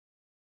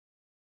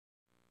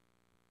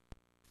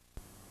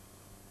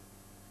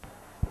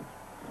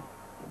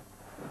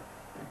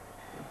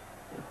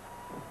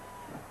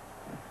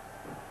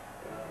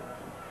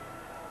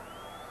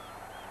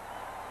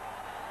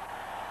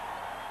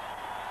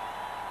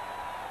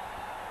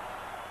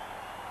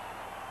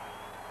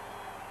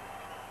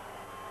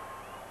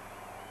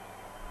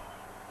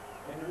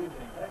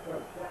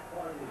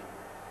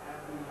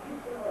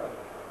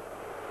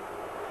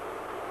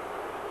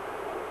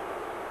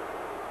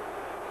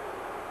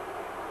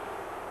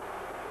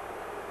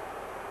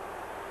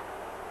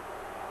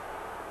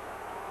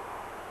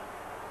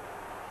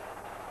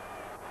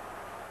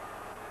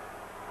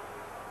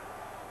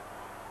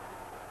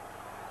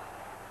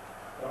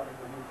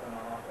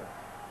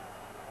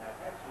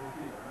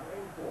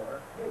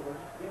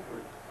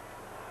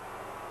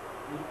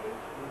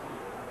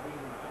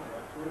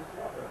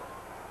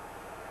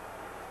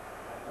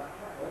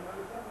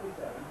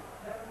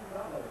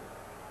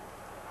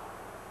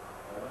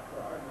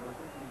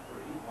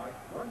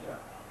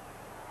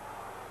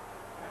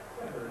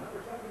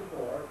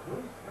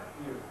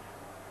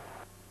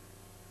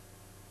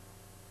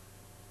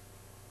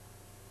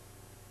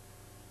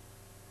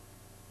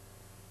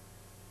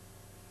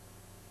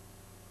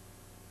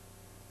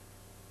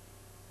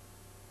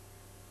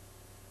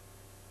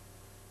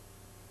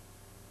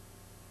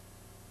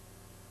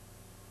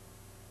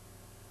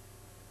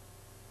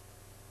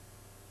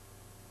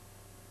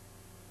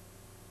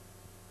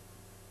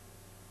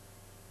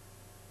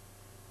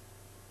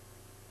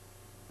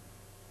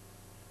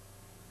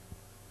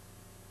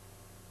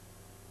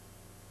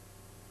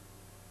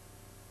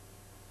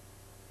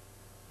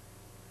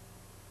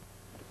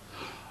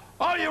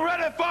Are you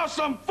ready for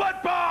some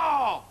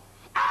football?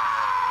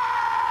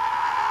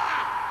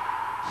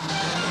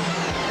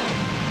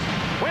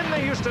 When the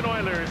Houston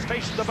Oilers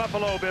faced the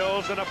Buffalo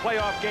Bills in a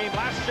playoff game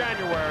last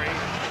January,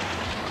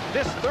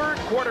 this third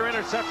quarter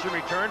interception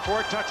return for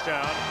a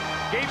touchdown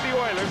gave the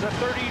Oilers a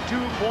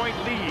 32-point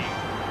lead.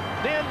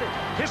 Then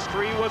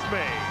history was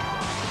made.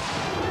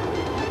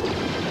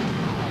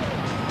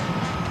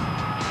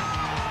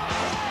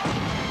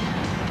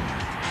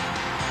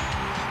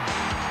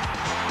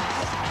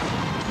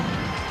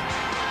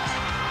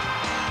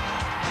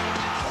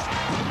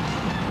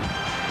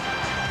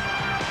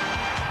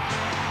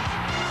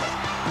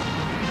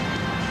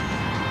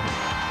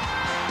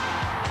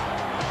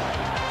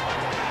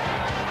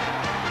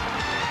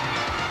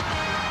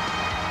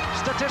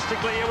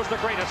 Statistically, it was the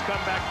greatest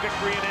comeback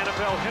victory in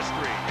NFL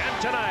history.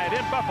 And tonight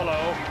in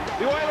Buffalo,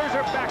 the Oilers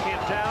are back in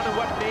town in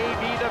what may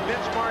be the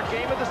benchmark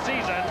game of the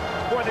season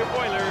for the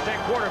Oilers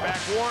and quarterback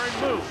Warren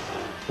Moon.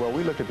 Well,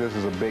 we look at this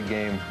as a big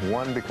game,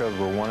 one, because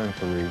we're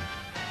 1-3,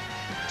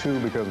 two,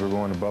 because we're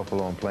going to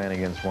Buffalo and playing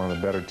against one of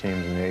the better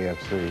teams in the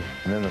AFC.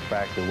 And then the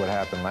fact that what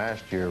happened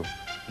last year,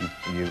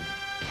 you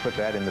put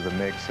that into the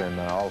mix, and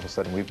all of a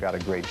sudden we've got a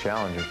great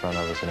challenge in front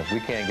of us. And if we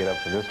can't get up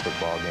for this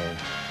football game,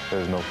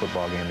 there's no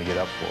football game to get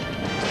up for.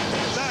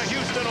 The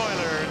Houston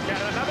Oilers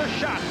get another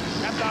shot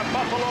at the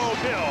Buffalo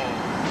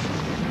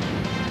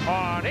Bills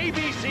on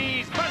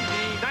ABC's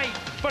Monday Night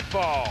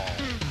Football.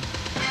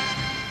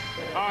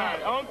 All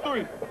right, on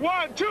three.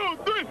 1, 2,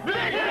 3.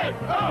 Big hit!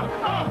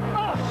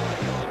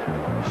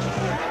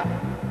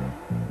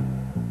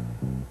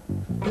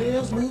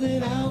 Players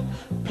moving out,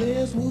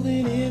 players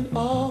moving in,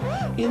 all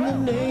in the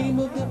name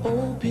of the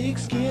old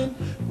pigskin.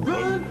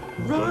 Run,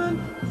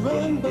 run,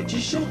 run, but you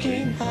sure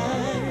can't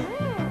hide.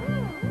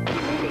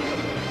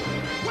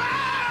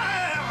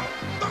 Well,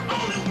 the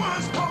only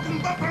ones talking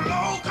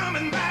Buffalo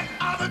coming back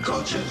are the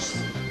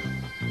coaches.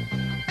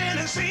 And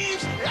it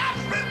seems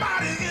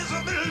everybody is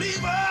a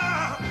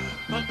believer,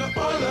 but the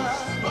Oilers.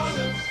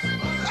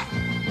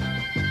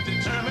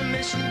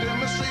 Determination,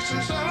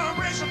 demonstration,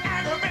 celebration,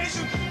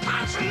 aggravation,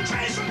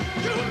 concentration,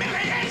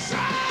 humiliation.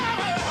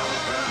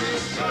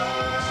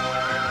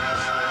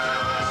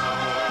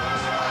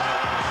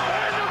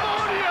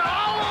 Pandemonium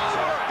all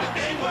over!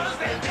 Today was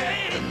their day.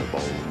 And the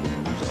ball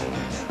moves on.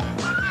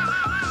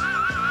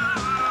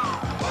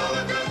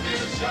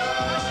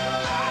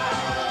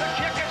 The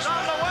kick is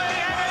on the way,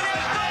 and it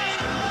is made!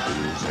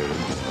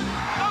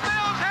 The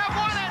Bills have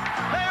won it!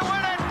 They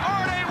win it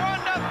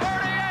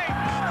 41-38!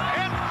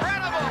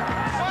 Incredible!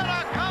 What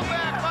a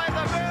comeback by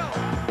the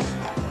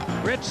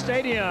Bills! Rich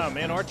Stadium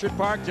in Orchard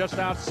Park, just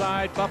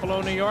outside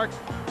Buffalo, New York,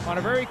 on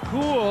a very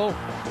cool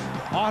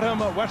autumn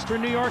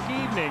western New York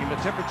evening. The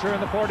temperature in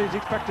the 40s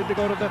expected to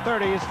go to the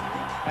 30s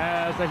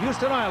as the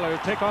Houston Oilers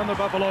take on the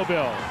Buffalo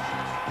Bills.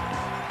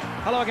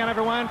 Hello again,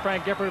 everyone.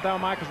 Frank Gifford, Al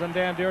Michaels, and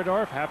Dan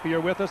Deerdorf. Happy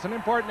you're with us. An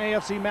important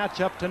AFC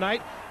matchup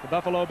tonight. The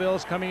Buffalo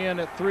Bills coming in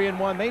at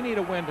 3-1. They need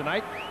a win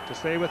tonight to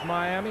stay with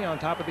Miami on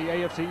top of the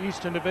AFC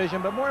Eastern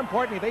Division. But more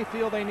importantly, they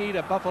feel they need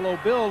a Buffalo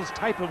Bills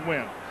type of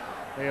win.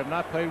 They have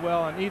not played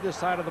well on either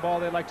side of the ball.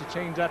 They'd like to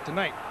change that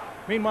tonight.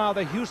 Meanwhile,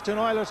 the Houston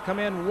Oilers come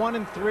in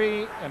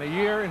 1-3 in a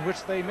year in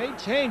which they made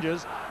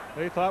changes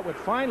they thought would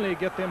finally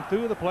get them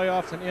through the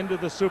playoffs and into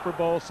the Super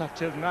Bowl. Such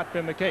has not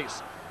been the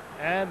case.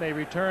 And they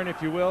return,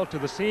 if you will, to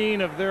the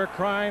scene of their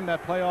crime,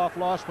 that playoff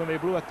loss when they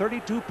blew a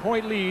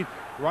 32-point lead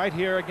right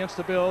here against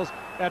the Bills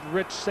at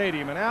Rich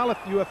Stadium. And Al, if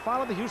you have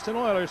followed the Houston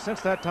Oilers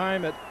since that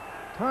time, at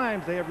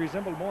times they have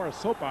resembled more a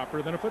soap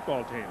opera than a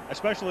football team.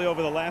 Especially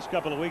over the last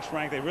couple of weeks,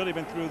 Frank. They've really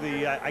been through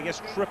the, I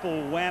guess, triple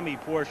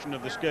whammy portion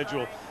of the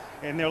schedule.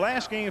 In their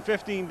last game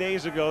 15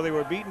 days ago, they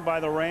were beaten by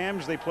the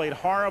Rams. They played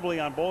horribly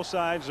on both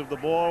sides of the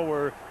ball,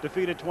 were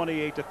defeated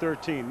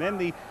 28-13. Then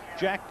the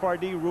Jack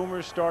Pardee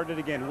rumors started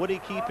again. Would he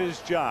keep his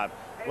job?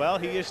 Well,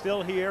 he is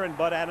still here, and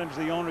Bud Adams,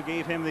 the owner,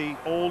 gave him the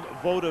old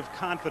vote of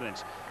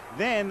confidence.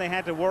 Then they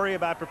had to worry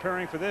about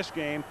preparing for this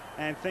game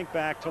and think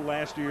back to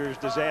last year's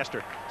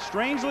disaster.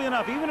 Strangely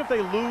enough, even if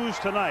they lose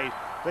tonight,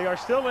 They are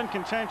still in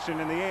contention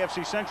in the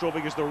AFC Central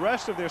because the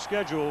rest of their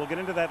schedule, we'll get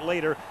into that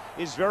later,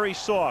 is very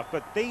soft.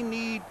 But they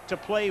need to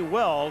play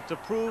well to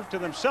prove to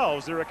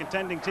themselves they're a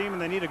contending team,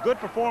 and they need a good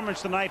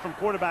performance tonight from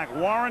quarterback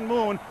Warren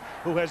Moon,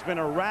 who has been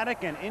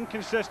erratic and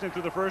inconsistent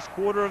through the first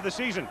quarter of the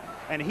season.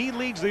 And he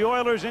leads the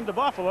Oilers into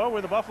Buffalo,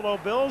 where the Buffalo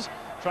Bills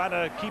try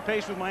to keep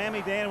pace with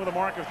Miami, Dan, with a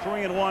mark of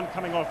 3-1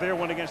 coming off their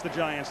win against the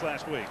Giants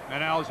last week.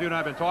 And Al, as you and I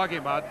have been talking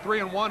about,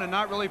 3-1 and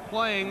not really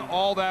playing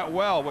all that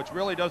well, which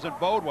really doesn't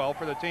bode well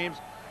for the teams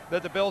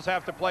that the Bills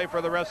have to play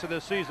for the rest of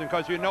this season,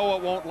 because you know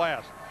it won't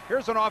last.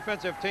 Here's an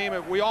offensive team,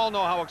 we all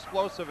know how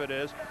explosive it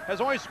is, has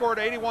only scored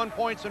 81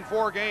 points in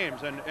 4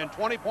 games, and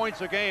 20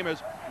 points a game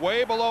is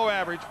way below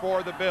average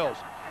for the Bills.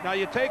 Now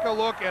you take a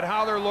look at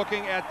how they're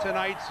looking at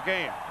tonight's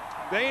game.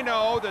 They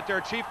know that their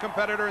chief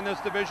competitor in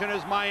this division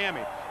is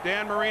Miami.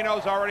 Dan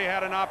Marino's already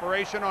had an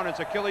operation on his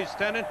Achilles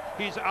tendon.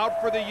 He's out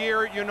for the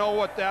year. You know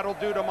what that'll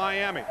do to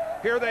Miami.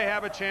 Here they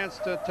have a chance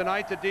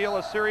tonight to deal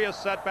a serious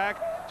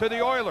setback to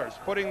the Oilers,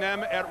 putting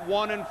them at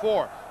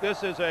 1-4.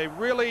 This is a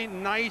really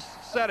nice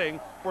setting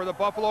for the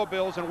Buffalo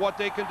Bills and what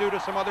they can do to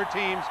some other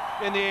teams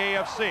in the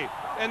AFC.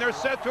 And they're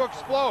set to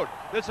explode.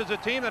 This is a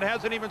team that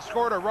hasn't even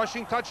scored a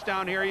rushing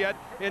touchdown here yet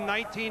in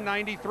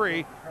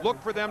 1993.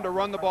 Look for them to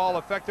run the ball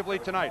effectively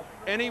tonight.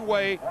 Any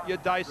way you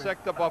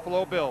dissect the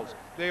Buffalo Bills,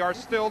 they are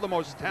still the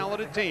most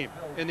talented team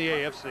in the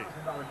AFC.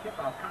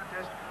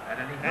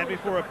 And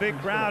before a big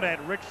crowd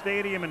at Rich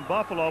Stadium in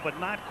Buffalo, but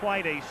not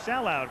quite a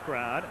sellout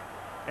crowd,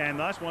 and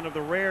thus one of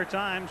the rare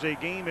times a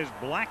game is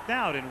blacked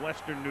out in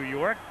Western New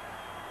York.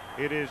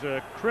 It is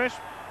a crisp,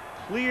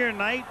 clear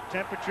night,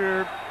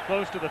 temperature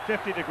close to the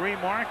 50-degree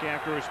mark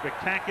after a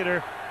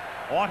spectacular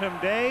autumn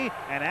day,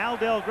 and Al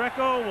Del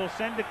Greco will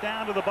send it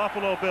down to the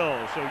Buffalo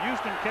Bills. So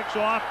Houston kicks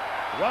off.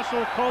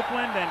 Russell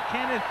Copeland and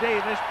Kenneth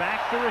Davis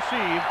back to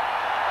receive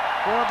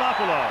for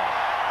Buffalo.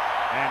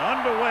 And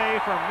underway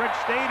from Rich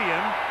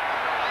Stadium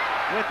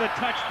with a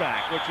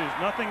touchback, which is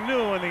nothing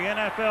new in the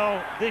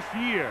NFL this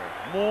year.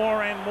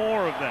 More and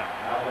more of them.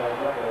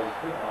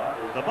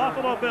 The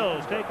Buffalo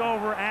Bills take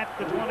over at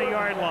the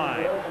 20-yard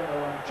line.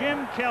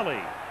 Jim Kelly,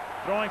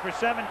 throwing for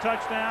 7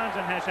 touchdowns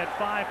and has had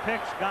 5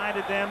 picks,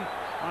 guided them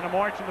on a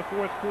march in the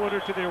fourth quarter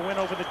to their win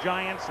over the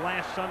Giants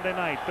last Sunday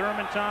night.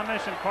 Thurman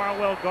Thomas and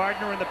Carwell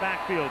Gardner in the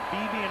backfield.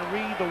 Beebe and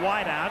Reed, the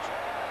wideouts,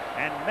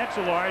 and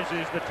Metzelaars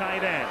is the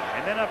tight end.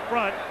 And then up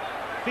front,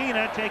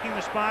 Fina taking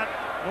the spot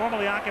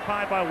normally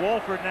occupied by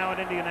Wolford now in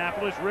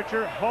Indianapolis.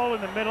 Richard Hull in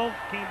the middle,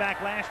 came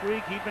back last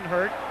week. He'd been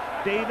hurt.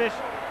 Davis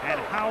and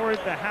Howard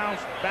the House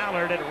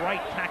Ballard at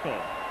right tackle.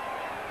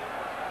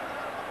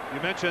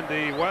 You mentioned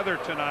the weather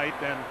tonight,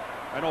 and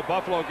I know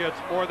Buffalo gets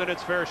more than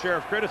its fair share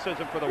of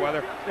criticism for the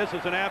weather. This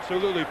is an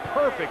absolutely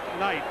perfect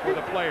night for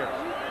the players.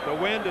 The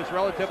wind is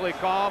relatively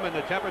calm and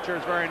the temperature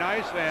is very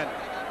nice, and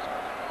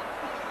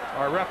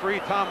our referee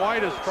Tom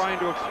White is trying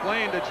to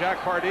explain to Jack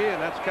Pardee,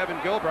 and that's Kevin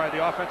Gilbride,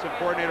 the offensive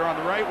coordinator on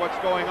the right, what's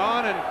going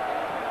on. And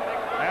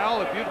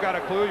Al, if you've got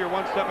a clue, you're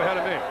one step ahead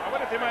of me. I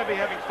wonder if they might be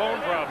having phone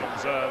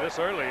problems this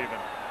early even.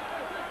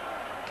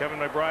 Kevin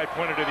McBride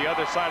pointed to the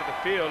other side of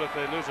the field. If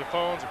they lose their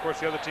phones, of course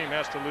the other team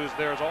has to lose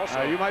theirs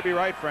also. You might be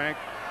right, Frank.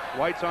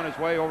 White's on his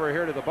way over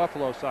here to the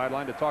Buffalo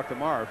sideline to talk to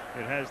Marv.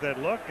 It has that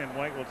look, and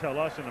White will tell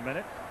us in a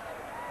minute.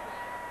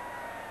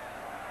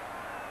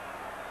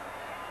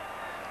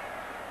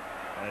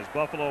 As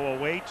Buffalo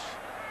awaits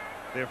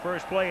their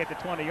first play at the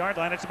 20-yard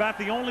line, it's about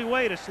the only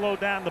way to slow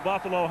down the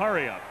Buffalo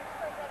hurry-up.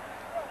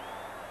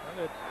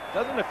 And it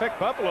doesn't affect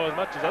Buffalo as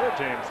much as other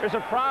teams. There's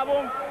a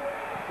problem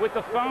with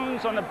the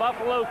phones on the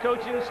Buffalo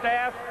coaching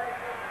staff.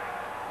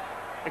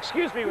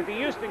 Excuse me, with the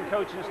Houston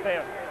coaching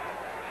staff.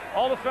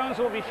 All the phones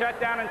will be shut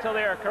down until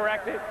they are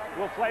corrected.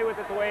 We'll play with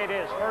it the way it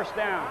is. First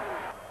down.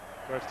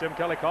 Of course, Tim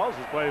Kelly calls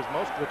his plays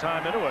most of the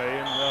time anyway,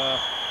 and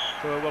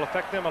so it will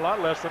affect them a lot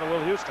less than it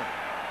will Houston.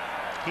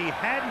 He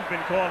hadn't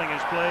been calling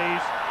his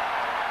plays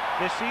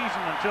this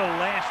season until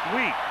last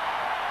week.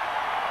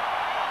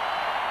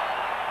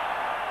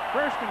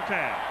 First and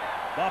 10.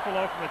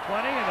 Buffalo from the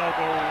 20, and they'll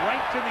go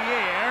right to the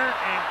air,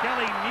 and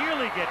Kelly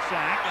nearly gets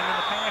sacked, and then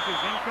the pass is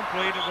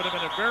incomplete. It would have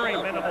been a very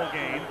minimal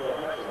gain.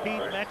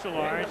 Pete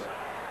Metzelaars,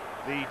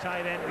 the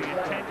tight end, the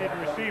intended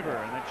receiver,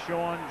 and then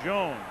Sean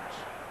Jones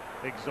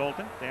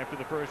exultant after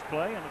the first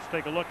play. And let's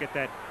take a look at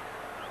that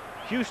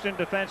Houston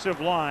defensive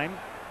line.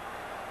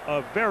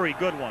 A very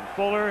good one.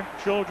 Fuller,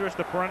 Childress,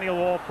 the perennial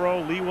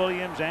All-Pro, Lee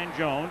Williams, and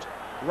Jones.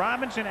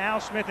 Robinson, Al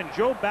Smith, and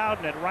Joe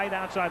Bowden at right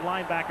outside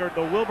linebacker,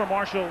 though Wilbur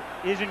Marshall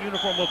is in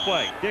uniform, will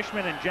play.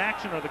 Dishman and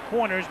Jackson are the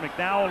corners.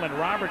 McDowell and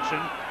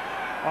Robertson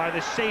are the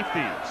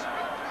safeties.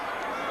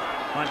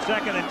 On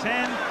 2nd and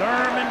 10,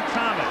 Thurman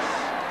Thomas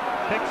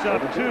picks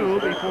up 2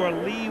 before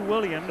Lee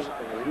Williams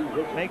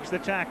makes the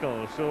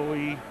tackle. So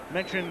we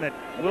mentioned that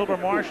Wilbur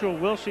Marshall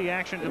will see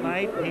action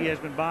tonight. He has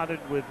been bothered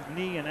with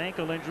knee and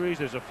ankle injuries.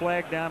 There's a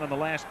flag down on the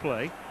last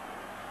play.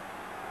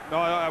 No,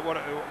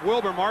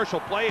 Wilbur Marshall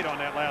played on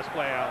that last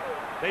play out.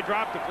 They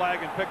dropped the flag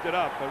and picked it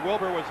up, but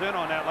Wilbur was in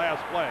on that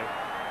last play.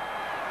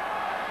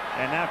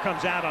 And now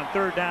comes out on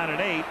 3rd down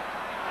and 8.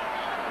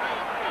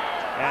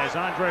 as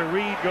Andre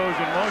Reed goes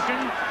in motion.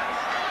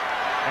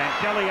 And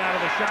Kelly out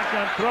of the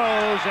shotgun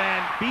throws,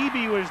 and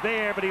Beebe was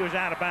there, but he was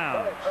out of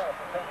bounds.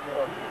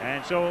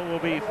 And so it will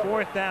be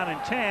 4th down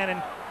and 10. And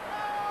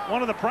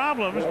one of the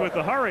problems with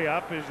the hurry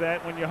up is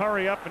that when you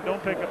hurry up and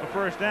don't pick up a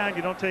first down,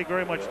 you don't take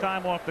very much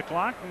time off the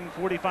clock. And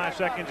 45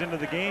 seconds into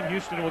the game,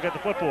 Houston will get the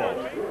football.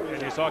 And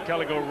you saw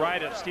Kelly go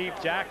right at Steve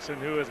Jackson,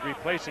 who is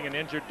replacing an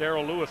injured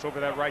Darrell Lewis over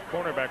that right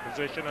cornerback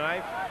position. And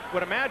I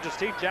would imagine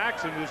Steve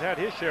Jackson, who's had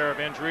his share of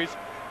injuries,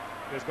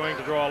 is going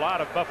to draw a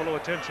lot of Buffalo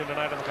attention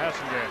tonight in the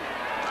passing game.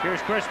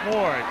 Here's Chris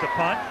Moore to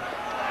punt.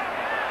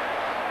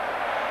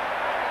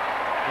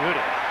 Beauty.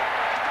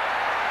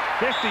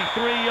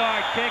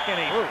 53-yard kick and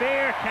a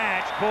fair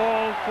catch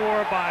called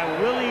for by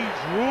Willie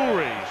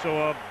Drury. So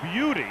a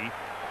beauty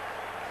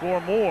for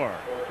Moore.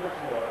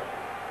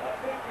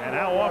 And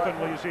how often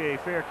will you see a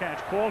fair catch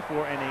called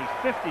for in a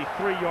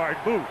 53-yard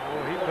boot?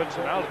 Oh, he put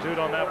some altitude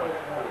on that one.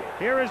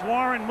 Here is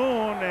Warren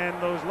Moon,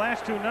 and those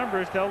last two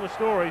numbers tell the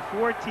story.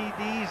 4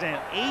 TDs and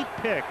 8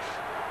 picks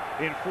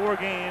in 4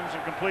 games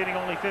and completing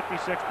only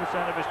 56%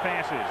 of his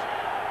passes.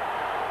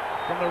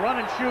 From the run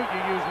and shoot,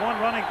 you use one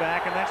running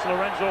back, and that's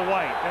Lorenzo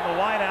White. Then the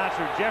wideouts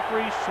are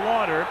Jeffrey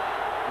Slaughter,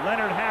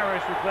 Leonard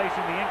Harris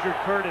replacing the injured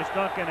Curtis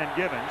Duncan and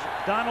Givens.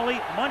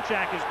 Donnelly,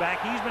 Munchak is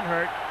back. He's been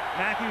hurt.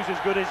 Matthews as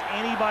good as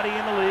anybody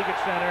in the league at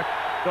center.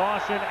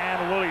 Dawson and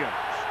Williams.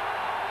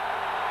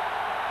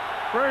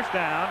 First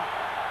down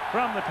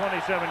from the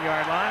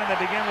 27-yard line, and they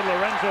begin with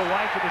Lorenzo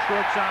White to the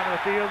short side of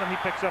the field, and he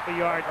picks up 1.5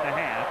 yards.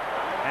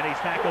 And he's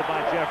tackled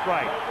by Jeff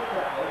Wright.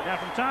 Now,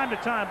 from time to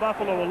time,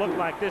 Buffalo will look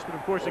like this, but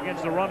of course,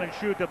 against the run and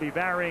shoot, they'll be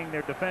varying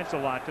their defense a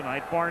lot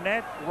tonight.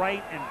 Barnett,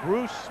 Wright, and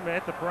Bruce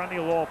Smith, the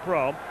perennial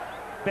All-Pro.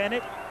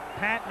 Bennett,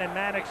 Patton, and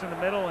Maddox in the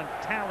middle, and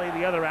Talley,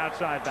 the other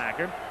outside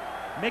backer.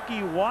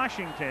 Mickey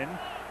Washington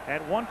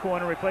at one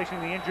corner, replacing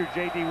the injured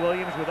J.D.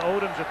 Williams with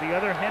Odoms at the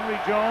other. Henry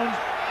Jones,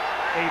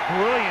 a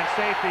brilliant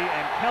safety,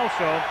 and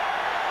Kelso,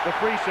 the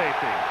free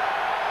safety.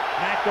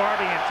 Matt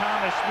Darby and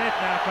Thomas Smith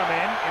now come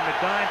in the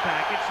dime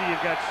package, so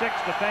you've got 6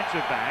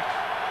 defensive backs.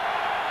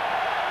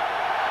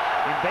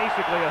 In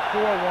basically a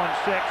 4-1-6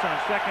 on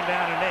 2nd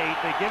down and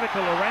 8. They give it to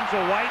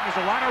Lorenzo White.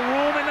 There's a lot of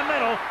room in the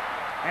middle,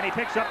 and he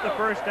picks up the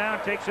first down,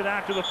 takes it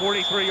out to the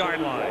 43-yard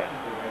line.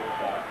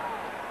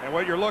 And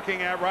what you're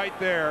looking at right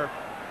there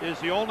is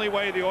the only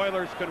way the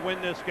Oilers could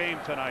win this game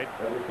tonight.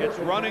 It's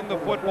running the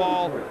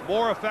football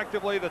more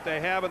effectively than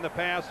they have in the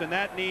past, and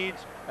that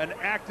needs an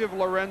active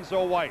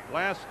Lorenzo White.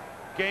 Last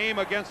game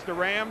against the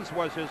Rams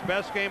was his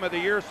best game of the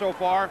year so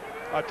far.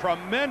 A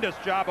tremendous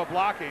job of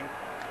blocking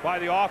by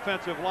the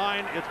offensive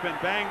line. It's been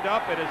banged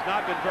up. It has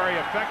not been very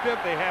effective.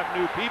 They have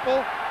new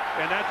people,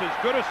 and that's as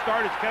good a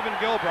start as Kevin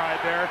Gilbride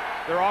there,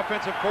 their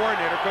offensive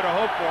coordinator, could have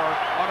hoped for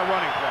on a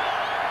running play.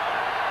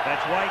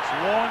 That's White's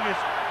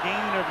longest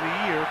gain of the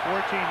year, 14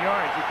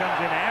 yards. He comes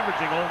in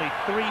averaging only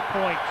 3.2.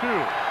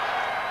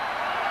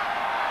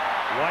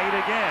 White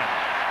again.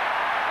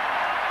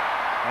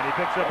 And he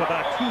picks up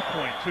about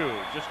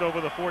 2.2, just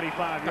over the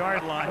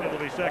 45-yard line. It'll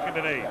be 2nd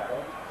and 8.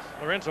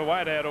 Lorenzo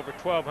White had over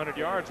 1,200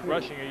 yards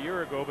rushing a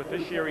year ago, but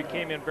this year he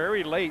came in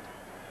very late,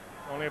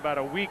 only about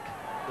a week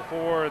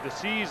before the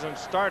season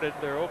started,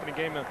 their opening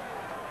game of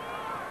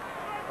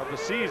the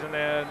season.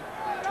 And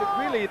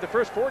really, the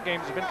first 4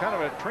 games have been kind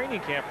of a training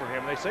camp for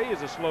him. They say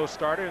he's a slow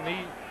starter,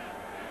 and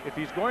if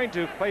he's going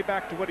to play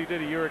back to what he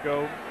did a year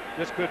ago,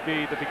 this could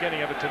be the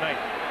beginning of it tonight.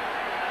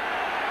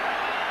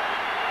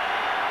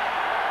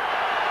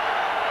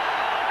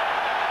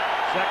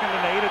 2nd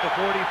and 8 at the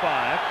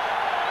 45.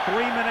 3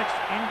 minutes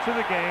into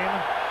the game,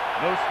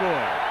 no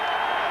score.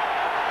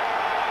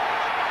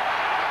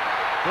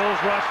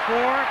 Bills rush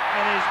forward,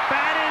 and is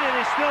batted. It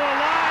is still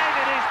alive.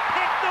 It is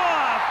picked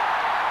off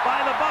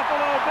by the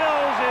Buffalo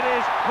Bills. It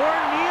is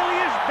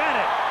Cornelius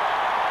Bennett.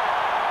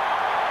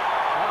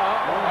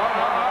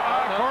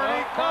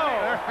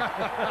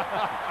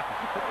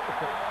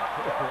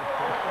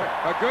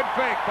 A good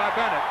fake by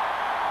Bennett.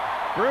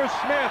 Bruce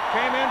Smith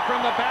came in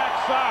from the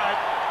backside.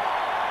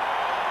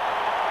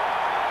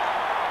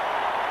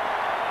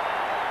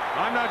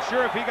 I'm not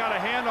sure if he got a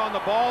hand on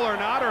the ball or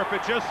not, or if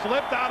it just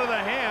slipped out of the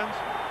hands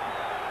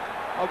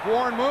of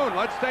Warren Moon.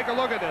 Let's take a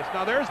look at this.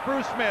 Now there's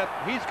Bruce Smith.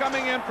 He's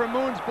coming in from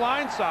Moon's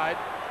blind side,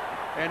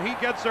 and he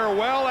gets there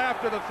well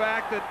after the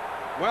fact that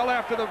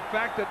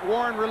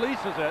Warren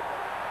releases it.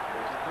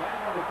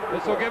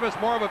 This will give us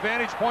more of a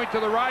vantage point to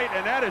the right,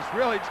 and that is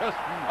really just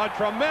a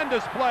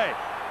tremendous play.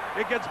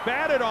 It gets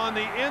batted on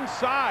the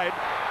inside.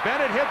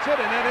 Bennett hits it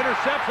and then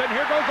intercepts it, and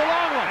here goes the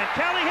long one. And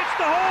Kelly hits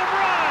the home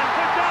run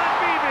for Don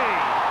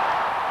Beebe.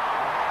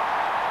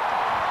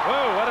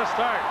 Whoa, what a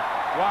start.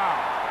 Wow.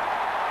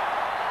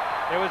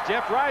 It was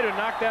Jeff Wright who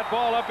knocked that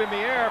ball up in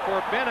the air for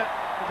Bennett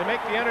to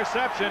make the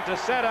interception to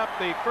set up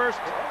the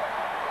first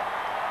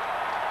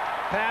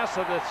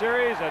pass of the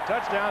series, a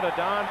touchdown to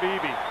Don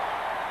Beebe.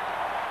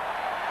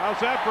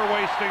 How's that for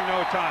wasting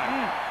no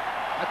time?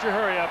 That's your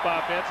hurry-up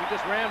offense. He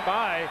just ran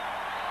by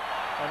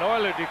an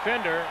Oiler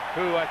defender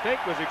who I think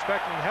was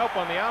expecting help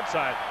on the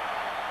outside.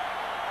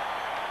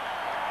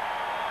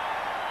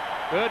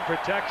 Good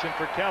protection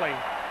for Kelly.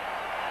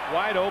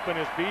 wide open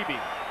is Beebe.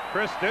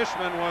 Chris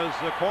Dishman was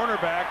the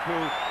cornerback who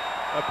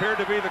appeared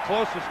to be the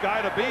closest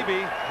guy to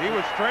Beebe. He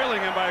was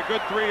trailing him by a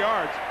good 3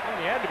 yards. And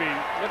he had to be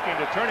looking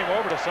to turn him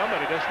over to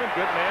somebody. Dishman,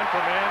 good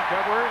man-for-man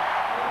cover.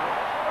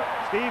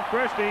 Steve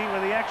Christie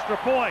with the extra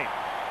point.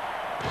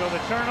 So the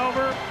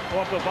turnover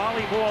off the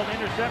volleyball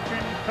interception,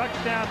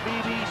 touchdown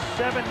BB,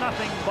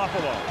 7-0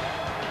 Buffalo.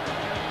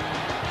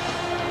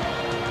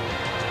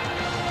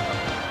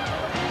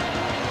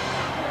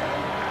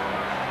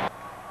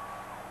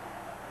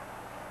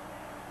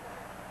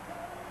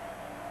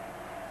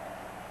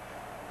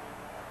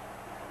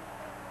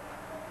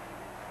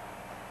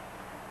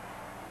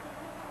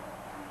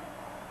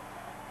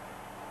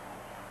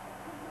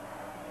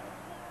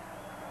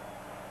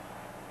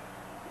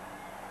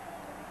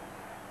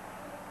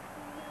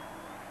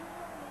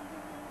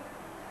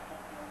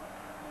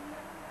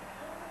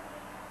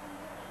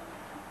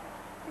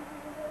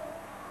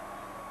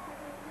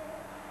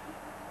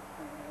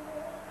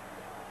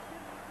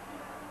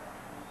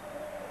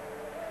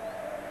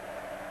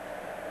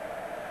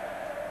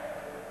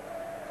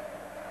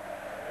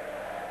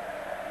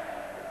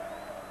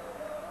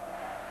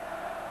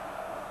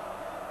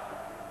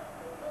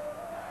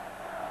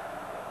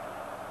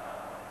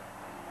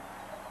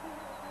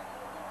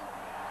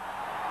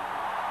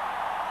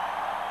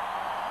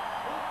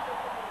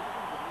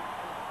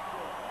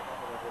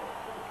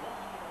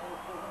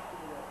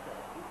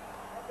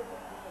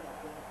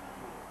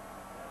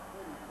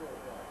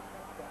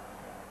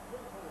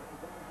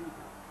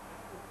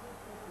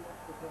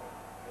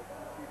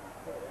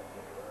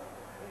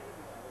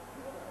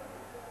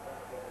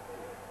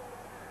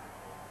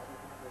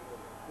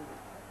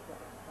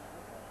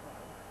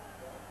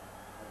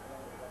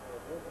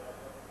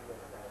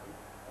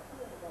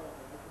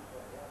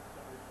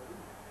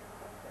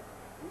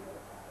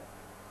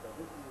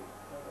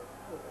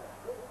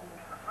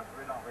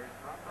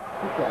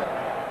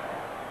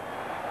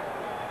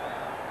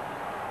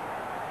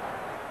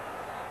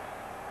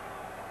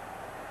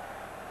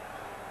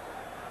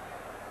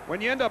 When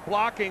you end up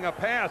blocking a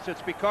pass,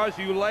 it's because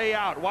you lay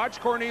out.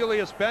 Watch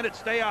Cornelius Bennett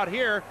stay out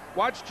here.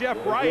 Watch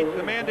Jeff Wright,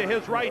 the man to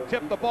his right,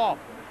 tip the ball.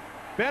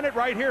 Bennett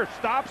right here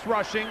stops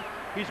rushing.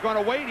 He's going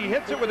to wait. He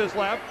hits it with his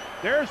left.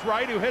 There's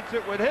Wright who hits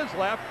it with his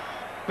left.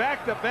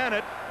 Back to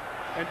Bennett.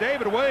 And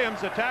David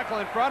Williams, the tackle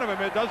in front of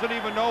him, it doesn't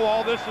even know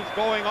all this is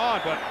going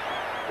on. But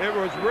it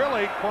was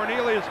really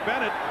Cornelius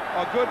Bennett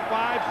a good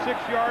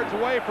 5-6 yards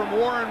away from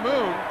Warren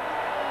Moon.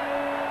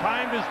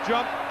 Timed his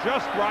jump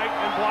just right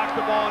and blocked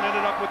the ball and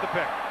ended up with the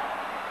pick.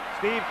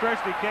 Steve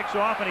Christie kicks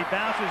off and he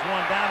bounces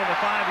one down to the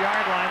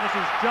 5-yard line. This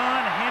is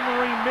John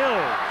Henry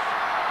Mills.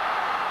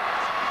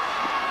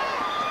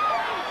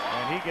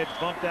 And he gets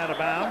bumped out of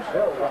bounds.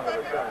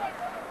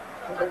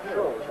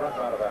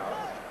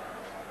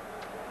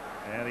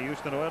 And the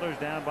Houston Oilers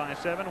down by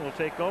 7 will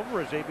take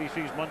over as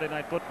ABC's Monday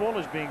Night Football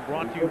is being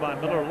brought to you by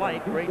Miller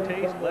Lite. Great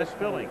taste, less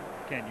filling.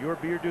 Can your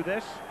beer do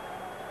this?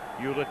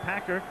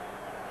 Hewlett-Packard,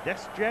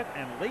 DeskJet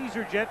and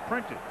LaserJet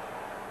printed.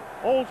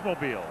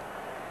 Oldsmobile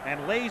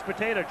and Lay's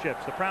potato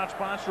chips, the proud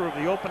sponsor of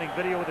the opening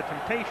video of The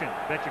Temptations.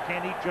 Bet you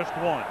can't eat just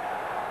one.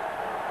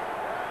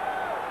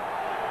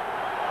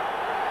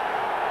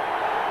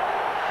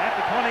 At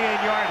the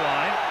 28-yard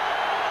line.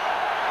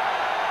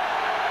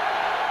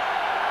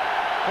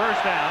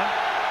 First down,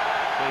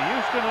 the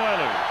Houston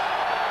Oilers,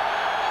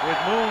 with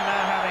Moon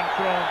now having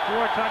thrown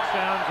 4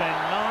 touchdowns and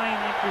 9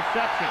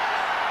 interceptions.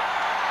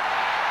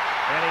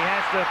 And he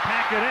has to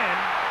pack it in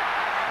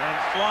and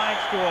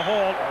slides to a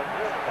halt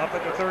up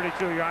at the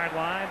 32-yard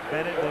line.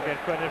 Bennett will get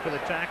credit for the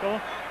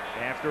tackle.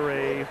 After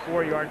a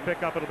 4-yard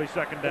pickup, it'll be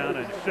 2nd down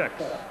and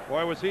 6.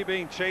 Boy, was he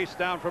being chased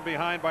down from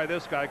behind by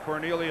this guy,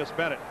 Cornelius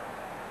Bennett.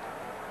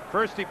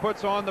 First he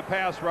puts on the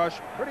pass rush,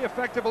 pretty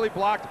effectively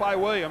blocked by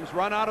Williams,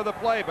 run out of the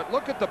play, but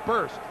look at the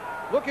burst.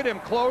 Look at him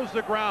close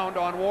the ground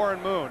on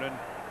Warren Moon. And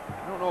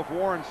I don't know if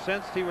Warren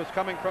sensed he was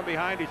coming from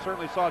behind. He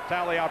certainly saw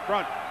Talley out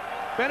front.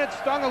 Bennett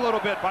stung a little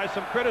bit by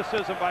some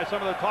criticism by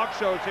some of the talk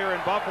shows here in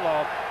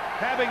Buffalo,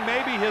 having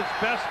maybe his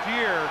best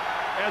year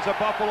as a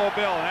Buffalo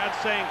Bill, and that's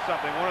saying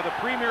something. One of the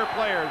premier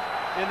players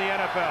in the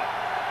NFL.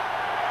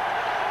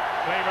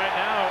 Playing right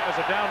now as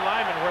a down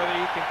lineman, whether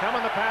he can come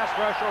on the pass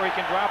rush or he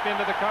can drop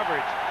into the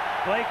coverage.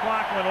 Play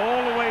clock went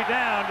all the way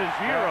down to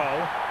 0.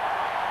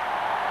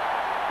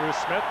 Bruce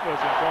Smith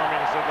was informing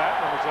us of that,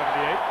 number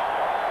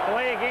 78.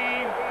 Play a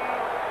game.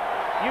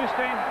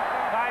 Houston,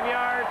 5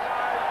 yards,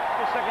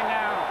 just 2nd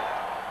down.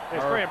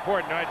 It's very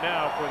important right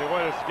now for the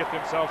Oilers to get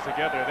themselves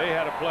together. They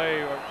had a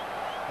play, a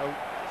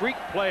freak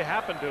play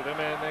happened to them,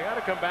 and they got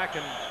to come back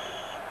and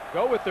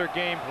go with their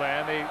game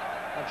plan. They,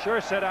 I'm sure,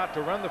 set out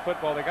to run the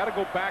football. They got to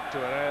go back to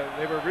it.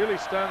 They were really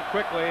stung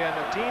quickly, and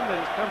a team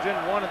that comes in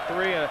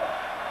 1-3,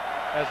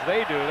 as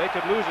they do, they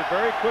could lose it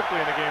very quickly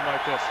in a game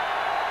like this.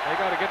 They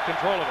got to get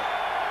control of it.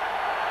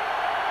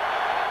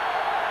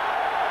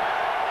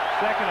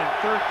 2nd and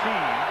 13.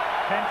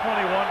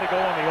 10:21 to go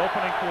in the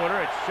opening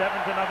quarter. It's 7-0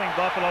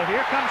 Buffalo.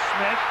 Here comes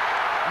Smith.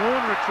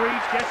 Moon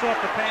retreats, gets off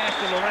the pass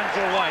to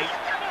Lorenzo White.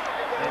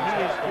 And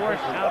he is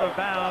forced out of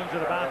bounds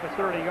at about the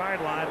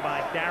 30-yard line by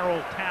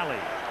Darryl Talley.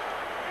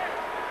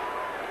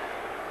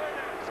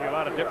 See a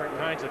lot of different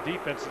kinds of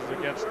defenses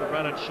against the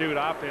run and shoot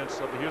offense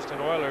of the Houston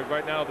Oilers.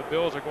 Right now the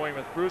Bills are going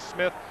with Bruce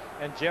Smith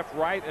and Jeff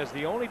Wright as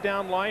the only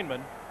down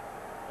lineman,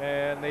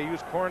 and they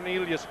use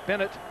Cornelius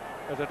Bennett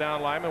as a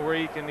down lineman where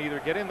he can either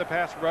get in the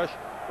pass rush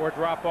or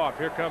drop off.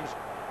 Here comes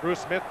Bruce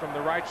Smith from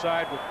the right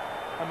side with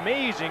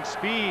amazing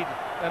speed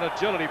and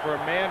agility for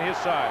a man his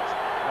size.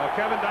 Well,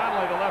 Kevin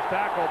Donnelly, the left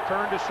tackle,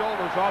 turned his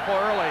shoulders awful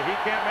early. He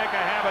can't make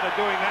a habit of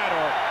doing that,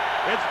 or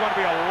it's going to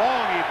be a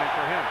long evening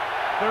for him.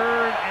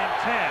 3rd and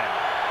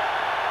 10.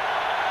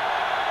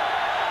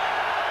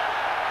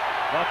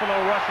 Buffalo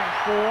rushing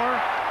 4.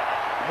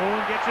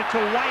 Moon gets it to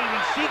White.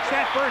 He seeks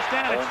that first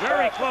down. It's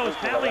very close.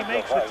 Talley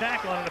makes the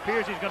tackle, and it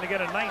appears he's going to get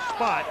a nice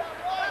spot.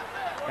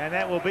 And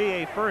that will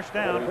be a first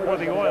down for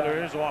the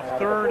Oilers off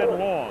 3rd and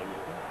long.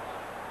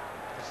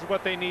 This is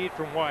what they need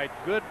from White.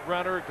 Good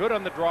runner, good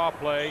on the draw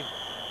play,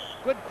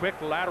 good quick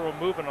lateral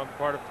movement on the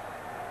part of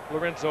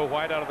Lorenzo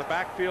White out of the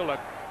backfield. An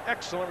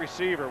excellent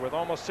receiver with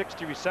almost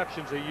 60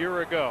 receptions a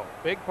year ago.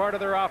 Big part of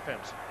their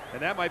offense.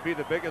 And that might be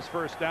the biggest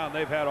first down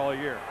they've had all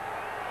year.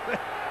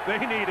 They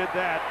needed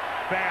that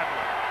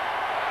badly.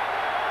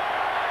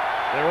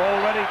 They're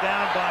already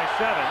down by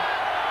 7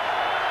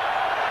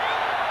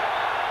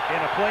 in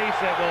a place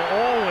that will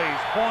always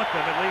haunt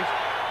them, at least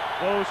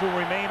those who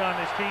remain on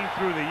this team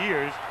through the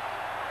years.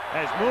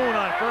 As Moon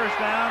on first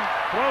down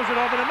throws it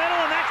over the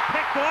middle, and that's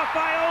picked off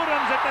by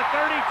Odoms at the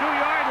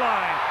 32-yard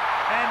line.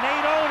 And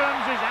Nate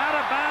Odoms is out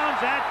of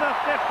bounds at the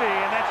 50,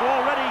 and that's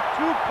already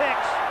 2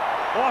 picks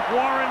off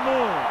Warren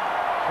Moon.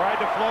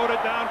 Tried to float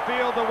it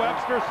downfield to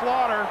Webster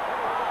Slaughter.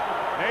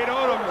 Nate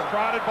Odoms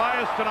trotted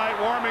by us tonight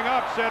warming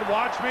up, said,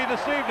 watch me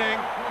this evening.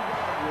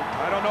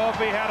 I don't know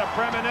if he had a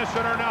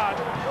premonition or not,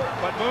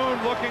 but Moon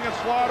looking at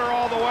Slaughter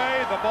all the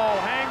way. The ball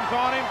hangs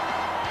on him,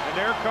 and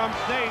there comes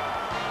Nate.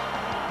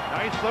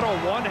 Nice little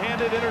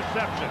one-handed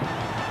interception.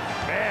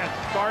 Bad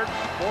start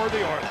for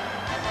the Oilers.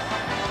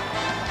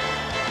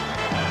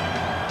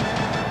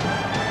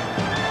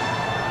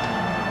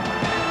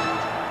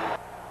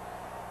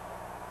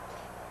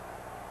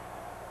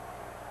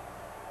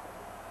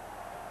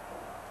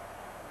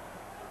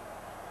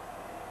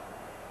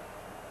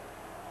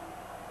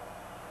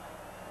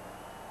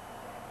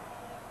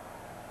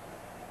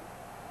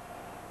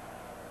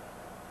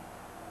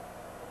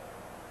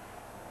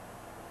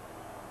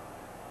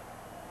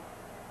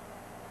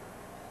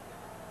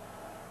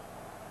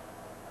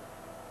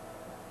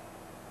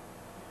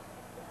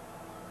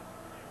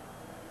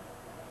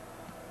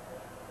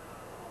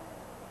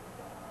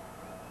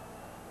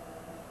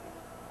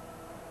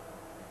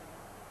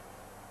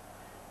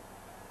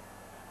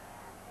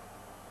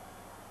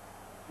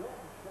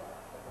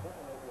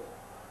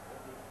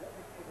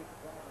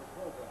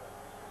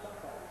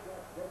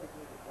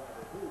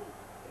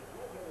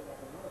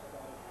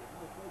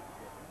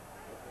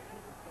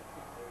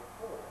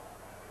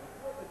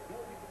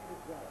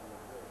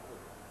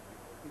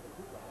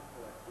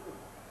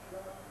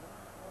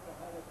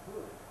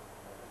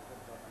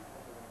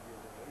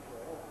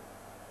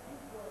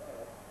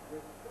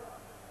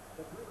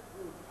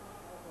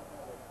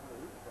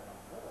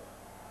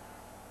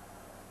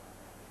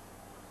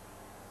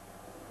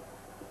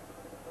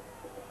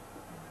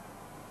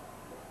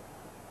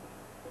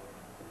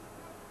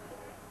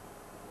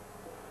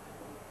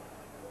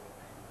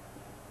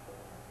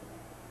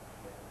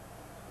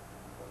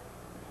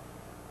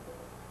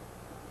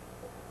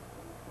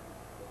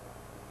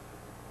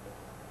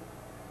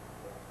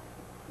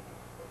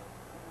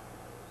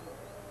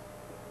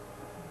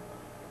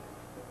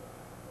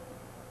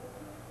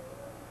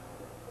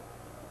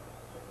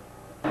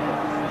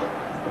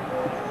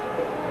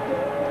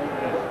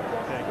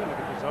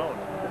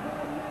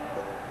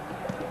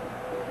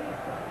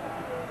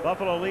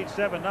 Buffalo leads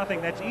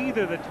 7-0. That's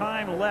either the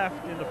time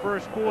left in the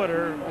first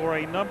quarter or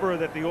a number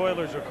that the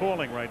Oilers are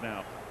calling right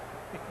now.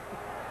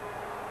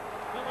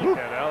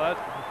 Yeah, Al,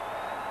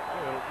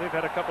 they've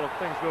had a couple of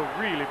things go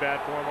really bad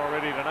for them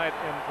already tonight,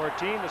 and for a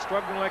team that's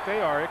struggling like they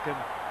are, it can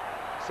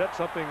set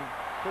something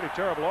pretty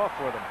terrible off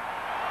for them.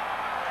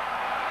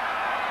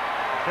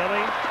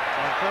 Philly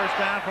on first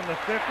down from the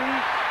 50.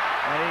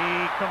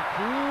 And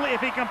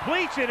if he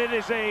completes it, it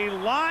is a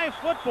live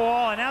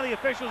football, and now the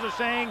officials are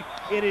saying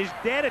it is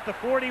dead at the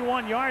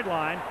 41-yard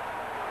line.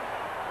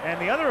 And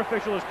the other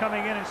official is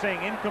coming in and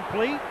saying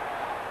incomplete.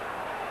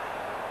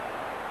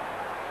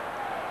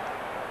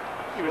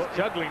 He was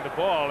juggling the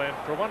ball, and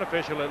for one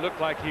official, it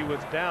looked like he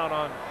was down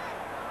on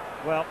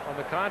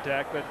the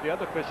contact, but the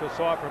other official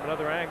saw it from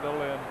another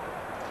angle. And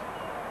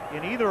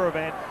in either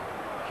event,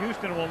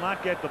 Houston will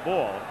not get the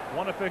ball.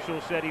 One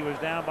official said he was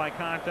down by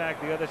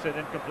contact. The other said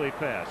incomplete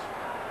pass.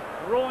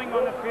 Ruling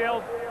on the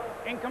field,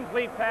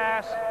 incomplete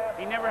pass.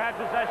 He never had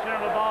possession of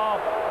the ball.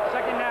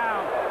 Second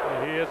down.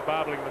 And he is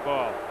bobbling the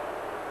ball.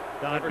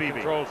 Don Beebe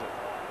controls it.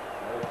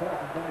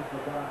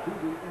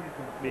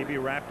 Beebe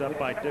wrapped up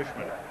by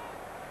Dishman.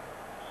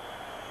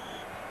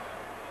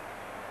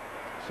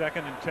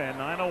 2nd and 10.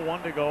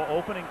 9:01 to go.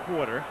 Opening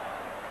quarter.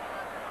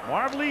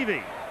 Marv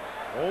Levy,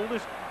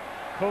 oldest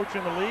coach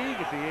in the league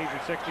at the age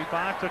of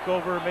 65, took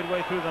over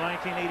midway through the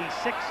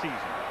 1986 season.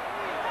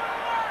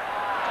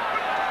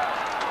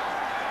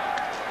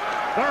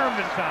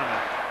 Thurman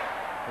Thomas,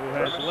 who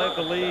has led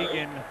the league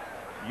in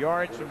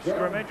yards from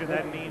scrimmage, and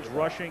that means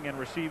rushing and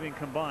receiving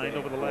combined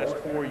over the last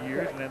 4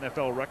 years. An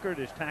NFL record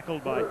is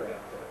tackled by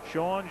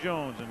Sean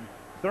Jones. And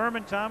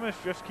Thurman Thomas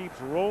just keeps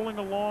rolling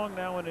along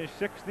now in his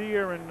 6th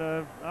year,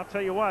 and I'll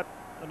tell you what,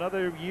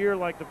 another year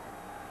like the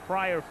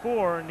prior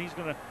 4, and he's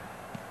going to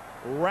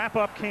wrap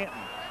up Canton.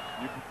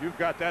 You've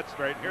got that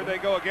straight. Here they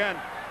go again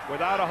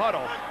without a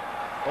huddle.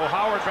 Oh,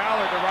 Howard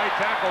Ballard, the right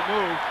tackle,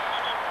 move.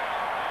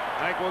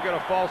 I think we'll get a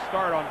false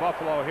start on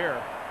Buffalo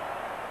here.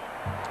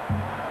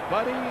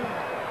 Buddy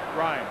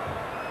Ryan,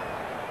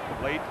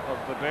 late of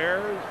the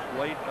Bears,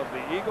 late of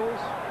the Eagles,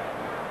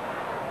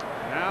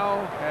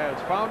 now has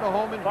found a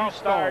home in False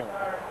Houston. start.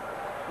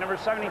 Number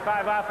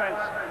 75 offense,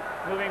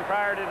 moving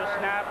prior to the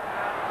snap,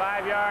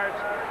 5 yards,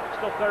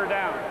 still 3rd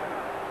down.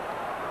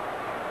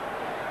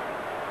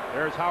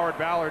 There's Howard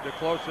Ballard, the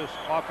closest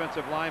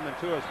offensive lineman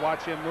to us.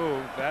 Watch him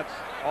move. That's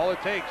all it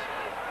takes.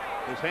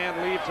 His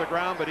hand leaves the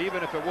ground, but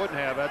even if it wouldn't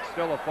have, that's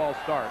still a false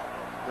start.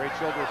 Ray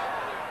Childress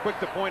quick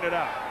to point it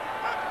out.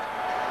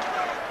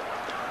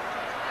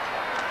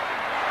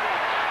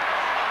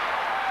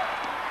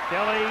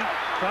 Kelly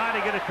trying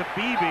to get it to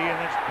Beebe, and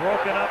it's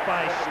broken up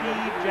by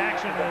Steve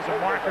Jackson as a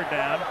marker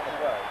down.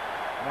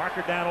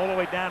 Marker down all the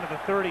way down to the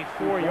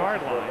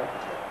 34-yard line.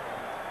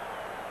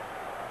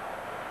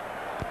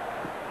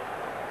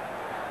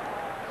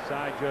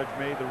 Side judge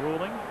made the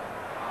ruling.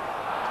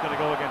 It's going to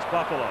go against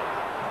Buffalo.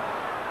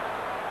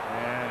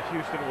 And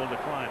Houston will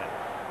decline it.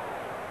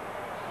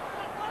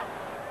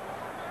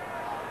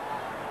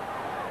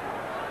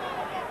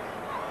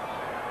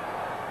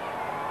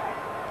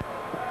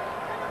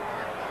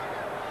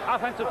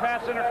 Offensive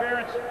pass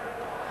interference,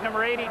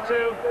 number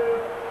 82.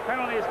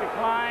 Penalty is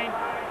declined.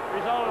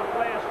 Result of the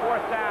play is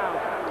 4th down.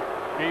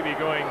 Beebe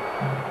going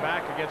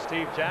back against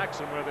Steve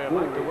Jackson, where they'd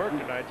like to work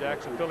tonight.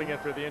 Jackson filling in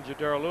for the injured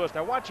Darrell Lewis.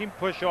 Now watch him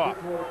push off.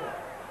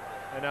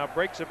 And now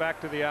breaks it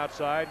back to the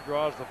outside,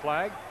 draws the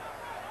flag.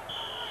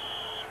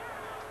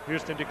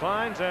 Houston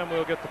declines, and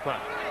we'll get the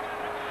punt.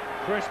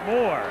 Chris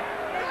Moore.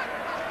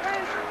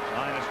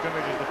 Line of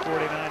scrimmage is the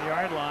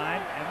 49-yard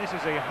line, and this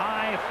is a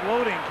high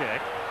floating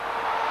kick.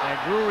 And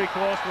Drury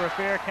calls for a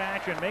fair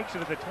catch and makes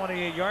it at the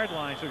 28-yard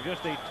line, so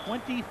just a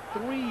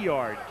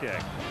 23-yard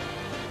kick.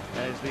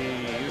 As the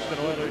Houston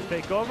Oilers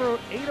take over,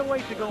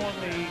 8:08 to go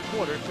in the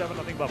quarter,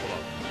 7-0 Buffalo.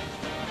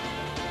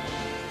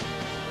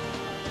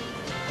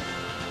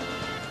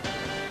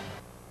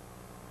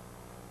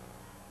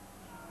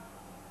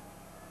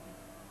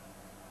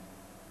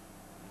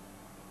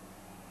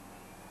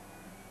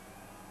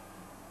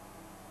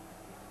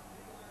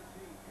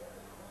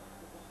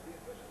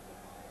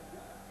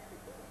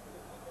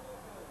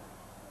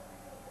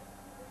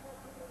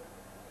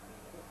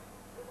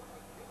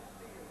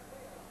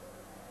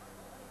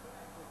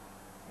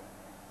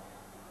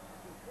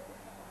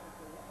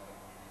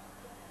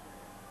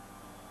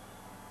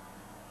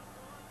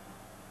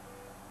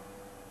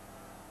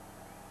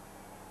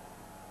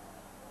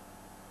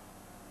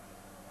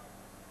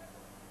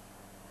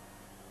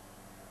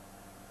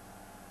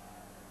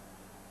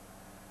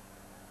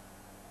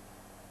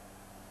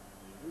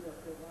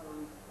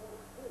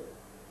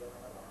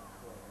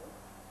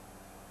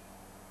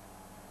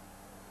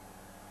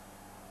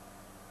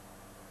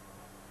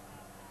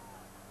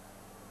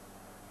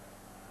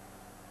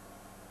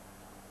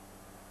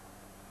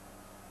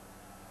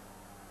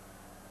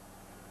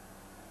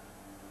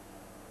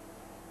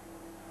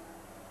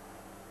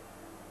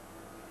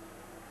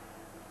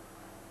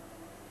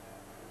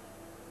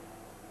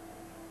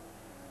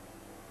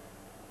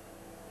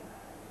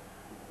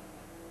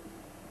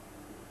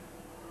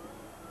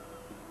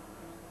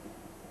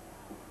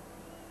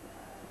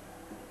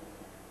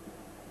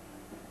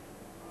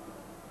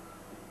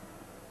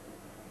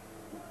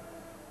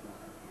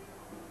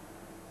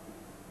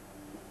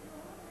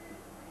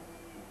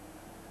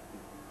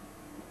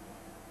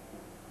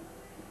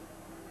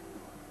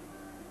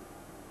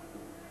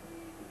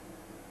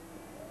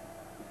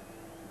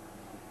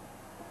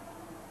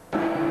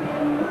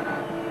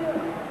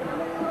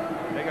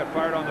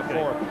 Fired on the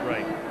 4th.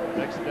 Right.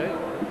 Next day.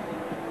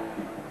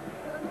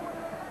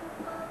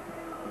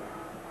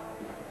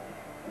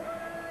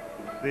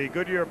 The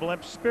Goodyear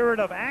Blimp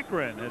Spirit of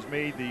Akron has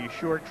made the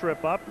short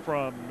trip up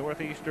from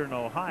northeastern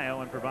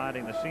Ohio and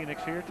providing the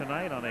scenics here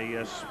tonight on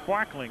a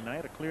sparkling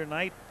night, a clear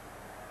night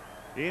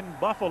in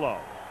Buffalo.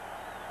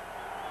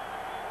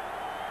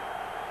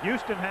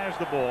 Houston has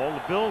the ball.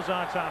 The Bills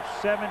on top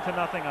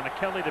 7-0 on a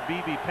Kelly to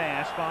Beebe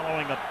pass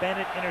following a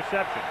Bennett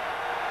interception.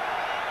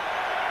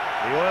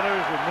 The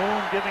Oilers with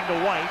Moon giving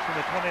to White from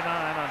the 29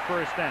 on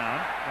 1st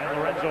down, and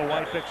Lorenzo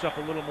White picks up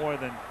a little more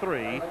than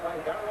 3.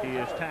 He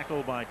is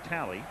tackled by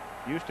Talley.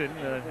 Houston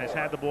has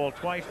had the ball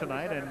twice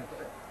tonight, and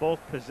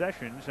both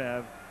possessions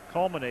have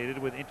culminated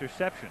with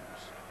interceptions.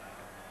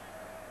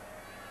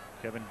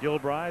 Kevin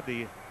Gilbride,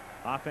 the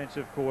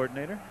offensive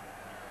coordinator.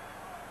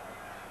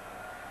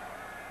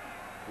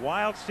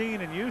 wild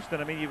scene in Houston.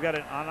 I mean, you've got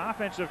an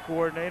offensive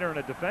coordinator and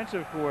a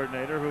defensive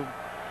coordinator who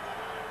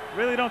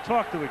really don't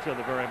talk to each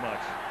other very much.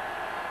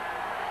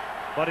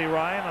 Buddy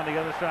Ryan on the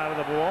other side of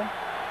the ball.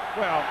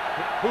 Well,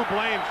 who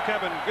blames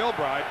Kevin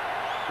Gilbride?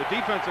 The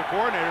defensive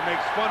coordinator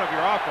makes fun of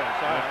your offense.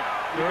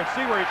 You can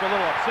see where he's a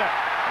little upset.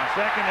 On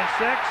 2nd and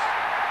 6.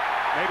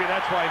 Maybe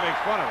that's why he makes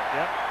fun of it.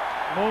 Yep.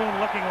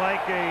 Moon looking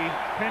like a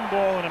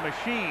pinball in a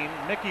machine.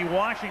 Mickey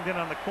Washington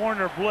on the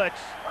corner blitz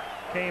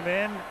came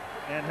in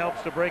and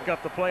helps to break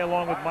up the play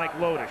along with Mike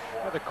Lodish.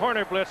 Well, the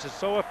corner blitz is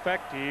so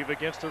effective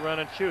against the run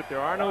and shoot.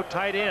 There are no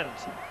tight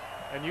ends.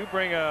 And you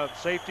bring a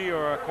safety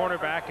or a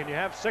cornerback and you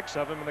have 6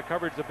 of them in the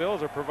coverage the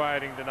Bills are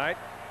providing tonight.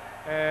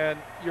 And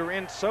you're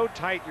in so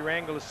tight, your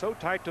angle is so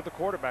tight to the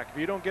quarterback. If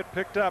you don't get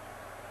picked up,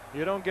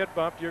 you don't get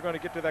bumped, you're going to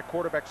get to that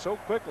quarterback so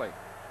quickly.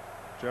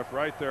 Jeff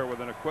Wright there with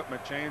an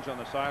equipment change on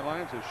the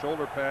sidelines. His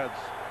shoulder pads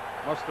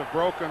must have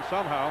broken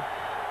somehow.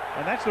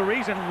 And that's the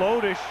reason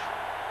Lodish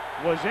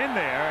was in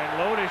there, and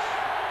Lodish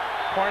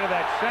part of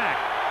that sack.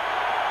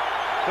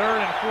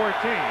 3rd and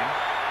 14.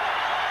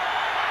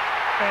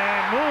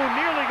 And Moon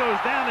nearly goes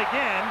down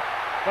again,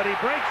 but he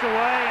breaks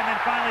away, and then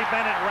finally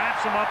Bennett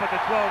wraps him up at the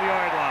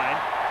 12-yard line.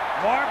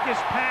 Marcus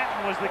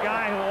Patton was the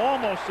guy who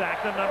almost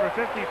sacked him, number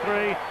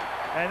 53,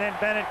 and then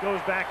Bennett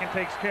goes back and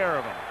takes care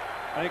of him.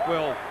 I think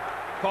we'll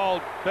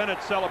call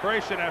Bennett's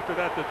celebration after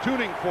that the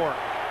tuning fork.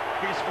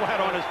 He's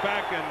flat on his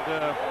back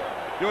and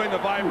doing the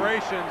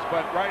vibrations,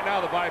 but right now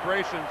the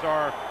vibrations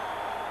are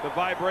the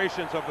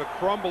vibrations of the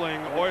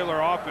crumbling Oiler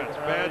offense.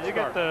 Bad you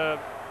start. get the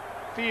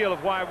feel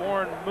of why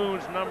Warren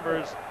Moon's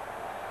numbers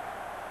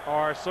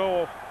are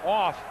so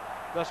off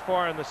thus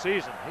far in the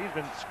season. He's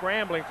been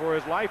scrambling for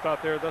his life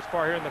out there thus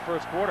far here in the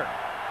first quarter.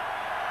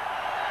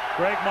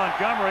 Greg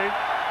Montgomery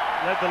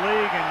led the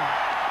league in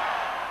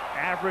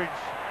average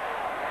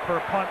per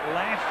punt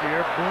last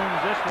year.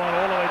 Booms this one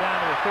all the way down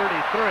to the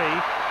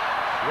 33.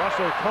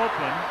 Russell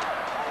Copeland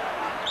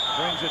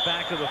brings it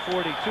back to the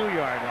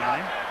 42-yard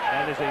line.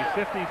 That is a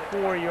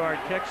 54-yard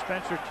kick.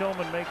 Spencer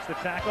Tillman makes the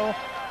tackle.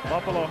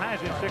 Buffalo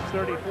has it.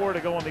 6:34 to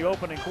go in the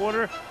opening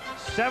quarter.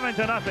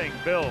 7-0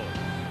 Bills.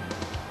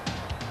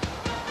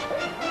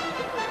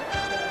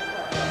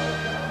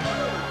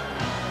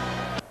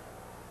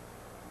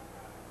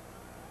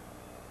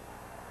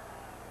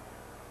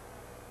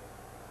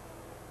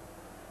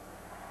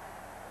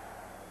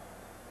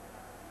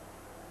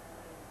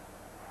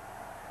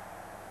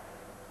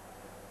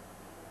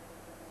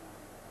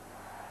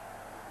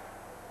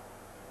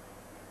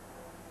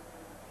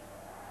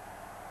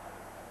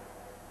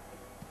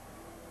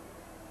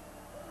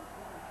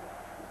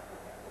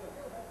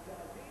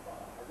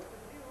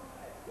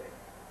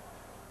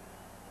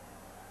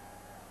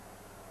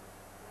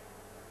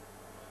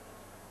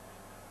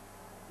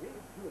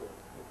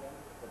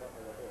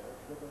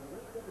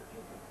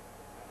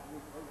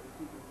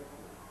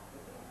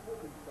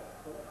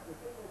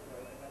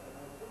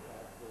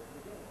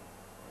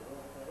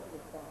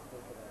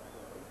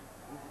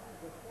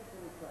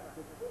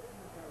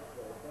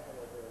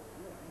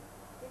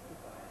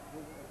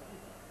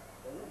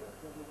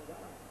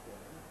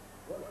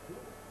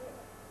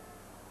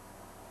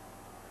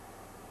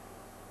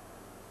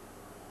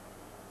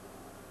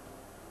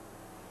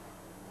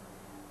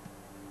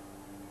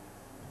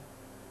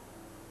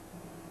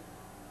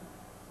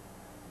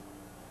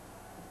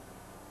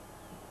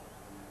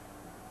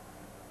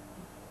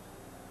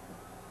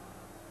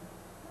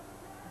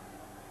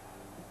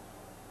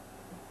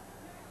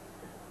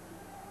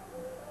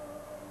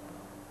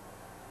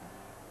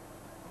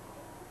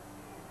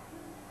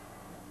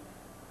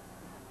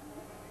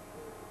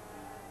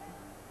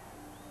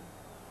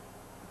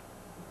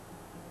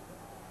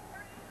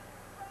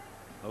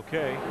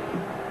 Okay.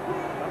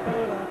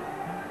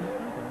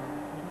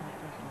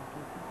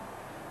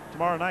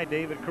 Tomorrow night,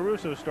 David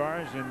Caruso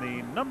stars in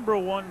the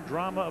 #1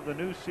 drama of the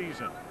new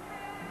season.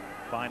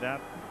 Find out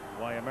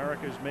why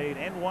America's made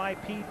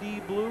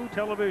NYPD Blue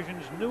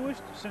television's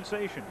newest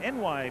sensation.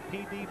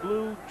 NYPD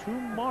Blue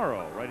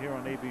tomorrow, right here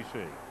on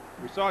ABC.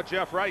 We saw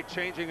Jeff Wright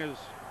changing his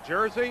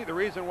jersey. The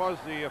reason was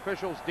the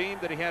officials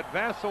deemed that he had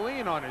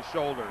Vaseline on his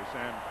shoulders,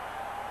 and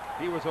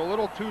he was a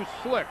little too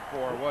slick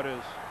for what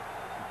is.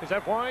 Is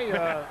that why?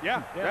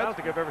 Yeah. I don't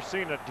think I've ever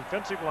seen a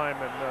defensive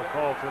lineman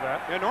call for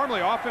that. Yeah,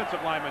 normally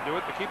offensive linemen do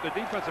it to keep the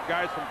defensive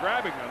guys from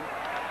grabbing them.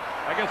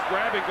 I guess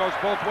grabbing goes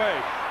both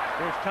ways.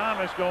 Here's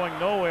Thomas going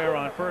nowhere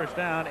on first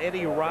down.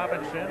 Eddie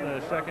Robinson, the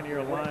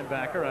second-year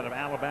linebacker out of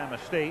Alabama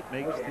State,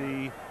 makes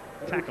the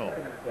tackle.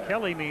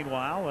 Kelly,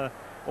 meanwhile,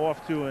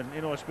 off to an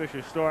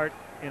inauspicious start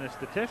in a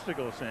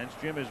statistical sense.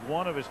 Jim is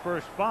one of his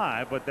first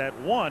 5, but that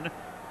one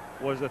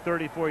was a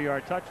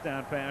 34-yard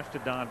touchdown pass to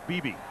Don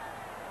Beebe.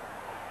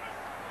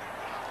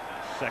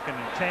 2nd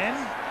and 10.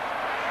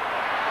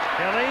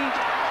 Kelly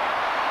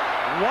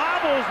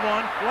wobbles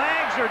one.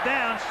 Flags are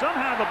down.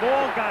 Somehow the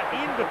ball got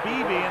into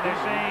Beebe, and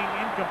they're saying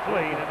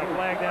incomplete, and a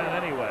flag down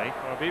anyway.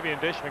 Well, Beebe and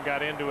Dishman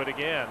got into it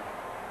again.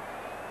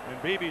 And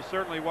Beebe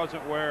certainly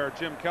wasn't where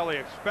Jim Kelly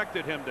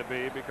expected him to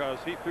be, because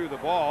he threw the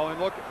ball,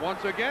 and look,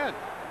 once again,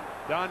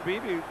 Don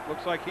Beebe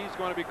looks like he's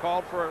going to be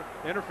called for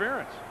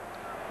interference.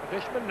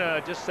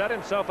 Dishman just set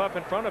himself up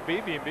in front of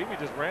Beebe, and Beebe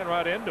just ran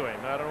right into him.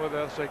 I don't know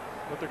whether that's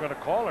what they're going to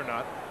call or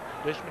not.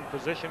 Dishman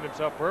positioned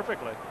himself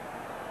perfectly.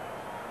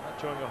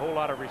 Not showing a whole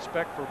lot of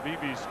respect for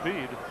Beebe's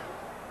speed.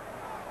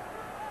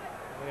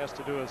 All he has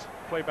to do is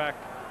play back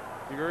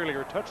the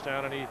earlier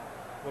touchdown, and he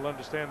will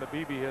understand that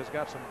Beebe has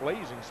got some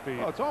blazing speed.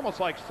 Well, it's almost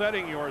like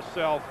setting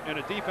yourself in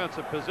a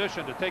defensive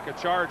position to take a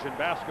charge in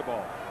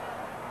basketball.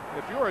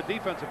 If you're a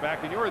defensive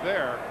back and you're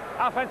there.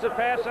 Offensive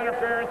pass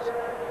interference,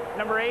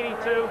 number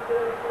 82.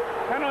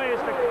 Penalty is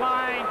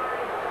declined.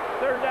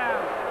 Third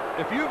down.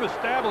 If you've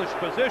established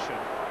position,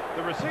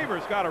 the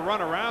receiver's got to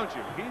run around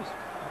you.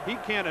 He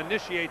can't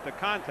initiate the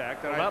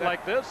contact. Well, not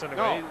like this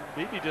anyway. No.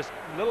 Beebe just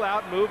a little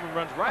out move and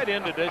runs right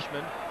into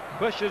Dishman,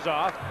 pushes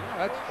off.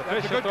 Yeah,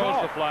 that's a good throws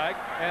call. The flag,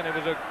 and it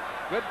was a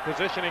good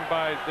positioning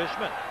by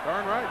Dishman.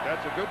 Darn right.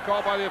 That's a good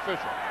call by the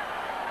official.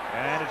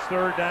 And it's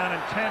third down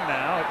and 10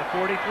 now at the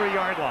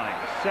 43-yard line.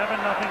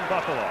 7-0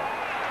 Buffalo.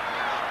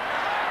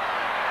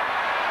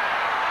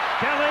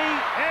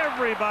 Kelly,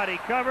 everybody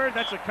covered.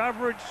 That's a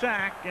coverage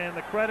sack, and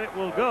the credit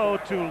will go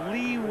to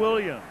Lee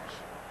Williams.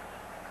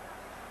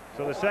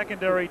 So the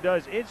secondary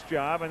does its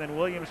job, and then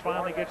Williams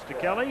finally gets to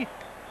Kelly,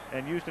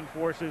 and Houston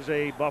forces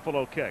a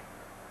Buffalo kick.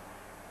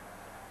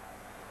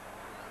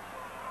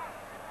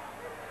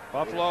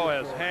 Buffalo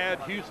has had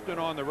Houston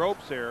on the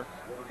ropes here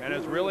and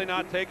has really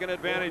not taken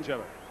advantage of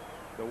it.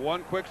 The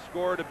one quick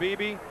score to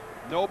Beebe,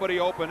 nobody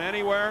open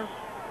anywhere,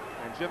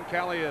 and Jim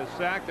Kelly is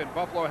sacked, and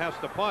Buffalo has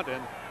to punt.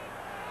 And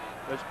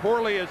as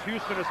poorly as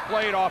Houston has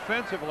played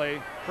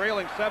offensively,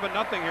 trailing 7-0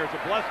 here is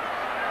a blessing.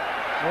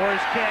 Moore's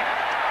kick,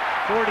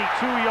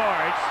 42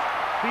 yards,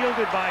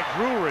 fielded by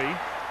Drury.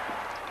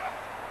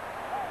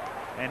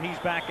 And he's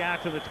back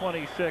out to the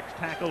 26,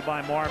 tackled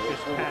by Marcus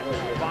Patton.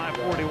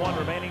 5:41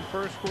 remaining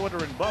first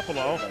quarter in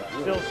Buffalo.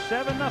 Still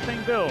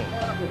 7-0 Bills.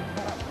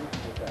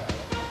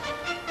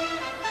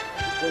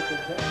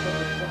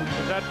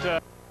 Is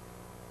that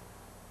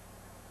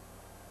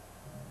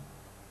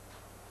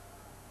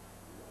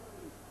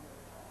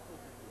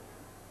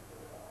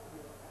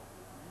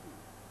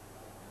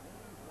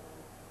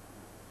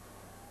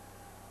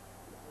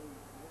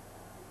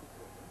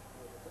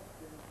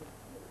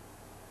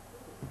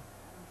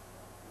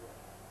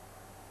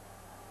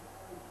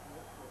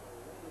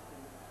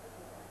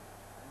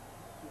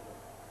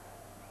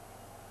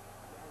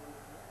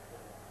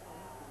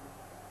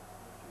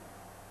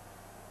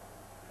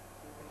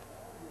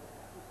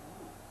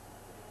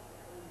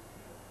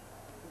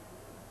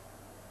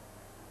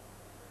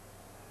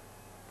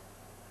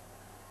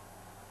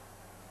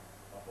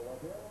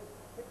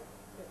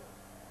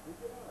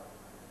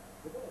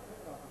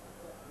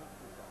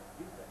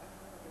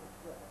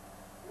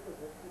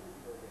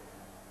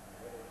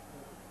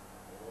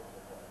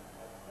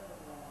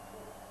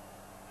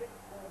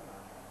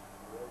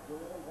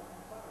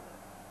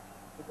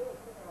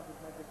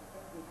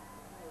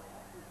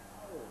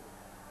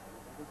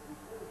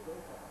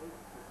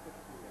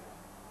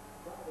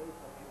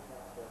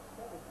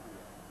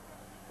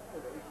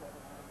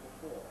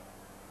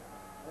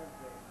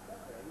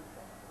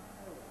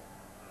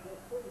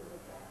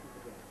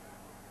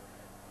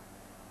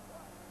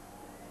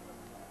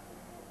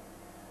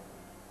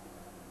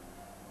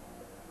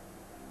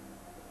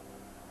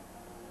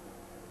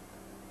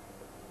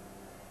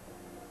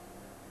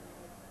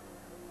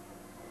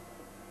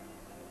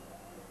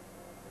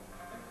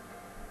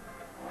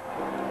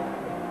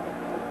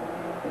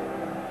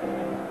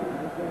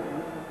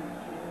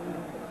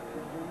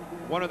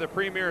one of the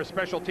premier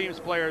special teams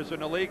players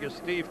in the league is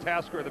Steve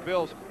Tasker of the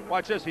Bills.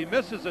 Watch this, he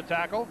misses a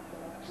tackle,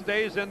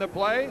 stays in the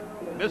play,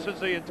 misses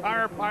the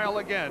entire pile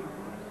again.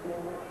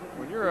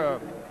 When you're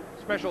a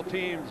special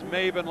teams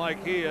maven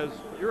like he is,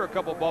 you're a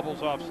couple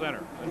bubbles off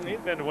center. He's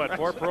been to what,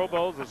 4 Pro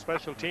Bowls, a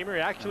special teamer.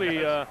 He actually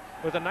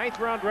was a 9th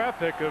round draft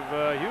pick of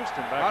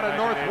Houston back out in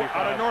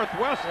of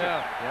Northwestern.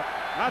 Yeah. Yep.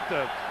 Not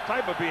the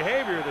type of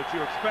behavior that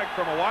you expect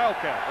from a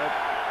Wildcat.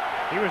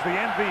 He was the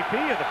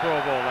MVP of the Pro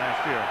Bowl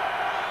last year.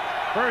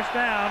 First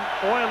down,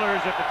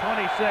 Oilers at the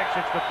 26.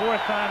 It's the 4th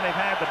time they've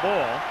had the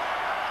ball.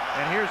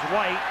 And here's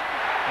White,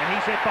 and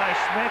he's hit by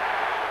Smith,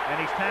 and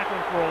he's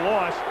tackling for a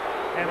loss.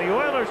 And the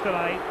Oilers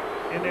tonight,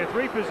 in their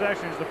 3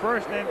 possessions, the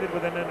first ended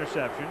with an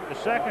interception, the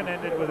second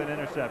ended with an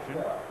interception,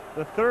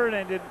 the third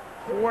ended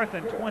 4th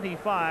and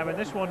 25, and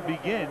this one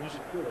begins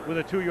with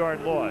a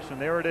 2-yard loss. And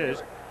there it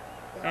is.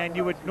 And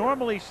you would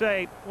normally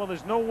say, well,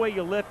 there's no way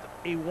you lift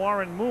a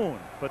Warren Moon,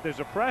 but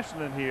there's a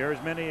precedent here,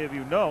 as many of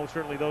you know,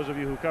 certainly those of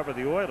you who cover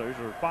the Oilers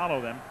or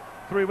follow them.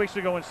 3 weeks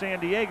ago in San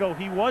Diego,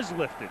 he was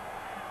lifted.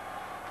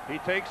 He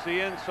takes the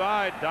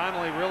inside.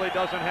 Donnelly really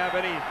doesn't have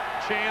any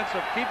chance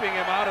of keeping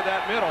him out of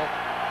that middle.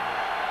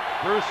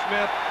 Bruce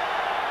Smith,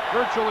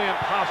 virtually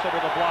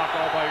impossible to block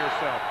all by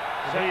yourself.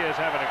 He is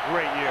having a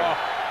great year. Oh.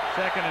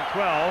 2nd and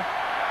 12.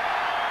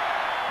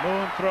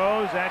 Moon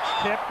throws, that's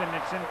tipped, and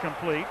it's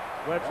incomplete.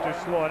 Webster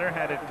Slaughter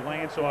had it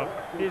glance off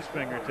his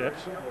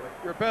fingertips.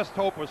 Your best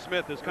hope with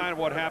Smith is kind of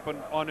what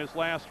happened on his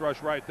last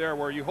rush right there,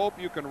 where you hope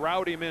you can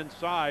route him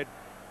inside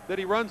that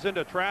he runs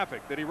into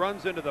traffic, that he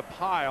runs into the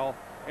pile,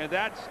 and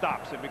that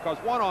stops him, because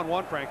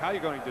one-on-one, Frank, how are you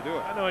going to do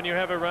it? I know, and you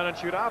have a run and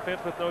shoot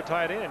offense with no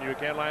tight end. You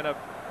can't line up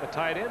a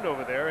tight end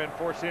over there and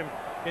force him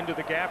into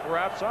the gap or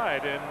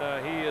outside,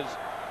 and he is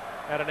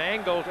at an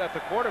angle at the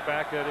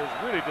quarterback that is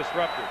really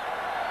disruptive.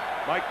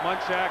 Mike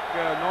Munchak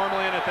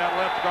normally in at that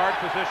left guard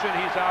position.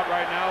 He's out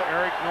right now.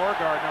 Eric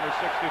Norgaard, number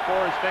 64,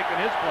 has taken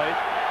his place.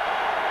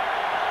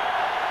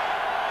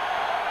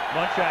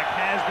 Munchak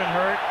has been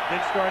hurt,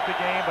 did start the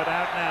game, but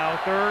out now.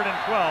 3rd and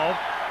 12.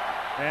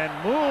 And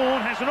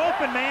Moon has an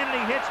open man,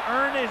 and he hits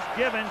Ernest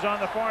Givens on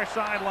the far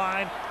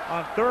sideline.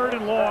 On 3rd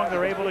and long,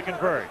 they're able to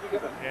convert.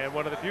 And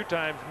one of the few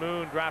times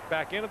Moon dropped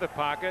back into the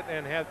pocket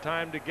and had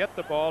time to get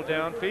the ball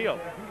downfield.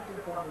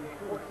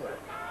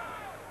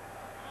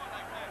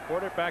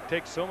 Quarterback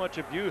takes so much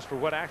abuse for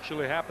what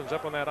actually happens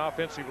up on that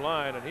offensive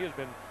line, and he has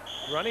been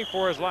running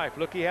for his life.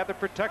 Look, he had the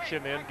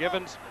protection in.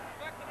 Givens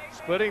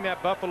splitting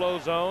that Buffalo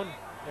zone,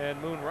 and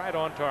Moon right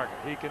on target.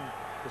 He can,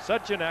 is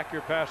such an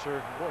accurate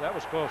passer. Boy, that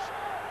was close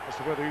as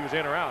to whether he was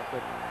in or out,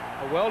 but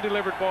a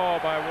well-delivered ball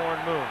by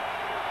Warren Moon.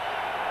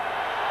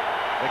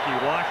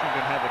 Mickey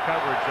Washington had the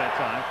coverage that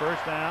time.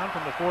 First down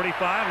from the 45.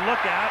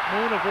 Look out.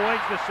 Moon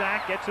avoids the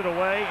sack, gets it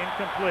away,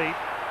 incomplete.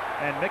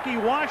 And Mickey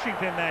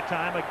Washington that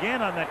time,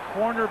 again on that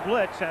corner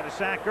blitz, had a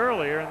sack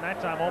earlier, and that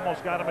time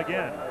almost got him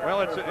again.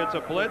 Well, it's a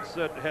blitz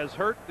that has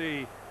hurt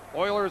the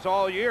Oilers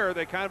all year.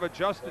 They kind of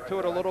adjusted to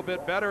it a little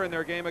bit better in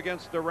their game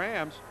against the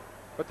Rams,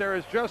 but there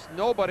is just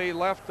nobody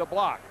left to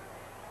block.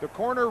 The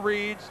corner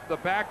reads, the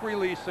back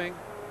releasing.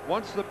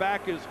 Once the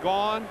back is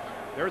gone,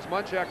 there's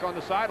Munchak on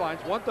the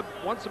sidelines. Once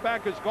the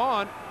back is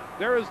gone,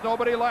 there is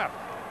nobody left.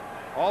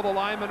 All the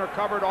linemen are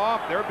covered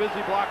off. They're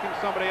busy blocking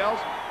somebody else,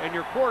 and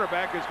your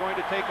quarterback is going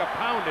to take a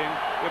pounding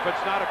if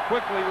it's not a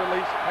quickly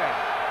released pass.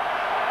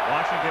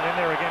 Washington in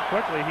there again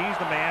quickly. He's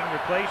the man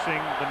replacing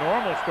the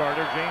normal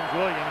starter. James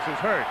Williams is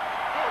hurt.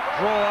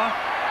 Draw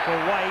for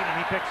White, and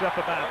he picks up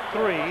about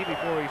 3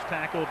 before he's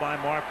tackled by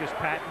Marcus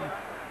Patton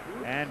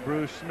and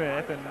Bruce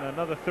Smith. And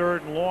another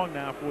 3rd and long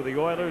now for the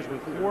Oilers with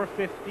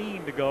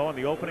 4:15 to go in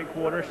the opening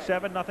quarter.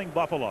 7-0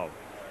 Buffalo.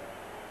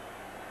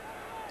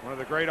 One of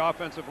the great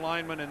offensive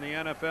linemen in the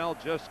NFL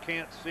just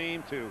can't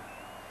seem to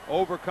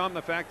overcome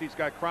the fact he's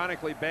got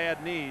chronically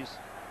bad knees.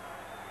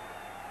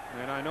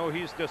 And I know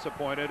he's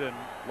disappointed, and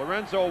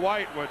Lorenzo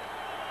White would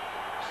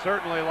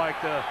certainly like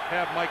to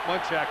have Mike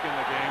Munchak in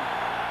the game.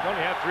 He's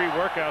only had 3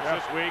 workouts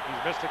this week.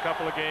 He's missed a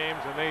couple of games,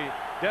 and they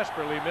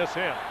desperately miss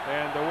him.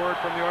 And the word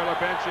from the Oiler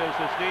bench is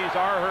his knees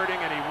are hurting,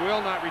 and he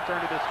will not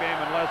return to this game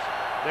unless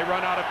they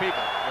run out of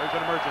people. There's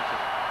an emergency.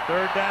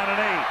 3rd down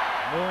and 8.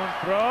 Moon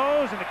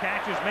throws, and the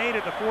catch is made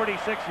at the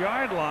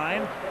 46-yard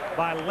line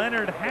by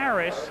Leonard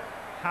Harris.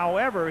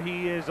 However,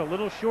 he is a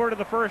little short of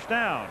the 1st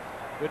down.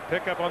 Good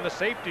pickup on the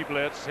safety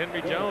blitz.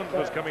 Henry Jones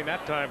was coming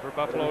that time for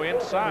Buffalo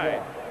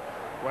inside.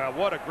 Well,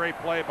 what a great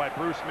play by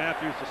Bruce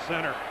Matthews, the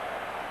center.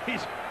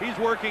 He's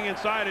working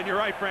inside, and you're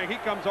right, Frank. He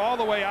comes all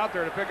the way out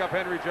there to pick up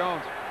Henry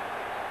Jones.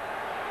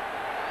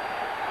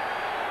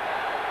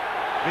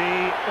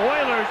 The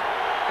Oilers,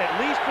 at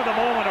least for the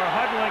moment, are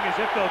huddling as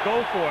if they'll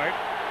go for it.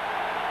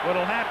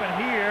 What'll happen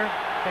here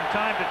from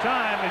time to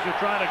time is you're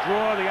trying to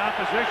draw the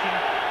opposition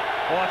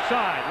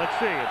offside. Let's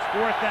see, it's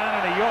 4th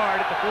down and a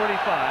yard at the 45.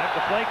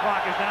 The play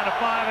clock is down to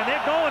 5, and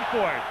they're going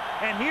for it.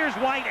 And here's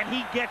White, and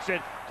he gets it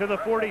to the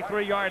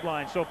 43-yard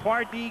line. So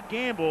Pardee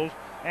gambles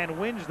and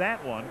wins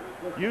that one.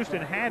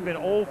 Houston had been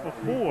 0 for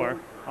 4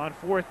 on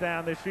 4th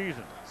down this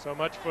season. So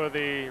much for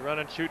the run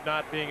and shoot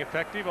not being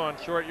effective on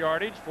short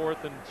yardage.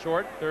 4th and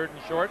short, 3rd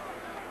and short.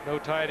 No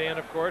tight end,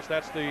 of course.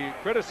 That's the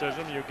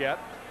criticism you get.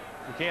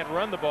 You can't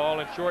run the ball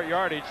in short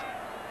yardage.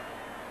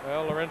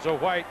 Well, Lorenzo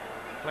White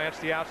plants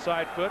the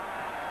outside foot,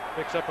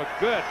 picks up a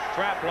good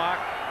trap block,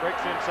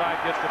 breaks inside,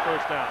 gets the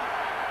 1st down.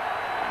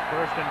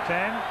 1st and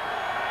 10.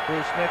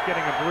 Bruce Smith getting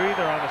a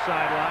breather on the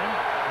sideline.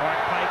 Mark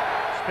Pike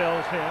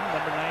spells him,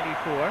 number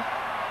 94.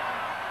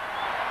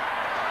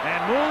 And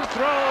Moon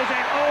throws,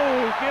 and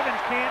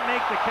Givens can't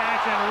make the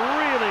catch and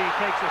really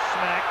takes a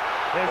smack.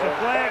 There's a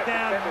flag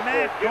down.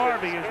 Matt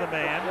Darby is the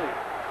man.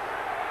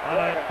 On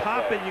a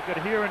pop that you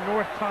could hear in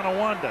North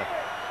Tonawanda.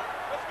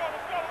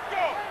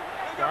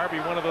 Darby,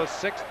 one of those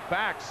 6th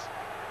backs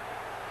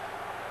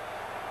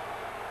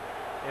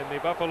in the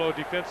Buffalo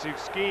defensive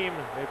scheme.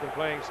 They've been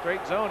playing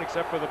straight zone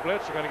except for the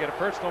blitz. You're going to get a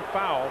personal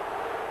foul.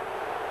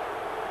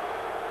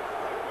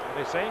 Are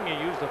they saying he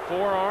used a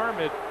forearm?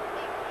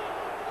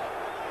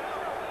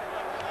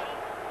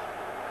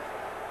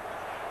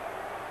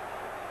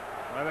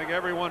 I think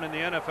everyone in the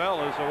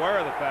NFL is aware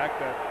of the fact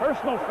that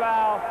Personal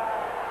foul,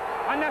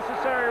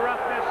 unnecessary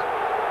roughness,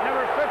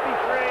 number 53,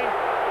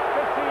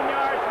 15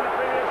 yards from the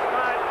previous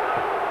spot,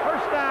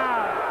 1st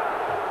down.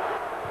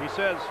 he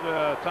says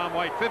Tom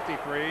White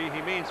 53,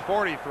 he means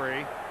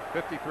 43.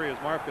 53 is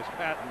Marcus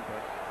Patton,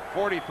 but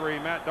 43,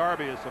 Matt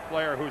Darby, is the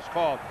player who's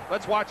called.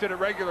 Let's watch it at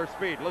regular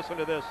speed. Listen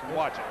to this and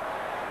watch it.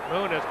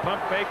 Moon is pump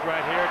fake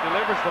right here,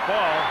 delivers the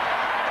ball.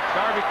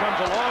 Darby comes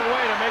a long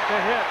way to make the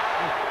hit.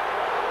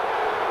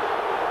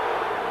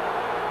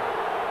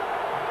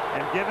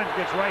 And Gibbons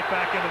gets right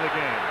back into the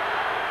game.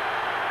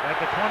 At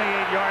the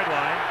 28-yard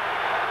line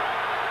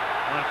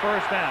on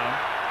first down.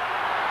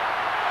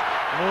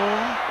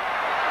 Moon,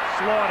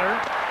 Slaughter.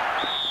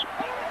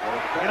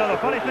 You know, the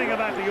funny thing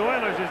about the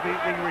Oilers is the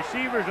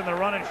receivers and the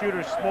run and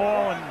shooters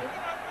small, and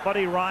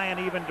Buddy Ryan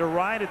even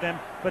derided them,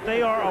 but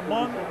they are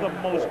among the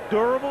most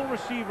durable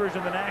receivers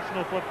in the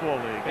National Football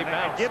League.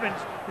 And Gibbons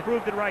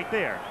proved it right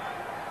there.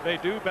 They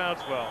do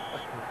bounce well.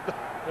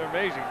 They're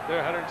amazing.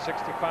 They're 165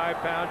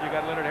 pounds. You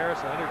got Leonard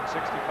Harris, 165.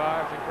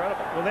 It's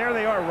incredible. Well, there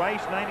they are.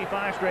 Rice,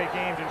 95 straight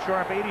games, and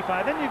Sharp,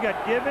 85. Then you got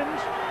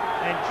Gibbons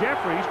and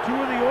Jeffries, two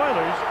of the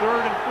Oilers,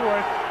 third and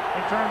fourth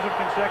in terms of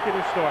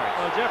consecutive starts.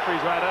 Well, Jeffries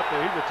right up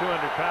there. He's a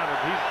 200-pounder.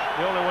 He's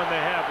the only one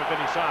they have of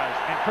any size.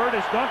 And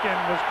Curtis Duncan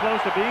was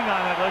close to being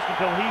on that list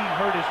until he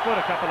hurt his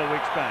foot a couple of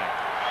weeks back.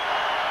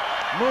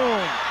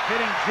 Moon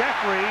hitting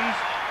Jeffries.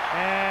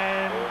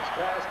 And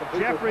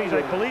Jeffries, I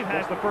believe,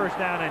 has the first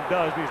down and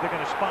does, because they're going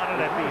to spot it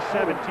at the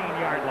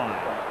 17-yard line.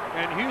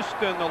 And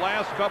Houston, the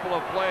last couple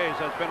of plays,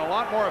 has been a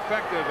lot more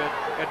effective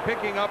at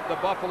picking up the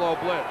Buffalo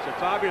blitz.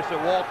 It's obvious that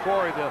Walt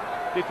Corey, the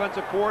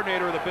defensive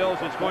coordinator of the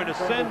Bills, is going to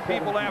send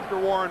people after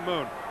Warren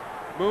Moon.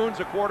 Moon's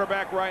a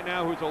quarterback right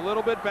now who's a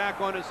little bit back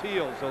on his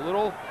heels, a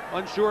little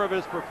unsure of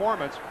his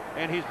performance,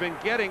 and he's been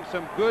getting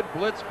some good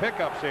blitz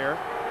pickups here.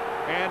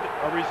 And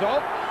a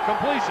result,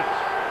 completions.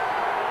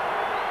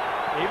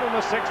 Even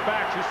with 6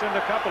 backs, you send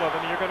a couple of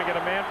them, you're going to get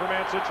a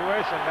man-for-man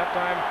situation. That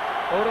time,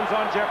 Odom's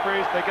on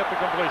Jeffries, they get the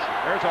completion.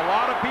 There's a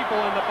lot of people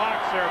in the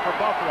box there for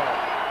Buffalo.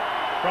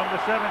 From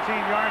the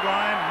 17-yard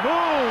line,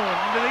 Moon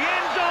to the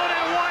end zone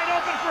and wide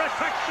open for a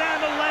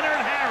touchdown to Leonard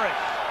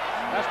Harris.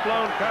 That's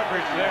blown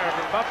coverage there.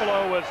 But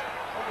Buffalo was,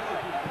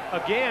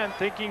 again,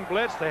 thinking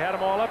blitz. They had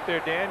them all up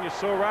there, Dan. You're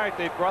so right.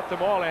 They brought them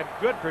all, and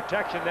good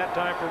protection that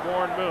time for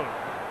Warren Moon.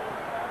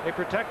 They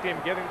protect him,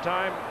 give him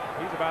time.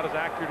 He's about as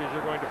accurate as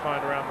you're going to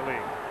find around the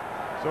league.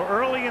 So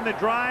early in the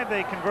drive,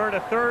 they convert a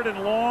 3rd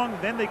and long.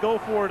 Then they go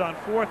for it on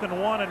 4th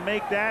and 1 and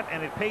make that,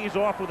 and it pays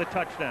off with a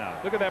touchdown.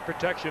 Look at that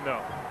protection,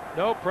 though.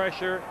 No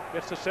pressure.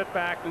 Gets to sit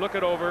back, look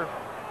it over.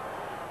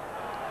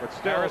 But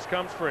still, Harris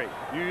comes free.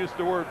 You used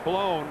the word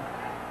blown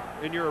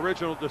in your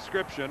original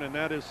description, and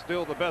that is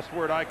still the best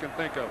word I can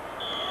think of.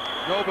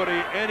 Nobody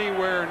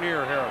anywhere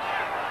near Harris.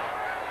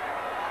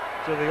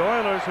 So the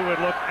Oilers, who had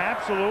looked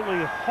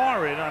absolutely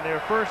horrid on their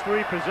first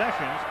 3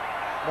 possessions,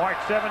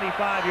 marked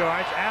 75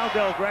 yards. Al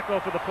Del Greco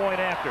for the point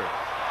after.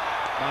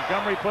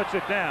 Montgomery puts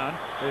it down.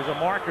 There's a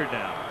marker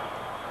down.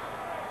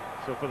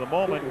 So for the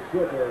moment,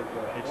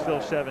 it's still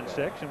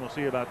 7-6, and we'll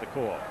see about the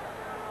call.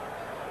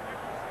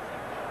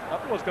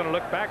 Buffalo's going to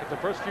look back at the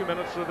first few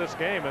minutes of this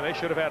game, and they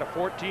should have had a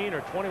 14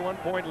 or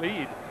 21-point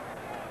lead,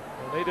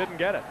 and they didn't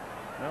get it.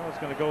 No, it's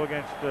going to go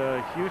against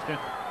Houston.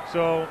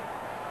 So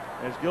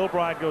as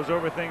Gilbride goes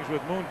over things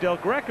with Moon, Del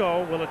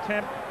Greco will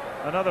attempt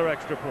another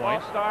extra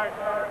point. Ball start.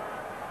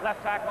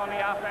 Left tackle on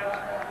the offense.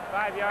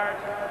 5 yards.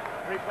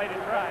 Replay to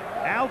try.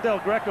 Al Del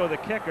Greco, the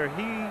kicker,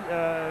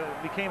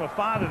 he became a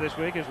father this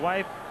week. His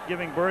wife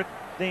giving birth.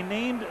 They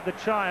named the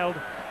child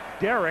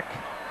Derek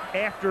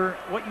after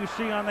what you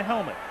see on the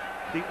helmet,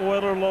 the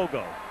Oiler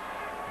logo.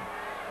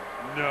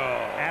 No.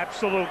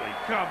 Absolutely.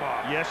 Come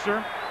on. Yes,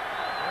 sir.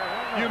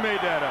 You made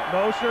that up.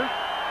 No, sir.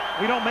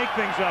 We don't make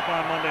things up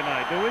on Monday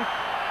night, do we?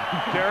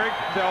 Derek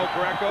Del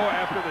Greco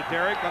after the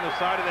Derek on the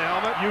side of the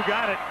helmet. You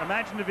got it.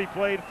 Imagine if he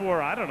played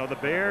for, I don't know, the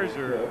Bears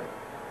or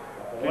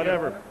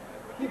whatever.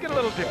 You get a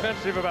little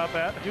defensive about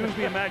that. Use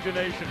the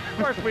imagination.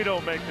 Of course we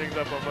don't make things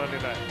up on Monday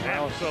night.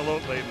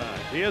 Absolutely not.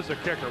 He is a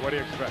kicker. What do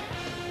you expect?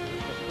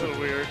 A little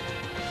weird.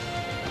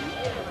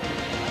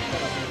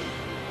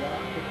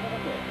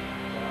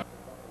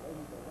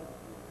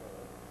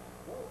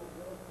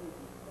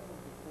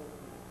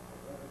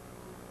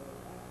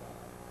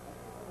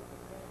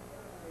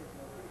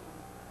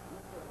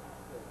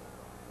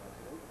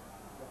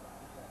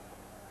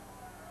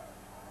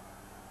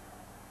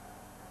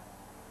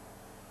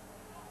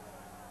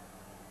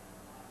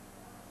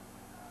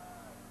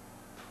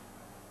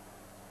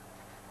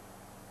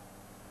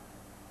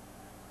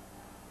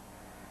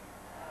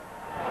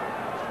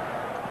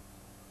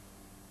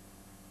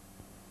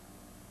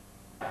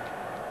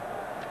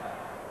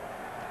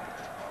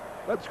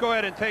 Let's go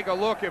ahead and take a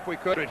look, if we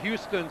could, at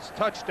Houston's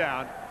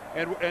touchdown.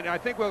 And I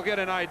think we'll get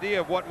an idea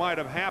of what might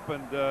have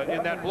happened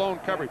in that blown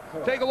coverage.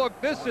 Take a look.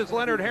 This is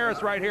Leonard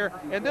Harris right here,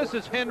 and this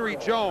is Henry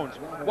Jones.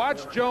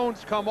 Watch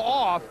Jones come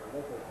off,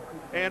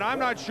 and I'm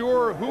not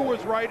sure who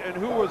was right and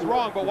who was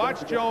wrong, but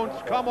watch Jones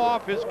come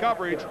off his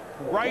coverage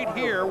right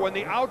here when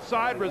the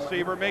outside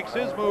receiver makes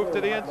his move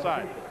to the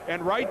inside.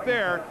 And right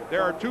there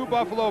are 2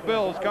 Buffalo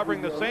Bills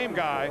covering the same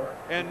guy,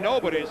 and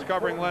nobody's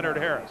covering Leonard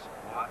Harris.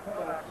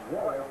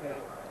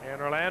 And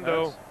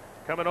Orlando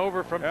coming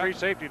over from free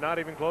safety, not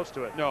even close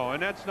to it. No,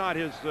 and that's not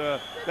his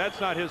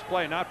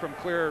play, not from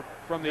clear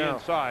from the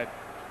inside.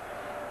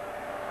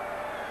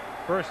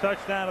 First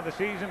touchdown of the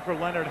season for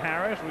Leonard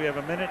Harris. We have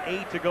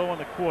 1:08 to go in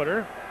the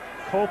quarter.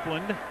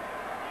 Copeland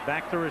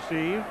back to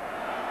receive,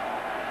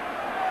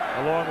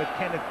 along with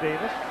Kenneth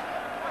Davis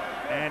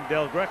and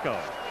Del Greco.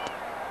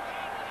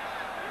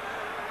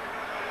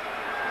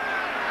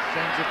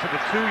 Sends it to the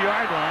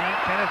 2-yard line.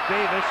 Kenneth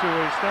Davis, who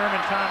is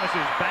Thurman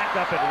Thomas's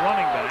backup at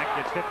running back,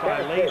 gets hit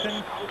by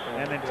Lathan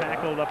and then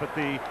tackled up at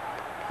the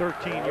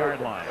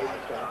 13-yard line.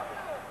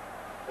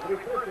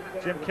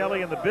 Jim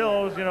Kelly and the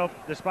Bills, you know,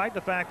 despite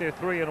the fact they're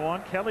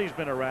 3-1, Kelly's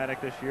been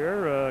erratic this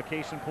year.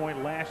 Case in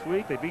point, last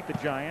week they beat the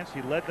Giants.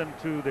 He led them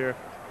to their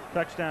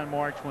touchdown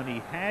march when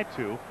he had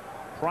to.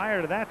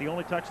 Prior to that, the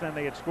only touchdown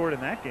they had scored in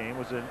that game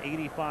was an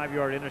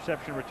 85-yard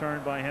interception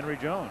return by Henry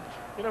Jones.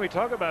 You know, we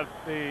talk about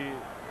the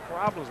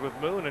problems with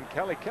Moon and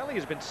Kelly. Kelly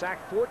has been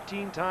sacked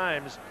 14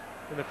 times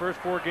in the first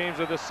 4 games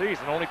of this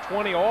season, only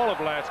 20 all of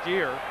last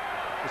year.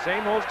 The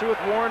same holds true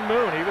with Warren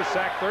Moon. He was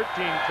sacked 12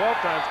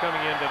 times coming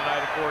into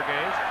tonight in 4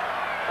 games.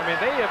 I mean,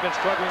 they have been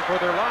struggling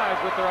for their lives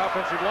with their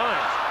offensive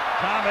lines.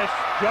 Thomas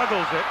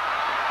juggles it.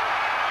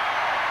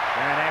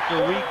 And after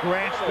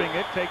re-grasping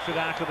it, takes it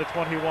out to the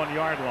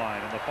 21-yard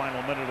line in the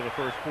final minute of the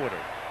first quarter.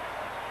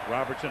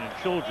 Robertson and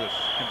Childress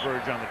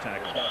converge on the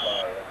tackle.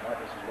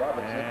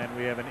 And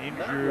we have an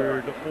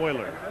injured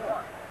Oiler.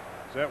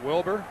 Is that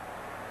Wilbur?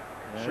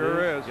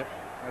 Sure is. Yep.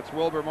 That's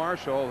Wilbur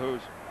Marshall,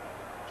 who's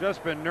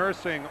just been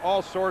nursing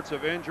all sorts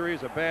of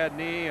injuries, a bad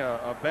knee,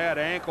 a bad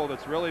ankle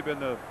that's really been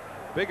the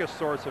biggest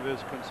source of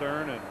his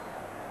concern, and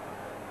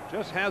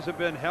just hasn't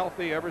been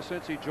healthy ever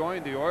since he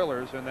joined the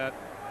Oilers in that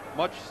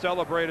much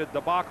celebrated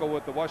debacle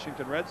with the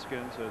Washington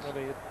Redskins as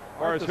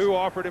far as who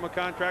offered him a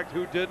contract,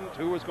 who didn't,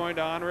 who was going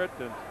to honor it,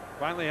 and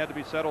finally had to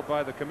be settled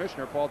by the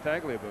commissioner, Paul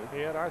Tagliabue. He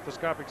had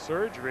arthroscopic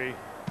surgery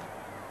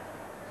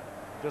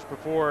just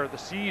before the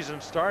season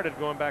started,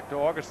 going back to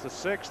August the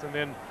 6th, and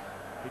then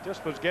he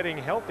just was getting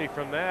healthy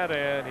from that,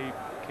 and he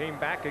came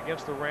back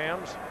against the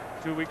Rams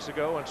 2 weeks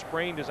ago and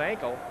sprained his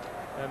ankle,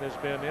 and has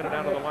been in and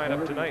out of the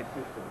lineup tonight.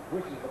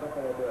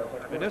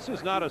 And this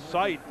is not a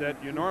sight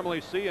that you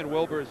normally see in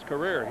Wilbur's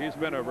career. He's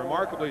been a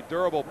remarkably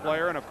durable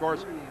player, and of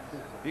course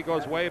he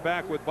goes way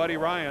back with Buddy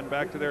Ryan,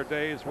 back to their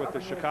days with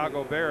the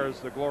Chicago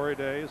Bears, the glory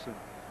days in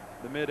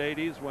the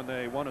mid-'80s when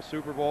they won a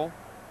Super Bowl.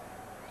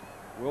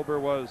 Wilbur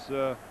was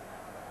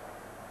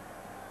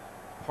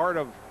part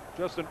of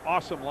just an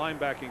awesome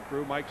linebacking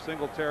crew. Mike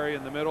Singletary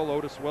in the middle,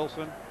 Otis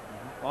Wilson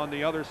on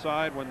the other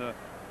side, when the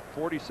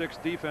 46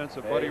 defense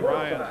of Buddy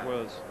Ryan's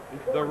was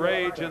the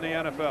rage in the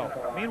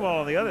NFL.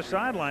 Meanwhile, on the other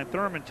sideline,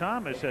 Thurman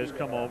Thomas has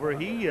come over.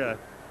 He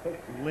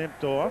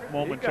limped off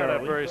momentarily. He got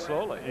up very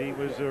slowly. He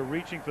was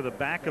reaching for the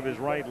back of his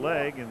right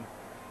leg and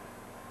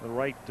the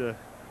right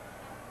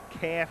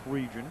calf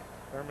region.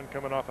 Thurman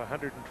coming off a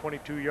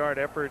 122-yard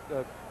effort,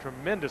 a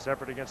tremendous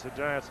effort against the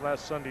Giants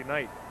last Sunday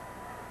night.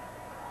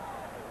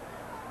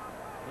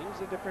 He's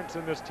the difference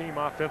in this team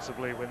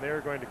offensively when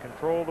they're going to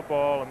control the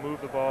ball and move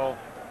the ball.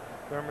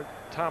 Thurman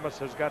Thomas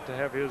has got to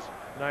have his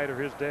night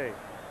or his day.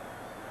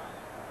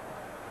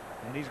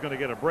 And he's going to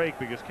get a break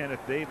because Kenneth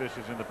Davis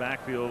is in the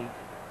backfield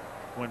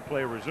when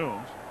play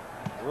resumes.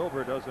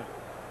 Wilbur doesn't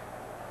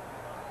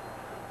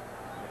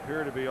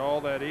appear to be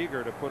all that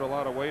eager to put a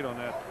lot of weight on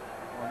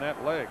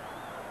that leg.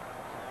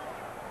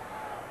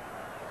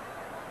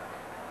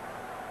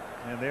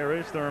 And there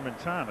is Thurman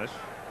Thomas,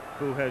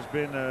 who has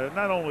been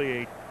not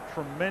only a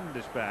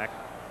tremendous back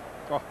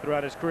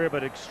throughout his career,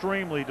 but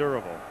extremely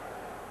durable.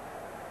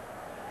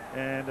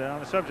 And on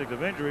the subject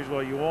of injuries,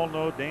 well, you all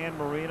know Dan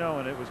Marino,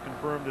 and it was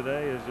confirmed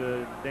today, as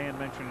Dan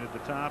mentioned at the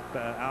top,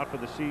 out for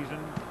the season.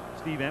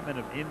 Steve Entman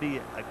of Indy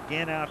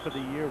again out for the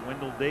year.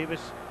 Wendell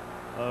Davis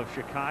of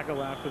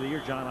Chicago out for the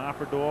year. John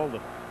Offerdahl,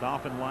 the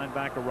Dolphin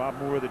linebacker. Rob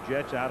Moore of the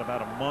Jets out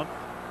about a month.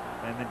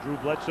 And then Drew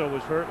Bledsoe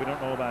was hurt. We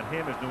don't know about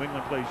him as New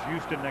England plays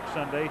Houston next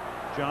Sunday.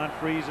 John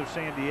Freese of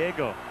San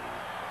Diego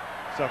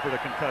suffered a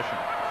concussion.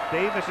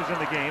 Davis is in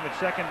the game. It's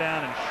second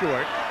down and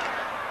short.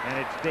 And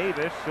it's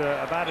Davis,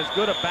 about as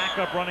good a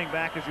backup running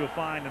back as you'll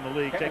find in the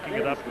league, taking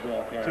it up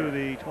to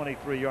the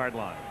 23-yard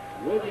line.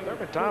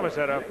 Thurman Thomas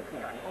had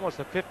almost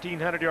a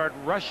 1,500-yard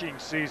rushing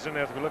season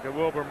as we look at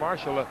Wilbur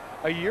Marshall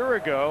a year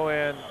ago,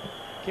 and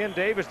Ken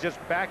Davis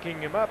just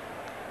backing him up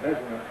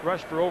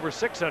rushed for over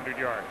 600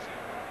 yards.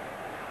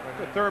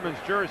 Look at Thurman's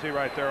jersey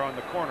right there on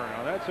the corner.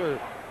 Now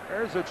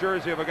there's a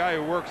jersey of a guy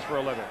who works for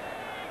a living.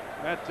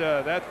 That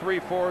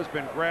 3-4 has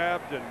been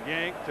grabbed and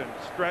yanked and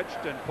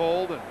stretched and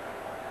pulled, and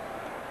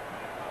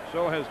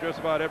so has just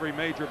about every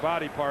major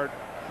body part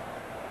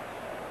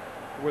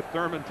with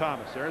Thurman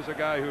Thomas. There's a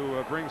guy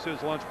who brings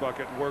his lunch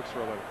bucket and works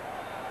for a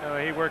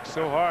living. He works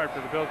so hard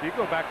for the Bills. You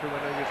go back to when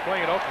he was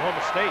playing at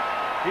Oklahoma State.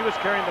 He was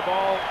carrying the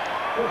ball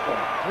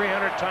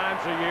 300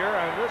 times a year.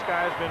 I mean, this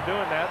guy's been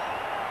doing that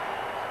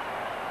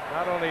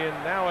not only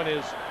now in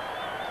his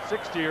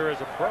 6th year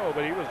as a pro,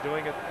 but he was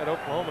doing it at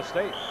Oklahoma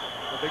State.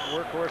 A big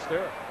workhorse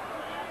there.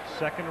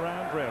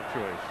 Second-round draft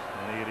choice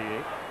in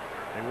 '88.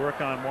 They work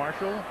on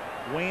Marshall.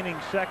 Waning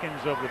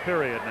seconds of the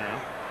period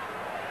now.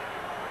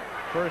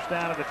 First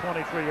down at the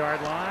 23-yard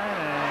line,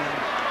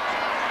 and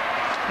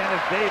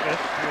Kenneth Davis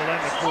will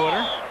end the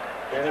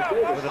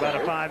quarter with about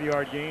a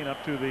 5-yard gain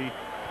up to the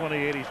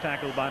 28. He's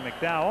tackled by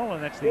McDowell,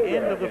 and that's the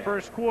end of the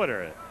first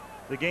quarter.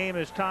 The game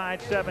is tied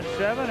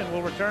 7-7, and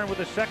we'll return with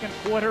the second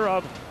quarter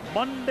of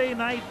Monday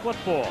Night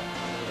Football.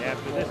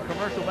 after this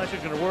commercial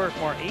message and a word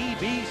from our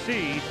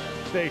ABC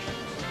stations.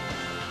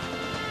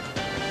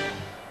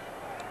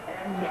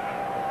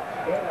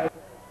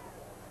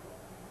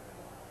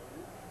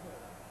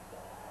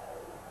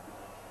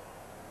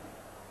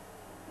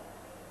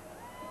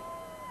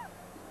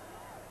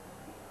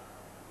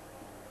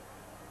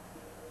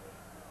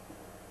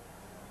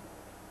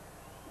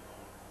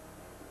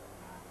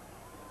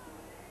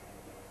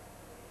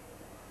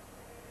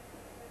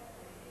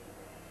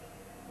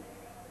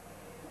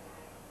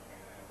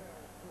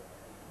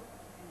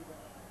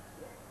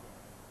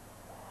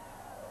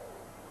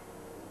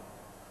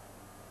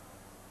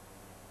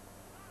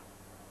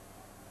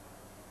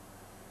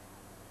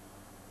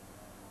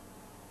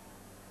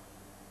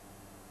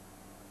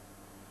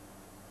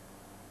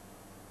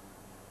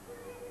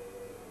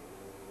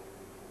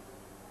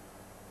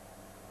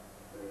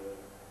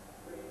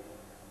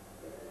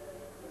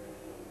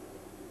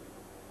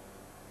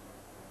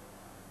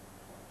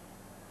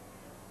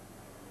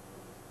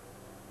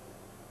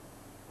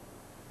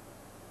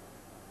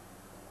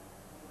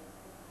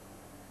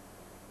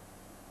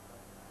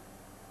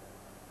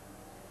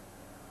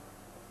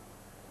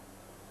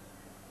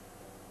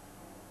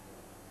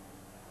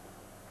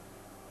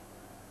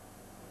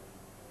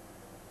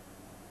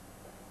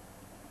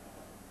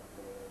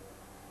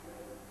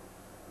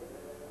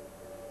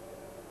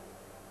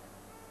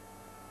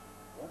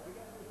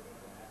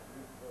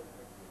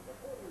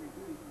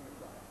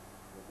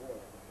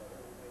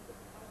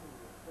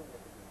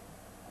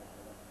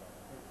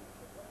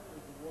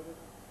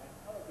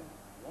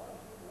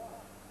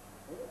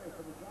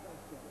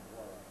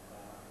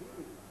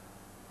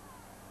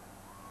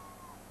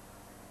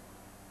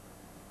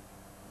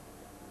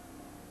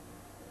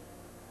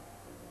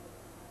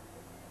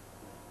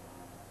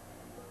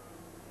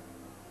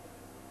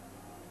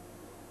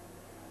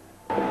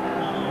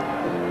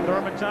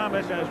 Thurman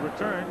Thomas has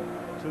returned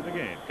to the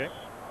game. Okay.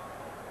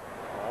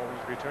 Always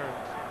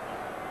returns.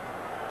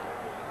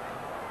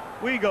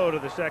 We go to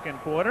the second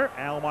quarter.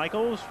 Al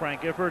Michaels,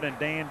 Frank Gifford, and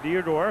Dan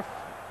Dierdorf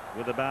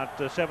with about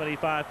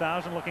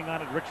 75,000 looking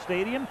on at Rich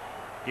Stadium.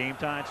 Game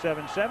tied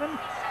 7-7.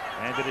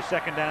 And it is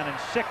second down and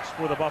 6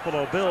 for the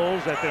Buffalo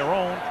Bills at their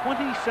own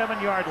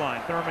 27-yard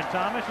line. Thurman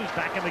Thomas is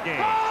back in the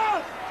game.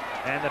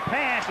 And the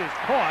pass is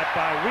caught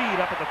by Reed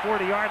up at the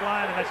 40-yard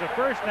line, and that's a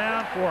first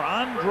down for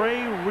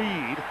Andre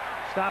Reed.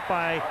 Stopped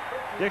by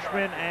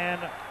Dishman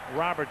and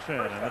Robertson.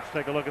 And let's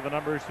take a look at the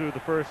numbers through the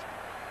first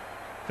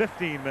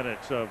 15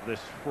 minutes of this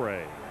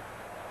fray.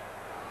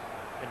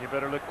 And you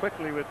better look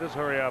quickly with this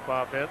hurry-up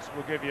offense.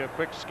 We'll give you a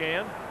quick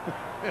scan.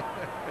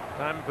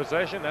 Time of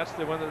possession, that's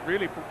the one that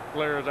really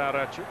glares out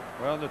at you.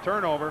 Well, the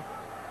turnover.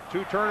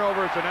 2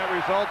 turnovers, and that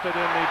resulted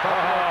in the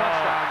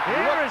touchdown.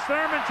 Here is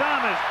Thurman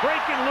Thomas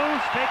breaking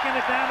loose, taking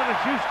it down to the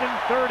Houston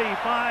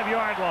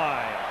 35-yard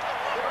line.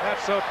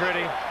 That's so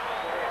pretty.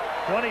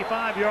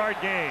 25-yard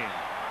gain.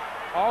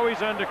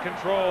 Always under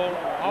control,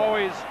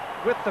 always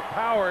with the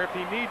power if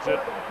he needs it.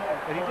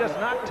 And he does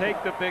not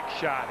take the big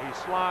shot. He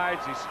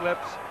slides, he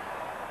slips.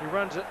 He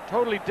runs it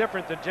totally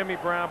different than Jimmy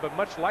Brown, but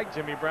much like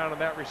Jimmy Brown in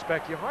that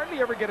respect. You hardly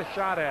ever get a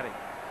shot at him.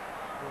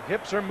 The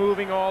hips are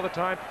moving all the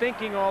time,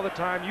 thinking all the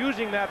time,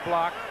 using that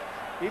block.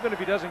 Even if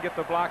he doesn't get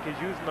the block, he's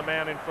using the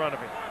man in front of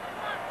him.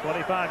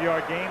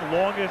 25-yard gain,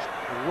 longest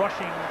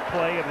rushing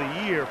play of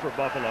the year for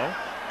Buffalo.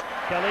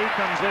 Kelly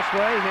comes this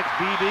way, hits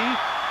BB,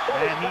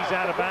 and he's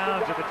out of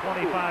bounds at the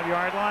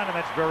 25-yard line, and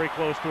that's very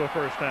close to a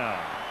first down.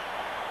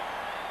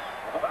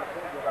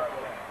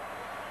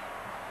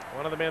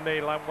 One of the men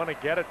they want to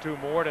get it to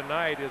more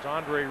tonight is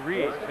Andre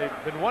Reed.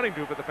 They've been wanting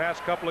to for the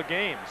past couple of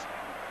games.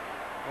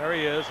 There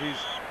he is. You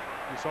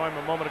saw him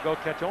a moment ago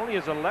catch only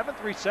his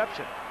 11th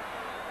reception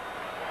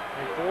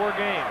in 4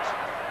 games.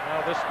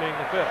 Now this being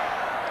the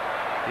 5th.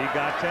 He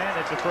got 10.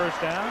 It's a first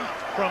down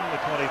from the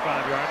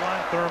 25-yard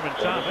line. Thurman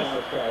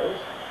Thomas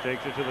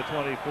takes it to the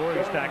 24.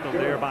 He's tackled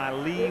there by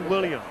Lee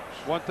Williams.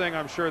 One thing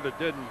I'm sure that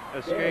didn't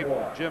escape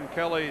Jim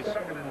Kelly's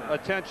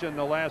attention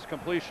the last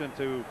completion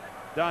to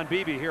Don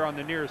Beebe here on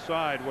the near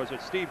side was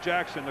that Steve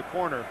Jackson, the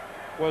corner,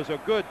 was a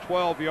good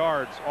 12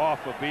 yards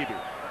off of Beebe.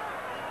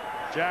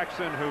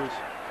 Jackson,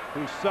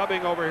 who's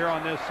subbing over here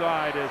on this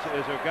side, is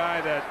a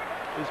guy that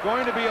is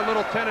going to be a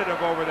little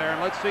tentative over there,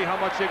 and let's see how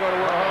much they go to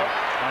work on.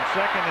 On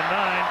 2nd and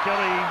 9,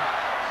 Kelly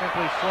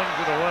simply slings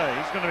it away.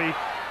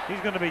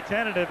 He's going to be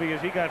tentative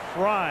because he got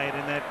fried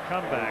in that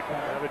comeback.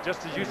 Yeah, but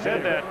just as you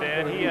said that,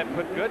 Dan, he had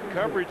put good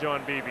coverage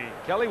on Beebe.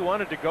 Kelly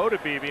wanted to go to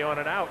Beebe on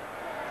an out,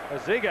 a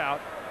zig out,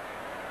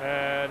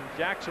 and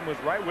Jackson was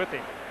right with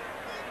him.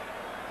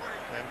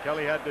 And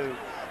Kelly had to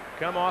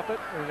come off it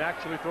and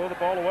actually throw the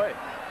ball away.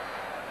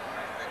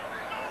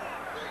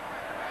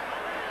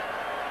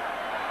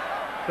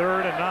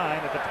 3rd and 9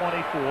 at the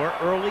 24.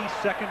 Early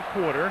second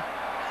quarter.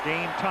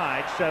 Game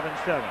tied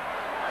 7-7.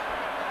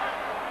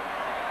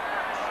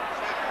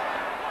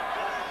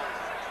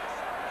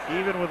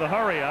 Even with a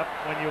hurry up,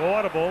 when you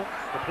audible,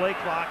 the play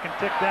clock can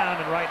tick down,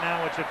 and right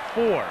now it's at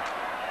 4. And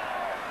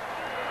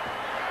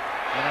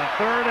on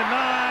 3rd and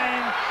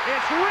 9,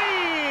 it's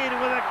Reed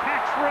with a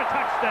catch for a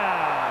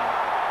touchdown.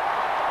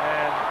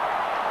 And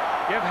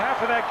Give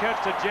half of that catch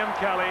to Jim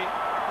Kelly,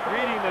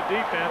 reading the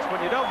defense. When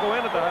you don't go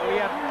into the huddle,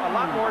 he had a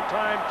lot more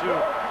time to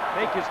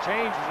make his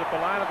changes at the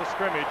line of the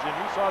scrimmage, and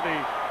you saw the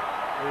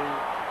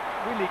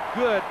really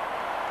good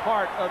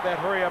part of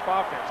that hurry-up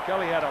offense.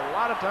 Kelly had a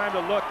lot of time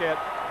to look at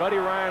Buddy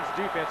Ryan's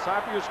defense.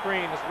 Top of your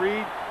screen is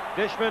Reed.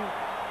 Dishman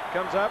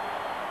comes up,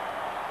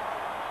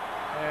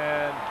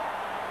 and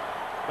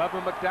Bubba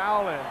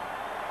McDowell and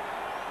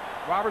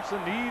Robertson,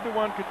 neither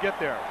one could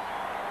get there.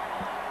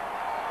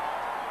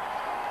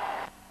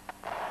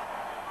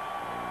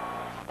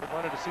 We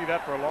wanted to see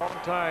that for a long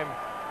time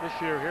this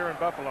year here in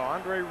Buffalo.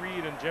 Andre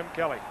Reed and Jim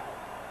Kelly.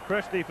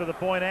 Christie for the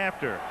point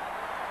after.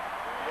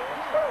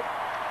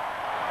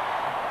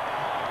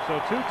 So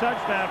 2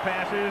 touchdown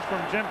passes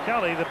from Jim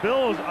Kelly. The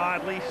Bills,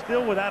 oddly,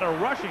 still without a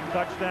rushing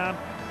touchdown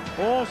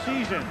all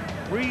season.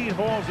 Reed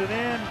hauls it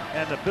in,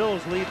 and the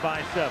Bills lead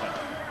by 7.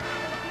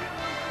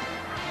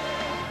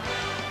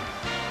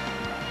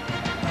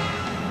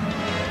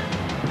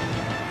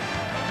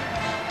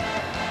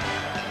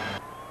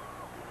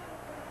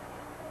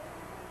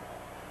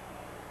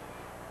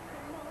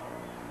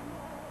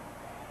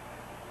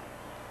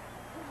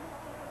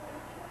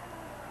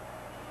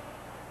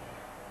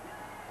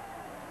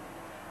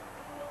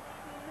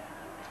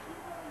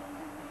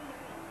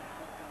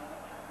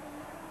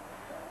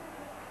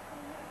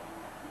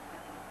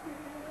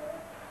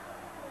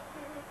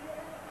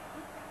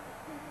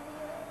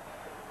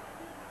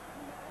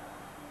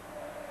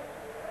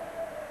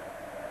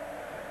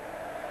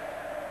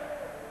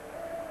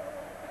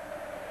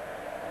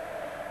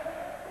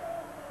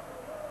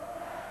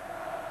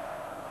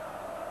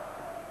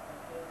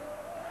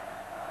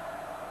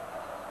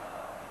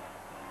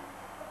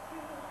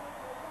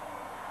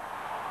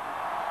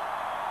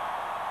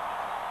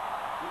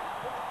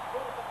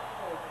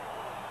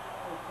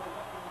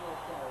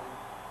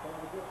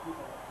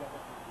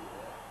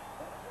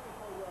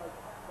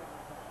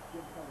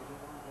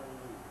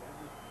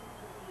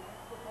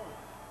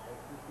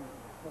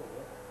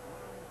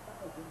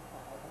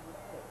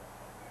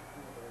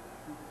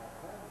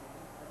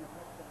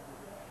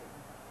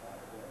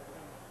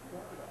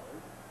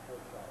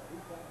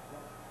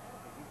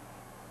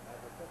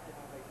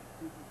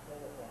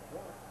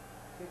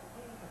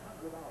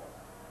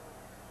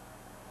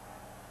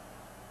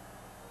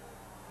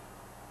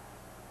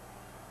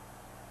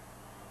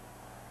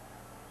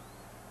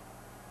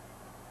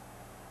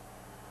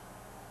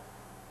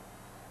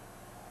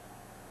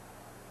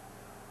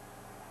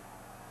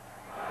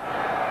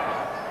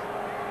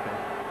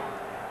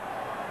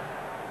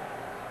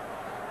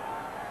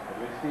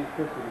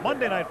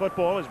 Monday Night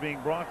Football is being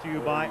brought to you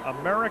by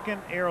American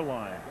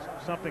Airlines.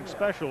 Something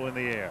special in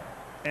the air.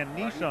 And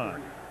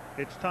Nissan.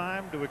 It's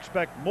time to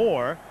expect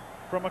more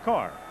from a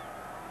car.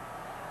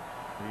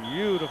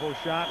 Beautiful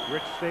shot.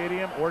 Rich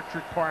Stadium,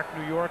 Orchard Park,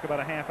 New York. About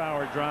a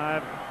half-hour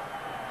drive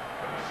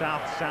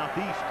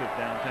southeast of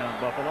downtown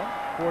Buffalo.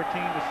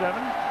 14-7.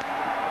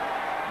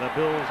 The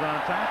Bills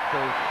on top.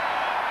 Coach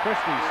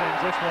Christie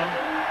sends this one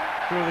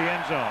through the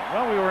end zone.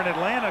 Well, we were in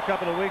Atlanta a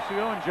couple of weeks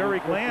ago, and Jerry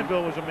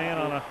Glanville was a man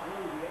on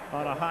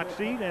a hot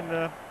seat, and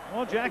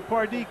well, Jack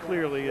Pardee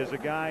clearly is a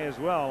guy as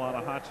well on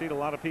a hot seat. A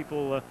lot of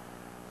people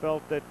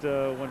felt that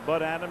when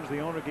Bud Adams, the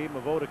owner, gave him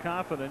a vote of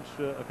confidence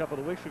a couple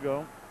of weeks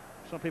ago,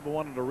 some people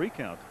wanted a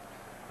recount.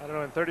 I don't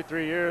know, in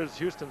 33 years,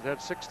 Houston's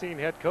had 16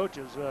 head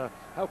coaches.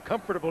 How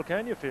comfortable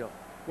can you feel?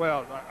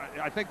 Well,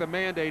 I think the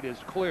mandate is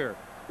clear.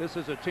 This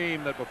is a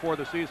team that before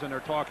the season they're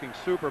talking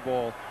Super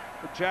Bowl.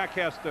 Jack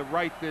has to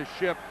right this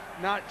ship,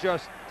 not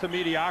just to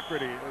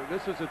mediocrity.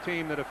 This is a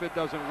team that if it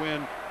doesn't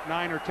win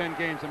 9 or 10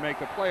 games and make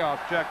the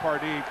playoffs, Jack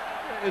Pardee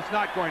is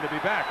not going to be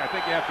back. I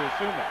think you have to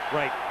assume that.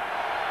 Right.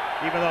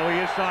 Even though he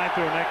is signed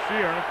through next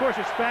year. And of course,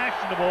 it's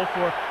fashionable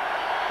for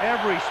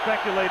every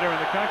speculator in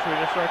the country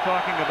to start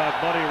talking about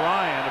Buddy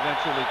Ryan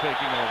eventually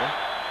taking over.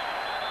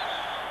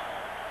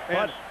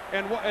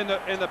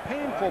 And the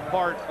painful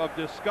part of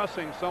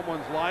discussing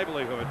someone's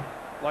livelihood,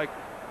 like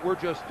we're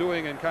just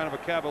doing in kind of a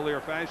cavalier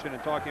fashion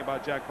and talking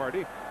about Jack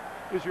Pardee,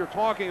 is you're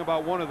talking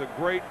about one of the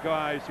great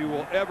guys you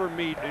will ever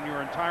meet in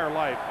your entire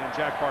life in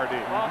Jack Pardee.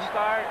 Ball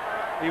start.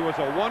 He was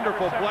a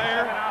wonderful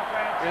player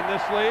in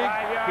this league.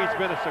 He's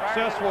been a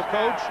successful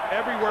coach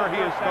everywhere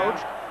he has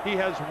coached. He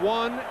has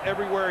won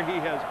everywhere he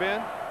has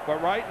been.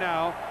 But right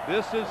now,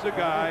 this is the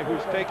guy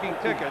who's taking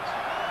tickets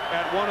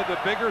at one of the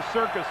bigger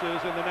circuses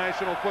in the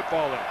National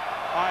Football League.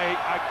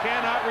 I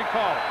cannot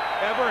recall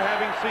ever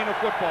having seen a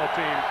football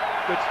team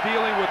that's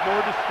dealing with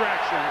more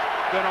distractions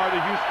than are the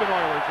Houston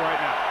Oilers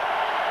right now.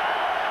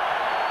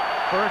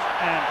 1st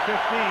and 15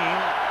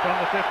 from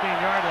the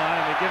 15-yard line,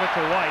 and they give it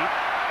to White.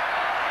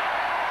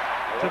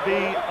 To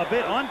be a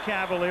bit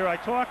uncavalier, I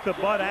talked to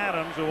Bud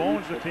Adams, who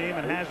owns the team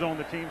and has owned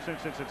the team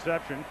since its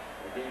inception,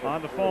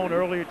 on the phone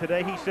earlier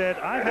today. He said,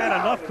 I've had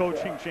enough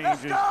coaching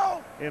changes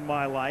in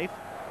my life.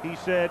 He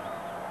said,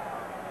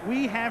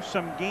 we have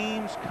some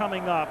games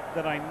coming up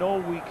that I know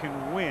we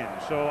can win.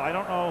 So I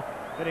don't know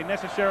that he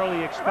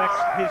necessarily expects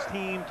his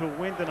team to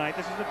win tonight.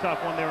 This is a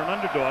tough one. They're an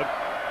underdog.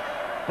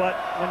 But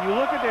when you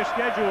look at their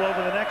schedule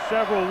over the next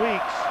several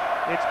weeks,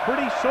 it's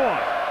pretty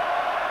soft.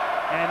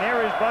 And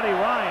there is Buddy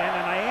Ryan.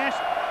 And I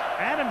asked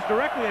Adams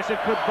directly, I said,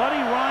 could Buddy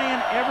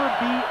Ryan ever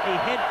be a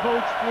head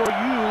coach for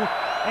you?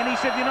 And he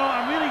said, you know,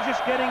 I'm really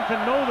just getting to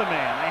know the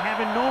man. I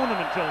haven't known him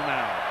until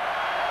now.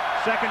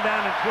 2nd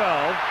down and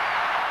 12.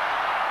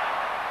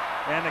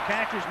 And the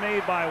catch is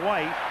made by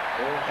White.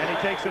 And he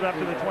takes it up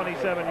to the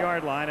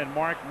 27-yard line. And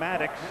Mark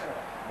Maddox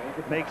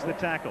makes the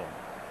tackle.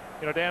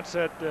 You know, Dan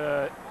said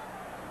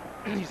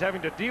he's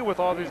having to deal with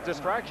all these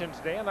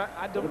distractions. Dan,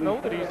 I don't know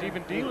that he's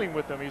even dealing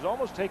with them. He's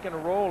almost taken a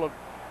role of,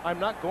 I'm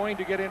not going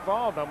to get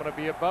involved. I'm going to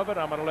be above it.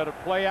 I'm going to let it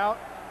play out.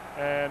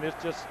 And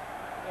it's just,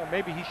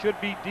 maybe he should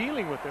be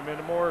dealing with them in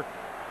a more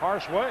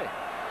harsh way.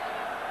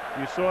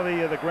 You saw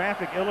the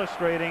graphic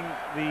illustrating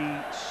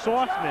the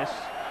softness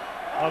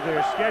of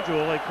their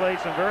schedule. They played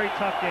some very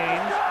tough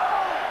games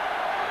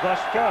thus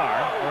far,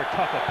 or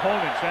tough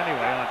opponents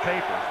anyway on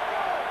paper.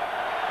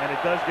 And it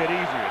does get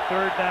easier.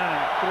 3rd down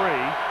and 3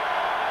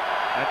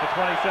 at the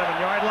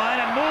 27-yard line,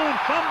 and Moon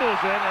fumbles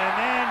it and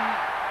then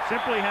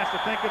simply has to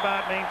think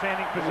about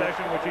maintaining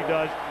possession, which he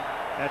does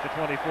at the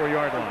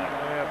 24-yard line.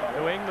 Yeah,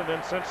 New England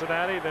and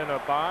Cincinnati, then a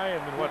bye,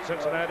 and then what,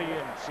 Cincinnati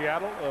and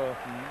Seattle?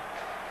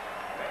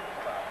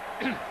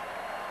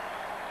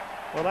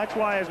 Well, that's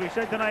why, as we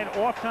said tonight,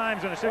 off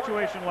times in a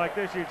situation like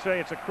this, you'd say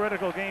it's a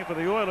critical game for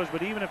the Oilers,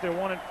 but even if they're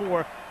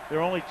 1-4,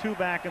 they're only 2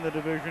 back in the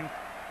division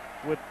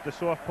with the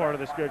soft part of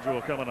the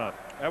schedule coming up.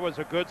 That was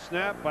a good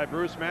snap by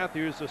Bruce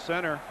Matthews, the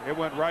center. It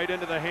went right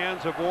into the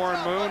hands of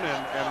Warren Moon,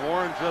 and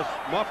Warren just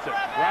muffed it,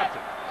 wrapped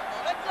it.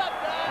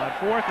 On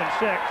 4th and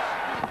 6,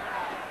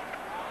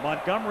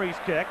 Montgomery's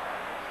kick.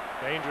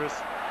 Dangerous.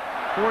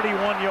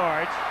 41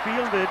 yards,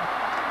 fielded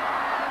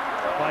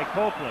by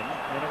Copeland,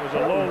 and it was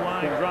a low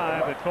line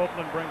drive that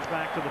Copeland brings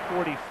back to the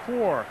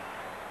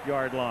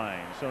 44-yard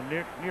line. So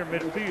near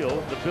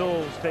midfield, the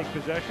Bills take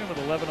possession with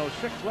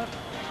 11:06 left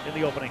in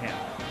the opening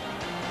half.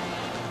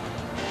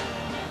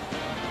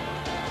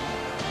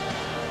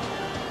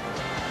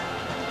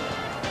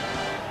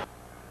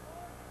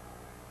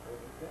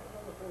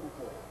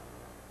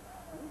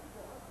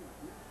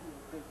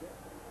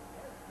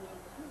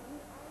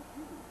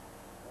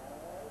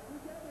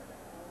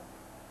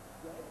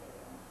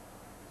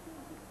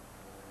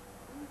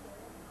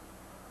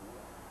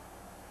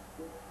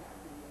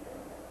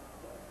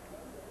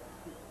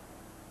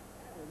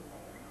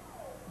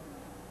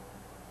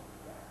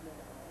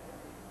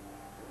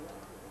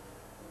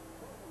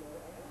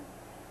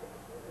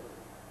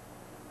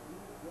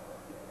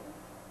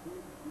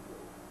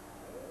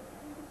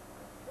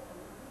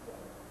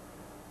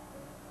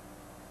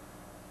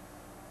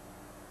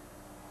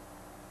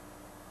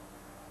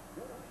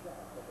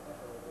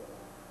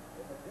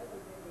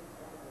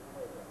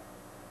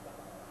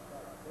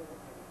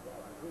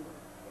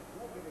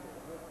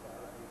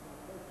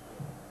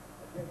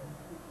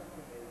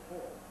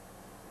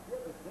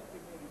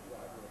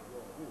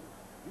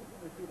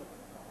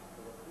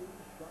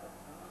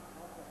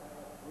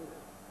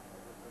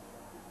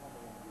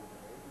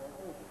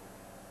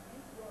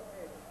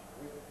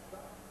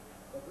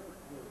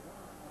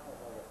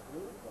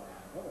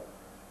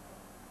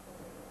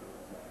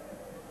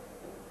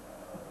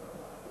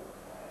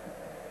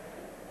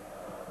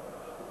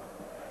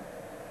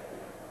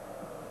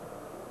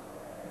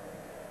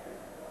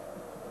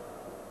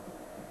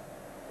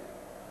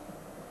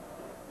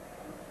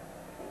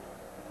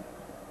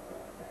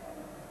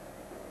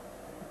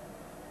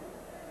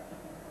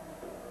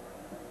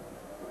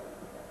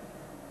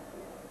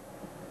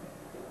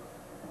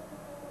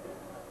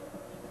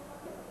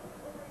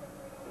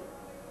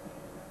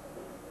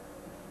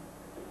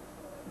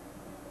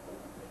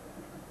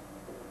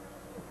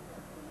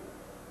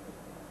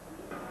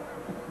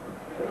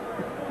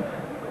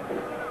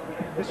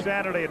 This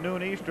Saturday at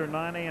noon Eastern,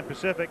 9 a.m.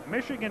 Pacific,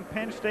 Michigan,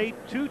 Penn State,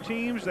 2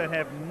 teams that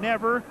have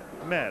never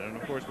met. And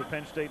of course, with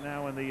Penn State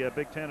now in the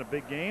Big Ten, a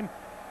big game.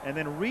 And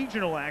then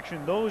regional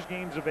action, those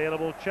games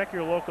available. Check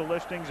your local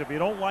listings. If you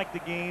don't like the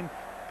game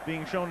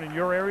being shown in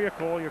your area,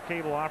 call your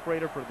cable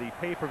operator for the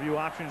pay-per-view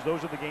options.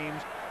 Those are the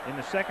games in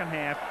the second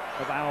half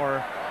of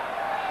our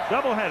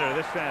doubleheader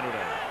this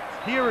Saturday.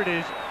 Here it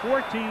is,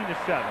 14-7.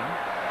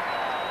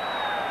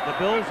 The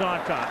Bills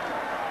on top.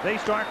 They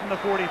start from the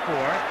 44. The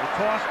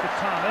toss to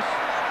Thomas.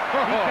 He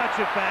cuts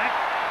it back,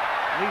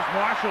 leaves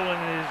Marshall in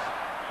his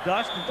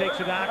dust, and takes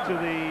it out to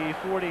the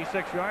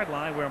 46-yard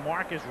line, where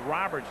Marcus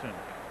Robertson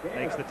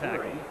makes the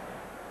tackle.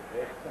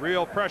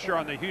 Real pressure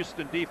on the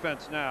Houston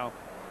defense now.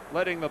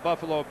 Letting the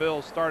Buffalo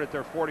Bills start at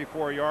their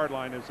 44-yard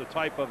line is a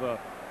type of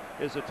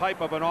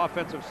an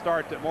offensive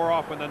start that more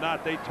often than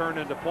not they turn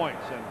into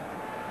points. And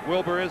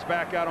Wilbur is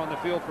back out on the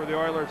field for the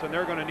Oilers, and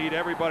they're going to need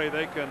everybody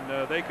they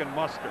can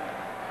muster.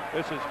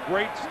 This is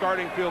great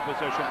starting field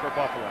position for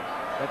Buffalo.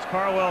 That's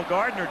Carwell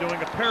Gardner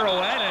doing a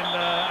pirouette, and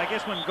I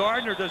guess when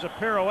Gardner does a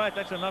pirouette,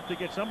 that's enough to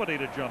get somebody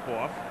to jump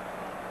off.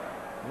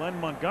 Len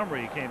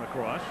Montgomery came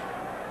across.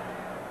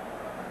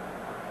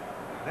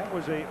 That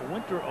was a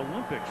Winter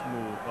Olympics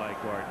move by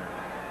Gardner.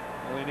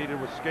 All he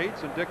needed was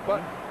skates and Dick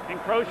Button.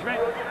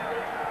 Encroachment.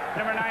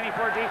 Number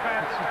 94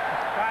 defense.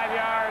 5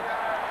 yards.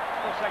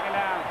 Full second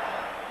down.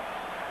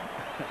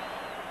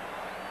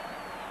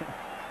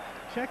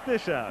 Check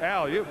this out.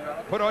 Al, you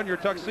put on your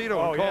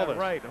tuxedo and call this.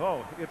 Right.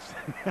 Oh, it's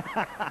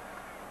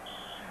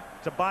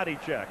it's a body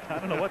check. I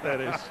don't know what that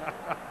is.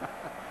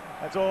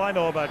 That's all I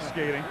know about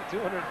skating.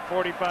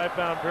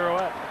 245-pound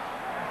pirouette.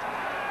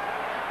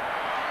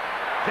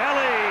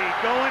 Kelly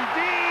going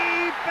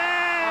deep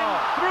and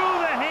through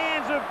the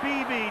hands of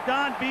Beebe.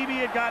 Don Beebe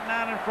had gotten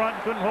out in front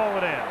and couldn't haul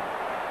it in.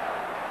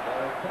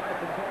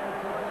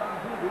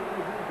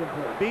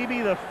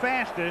 Beebe, the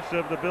fastest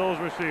of the Bills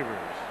receivers.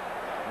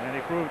 And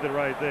he proved it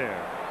right there.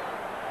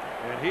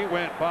 And he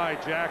went by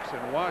Jackson.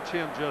 Watch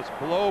him just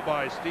blow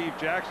by Steve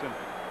Jackson,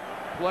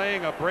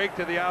 playing a break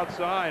to the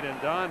outside,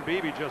 and Don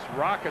Beebe just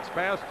rockets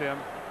past him.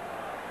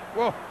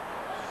 Whoa,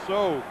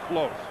 so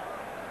close.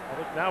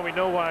 Now we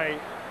know why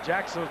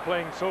Jackson was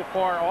playing so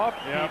far off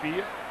Beebe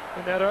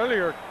in that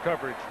earlier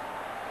coverage.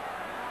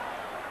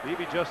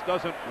 Beebe just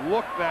doesn't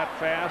look that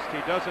fast.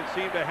 He doesn't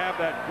seem to have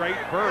that great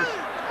burst.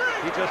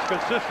 He just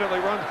consistently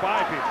runs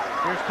by people.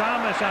 Here's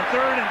Thomas on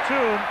 3rd and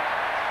 2.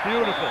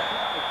 Beautiful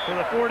to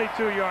the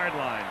 42-yard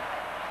line.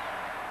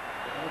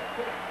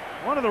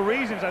 One of the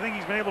reasons I think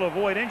he's been able to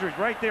avoid injuries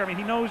right there. I mean,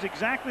 he knows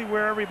exactly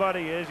where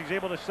everybody is. He's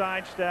able to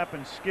sidestep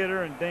and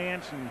skitter and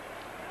dance and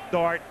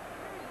dart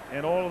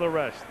and all of the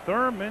rest.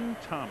 Thurman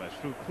Thomas,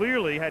 who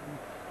clearly had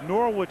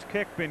Norwood's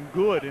kick been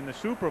good in the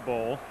Super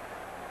Bowl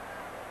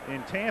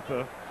in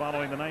Tampa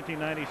following the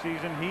 1990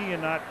 season, he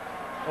and not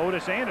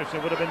Otis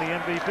Anderson would have been the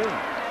MVP.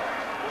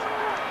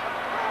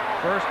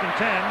 1st and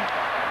 10.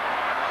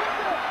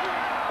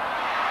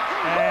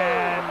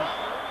 And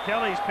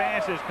Kelly's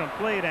pass is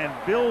complete, and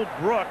Bill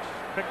Brooks,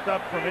 picked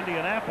up from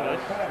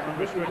Indianapolis,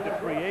 unrestricted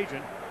free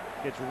agent,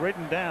 gets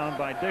ridden down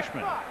by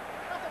Dishman.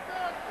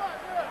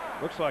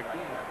 Looks like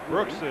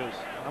Brooks is,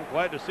 I'm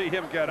glad to see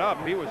him get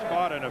up. He was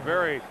caught in a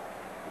very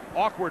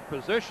awkward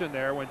position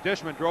there when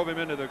Dishman drove him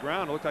into the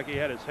ground. It looked like he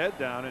had his head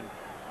down, and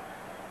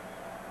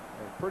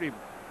a pretty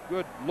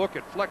good look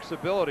at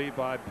flexibility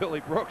by Billy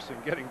Brooks in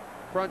getting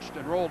crunched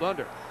and rolled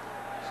under.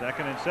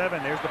 2nd and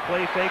 7. There's the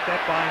play fake that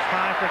buys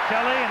time for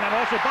Kelly, and that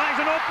also buys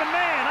an open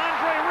man.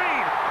 Andre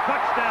Reed,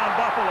 touchdown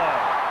Buffalo.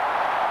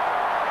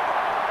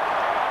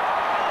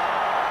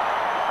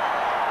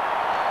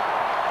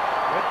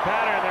 Good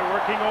pattern. They're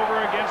working over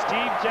against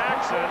Steve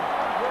Jackson.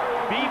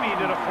 Beebe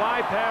did a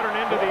fly pattern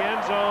into the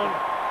end zone,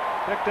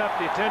 picked up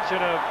the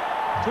attention of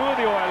 2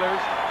 of the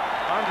Oilers.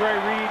 Andre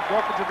Reed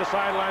broke it to the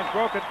sidelines,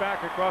 broke it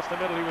back across the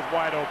middle. He was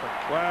wide open.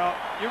 Well,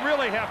 you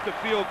really have to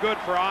feel good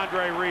for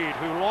Andre Reed,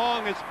 who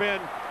long has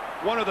been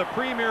one of the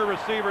premier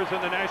receivers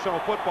in the National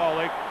Football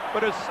League,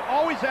 but has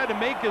always had to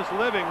make his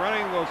living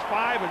running those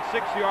 5- and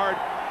 6-yard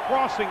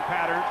crossing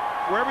patterns,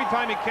 where every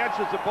time he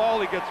catches the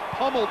ball, he gets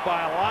pummeled by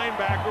a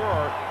linebacker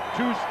or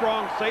 2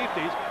 strong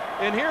safeties.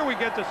 And here we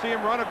get to see him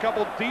run a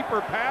couple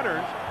deeper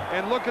patterns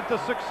and look at the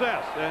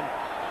success. And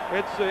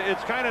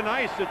it's kind of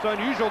nice. It's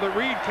unusual that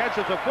Reed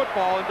catches a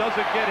football and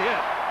doesn't get hit.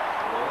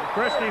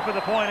 Christie for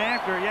the point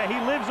after. Yeah, he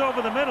lives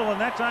over the middle,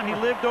 and that time he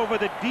lived over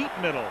the deep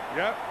middle.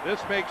 Yep, this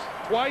makes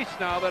twice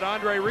now that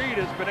Andre Reed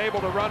has been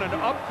able to run an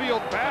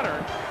upfield pattern.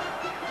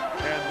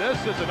 And this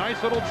is a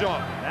nice little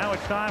jump. Now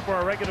it's time for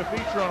our regular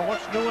feature on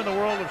what's new in the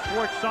world of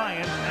sports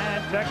science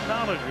and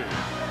technology.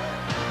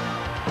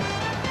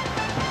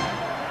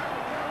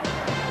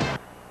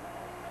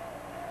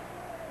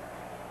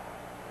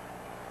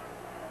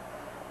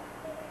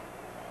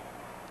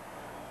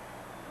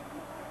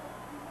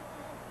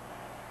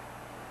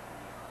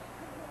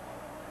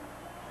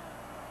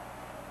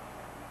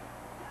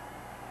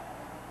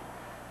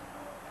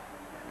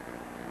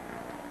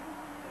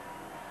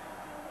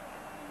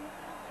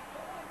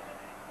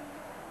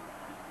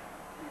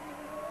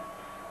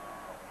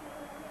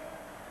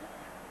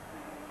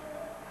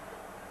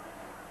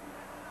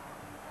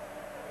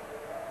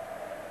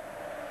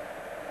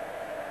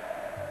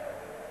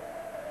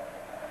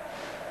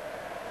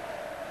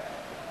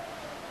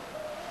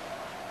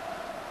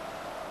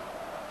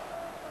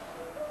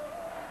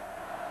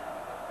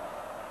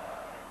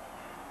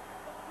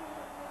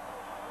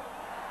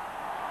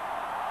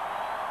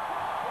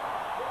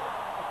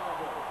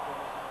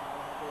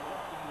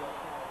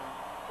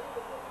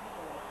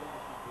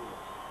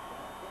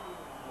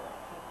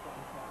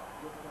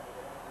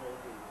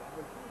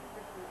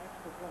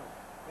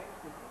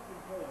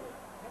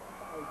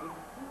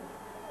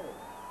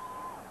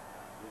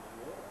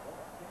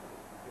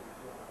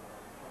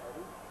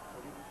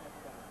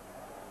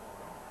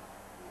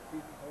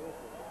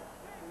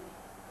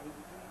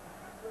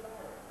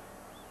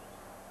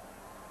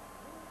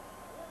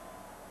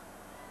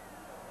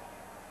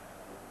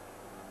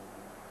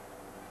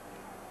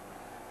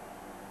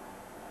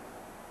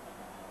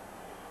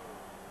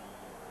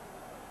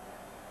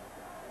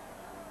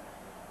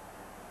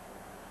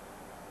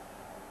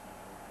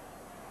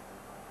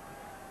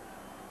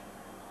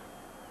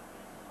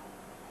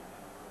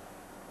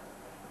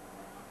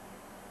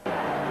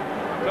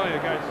 Tell you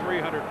guys,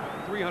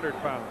 300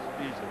 pounds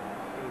easy.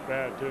 Pretty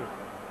bad too.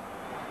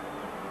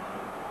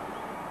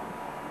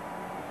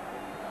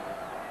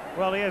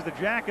 Well, he has the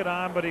jacket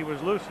on, but he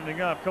was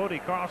loosening up. Cody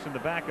Carlson, the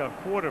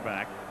backup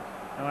quarterback,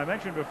 Now, I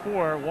mentioned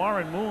before,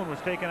 Warren Moon was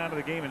taken out of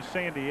the game in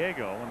San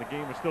Diego when the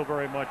game was still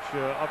very much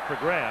up for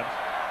grabs.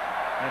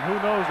 And who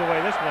knows the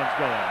way this one's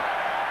going.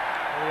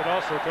 He had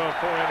also thrown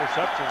 4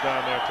 interceptions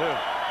down there, too.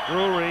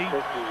 Drury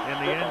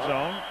in the end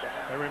zone.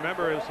 And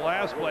remember, his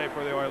last play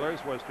for the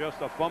Oilers was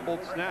just a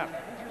fumbled snap.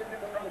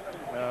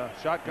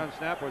 Shotgun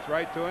snap was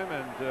right to him,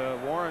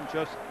 and Warren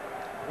just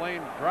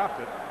plain dropped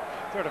it.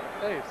 Sort of,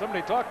 hey,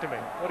 somebody talk to me.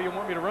 What do you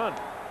want me to run?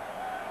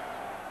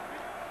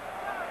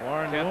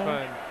 Warren Can't Moon.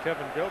 find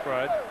Kevin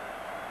Gilbride.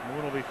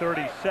 Moon will be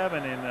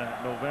 37 in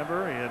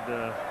November. He had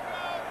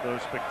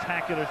those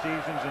spectacular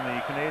seasons in the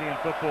Canadian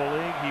Football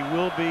League. He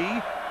will be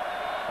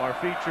our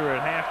feature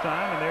at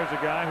halftime, and there's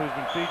a guy who's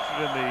been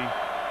featured in the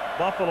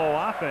Buffalo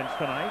offense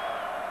tonight.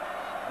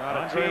 Not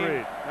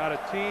a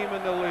team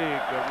in the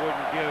league that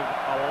wouldn't give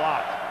a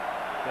lot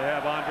to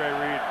have Andre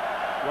Reed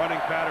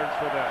running patterns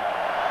for them.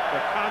 The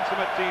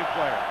consummate team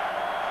player.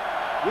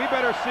 We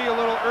better see a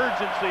little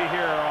urgency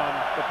here on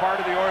the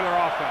part of the Oiler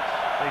offense.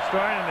 They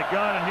start in the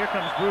gun, and here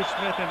comes Bruce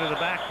Smith into the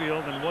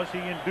backfield, and was he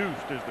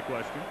induced is the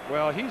question.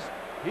 Well,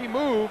 he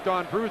moved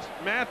on Bruce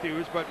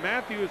Matthews, but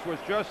Matthews was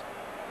just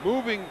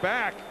moving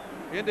back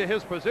into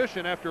his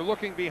position after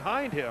looking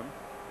behind him.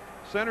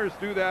 Centers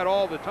do that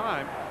all the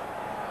time.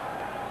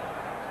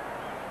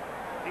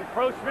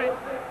 Encroachment,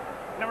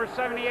 number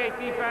 78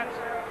 defense,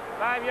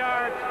 5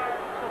 yards,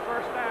 the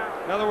first down.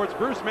 In other words,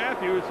 Bruce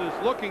Matthews is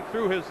looking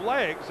through his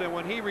legs, and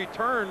when he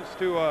returns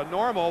to a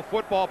normal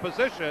football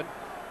position,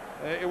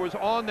 it was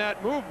on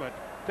that movement.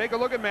 Take a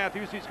look at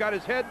Matthews. He's got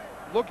his head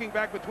looking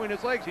back between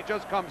his legs. He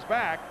just comes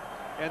back,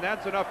 and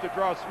that's enough to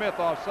draw Smith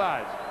off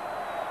sides.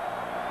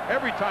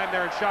 Every time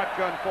they're in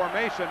shotgun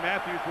formation,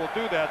 Matthews will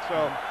do that,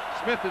 so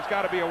Smith has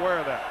got to be aware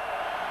of that.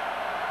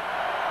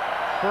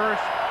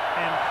 1st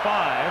and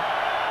 5.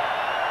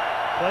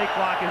 Play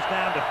clock is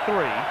down to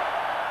 3.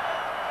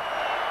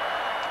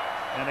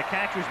 And the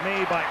catch was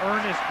made by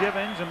Ernest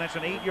Givens, and that's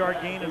an 8-yard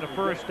gain and a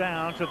first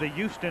down to the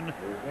Houston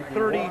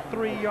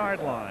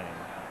 33-yard line.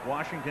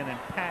 Washington and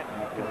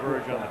Patton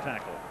converge on the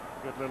tackle.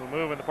 Good little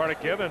move on the part of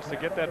Givens to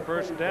get that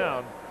first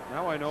down.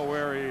 Now I know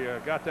where he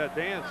got that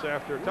dance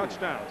after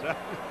touchdowns.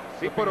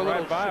 He put a right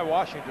little by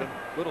Washington.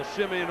 Little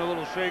shimmy and a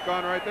little shake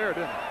on right there,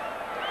 didn't he?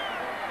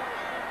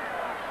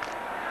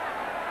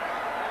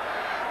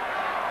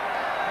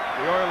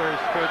 The Oilers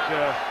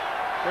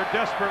they're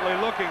desperately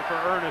looking for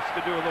Ernest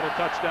to do a little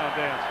touchdown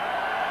dance.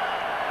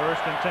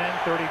 1st and 10,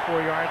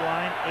 34-yard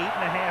line,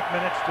 8.5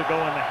 minutes to go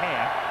in the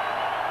half.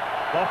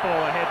 Buffalo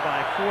ahead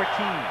by 14.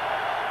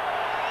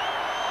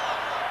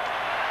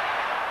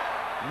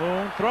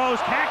 Moon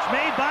throws, catch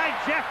made by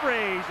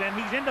Jeffries, and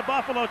he's into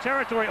Buffalo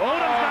territory.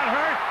 Odom's got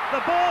hurt. The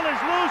ball is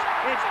loose.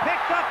 It's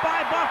picked up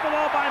by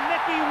Buffalo by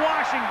Mickey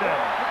Washington.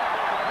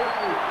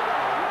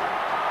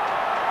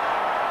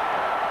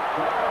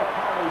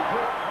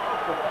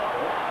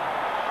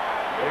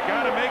 You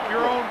got to make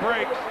your own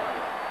breaks.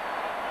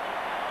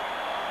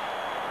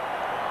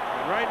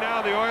 And right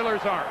now the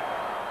Oilers aren't.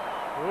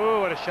 Ooh,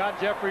 what a shot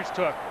Jeffries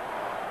took.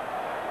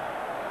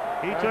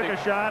 He took a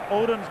shot.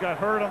 Odom's got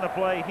hurt on the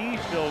play.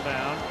 He's still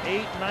down.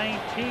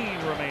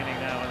 8:19 remaining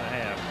now in the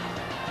half.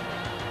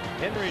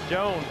 Henry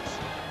Jones.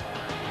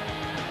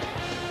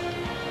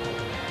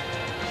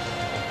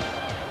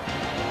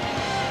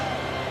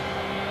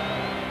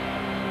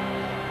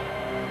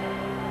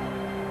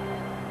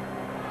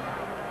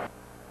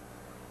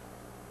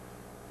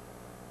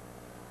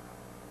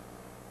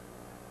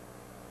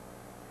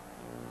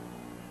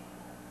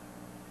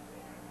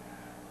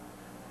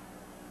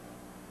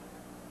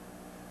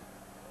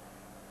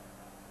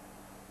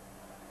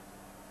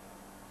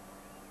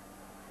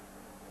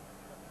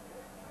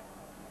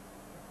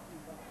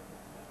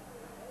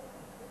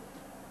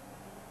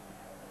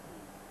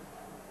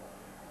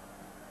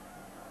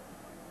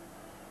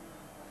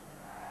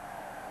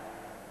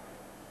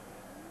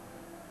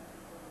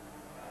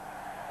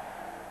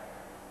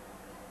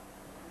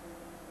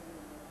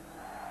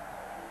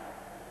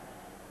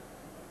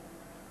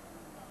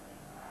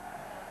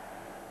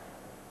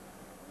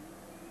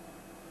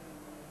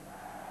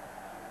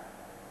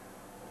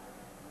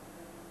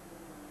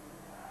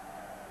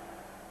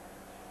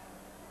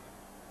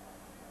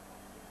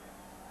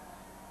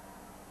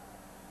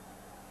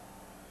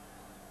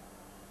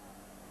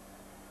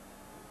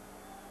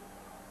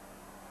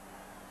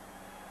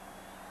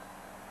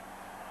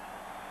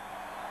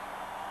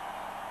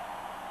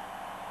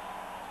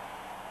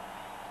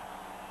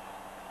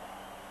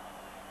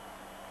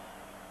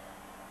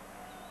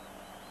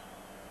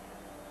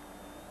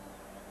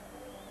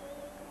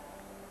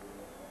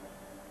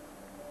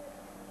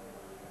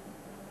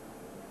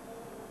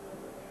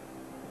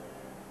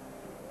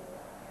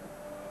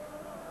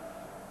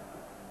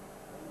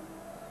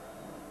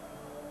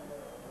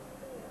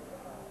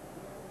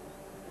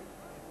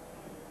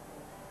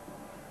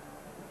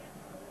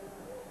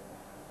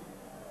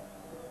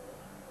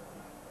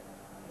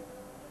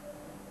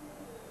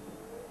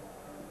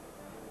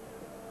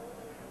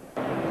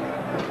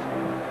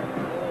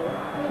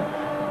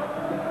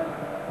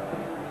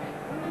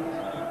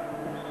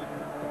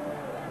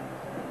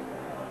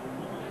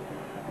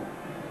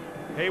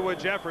 Haywood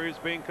Jeffries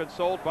being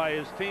consoled by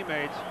his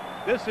teammates.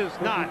 This is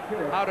not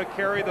how to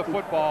carry the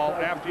football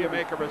after you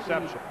make a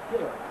reception.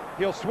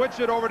 He'll switch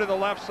it over to the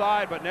left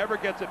side, but never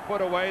gets it put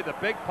away. The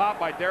big pop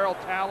by Darryl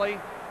Talley.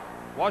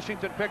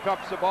 Washington picks up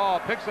the ball,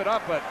 picks it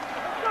up, but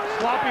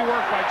sloppy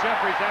work by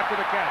Jeffries after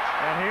the catch.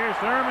 And here's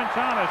Thurman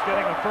Thomas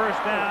getting a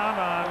first down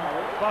on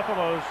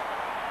Buffalo's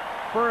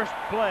first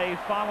play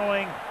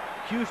following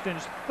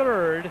Houston's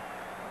third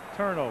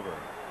turnover.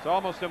 It's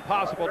almost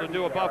impossible to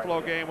do a Buffalo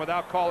game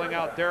without calling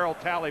out Darryl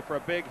Talley for a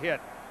big hit.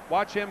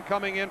 Watch him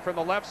coming in from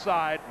the left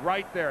side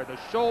right there. The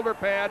shoulder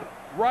pad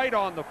right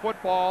on the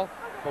football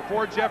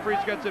before Jeffries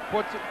gets it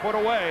put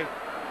away.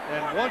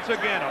 And once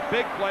again, a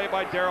big play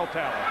by Darryl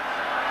Talley.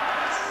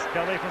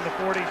 Kelly from the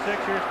 46.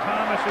 Here's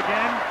Thomas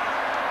again.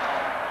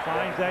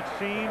 Finds that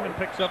seam and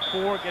picks up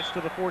 4. Gets to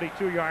the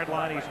 42-yard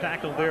line. He's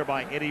tackled there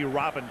by Eddie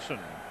Robinson.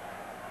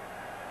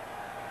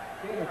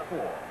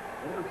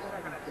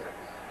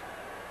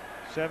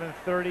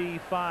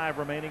 7:35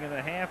 remaining in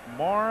the half.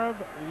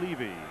 Marv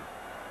Levy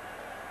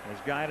has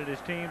guided his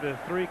team to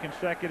 3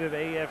 consecutive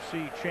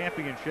AFC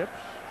championships.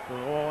 For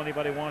all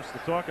anybody wants to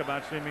talk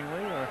about,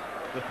 seemingly, are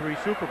the 3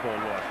 Super Bowl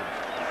losses.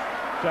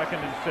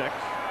 2nd and 6.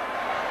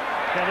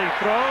 Kelly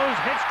throws,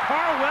 hits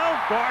Carwell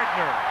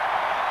Gardner.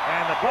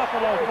 And the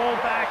Buffalo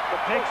fullback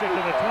takes it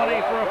to the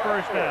 20 for a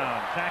first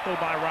down. Tackled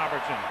by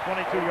Robertson.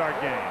 22-yard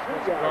gain.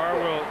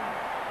 Carwell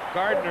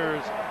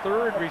Gardner's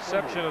 3rd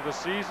reception of the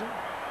season.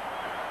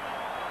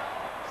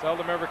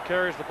 Seldom ever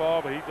carries the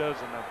ball, but he does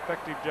an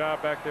effective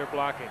job back there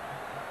blocking.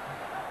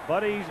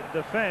 Buddy's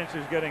defense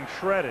is getting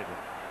shredded.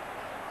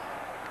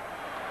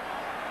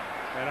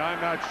 And I'm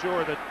not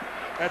sure that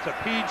that's a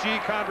PG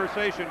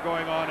conversation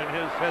going on in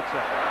his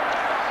headset.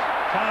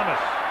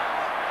 Thomas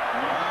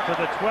to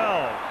the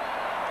 12.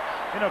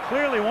 You know,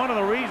 clearly one of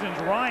the reasons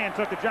Ryan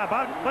took the job,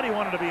 Buddy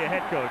wanted to be a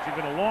head coach. He's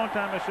been a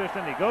long-time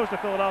assistant. He goes to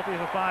Philadelphia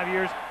for 5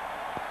 years,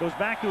 goes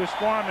back to his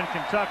farm in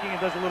Kentucky and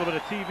does a little bit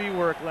of TV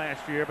work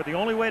last year. But the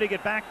only way to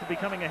get back to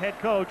becoming a head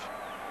coach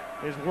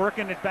is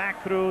working it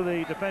back through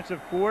the defensive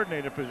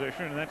coordinator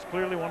position, and that's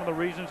clearly one of the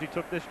reasons he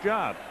took this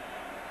job.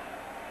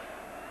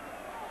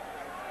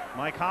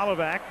 Mike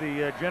Holovac,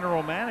 the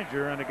general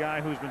manager, and a guy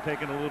who's been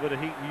taking a little bit of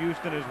heat in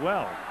Houston as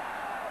well.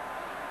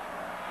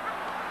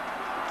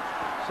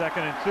 2nd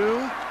and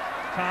 2.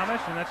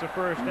 Thomas, and that's a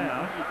first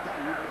down.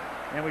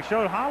 And we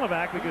showed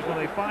Holovac because when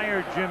they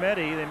fired Jim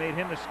Eddy, they made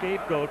him the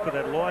scapegoat for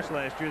that loss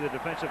last year, the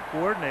defensive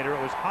coordinator.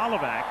 It was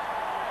Holovac,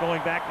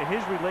 going back to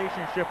his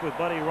relationship with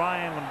Buddy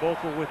Ryan when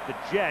both were with the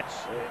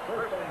Jets,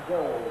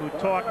 who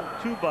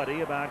talked to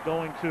Buddy about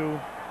going to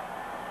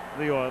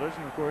the Oilers,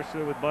 and of course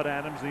with Bud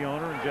Adams, the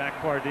owner, and Jack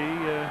Pardee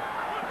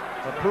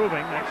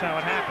approving. That's how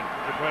it happened.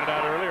 You pointed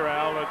out earlier,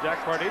 Al,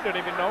 Jack Pardee didn't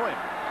even know him.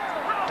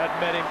 Hadn't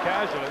met him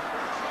casually.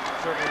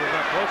 Certainly was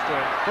not close to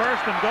him.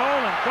 1st and goal,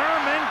 and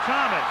Thurman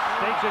Thomas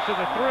takes it to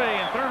the 3,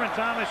 and Thurman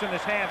Thomas in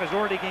this half has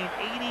already gained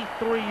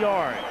 83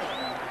 yards.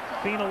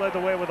 Pina led the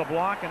way with a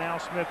block, and Al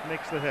Smith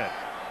makes the hit.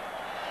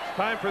 It's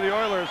time for the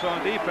Oilers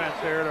on defense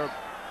here to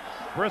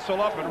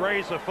bristle up and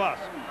raise a fuss.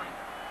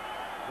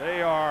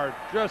 They are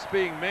just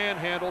being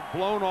manhandled,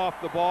 blown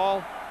off the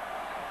ball.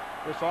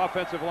 This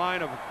offensive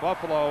line of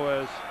Buffalo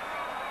has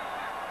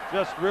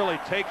just really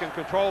taken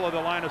control of the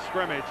line of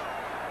scrimmage.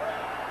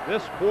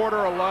 This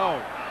quarter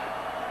alone,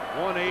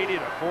 180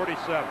 to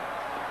 47.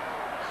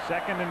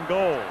 2nd and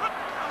goal.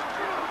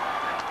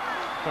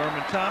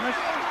 Thurman Thomas.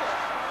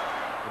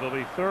 It'll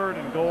be 3rd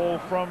and goal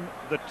from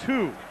the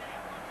 2.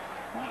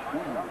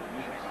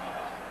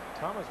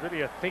 Thomas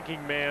really a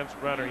thinking man's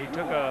runner. He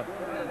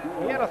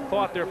had a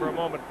thought there for a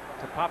moment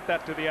to pop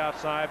that to the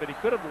outside, but he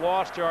could have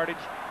lost yardage,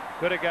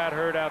 could have got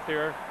hurt out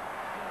there,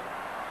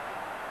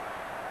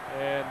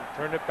 and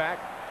turned it back,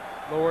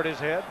 lowered his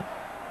head,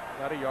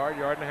 got a yard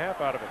and a half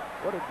out of it.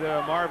 What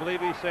did Marv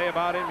Levy say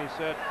about him? He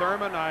said,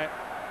 Thurman,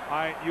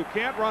 you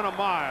can't run a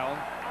mile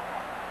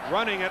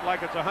running it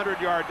like it's a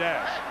 100-yard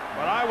dash,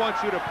 but I want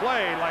you to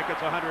play like it's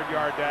a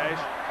 100-yard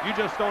dash. You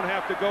just don't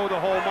have to go the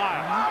whole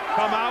mile.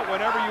 Come out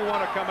whenever you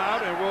want to come out,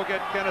 and we'll get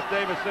Kenneth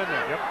Davis in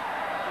there. Yep.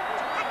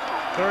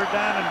 3rd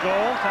down and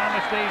goal.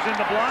 Thomas stays in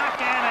the block,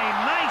 and a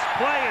nice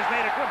play is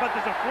made. But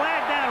there's a flag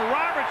down.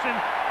 Robertson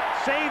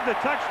saved the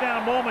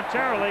touchdown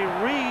momentarily.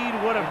 Reed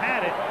would have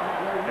had it,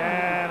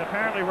 and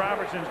apparently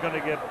Robertson's going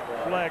to get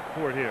flagged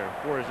for it here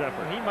for his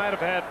effort. He might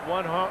have had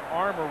one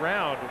arm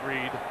around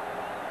Reed,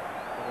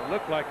 but it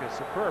looked like a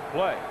superb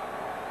play.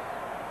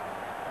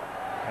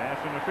 Pass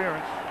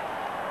interference.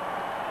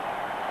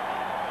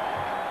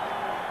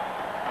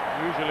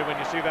 Usually when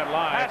you see that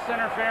live. Pass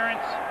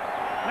interference.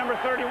 Number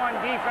 31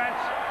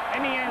 defense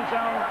in the end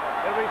zone.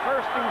 It'll be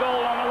 1st and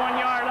goal on the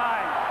 1-yard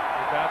line.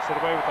 He bounced it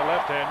away with the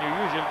left hand. You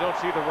usually don't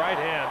see the right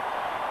hand.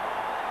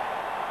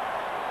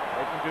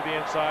 Open to the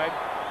inside.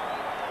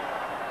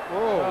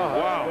 Oh,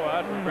 wow.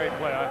 That's a great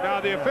play.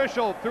 Now the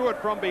official threw it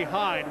from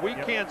behind. We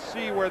can't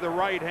see where the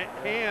right hand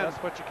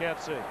That's what you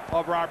can't see.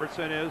 of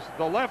Robertson is.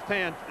 The left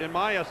hand, in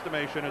my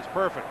estimation, is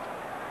perfect.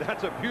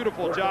 That's a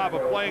beautiful job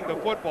of playing the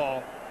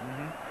football.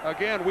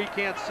 Again, we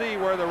can't see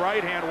where the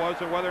right hand was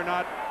and whether or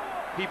not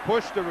he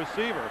pushed the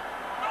receiver.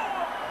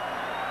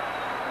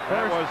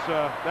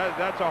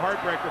 That's a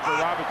heartbreaker for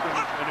Robinson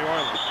and the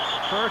Oilers.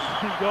 First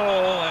and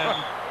goal,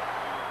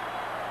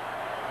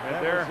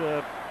 and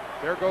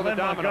there go the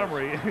dominoes.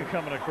 Montgomery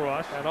coming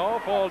across. And all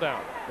fall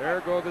down.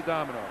 There go the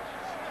dominoes.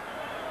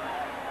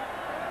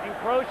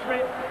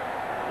 Encroachment,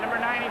 number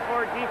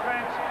 94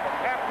 defense,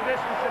 half the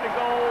distance to the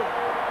goal.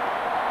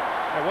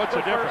 And what's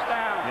the difference? First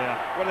down.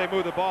 Yeah. What do they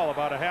move the ball?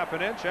 About a half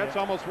an inch? That's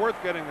Yeah. almost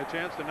worth getting the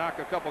chance to knock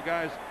a couple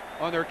guys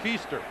on their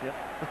keister. Yep.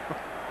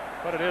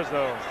 What it is,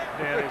 though,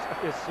 Dan,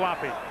 is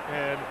sloppy,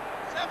 and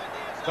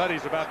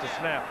Buddy's about to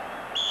snap.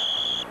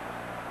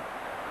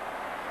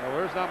 Well,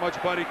 there's not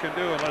much Buddy can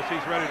do unless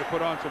he's ready to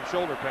put on some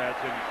shoulder pads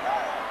and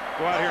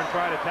go out here and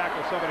try to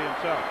tackle somebody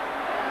himself.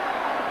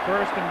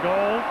 First and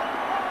goal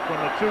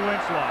from the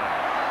 2-inch line.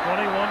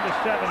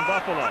 21-7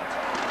 Buffalo.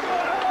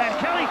 And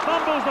Kelly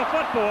fumbles the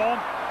football.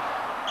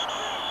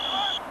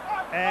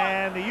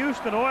 And the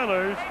Houston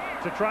Oilers,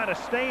 to try to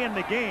stay in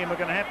the game, are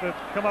going to have to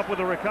come up with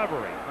a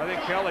recovery. I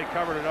think Kelly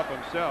covered it up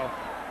himself.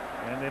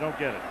 And they don't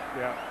get it.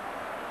 Yeah.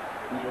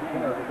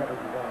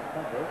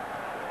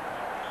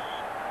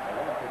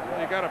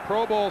 You got a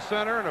Pro Bowl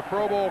center and a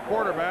Pro Bowl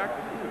quarterback,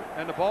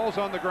 and the ball's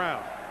on the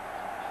ground.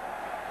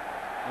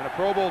 And a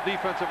Pro Bowl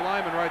defensive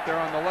lineman right there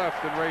on the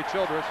left, and Ray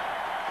Childress.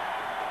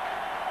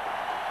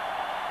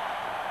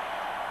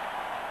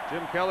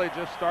 Jim Kelly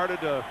just started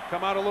to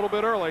come out a little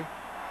bit early.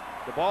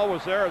 The ball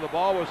was there. The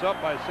ball was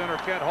up by center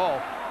Kent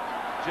Hull.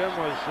 Jim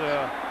was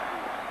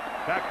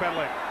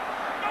backpedaling.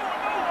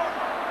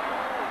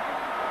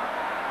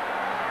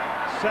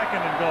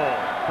 Second and goal.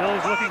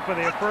 Bills looking for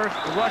their first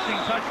rushing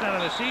touchdown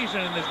of the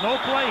season, and there's no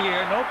play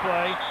here, no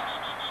play.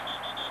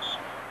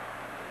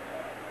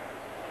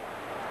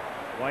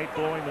 White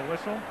blowing the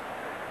whistle.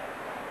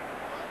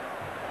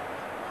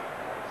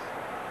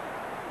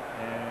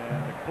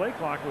 And the play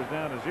clock was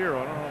down to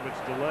 0. I don't know if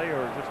it's delay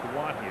or just a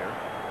what here.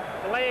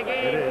 Delay a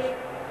game. It is.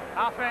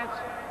 Offense,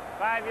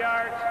 5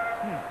 yards.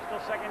 Still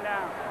second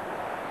down.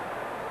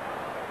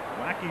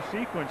 Wacky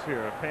sequence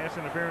here. A pass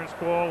interference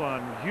call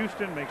on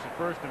Houston makes it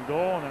first and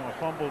goal, and then a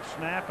fumbled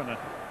snap and a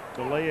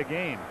delay a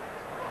game.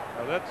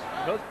 Well,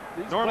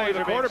 these normally plays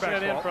the are being quarterback's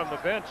sent in fault. from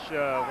the bench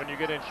when you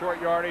get in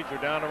short yardage or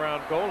down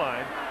around goal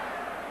line.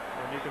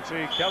 And you can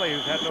see Kelly,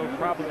 who's had no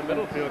problem in the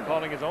middle field,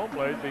 calling his own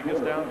plays, but he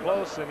gets down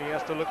close and he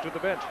has to look to the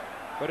bench.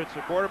 But it's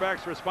the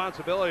quarterback's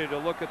responsibility to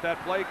look at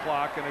that play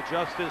clock and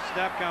adjust his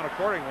snap count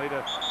accordingly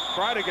to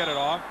try to get it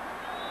off.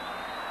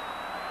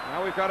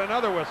 Now we've got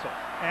another whistle.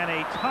 And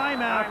a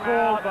timeout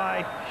called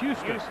by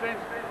Houston.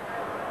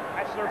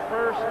 That's their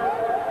first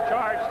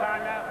charge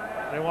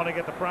timeout. They want to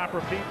get the proper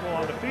people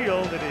on the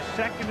field. It is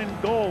second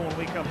and goal when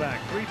we come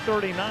back.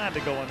 3:39 to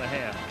go in the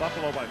half.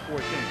 Buffalo by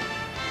 14.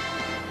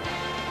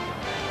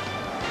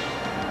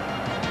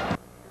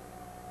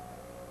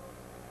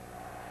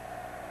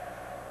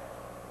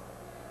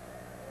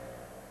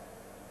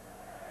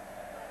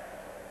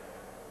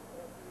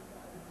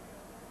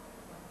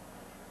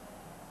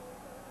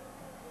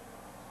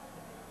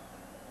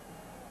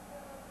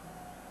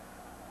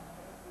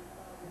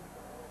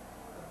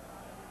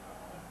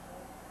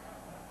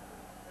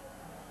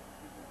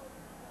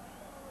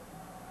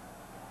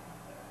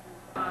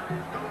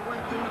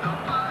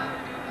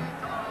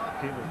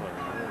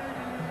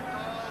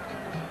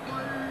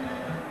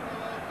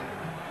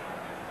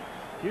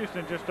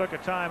 Houston just took a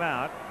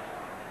timeout.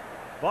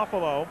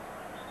 Buffalo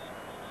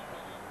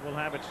will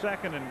have it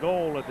second and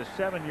goal at the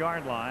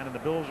 7-yard line, and the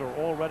Bills are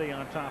already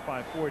on top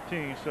by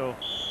 14. So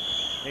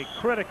a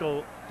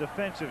critical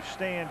defensive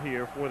stand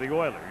here for the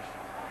Oilers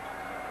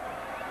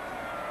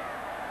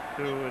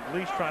to at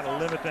least try to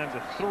limit them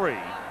to 3.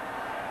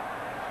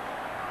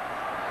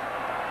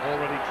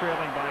 Already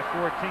trailing by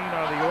 14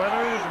 are the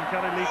Oilers, and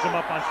Kelly leads them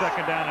up on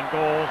second down and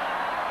goal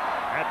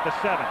at the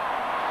 7.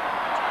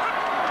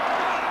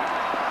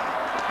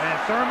 And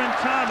Thurman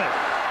Thomas,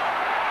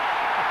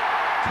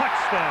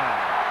 touchdown.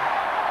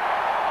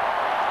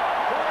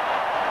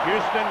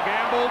 Houston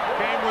gambled,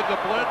 came with the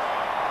blitz.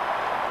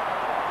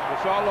 We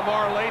saw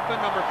Lamar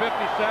Lathan, number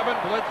 57,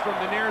 blitz from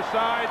the near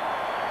side.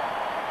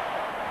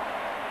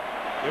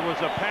 It was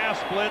a pass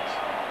blitz.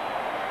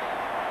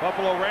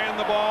 Buffalo ran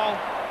the ball,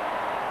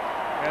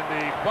 and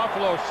the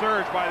Buffalo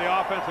surge by the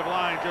offensive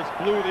line just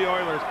blew the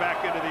Oilers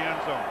back into the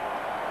end zone.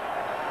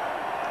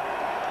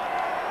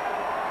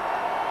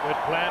 Good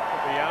plant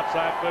from the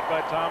outside foot by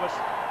Thomas.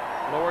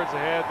 Lowers the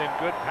head, then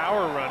good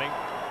power running.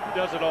 He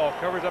does it all.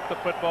 Covers up the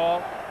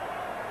football.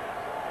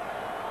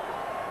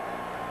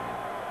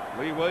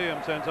 Lee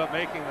Williams ends up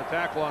making the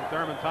tackle on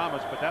Thurman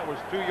Thomas, but that was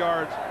 2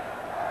 yards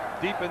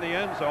deep in the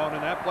end zone,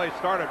 and that play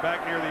started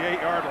back near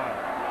the 8-yard line.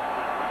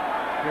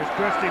 Here's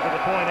Christie for the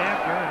point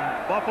after,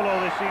 and Buffalo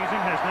this season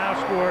has now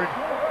scored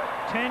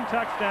 10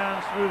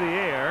 touchdowns through the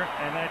air,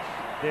 and that's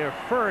their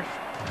first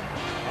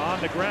on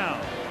the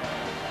ground.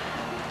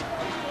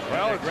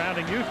 Well, it's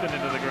grounding Houston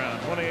into the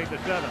ground,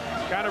 28-7.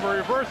 Kind of a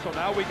reversal.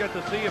 Now we get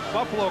to see if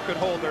Buffalo could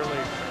hold their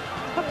lead.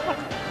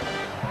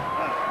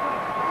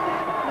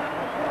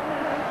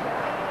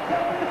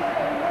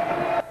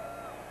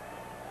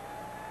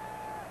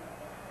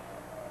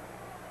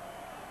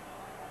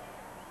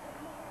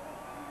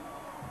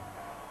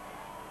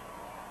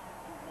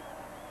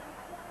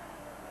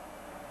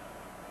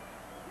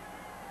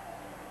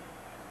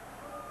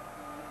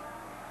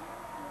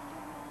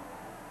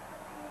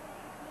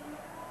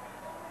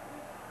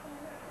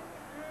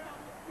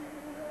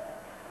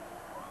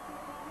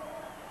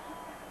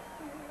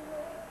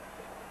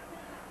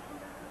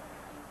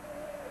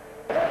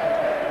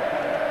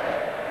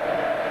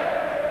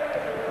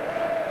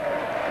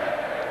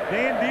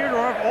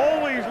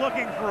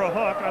 looking for a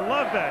hook. I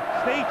love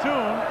that. Stay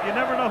tuned. You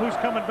never know who's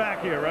coming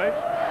back here, right?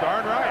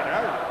 Darn right.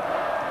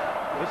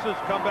 This is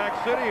comeback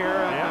city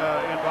here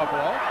in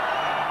Buffalo.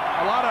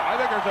 I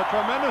think there's a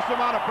tremendous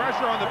amount of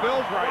pressure on the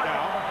Bills right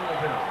now,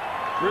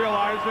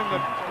 realizing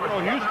that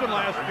Houston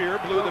last year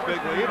blew the big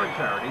lead,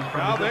 and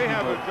now they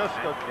have just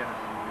a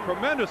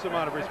tremendous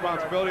amount of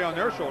responsibility on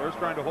their shoulders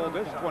trying to hold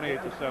this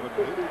 28-7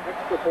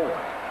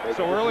 lead.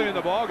 So early in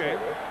the ball game.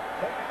 What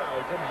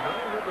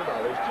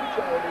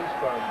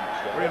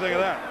do you think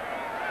of that?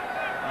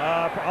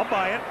 I'll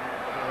buy it.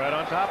 Right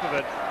on top of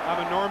it.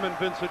 I'm a Norman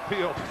Vincent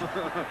Peale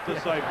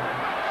disciple.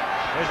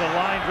 There's a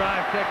line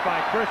drive kick by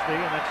Christie,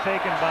 and that's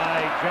taken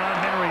by John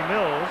Henry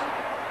Mills.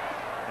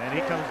 And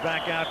he comes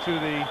back out to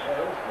the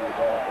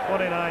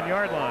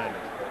 29-yard line.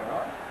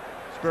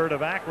 Spirit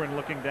of Akron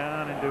looking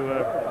down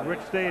into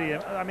Rich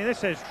Stadium. I mean,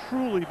 this has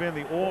truly been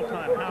the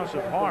all-time house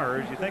of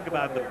horrors. You think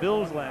about the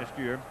Bills last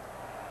year.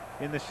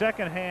 In the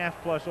second half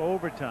plus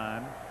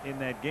overtime in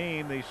that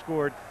game, they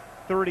scored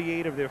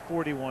 38 of their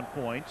 41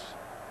 points.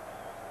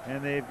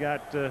 And they've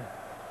got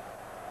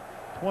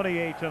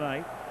 28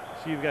 tonight.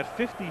 So you've got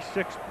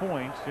 56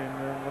 points in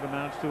what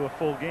amounts to a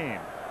full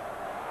game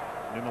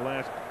in the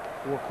last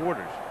 4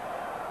 quarters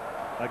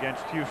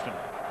against Houston.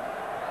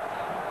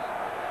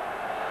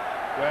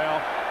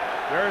 Well,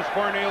 there's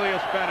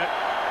Cornelius Bennett.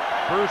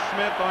 Bruce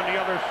Smith on the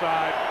other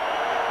side.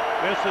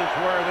 This is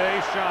where they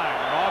shine.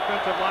 An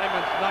offensive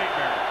lineman's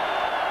nightmare.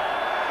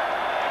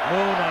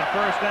 Moon on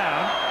first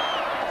down.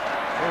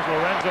 There's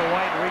Lorenzo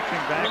White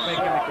reaching back,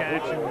 making the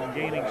catch and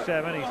gaining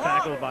 7. He's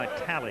tackled by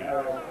Talley.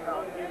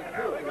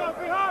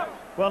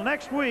 Well,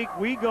 next week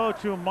we go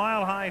to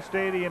Mile High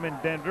Stadium in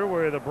Denver,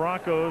 where the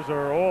Broncos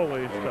are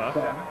always tough.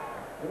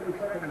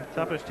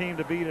 Toughest team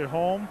to beat at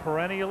home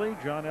perennially.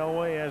 John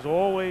Elway, as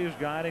always,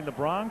 guiding the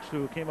Bronx,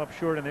 who came up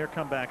short in their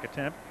comeback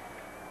attempt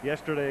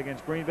yesterday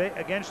against Green Bay,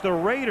 against the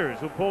Raiders,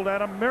 who pulled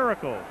out a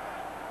miracle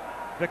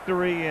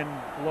victory in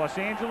Los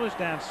Angeles,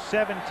 down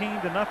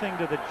 17-0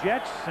 to the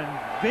Jets. And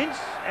Vince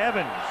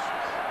Evans,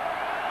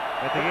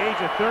 at the age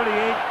of 38,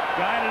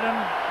 guided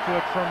them to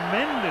a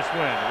tremendous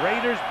win.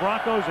 Raiders,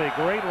 Broncos, a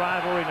great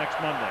rivalry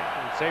next Monday.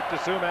 It's safe to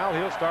assume, Al,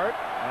 he'll start?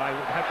 I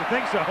would have to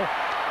think so.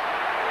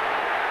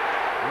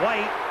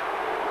 White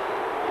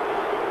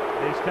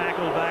is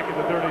tackled back at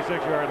the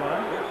 36-yard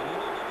line.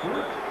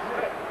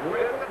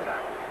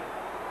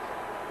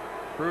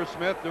 Bruce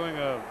Smith doing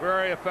a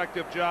very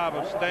effective job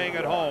of staying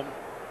at home.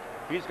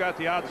 He's got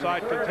the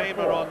outside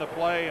containment on the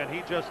play, and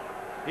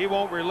he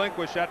won't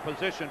relinquish that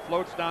position.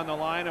 Floats down the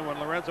line, and when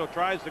Lorenzo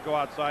tries to go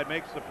outside,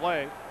 makes the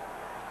play.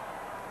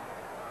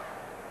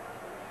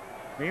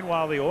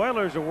 Meanwhile, the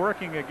Oilers are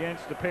working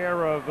against a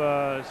pair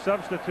of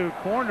substitute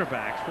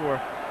cornerbacks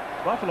for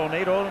Buffalo.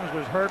 Nate Odoms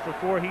was hurt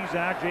before. He's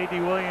out. J.D.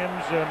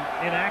 Williams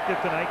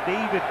inactive tonight.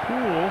 David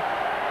Poole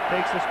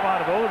takes the spot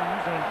of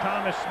Odoms, and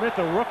Thomas Smith,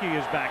 a rookie,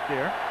 is back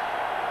there.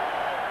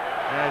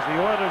 As the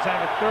Oilers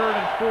have a 3rd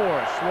and 4.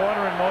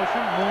 Slaughter in motion.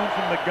 Moon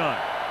from the gun.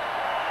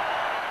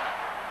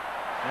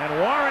 And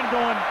Warren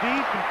going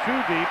deep and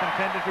too deep,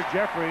 intended for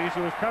Jeffries,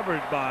 who was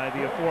covered by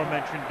the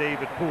aforementioned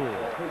David Poole.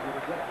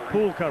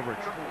 Poole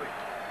coverage.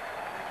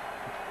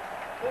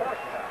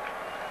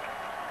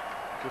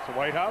 Is this the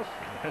White House?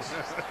 Yes,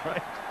 that's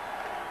right.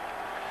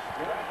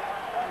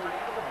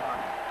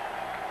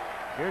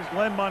 Here's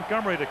Glenn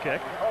Montgomery to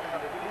kick.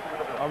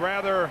 A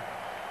rather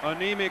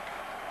anemic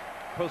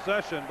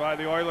possession by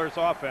the Oilers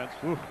offense.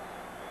 Ooh.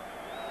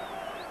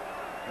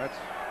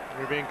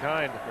 You're being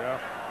kind. Yeah.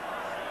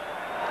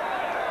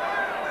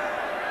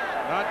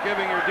 Not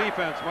giving your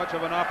defense much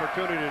of an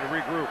opportunity to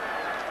regroup.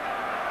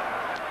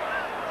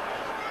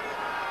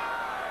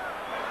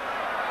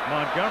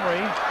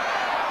 Montgomery,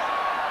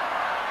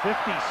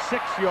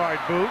 56-yard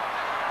boot,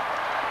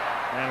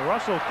 and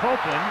Russell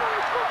Copeland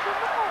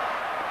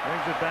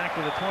brings it back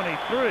to the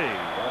 23.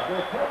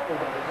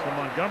 So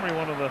Montgomery,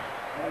 one of the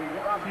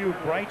few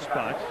bright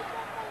spots.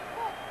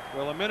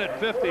 Well,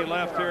 1:50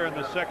 left here in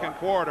the second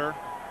quarter.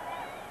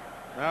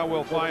 Now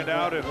we'll find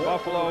out if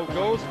Buffalo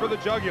goes for the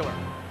jugular.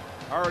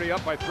 Already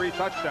up by 3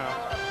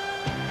 touchdowns.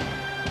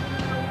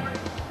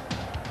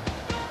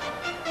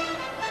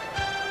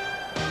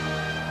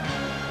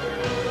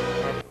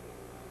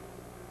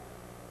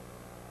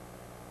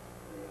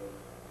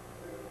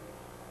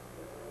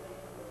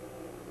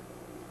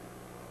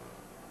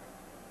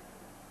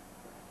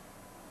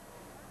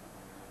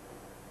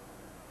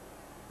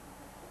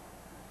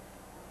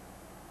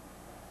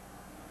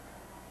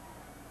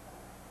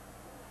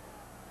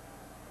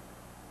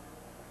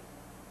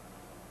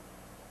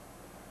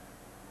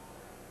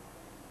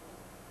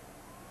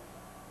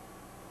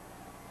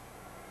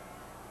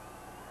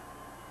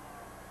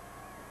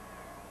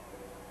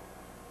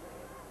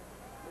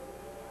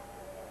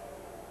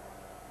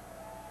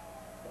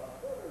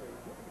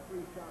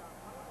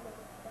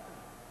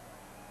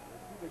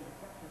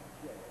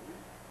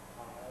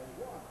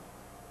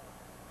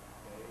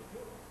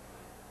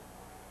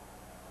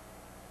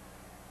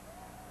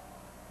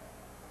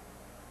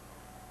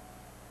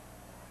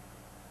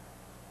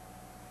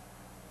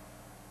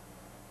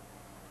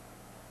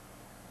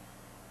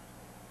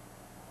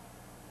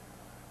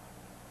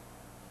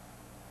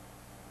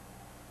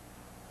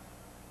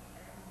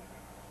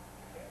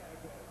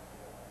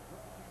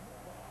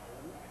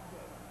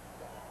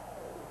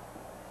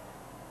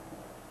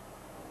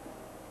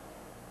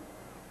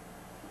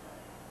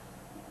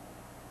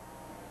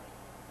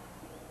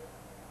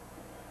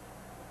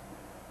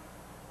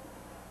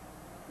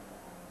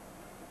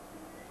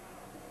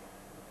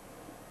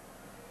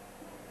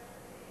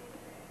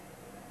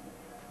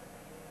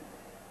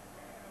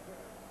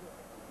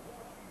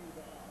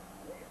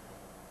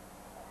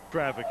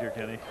 traffic here,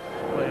 Kenny.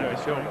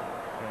 Okay.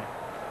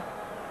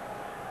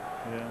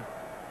 Yeah.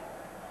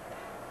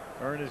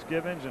 Ernest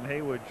Gibbons and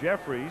Haywood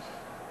Jeffries,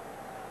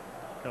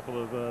 a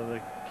couple of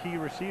the key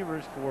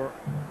receivers for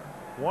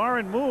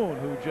Warren Moon,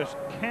 who just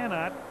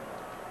cannot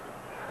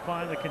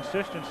find the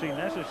consistency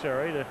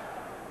necessary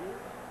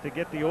to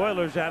get the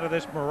Oilers out of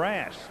this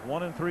morass.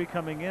 1-3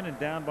 coming in and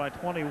down by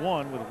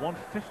 21 with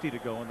 1:50 to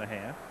go in the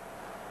half.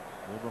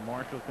 Wilbur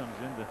Marshall comes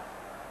in to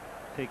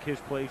take his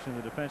place in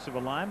the defensive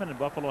alignment, and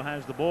Buffalo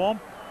has the ball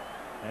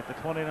at the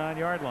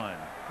 29-yard line.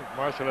 I think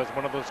Marshall has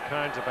one of those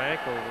kinds of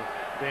ankle,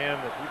 Dan,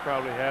 that he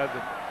probably had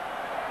that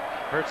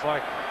hurts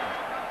like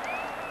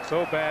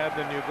so bad,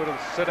 then you go to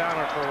sit down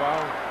on it for a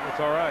while. It's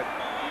all right.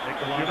 Take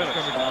the line of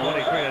scrimmage to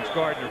 23. That's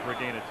Gardner for a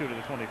gain of 2 to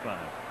the 25.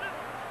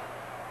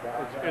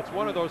 It's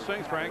one of those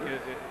things, Frank.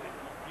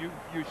 You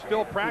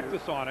still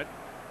practice on it,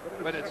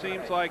 but it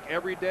seems like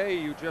every day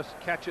you just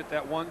catch it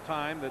that one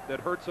time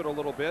that hurts it a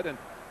little bit, and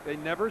they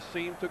never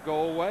seem to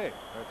go away.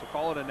 To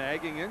call it a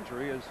nagging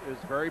injury is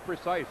very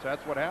precise.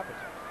 That's what happens.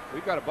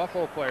 We've got a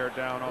Buffalo player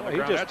down on the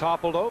ground. He just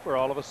toppled over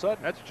all of a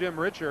sudden. That's Jim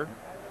Richer,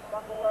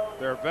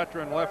 their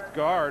veteran left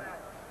guard,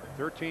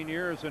 13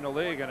 years in the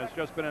league, and has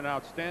just been an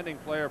outstanding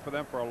player for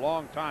them for a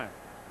long time.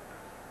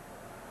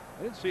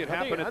 I didn't see it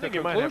happen at the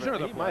conclusion of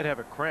the play. He might have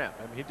a cramp.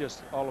 I mean, he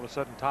just all of a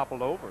sudden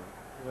toppled over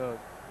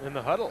in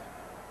the huddle.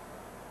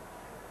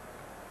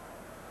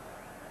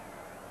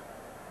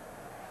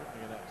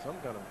 Some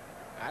kind of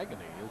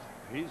agony.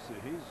 He's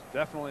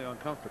definitely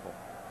uncomfortable.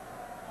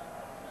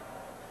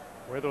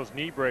 Wear those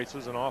knee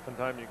braces, and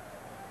oftentimes you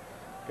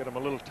get them a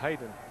little tight,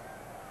 and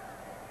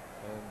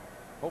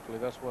hopefully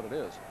that's what it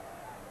is.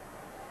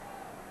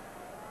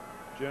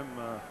 Jim,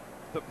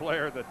 the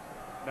player that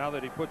now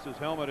that he puts his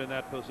helmet in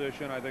that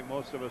position, I think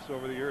most of us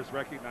over the years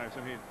recognize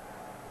him.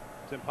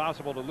 It's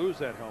impossible to lose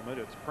that helmet.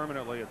 It's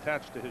permanently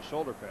attached to his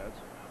shoulder pads.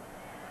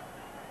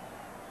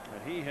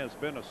 And he has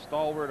been a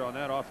stalwart on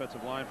that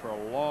offensive line for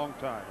a long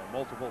time. A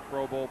multiple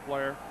Pro Bowl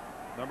player,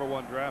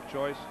 #1 draft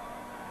choice.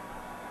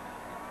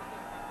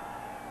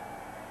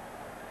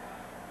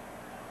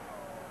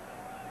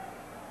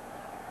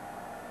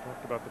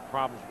 Talked about the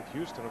problems with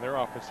Houston and their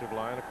offensive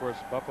line. Of course,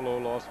 Buffalo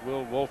lost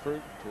Will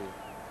Wolford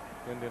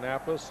to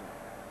Indianapolis.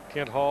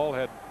 Kent Hall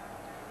had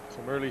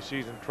some early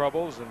season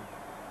troubles, and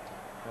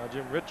now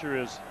Jim Richer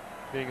is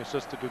being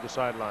assisted to the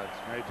sidelines.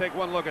 Now you take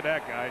one look at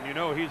that guy, and you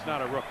know he's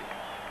not a rookie.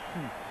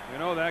 You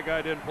know that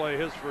guy didn't play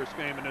his first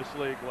game in this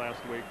league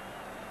last week.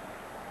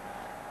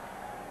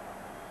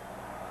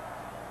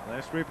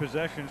 Last 3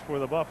 possessions for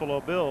the Buffalo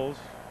Bills.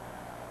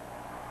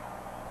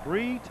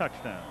 3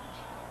 touchdowns.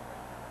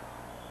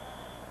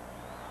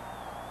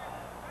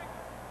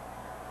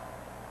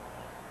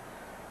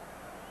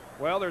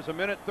 Well, there's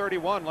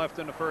 1:31 left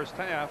in the first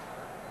half.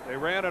 They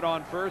ran it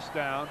on first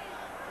down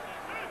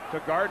to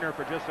Gardner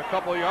for just a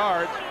couple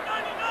yards.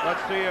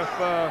 Let's see if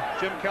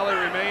Jim Kelly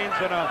remains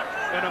in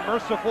a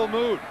merciful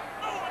mood.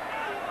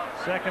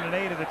 2nd and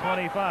 8 at the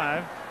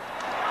 25.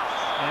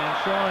 And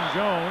Sean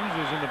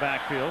Jones is in the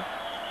backfield.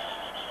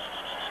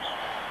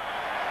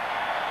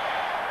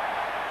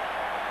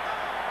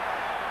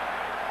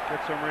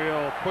 Get some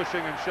real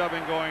pushing and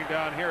shoving going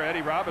down here.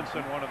 Eddie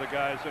Robinson, one of the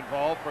guys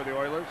involved for the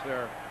Oilers.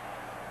 Their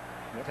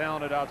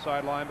talented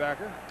outside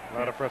linebacker. A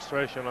lot of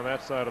frustration on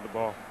that side of the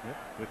ball.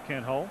 With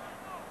Kent Hull.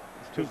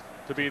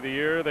 To be the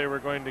year they were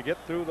going to get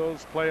through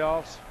those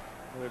playoffs.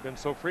 They've been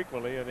so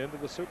frequently and into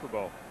the Super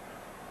Bowl.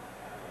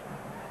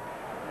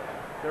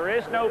 There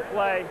is no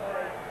play.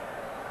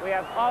 We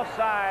have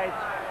offsides.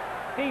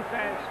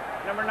 Defense,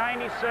 number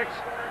 96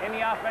 in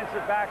the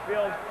offensive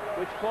backfield,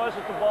 which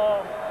causes the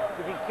ball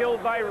to be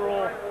killed by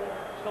rule.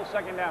 Still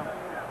 2nd down.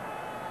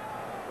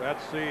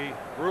 That's the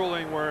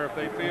ruling where if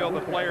they feel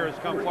the player has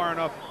come far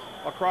enough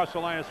across the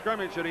line of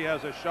scrimmage that he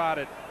has a shot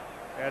at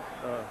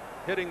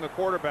hitting the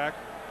quarterback.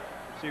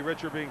 See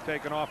Richer being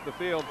taken off the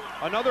field.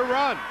 Another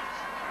run.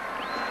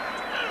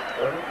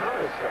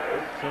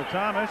 So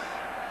Thomas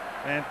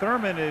and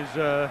Thurman is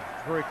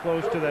very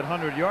close to that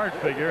 100-yard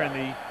figure in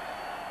the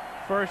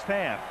first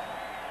half.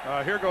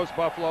 Here goes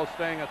Buffalo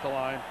staying at the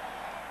line.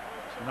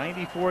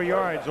 94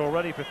 yards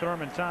already for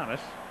Thurman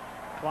Thomas.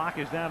 Clock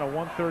is down to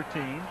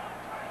 1:13.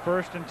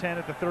 1st and 10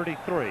 at the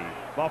 33.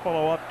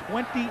 Buffalo up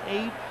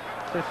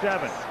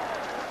 28-7.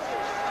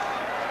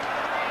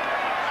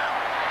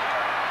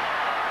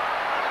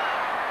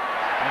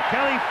 And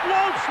Kelly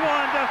floats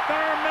one to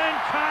Thurman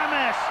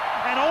Thomas,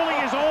 and only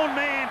his own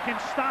man can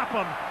stop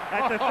him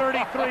at the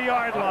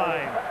 33-yard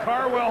line.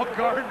 Carwell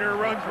Gardner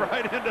runs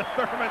right into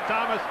Thurman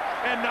Thomas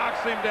and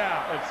knocks him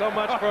down. And so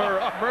much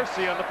for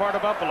mercy on the part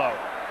of Buffalo.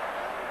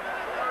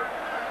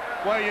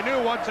 Well, you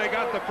knew once they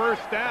got the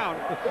first down,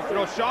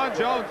 Sean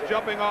Jones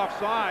jumping off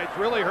sides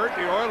really hurt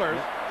the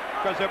Oilers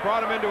because they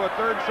brought him into a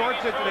 3rd short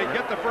situation. They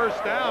get the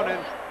first down,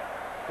 and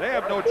they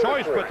have no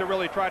choice but to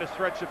really try to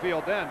stretch the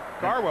field then.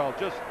 Carwell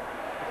just...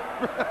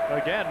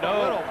 Again,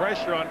 no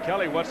pressure on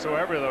Kelly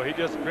whatsoever, though. He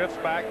just drifts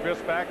back,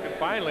 and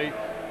finally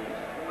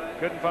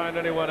couldn't find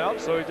anyone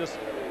else, so he just...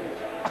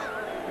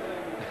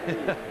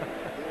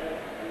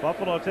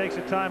 Buffalo takes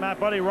a timeout.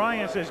 Buddy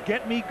Ryan says,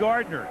 get me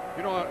Gardner.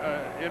 You know,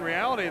 in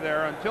reality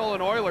there, until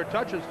an Oiler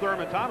touches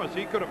Thurman Thomas,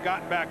 he could have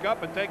gotten back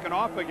up and taken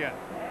off again.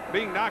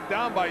 Being knocked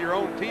down by your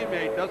own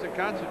teammate doesn't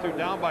constitute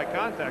down by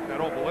contact, I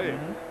don't believe.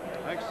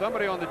 I think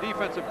somebody on the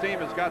defensive team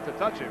has got to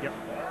touch him. Yep.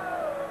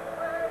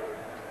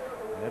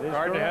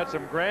 Gardner had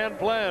some grand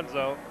plans,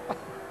 though.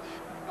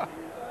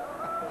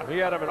 If he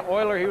had him an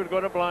Oiler, he would go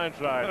to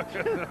blindside.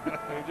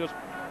 He just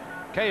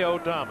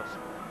KO'd Thomas.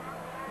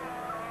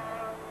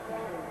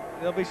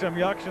 There'll be some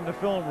yucks in the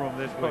film room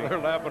this week. They're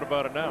laughing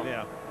about it now.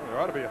 Yeah. There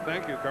ought to be a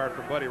thank you card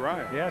for Buddy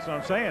Ryan. Yeah, that's what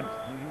I'm saying.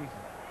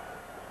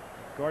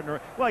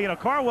 Gardner, well, you know,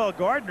 Carwell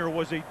Gardner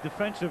was a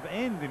defensive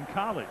end in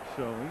college,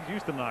 so he's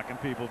used to knocking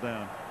people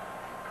down.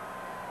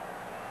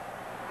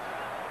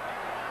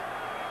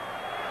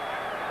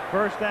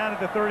 First down at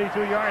the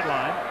 32-yard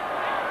line.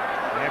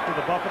 After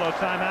the Buffalo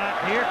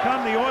timeout, here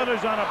come the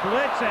Oilers on a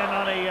blitz and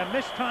on a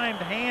mistimed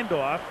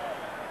handoff.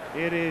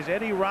 It is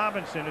Eddie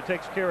Robinson who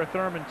takes care of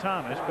Thurman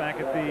Thomas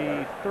back at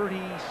the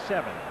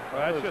 37.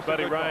 Well, that's just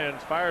Buddy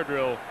Ryan's fire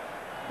drill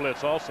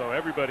blitz also.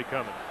 Everybody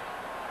coming.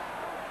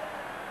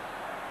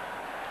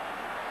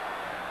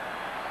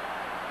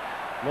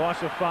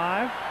 Loss of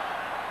 5.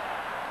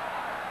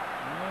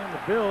 And the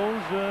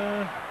Bills,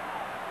 in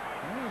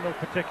no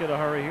particular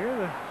hurry here.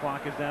 The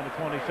clock is down to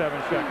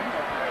 27 seconds.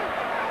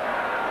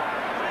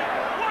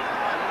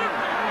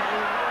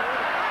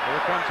 Here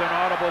comes an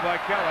audible by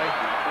Kelly.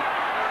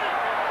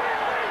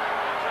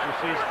 He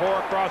sees 4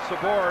 across the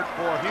board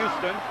for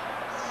Houston.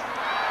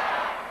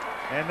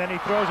 And then he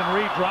throws and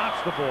Reed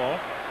drops the ball.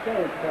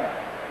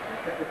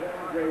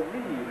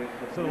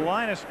 So the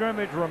line of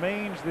scrimmage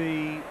remains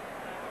the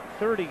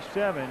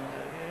 37.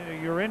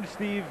 You're in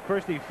Steve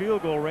Christie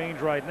field goal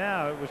range right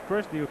now. It was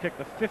Christie who kicked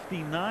the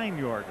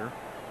 59-yarder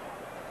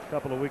a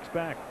couple of weeks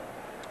back.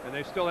 And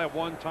they still have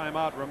 1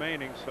 timeout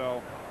remaining,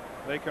 so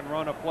they can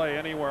run a play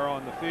anywhere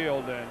on the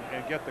field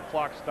and get the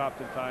clock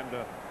stopped in time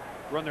to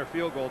run their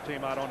field goal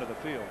team out onto the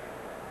field.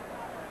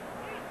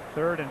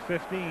 3rd and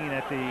 15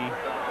 at the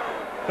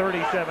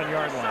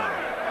 37-yard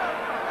line.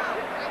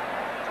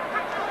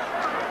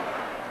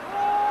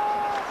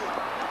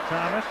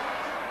 Thomas,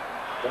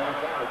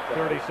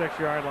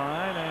 36-yard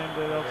line,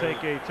 and they'll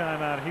take a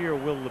timeout here,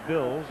 will the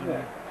Bills,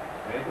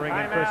 and bring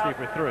in Christie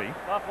for 3.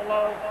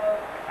 Buffalo,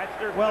 that's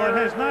their Well, third.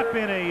 it has not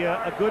been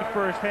a good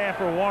first half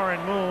for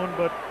Warren Moon,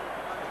 but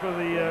for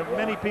the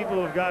many people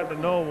who have gotten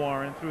to know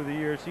Warren through the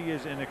years, he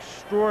is an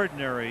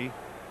extraordinary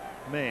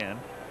man,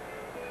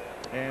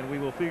 and we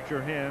will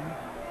feature him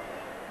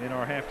in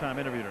our halftime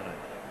interview tonight.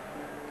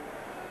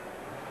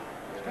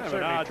 It's kind of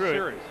an odd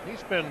series. He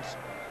spends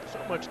so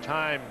much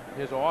time,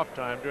 his off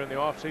time, during the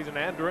off season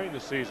and during the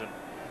season,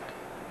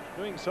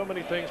 doing so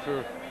many things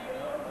for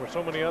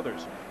so many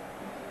others.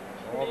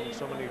 All of them,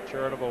 so many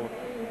charitable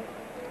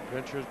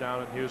ventures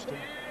down in Houston.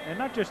 And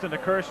not just in a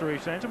cursory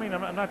sense. I mean,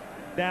 I'm not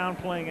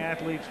downplaying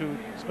athletes who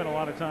spend a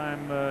lot of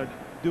time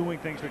doing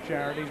things for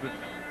charities, but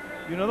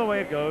you know the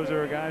way it goes.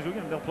 There are guys who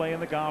they'll play in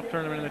the golf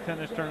tournament, in the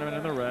tennis tournament,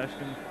 and the rest,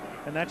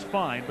 and that's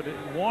fine. But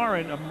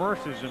Warren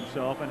immerses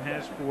himself and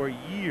has for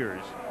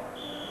years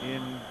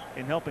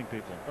in helping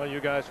people. Well, you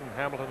guys from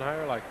Hamilton High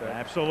are like that.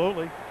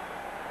 Absolutely.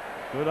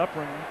 Good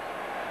upbringing.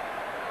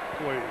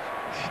 Please.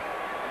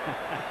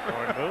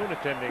 Warren Moon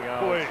attending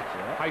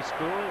high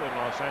school in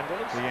Los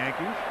Angeles. The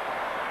Yankees.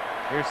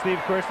 Here's Steve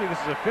Christie. This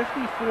is a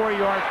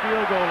 54-yard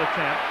field goal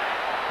attempt.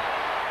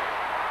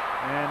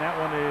 And that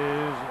one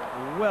is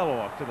well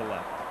off to the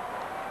left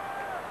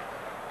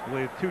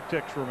with 2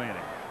 ticks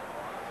remaining.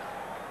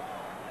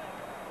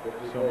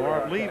 So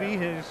Marv Levy,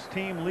 his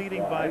team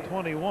leading by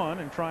 21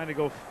 and trying to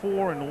go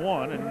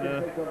 4-1. And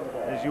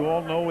as you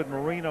all know, with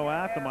Marino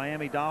out, the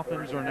Miami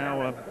Dolphins are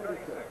now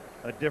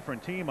a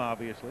different team,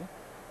 obviously.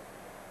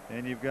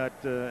 And you've got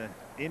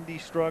Indy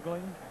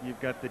struggling.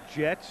 You've got the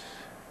Jets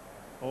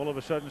all of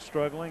a sudden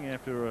struggling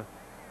after a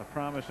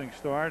promising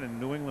start, and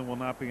New England will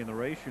not be in the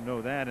race. You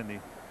know that in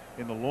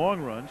the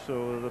long run.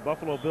 So the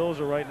Buffalo Bills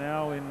are right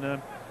now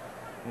in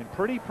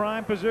pretty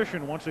prime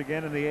position once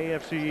again in the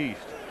AFC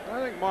East. I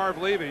think Marv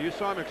Levy, you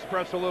saw him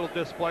express a little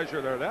displeasure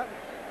there. That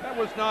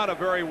was not a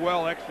very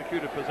well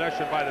executed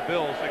possession by the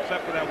Bills,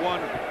 except for that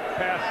one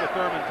pass to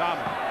Thurman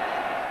Thomas.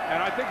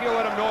 And I think he'll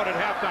let him know it at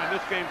halftime.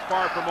 This game's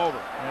far from over.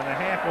 And the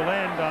half will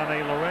end on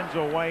a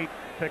Lorenzo White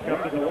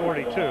pickup to the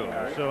 42.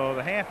 So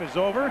the half is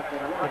over.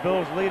 The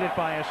Bills lead it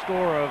by a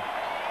score of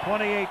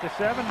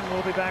 28-7. And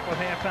we'll be back with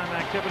halftime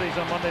activities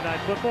on Monday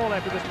Night Football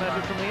after this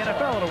message from the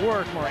NFL and a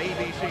word from our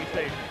ABC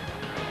station.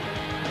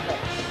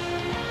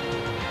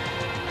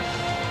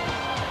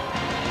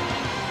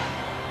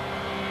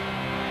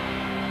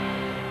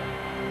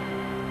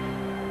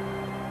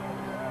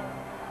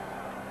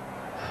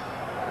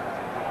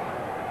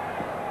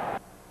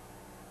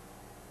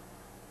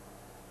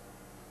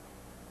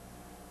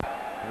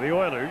 The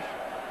Oilers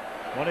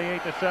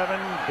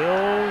 28-7.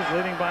 Bills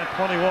leading by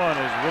 21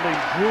 as Willie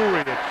Drury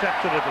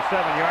accepts it at the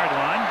 7-yard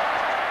line.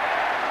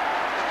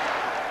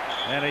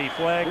 And a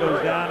flag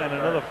goes down and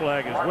another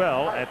flag as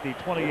well at the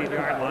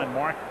 28-yard line.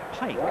 Mark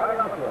Pike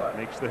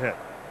makes the hit.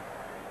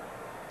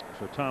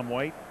 So Tom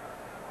White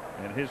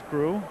and his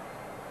crew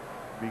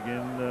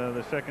begin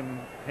the second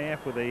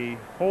half with a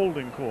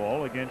holding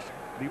call against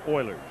the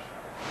Oilers.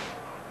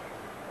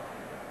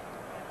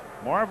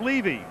 Marv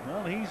Levy,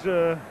 well, he's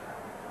in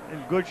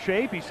good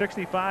shape. He's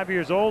 65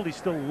 years old. He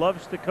still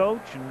loves to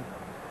coach, and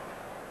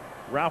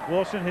Ralph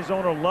Wilson, his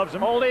owner, loves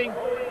him. Holding,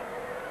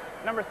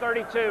 number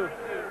 32,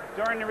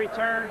 during the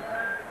return,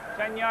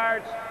 10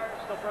 yards,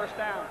 still first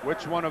down.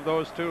 Which one of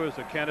those two is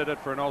a candidate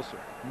for an ulcer?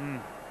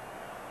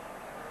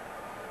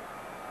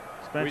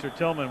 Spencer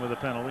Tillman with a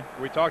penalty.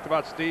 We talked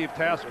about Steve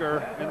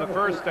Tasker in the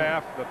first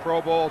half, the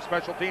Pro Bowl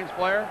special teams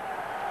player.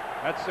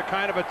 That's the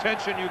kind of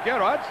attention you get.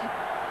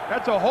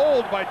 That's a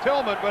hold by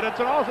Tillman, but it's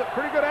also a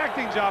pretty good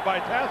acting job by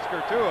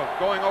Tasker, too, of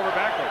going over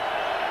backwards.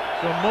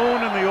 So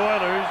Moon and the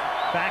Oilers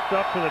backed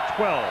up to the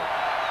 12.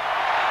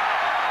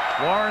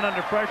 Warren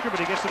under pressure, but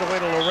he gets it away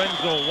to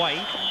Lorenzo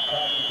White.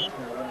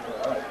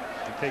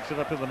 He takes it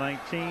up to the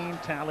 19.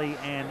 Talley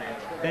and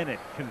Bennett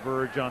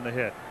converge on the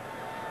hit.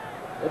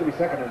 It'll be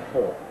 2nd and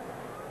 4.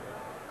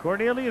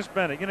 Cornelius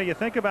Bennett, you know, you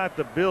think about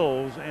the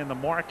Bills and the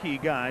marquee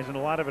guys, and a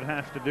lot of it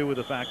has to do with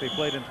the fact they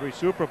played in 3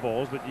 Super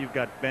Bowls, but you've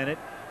got Bennett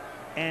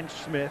and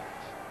Smith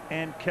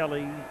and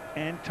Kelly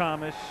and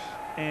Thomas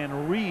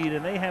and Reed,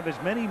 and they have as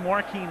many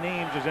marquee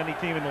names as any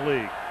team in the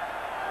league.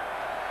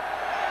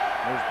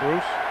 There's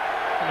Bruce.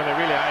 I mean, they're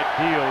really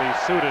ideally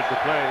suited to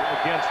play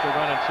against the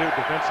run and shoot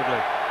defensively.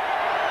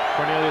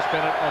 Cornelius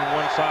Bennett on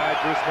one side,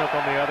 Bruce Smith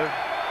on the other.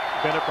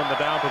 Bennett from the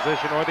down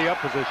position or the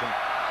up position.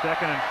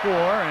 2nd and 4,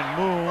 and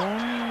Moon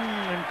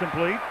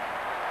incomplete.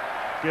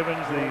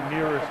 Gibbons the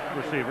nearest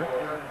receiver.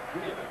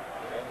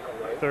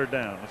 3rd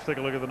down. Let's take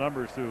a look at the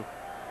numbers through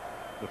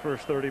the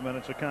first 30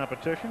 minutes of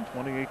competition.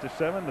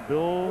 28-7, the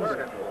Bills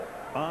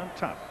on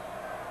top.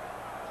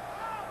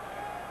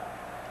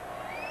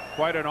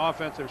 Quite an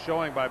offensive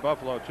showing by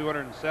Buffalo.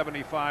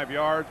 275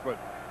 yards, but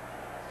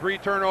 3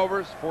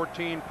 turnovers,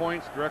 14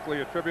 points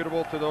directly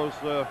attributable to those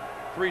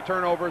 3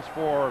 turnovers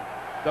for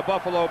the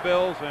Buffalo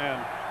Bills,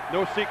 and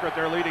no secret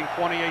they're leading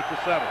 28-7.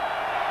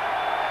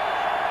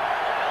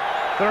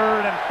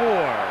 3rd and 4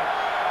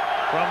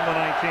 from the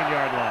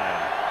 19-yard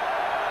line.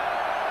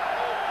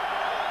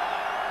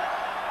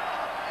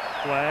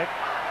 Flag.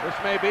 This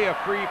may be a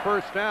free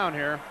first down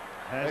here.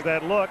 Has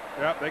that look.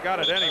 Yep, they got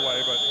it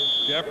anyway, but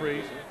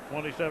Jeffries,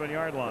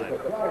 27-yard line.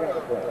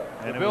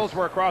 And the Bills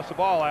were across the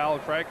ball, Al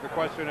and Frank. The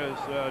question is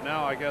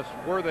now, I guess,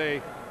 were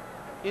they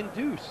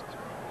induced?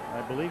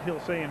 I believe he'll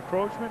say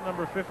encroachment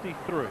number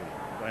 53,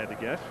 if I had to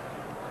guess.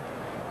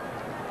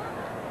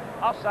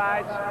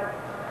 Offsides,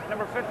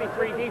 number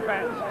 53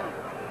 defense.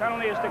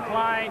 Penalty is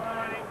declined.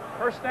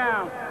 First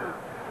down.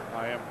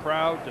 I am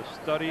proud to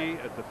study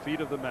at the feet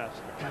of the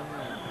master.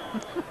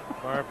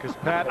 Marv, because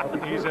Pat,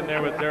 he's in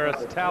there with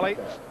Darius Talley.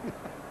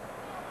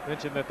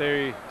 Mentioned that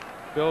the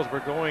Bills were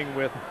going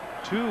with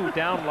 2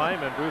 down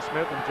linemen, Bruce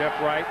Smith and Jeff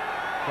Wright.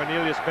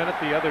 Cornelius Bennett,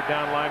 the other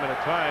down lineman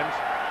at times.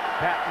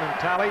 Patton and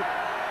Talley,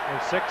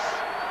 and 6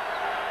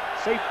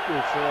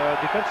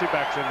 defensive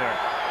backs in there.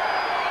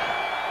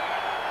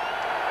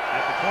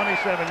 At the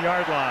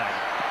 27-yard line.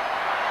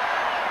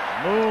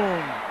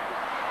 Moon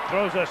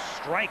throws a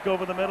strike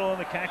over the middle, and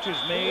the catch is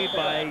made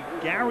by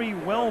Gary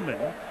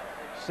Wellman,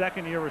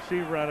 2nd-year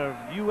receiver out of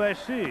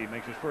USC.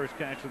 Makes his first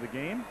catch of the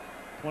game,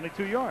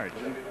 22 yards.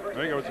 I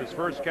think it was his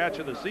first catch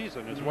of the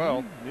season as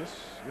well. Yes,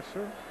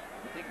 sir.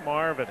 I think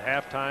Marv at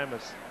halftime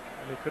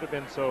could have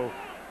been so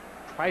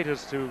trite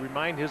as to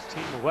remind his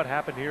team of what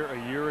happened here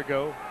a year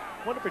ago.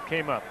 I wonder if it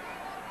came up,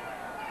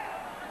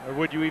 or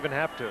would you even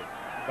have to,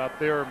 about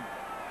their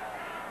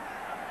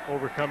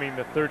overcoming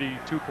the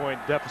 32-point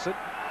deficit.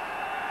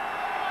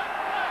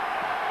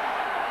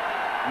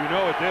 You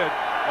know it did.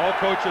 All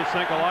coaches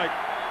think alike.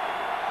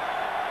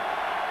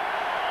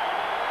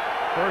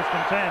 1st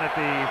and 10 at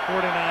the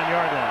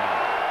 49-yard line.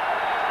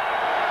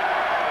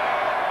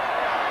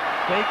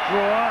 Fake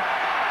draw,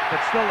 but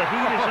still the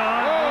heat is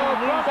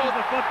on. Loses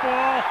the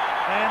football,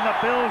 and the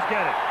Bills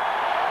get it.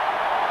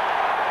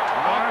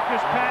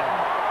 Marcus Patton.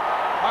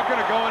 How can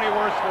it go any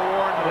worse for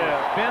Warren?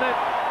 Bennett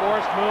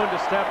forced Moon to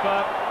step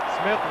up.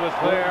 Smith was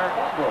there.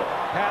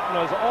 Patton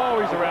was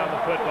always around the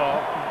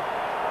football.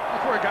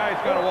 That's where a guy's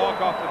got to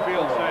walk off the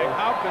field saying,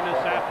 how can this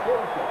happen?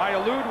 I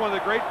elude one of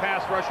the great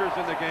pass rushers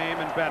in the game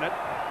in Bennett,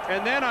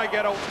 and then I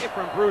get away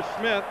from Bruce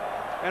Smith,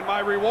 and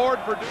my reward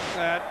for doing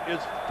that is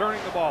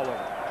turning the ball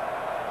over.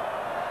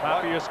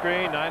 Top of your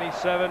screen,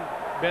 97.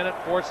 Bennett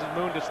forces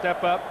Moon to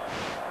step up.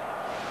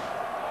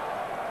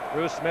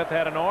 Bruce Smith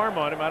had an arm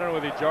on him. I don't know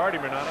whether he jarred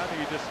him or not. I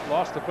think he just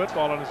lost the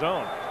football on his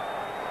own.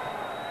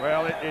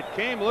 Well, it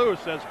came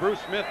loose as Bruce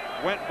Smith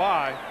went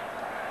by.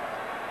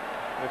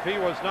 If he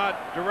was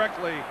not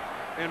directly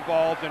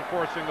involved in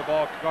forcing the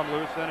ball to come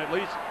loose, then at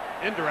least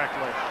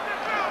indirectly.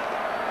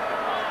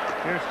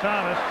 Here's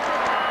Thomas.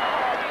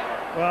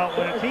 Well,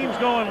 when a team's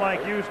going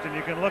like Houston,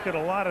 you can look at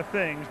a lot of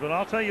things, but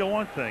I'll tell you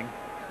one thing.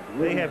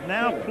 They have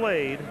now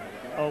played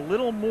a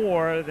little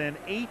more than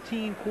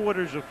 18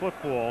 quarters of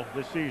football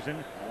this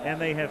season,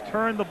 and they have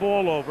turned the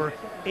ball over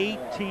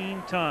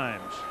 18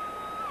 times.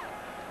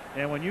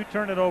 And when you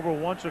turn it over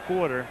once a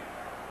quarter,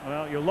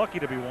 Well, you're lucky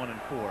to be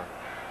 1-4.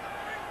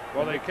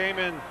 Well, they came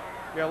in.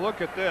 Yeah,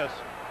 look at this.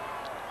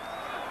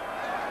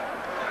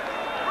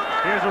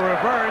 Here's a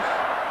reverse,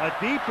 a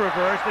deep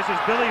reverse. This is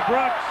Billy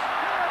Brooks,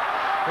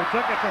 who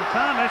took it from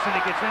Thomas, and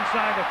he gets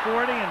inside the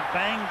 40 and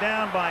banged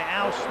down by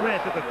Al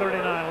Smith at the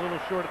 39, a little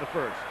short of the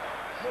first.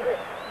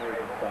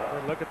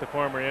 And look at the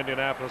former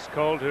Indianapolis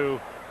Colt, who,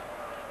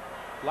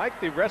 like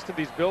the rest of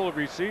these Bill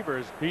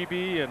receivers,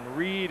 BB and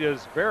Reed,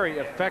 is very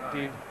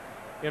effective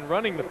in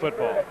running the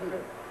football.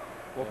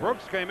 Well,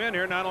 Brooks came in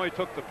here, not only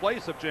took the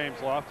place of James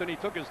Lofton, he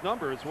took his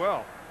number as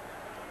well.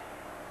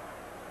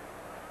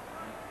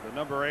 The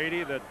number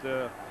 80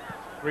 that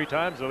 3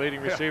 times the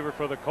leading receiver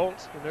for the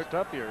Colts in their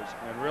tough years.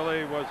 And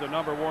really was a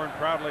number worn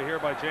proudly here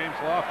by James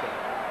Lofton.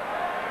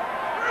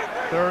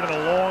 3rd and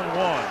a long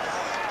one.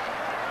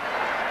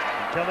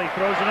 Kelly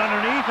throws it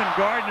underneath, and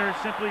Gardner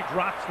simply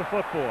drops the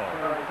football.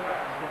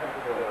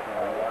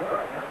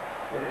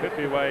 Could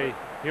be why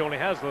he only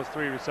has those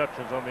 3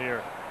 receptions on the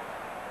year.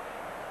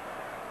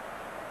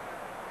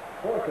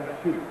 4th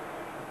and 2.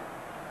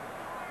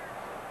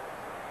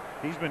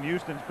 He's been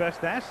Houston's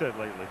best asset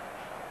lately.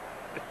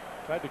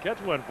 Tried to catch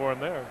one for him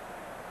there.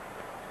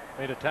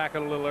 Made a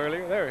tackle a little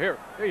earlier.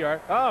 Here you are.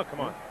 Oh,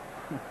 come on.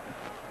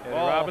 Eddie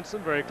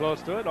Robinson very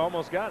close to it,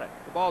 almost got it.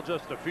 The ball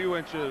just a few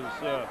inches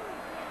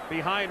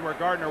behind where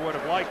Gardner would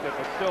have liked it,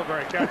 but still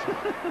very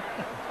catchable.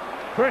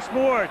 Chris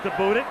Moore to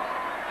boot it.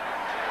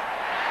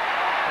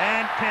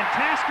 And can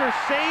Tasker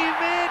save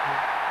it?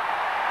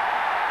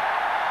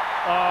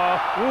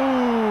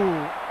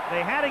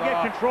 They had to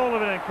get control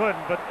of it and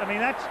couldn't, but I mean,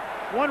 that's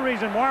one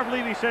reason Marv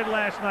Levy said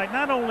last night,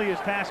 not only is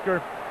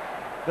Tasker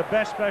the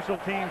best special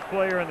teams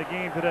player in the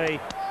game today,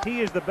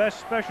 he is the best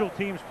special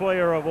teams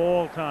player of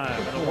all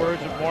time, in the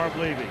words of Marv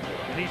Levy,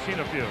 and he's seen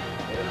a few.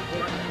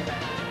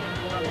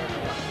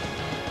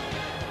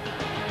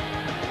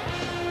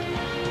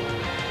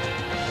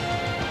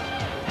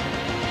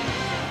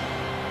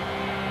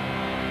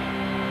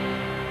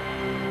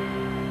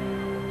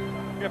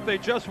 If they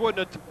just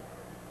wouldn't have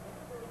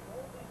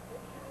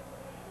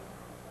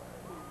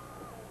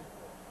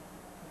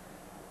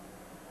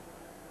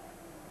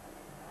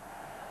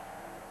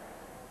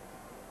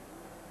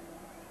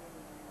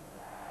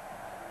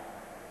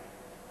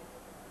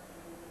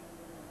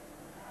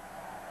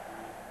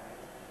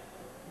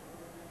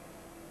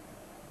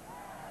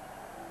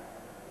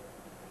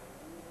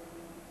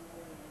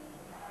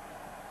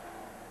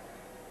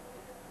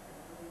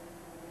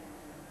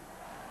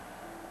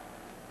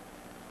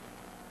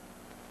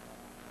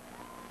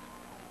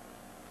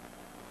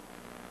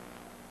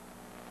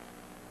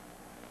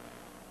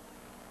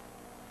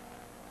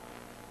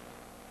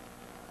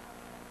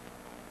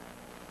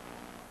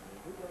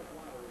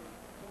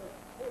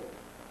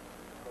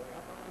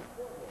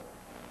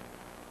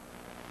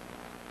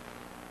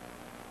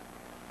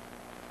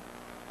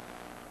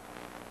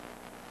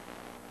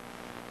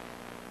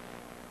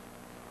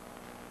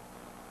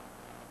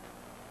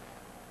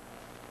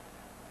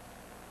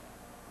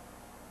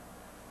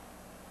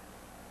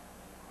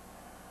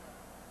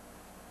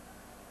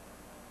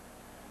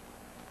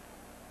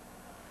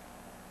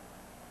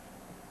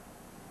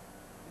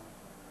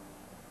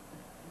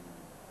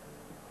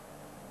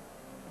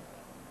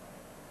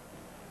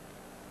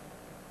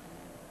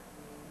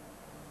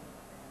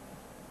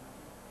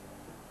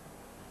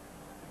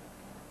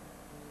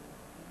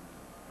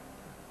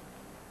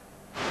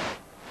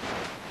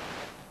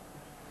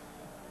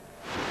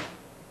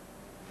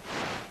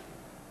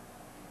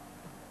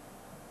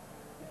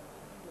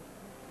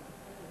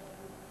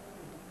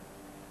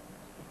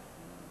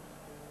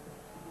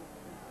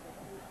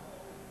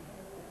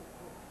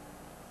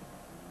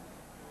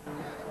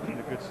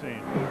Good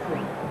scene.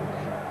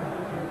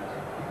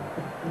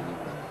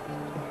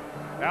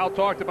 Al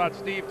talked about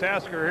Steve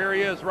Tasker. Here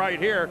he is right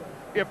here.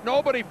 If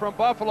nobody from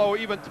Buffalo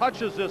even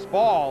touches this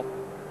ball,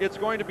 it's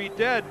going to be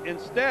dead.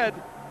 Instead,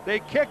 they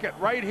kick it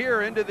right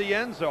here into the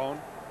end zone.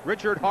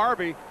 Richard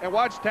Harvey, and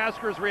watch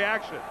Tasker's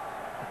reaction.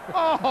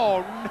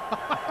 Oh, no.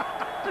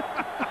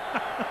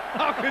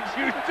 How could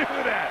you do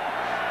that?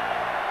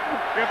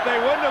 If they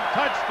wouldn't have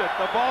touched it,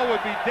 the ball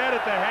would be dead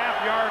at the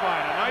half-yard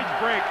line. A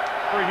nice break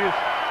for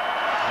Houston.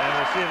 And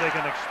we'll see if they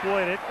can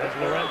exploit it as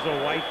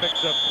Lorenzo White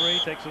picks up 3,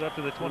 takes it up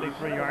to the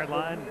 23-yard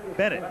line.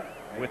 Bennett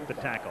with the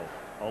tackle.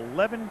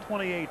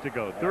 11:28 to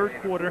go.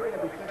 3rd quarter,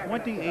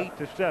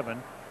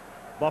 28-7,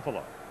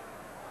 Buffalo.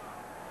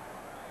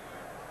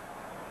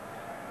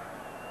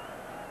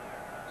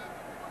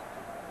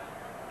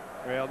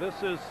 Well,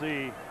 this is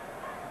the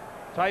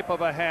type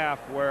of a half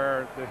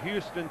where the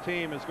Houston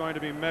team is going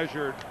to be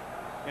measured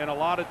in a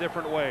lot of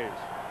different ways.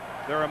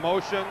 Their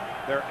emotion,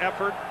 their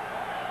effort,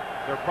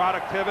 their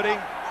productivity.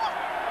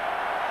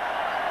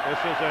 This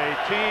is a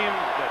team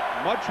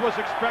that much was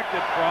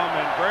expected from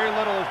and very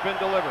little has been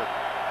delivered.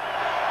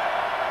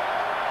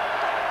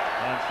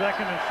 On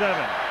 2nd and 7.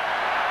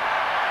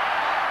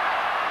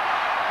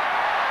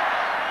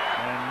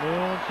 And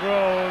Moon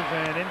throws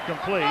and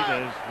incomplete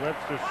as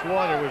Webster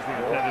Slaughter was the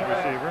intended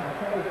receiver,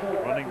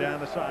 running down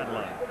the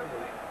sideline.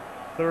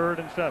 3rd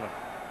and 7.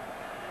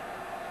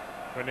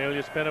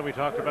 Cornelius Bennett, we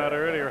talked about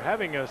earlier,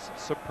 having a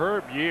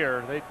superb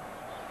year. They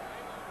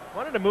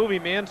wanted to move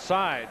him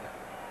inside.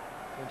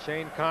 And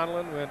Shane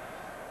Conlon went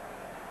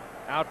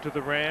out to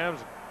the Rams.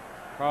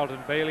 Carlton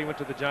Bailey went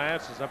to the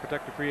Giants as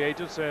unprotected free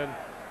agents, and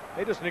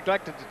they just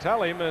neglected to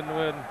tell him. And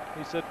when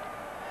he sat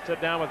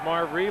down with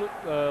Marv Levy,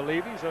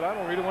 he said, I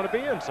don't really want to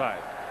be inside.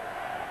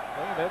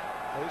 Well,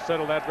 they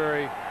settled that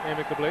very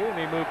amicably, and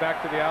he moved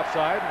back to the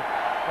outside.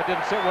 That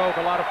didn't sit well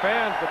with a lot of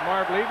fans, but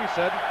Marv Levy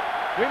said,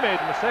 we made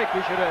a mistake.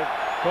 We should have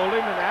told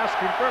him and asked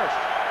him first.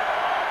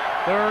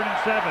 3rd and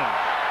 7.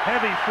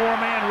 Heavy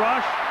 4-man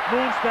rush.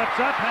 Moon steps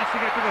up, has to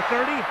get to the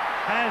 30,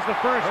 has the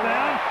first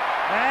down,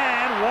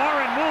 and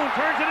Warren Moon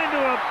turns it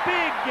into a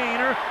big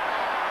gainer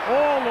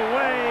all the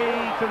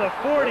way to the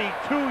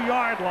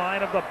 42-yard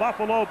line of the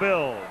Buffalo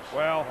Bills.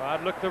 Well,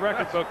 I'd look the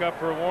record book up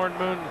for Warren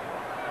Moon.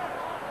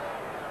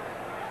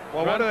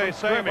 Well, what do they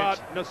say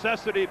about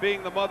necessity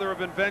being the mother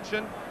of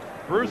invention?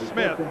 Bruce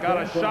Smith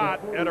got a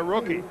shot at a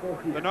rookie.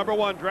 The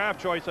 #1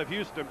 draft choice of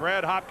Houston,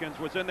 Brad Hopkins,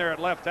 was in there at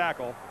left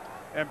tackle,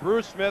 and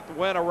Bruce Smith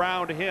went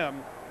around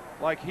him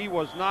like he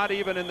was not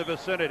even in the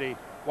vicinity.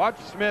 Watch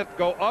Smith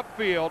go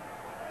upfield,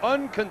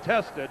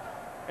 uncontested,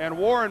 and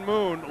Warren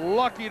Moon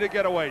lucky to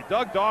get away.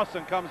 Doug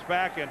Dawson comes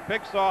back and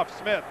picks off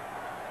Smith.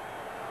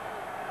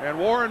 And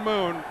Warren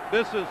Moon,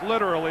 this is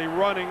literally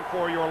running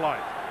for your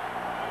life.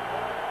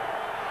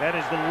 That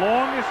is the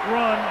longest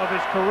run of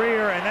his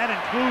career, and that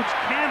includes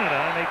Canada.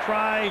 And they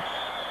try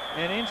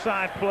an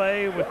inside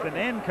play with an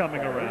end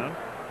coming around.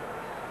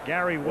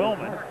 Gary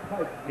Willman,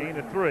 gain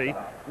of 3.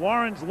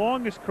 Warren's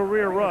longest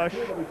career rush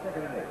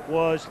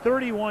was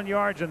 31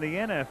 yards in the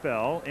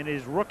NFL in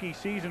his rookie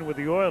season with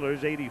the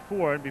Oilers,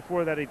 84. And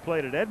before that, he'd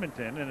played at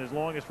Edmonton, and his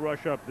longest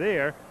rush up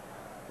there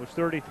was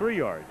 33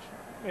 yards.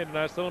 Made a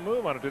nice little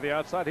move on it to the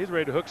outside. He's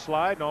ready to hook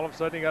slide, and all of a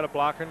sudden he got a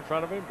blocker in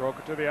front of him, broke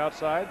it to the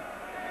outside.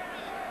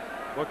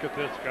 Look at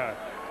this guy.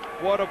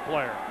 What a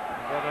player.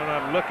 But they're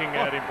not looking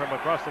at him from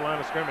across the line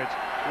of scrimmage.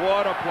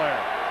 What a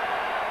player.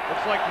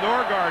 Looks like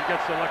Norgard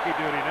gets the lucky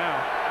duty now.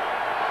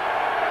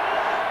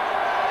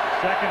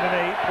 2nd and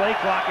 8. Play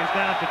clock is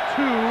down to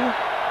 2.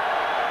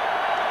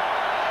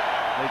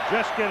 They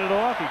just get it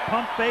off. He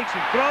pump fakes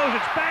and throws.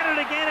 It's batted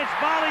again. It's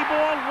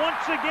volleyball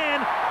once again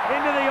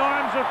into the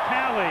arms of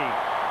Talley.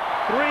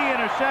 3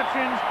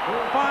 interceptions,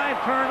 5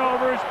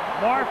 turnovers.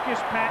 Marcus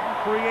Patton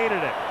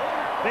created it.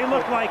 They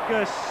look like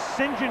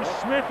St. John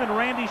Smith and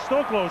Randy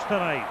Stoklos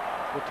tonight.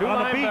 The 2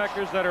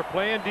 linebackers that are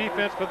playing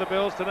defense for the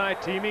Bills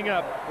tonight teaming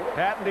up.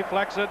 Patton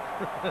deflects it.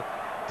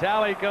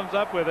 Talley comes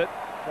up with it.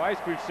 Twice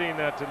we've seen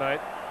that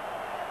tonight.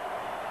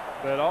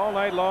 But all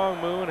night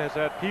long, Moon has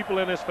had people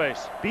in his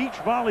face. Beach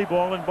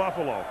volleyball in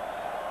Buffalo.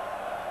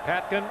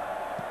 Patton,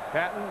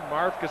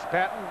 Marcus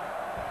Patton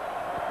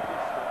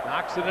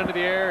knocks it into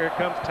the air. Here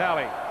comes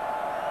Talley.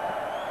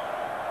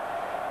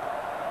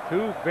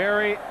 2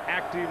 very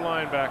active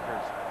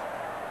linebackers.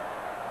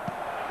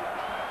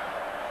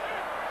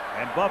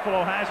 And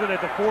Buffalo has it at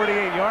the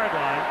 48-yard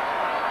line.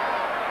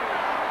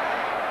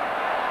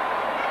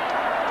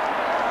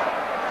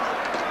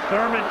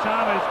 Thurman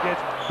Thomas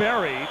gets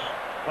buried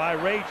by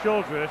Ray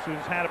Childress,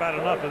 who's had about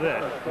enough of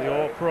this. The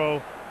All-Pro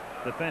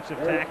defensive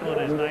tackle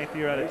in his 9th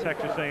year out of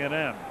Texas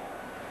A&M.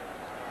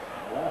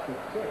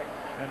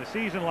 And a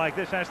season like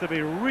this has to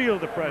be real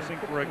depressing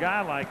for a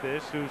guy like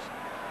this who's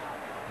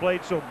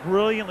played so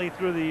brilliantly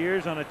through the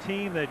years on a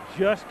team that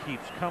just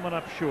keeps coming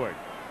up short.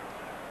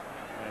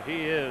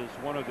 He is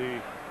one of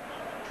the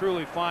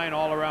truly fine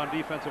all-around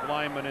defensive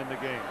linemen in the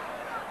game.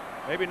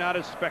 Maybe not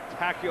as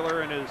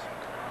spectacular in his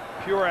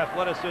pure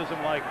athleticism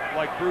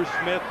like Bruce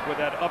Smith with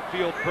that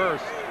upfield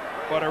burst,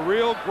 but a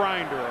real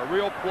grinder, a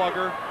real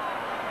plugger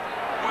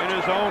in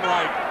his own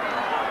right.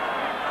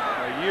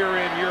 A year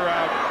in, year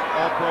out,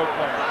 all-pro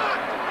player.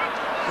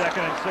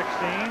 2nd and 16.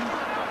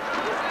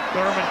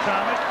 Thurman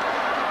Thomas.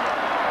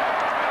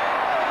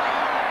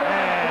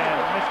 And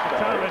Mr.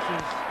 Thomas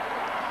is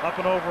up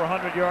and over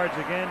 100 yards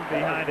again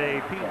behind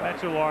a Pete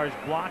Metzelar's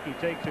block. He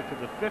takes it to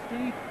the 50.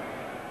 And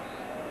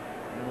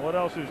what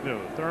else is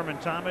new? Thurman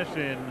Thomas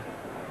in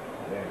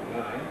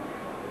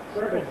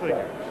triple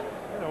figures.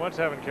 You know, once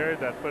having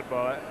carried that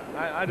football,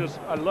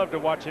 I love to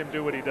watch him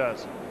do what he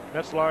does.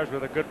 Metzelar's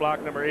with a good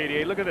block, number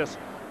 88. Look at this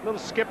little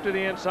skip to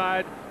the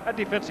inside. That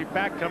defensive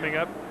back coming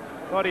up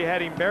thought he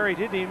had him buried.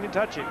 Didn't even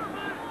touch him.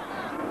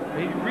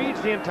 He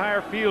reads the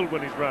entire field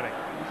when he's running.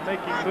 He's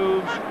making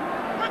moves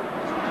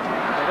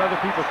that other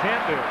people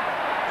can't do.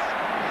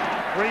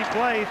 Free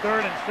play,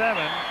 3rd and 7,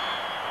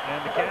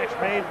 and the catch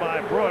made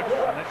by Brooks,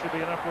 and that should be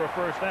enough for a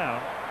first down.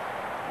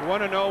 You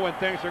want to know when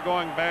things are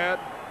going bad?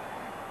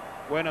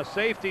 When a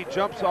safety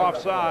jumps off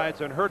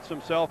sides and hurts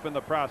himself in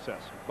the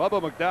process.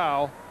 Bubba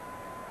McDowell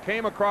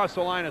came across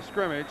the line of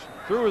scrimmage,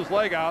 threw his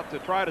leg out to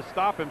try to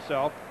stop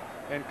himself,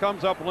 and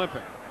comes up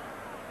limping.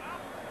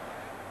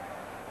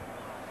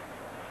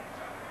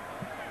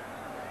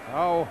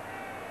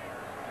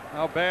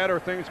 How bad are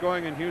things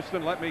going in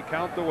Houston? Let me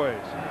count the ways.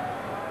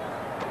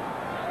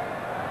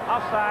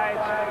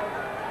 Offsides,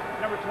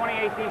 number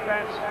 28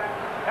 defense.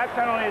 That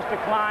penalty is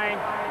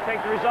declined.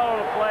 take the result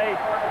of the play.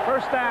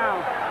 First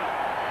down.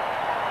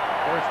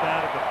 First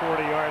down at the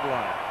 40-yard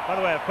line. By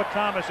the way, I put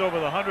Thomas over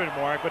the 100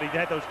 mark, but he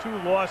had those 2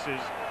 losses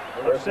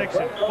of 6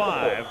 and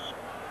 5.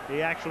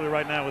 He actually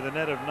right now with a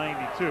net of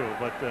 92,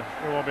 but it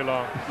won't be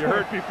long. You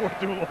heard before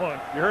too long.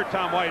 You heard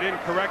Tom White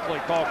incorrectly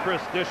call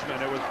Chris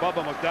Dishman. It was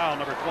Bubba McDowell,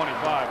 number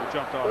 25, who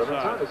jumped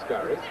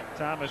offside.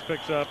 Thomas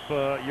picks up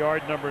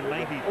yard number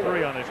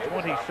 93 on his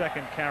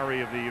 22nd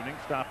carry of the evening,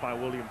 stopped by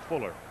William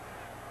Fuller.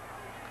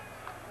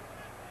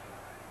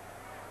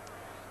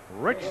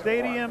 Rich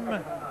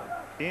Stadium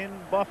in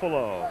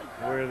Buffalo,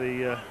 where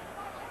the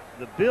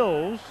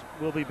Bills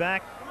will be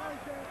back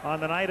on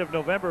the night of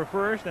November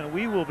 1st, and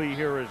we will be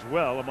here as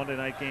well. A Monday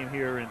night game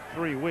here in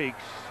 3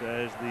 weeks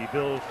as the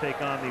Bills take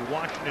on the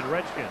Washington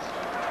Redskins.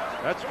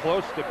 That's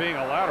close to being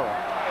a lateral.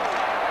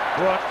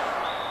 Brooks.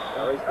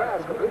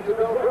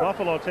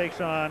 Buffalo takes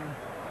on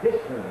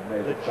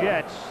the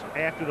Jets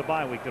after the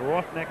bye week. They're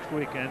off next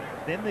weekend.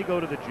 Then they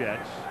go to the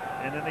Jets,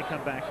 and then they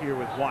come back here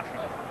with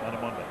Washington on a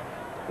Monday.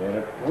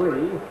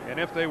 And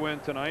if they win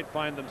tonight,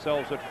 find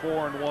themselves at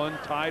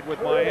 4-1, tied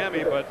with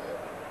Miami, but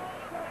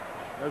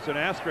there's an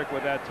asterisk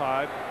with that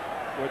tie.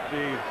 With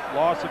the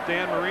loss of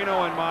Dan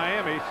Marino in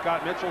Miami,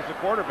 Scott Mitchell's the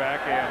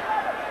quarterback, and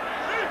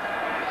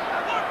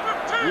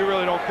you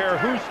really don't care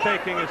who's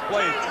taking his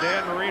place.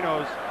 Dan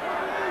Marino's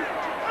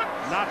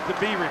not to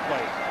be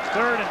replaced.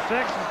 3rd and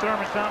 6, and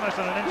Thurman Thomas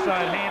on an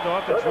inside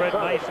handoff that's read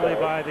nicely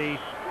by the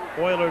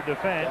Oiler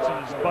defense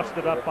and is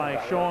busted up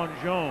by Sean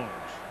Jones.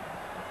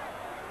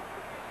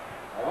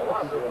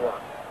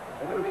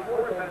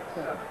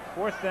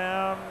 Fourth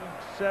down,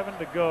 7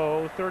 to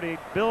go, 38.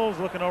 Bills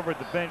looking over at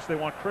the bench. They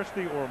want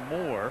Christie or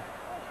Moore,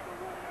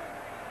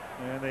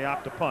 and they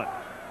opt to punt,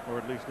 or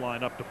at least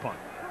line up to punt.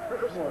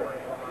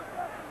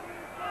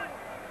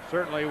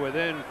 Certainly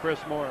within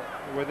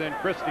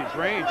Christie's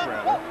range,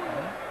 rather.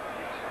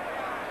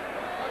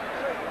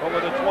 But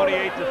with a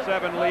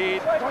 28-7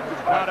 lead,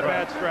 not a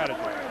bad strategy.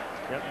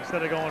 Yep,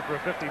 instead of going for a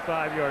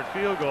 55-yard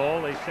field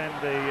goal, they send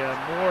a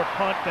Moore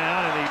punt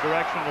down in the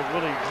direction of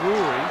Willie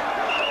Drury.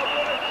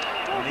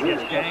 And he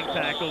gets gang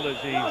tackled as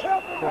he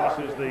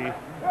crosses the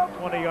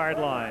 20-yard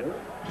line.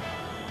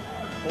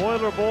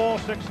 Oiler ball,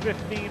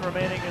 6:15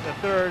 remaining in the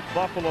 3rd.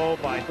 Buffalo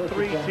by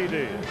 3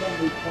 TDs.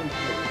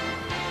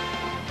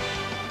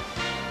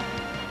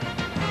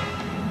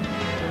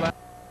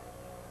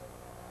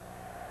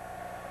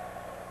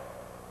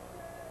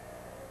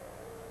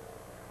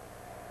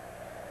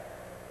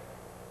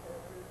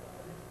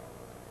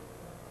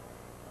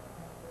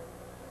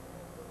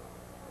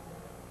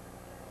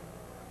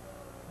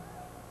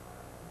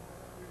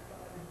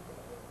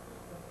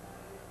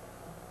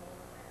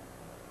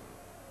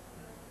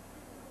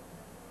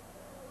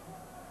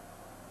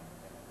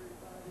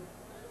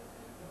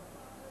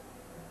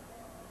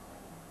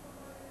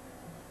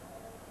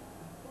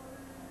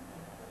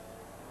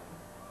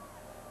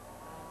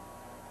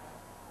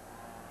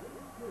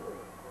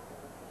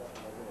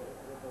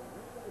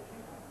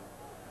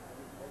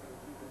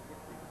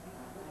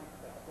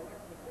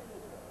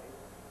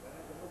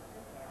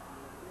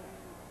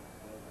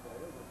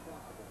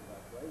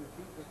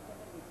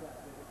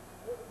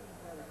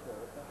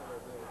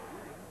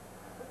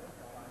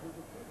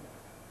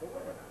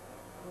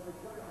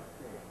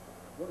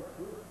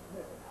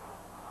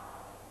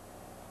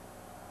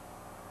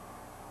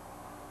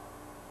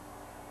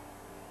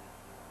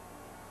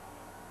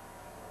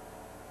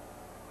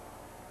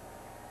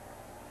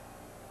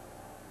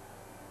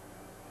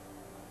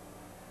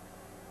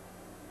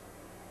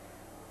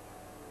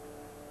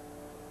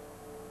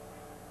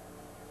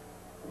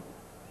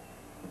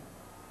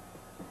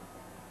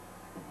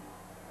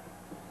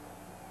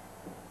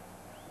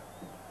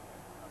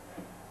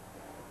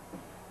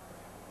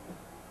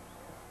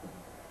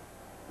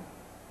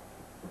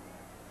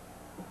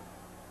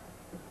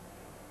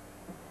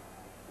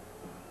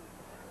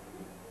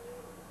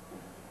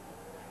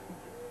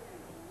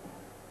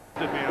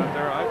 Me out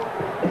there.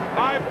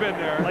 I've been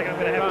there. Like I'm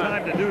going to have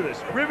time to do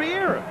this.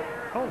 Riviera.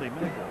 Holy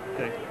mackerel.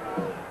 Okay.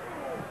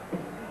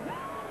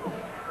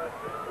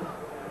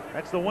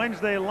 That's the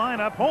Wednesday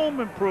lineup.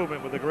 Home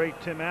improvement with the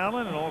great Tim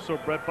Allen and also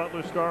Brett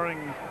Butler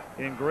starring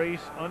in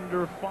Grace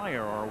Under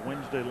Fire. Our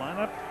Wednesday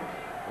lineup.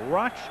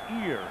 Roch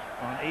Ear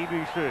on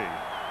ABC.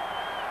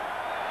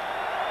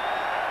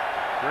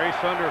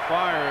 Grace Under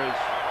Fire is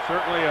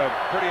certainly a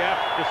pretty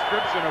apt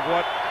description of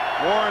what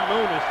Warren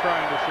Moon is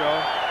trying to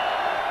show.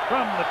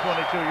 From the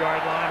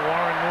 22-yard line,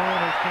 Warren Moon,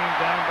 his team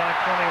down by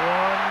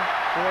 21,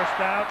 forced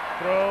out,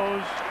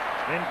 throws,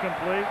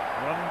 incomplete,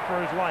 running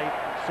for his life,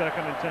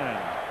 2nd and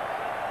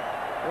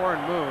 10.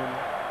 Warren Moon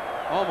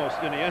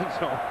almost in the end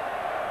zone.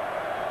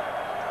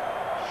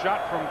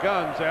 Shot from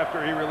guns after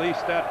he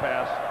released that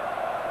pass.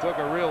 Took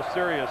a real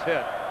serious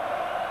hit.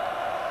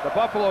 The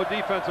Buffalo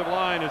defensive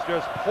line is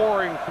just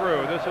pouring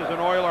through. This is an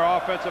Oiler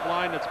offensive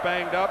line that's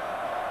banged up.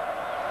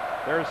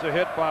 There's the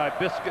hit by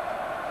Biscuit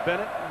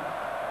Bennett.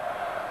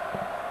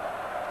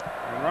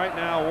 Right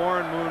now,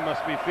 Warren Moon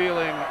must be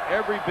feeling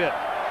every bit.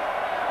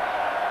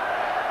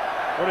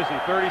 What is he,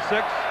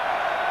 36?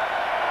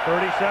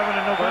 37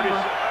 in November.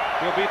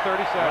 He'll be 37,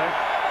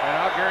 and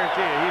I'll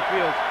guarantee you he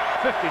feels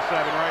 57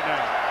 right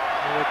now.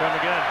 Here they come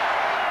again.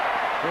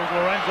 Here's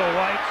Lorenzo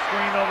White,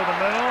 screen over the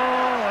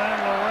middle, and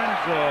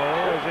Lorenzo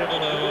is able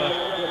to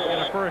get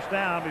a first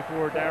down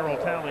before Darryl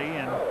Talley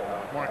and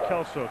Mark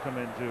Kelso come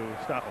in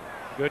to stop him.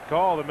 Good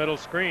call, the middle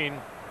screen.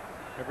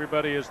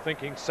 Everybody is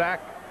thinking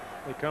sack.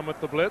 They come with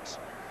the blitz,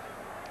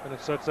 and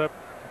it sets up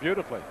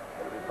beautifully.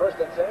 First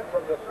and 10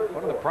 from the 34.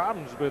 One of the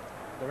problems with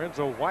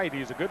Lorenzo White,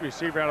 he's a good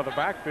receiver out of the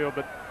backfield,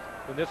 but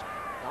in this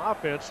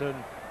offense and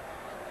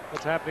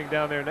what's happening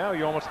down there now,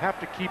 you almost have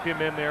to keep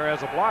him in there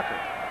as a blocker.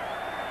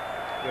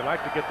 You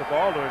like to get the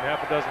ball to him half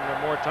a dozen or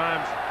more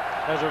times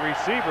as a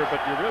receiver, but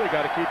you really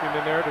got to keep him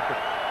in there to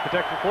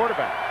protect your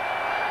quarterback.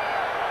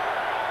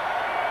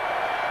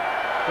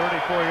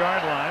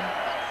 34-yard line.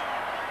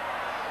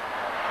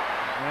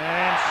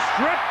 And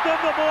stripped of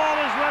the ball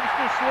is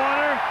Webster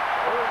Slaughter.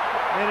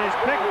 It is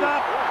picked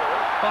up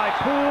by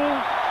Poole,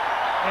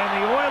 and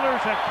the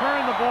Oilers have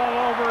turned the ball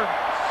over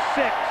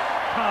 6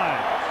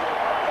 times.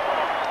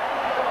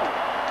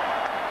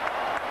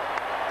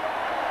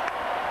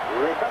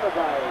 Recovered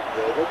by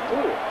David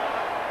Poole.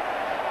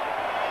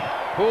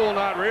 Poole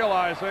not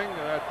realizing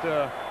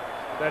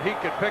that he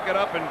could pick it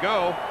up and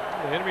go.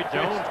 Henry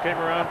Jones came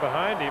around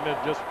behind him and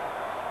just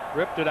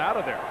ripped it out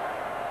of there.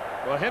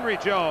 Well, Henry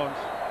Jones,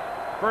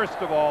 first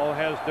of all,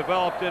 has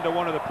developed into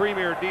one of the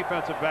premier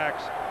defensive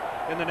backs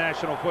in the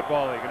National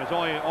Football League, and it's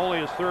only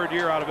his 3rd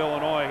year out of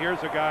Illinois.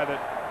 Here's a guy that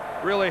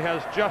really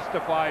has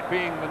justified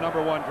being the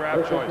 #1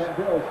 draft choice.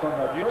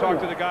 You talk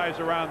to the guys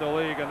around the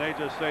league, and they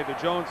just say the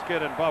Jones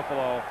kid in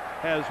Buffalo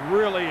has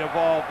really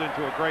evolved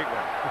into a great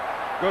one.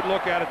 Good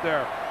look at it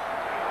there.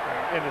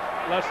 In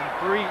less than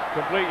 3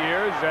 complete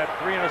years, he's had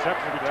 3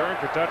 interceptions returned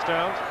for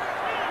touchdowns.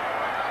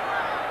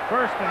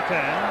 First and 10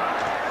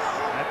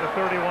 at the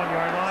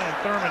 31-yard line, and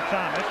Thurman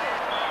Thomas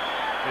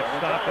gets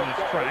stopped in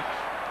his tracks.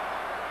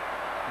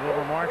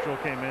 Wilbur Marshall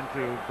came in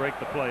to break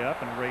the play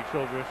up, and Ray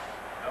Childress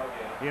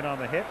in on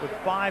the hit with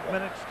 5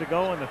 minutes to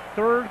go in the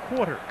 3rd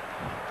quarter.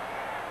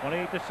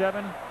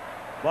 28-7,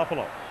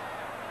 Buffalo.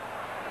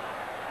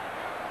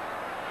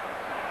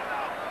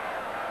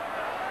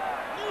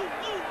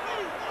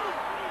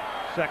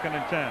 Second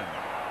and 10.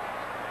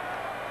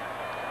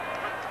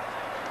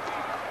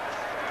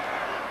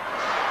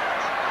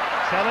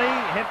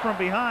 Kelly hit from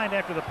behind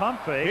after the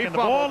pump fake, and the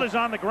ball is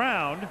on the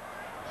ground.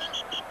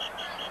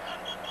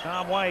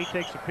 Tom White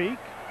takes a peek.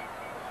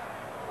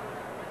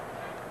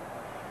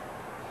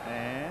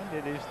 And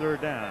it is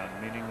 3rd down,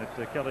 meaning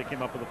that Kelly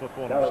came up with the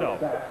football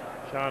himself.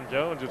 Sean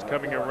Jones is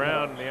coming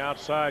around the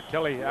outside.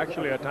 Kelly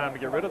actually had time to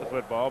get rid of the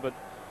football, but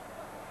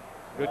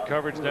good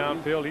coverage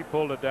downfield. He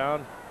pulled it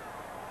down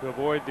to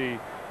avoid the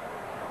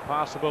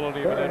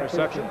possibility of an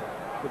interception.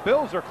 The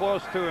Bills are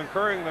close to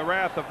incurring the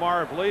wrath of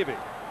Marv Levy.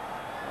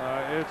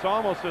 It's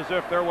almost as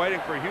if they're waiting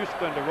for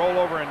Houston to roll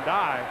over and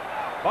die.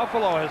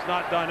 Buffalo has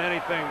not done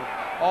anything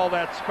all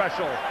that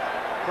special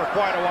for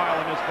quite a while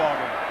in this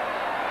ballgame.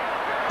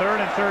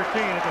 3rd and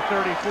 13 at the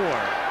 34. And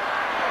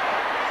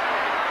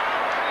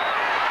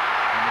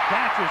the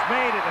catch is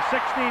made at the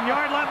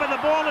 16-yard line, but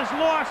the ball is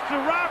lost to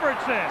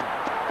Robertson.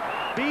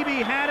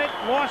 Beebe had it,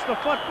 lost the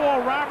football.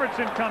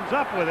 Robertson comes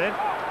up with it.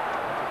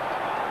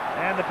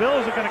 And the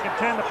Bills are going to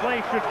contend the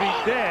play should be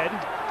dead.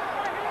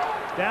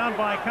 Down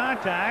by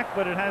contact,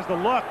 but it has the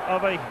look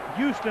of a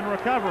Houston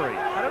recovery.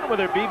 I don't know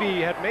whether Beebe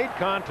had made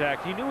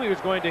contact. He knew he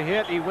was going to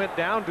hit. He went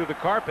down to the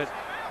carpet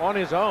on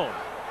his own.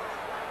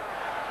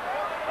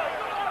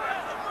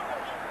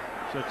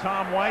 So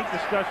Tom White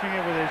discussing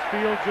it with his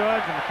field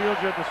judge, and the field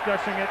judge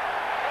discussing it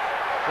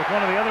with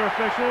one of the other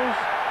officials.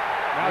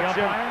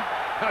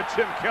 Now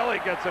Jim Kelly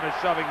gets in a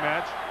shoving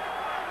match.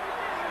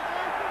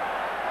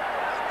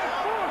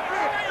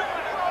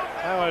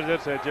 How was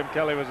it said? Jim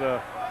Kelly was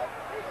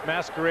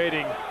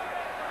masquerading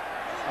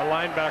a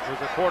linebacker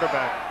as a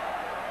quarterback.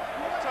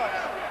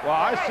 Well,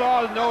 I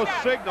saw no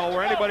signal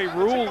where anybody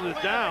ruled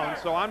it down,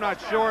 so I'm not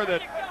sure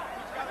that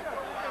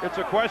it's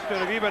a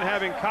question of even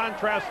having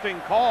contrasting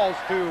calls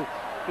to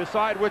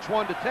decide which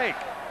one to take.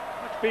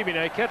 Beebe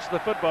now, he catches the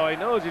football. He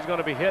knows he's going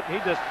to be hit, and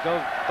he just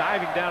goes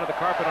diving down to the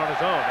carpet on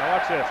his own. Now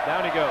watch this.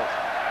 Down he goes.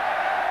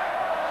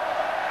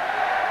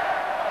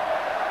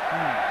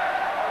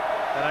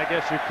 And I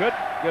guess you could,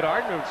 good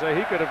argument, say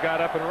he could have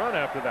got up and run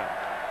after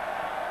that.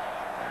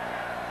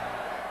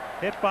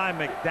 Hit by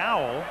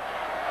McDowell.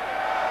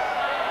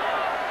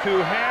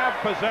 To have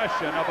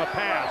possession of a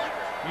pass,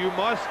 you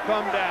must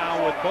come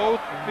down with both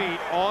feet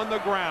on the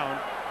ground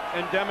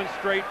and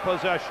demonstrate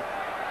possession.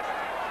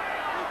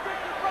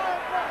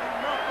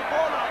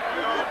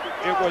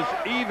 It was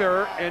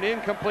either an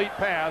incomplete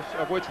pass,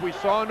 of which we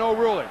saw no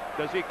ruling.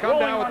 Does he come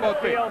down with both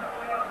feet?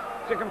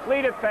 It's a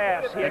completed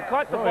pass. He had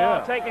caught the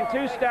ball, taken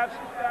 2 steps,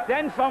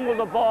 then fumbled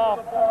the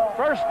ball.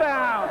 First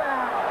down.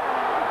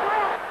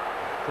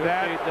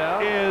 That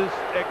is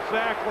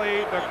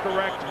exactly the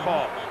correct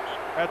call.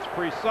 That's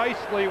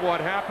precisely what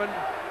happened.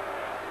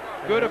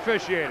 Good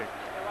officiating.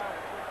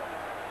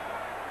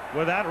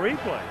 Without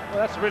replay. Well,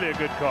 that's really a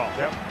good call.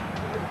 Yep.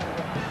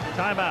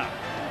 Timeout.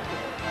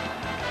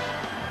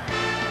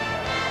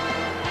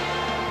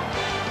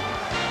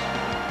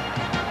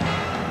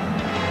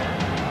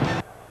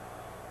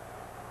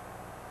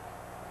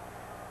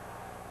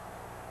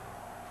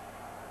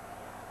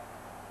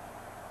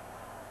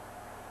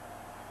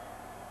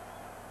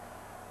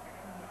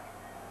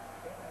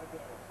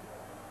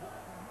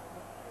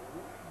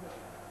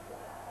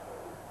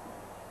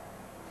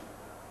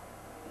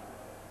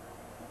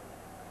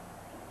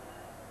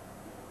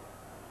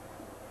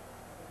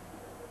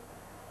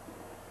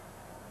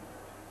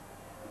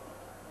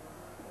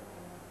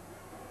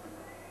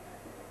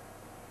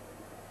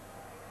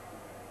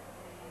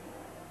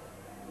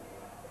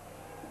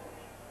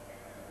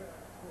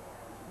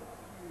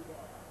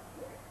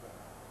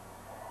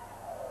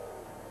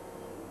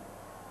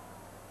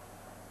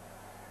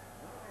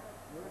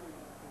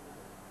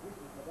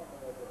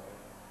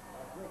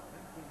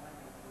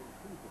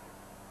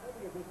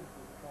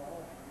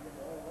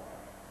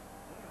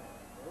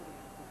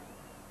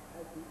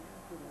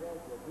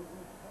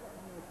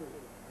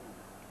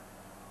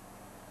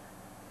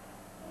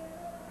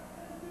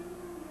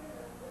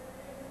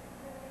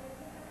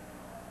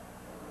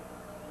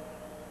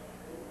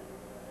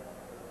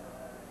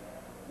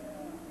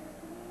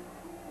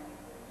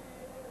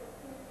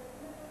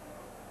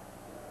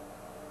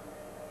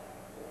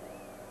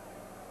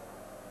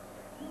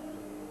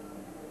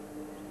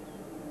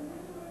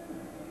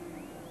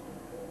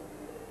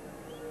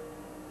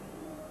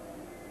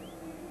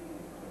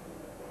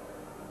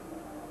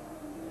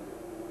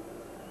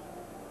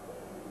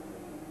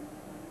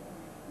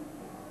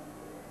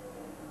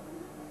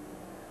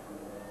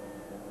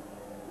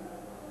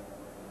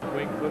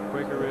 Wingfoot,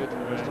 Quaker Ridge,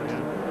 and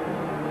Western.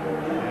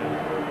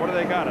 What do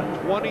they got? A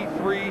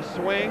 23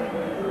 swing,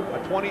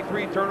 a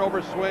 23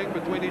 turnover swing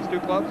between these two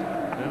clubs?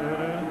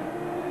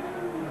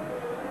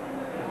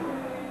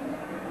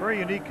 Very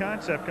unique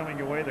concept coming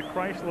your way. The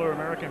Chrysler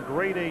American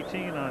Grade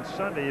 18 on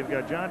Sunday. You've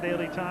got John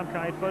Daly, Tom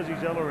Kite, Fuzzy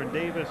Zeller, and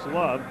Davis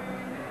Love.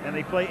 And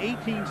they play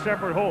 18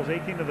 separate holes,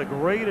 18 of the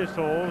greatest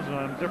holes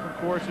on different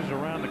courses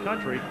around the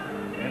country.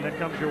 And that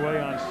comes your way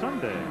on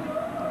Sunday.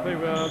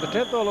 The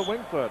 10th hole at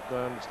Wingfoot,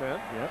 I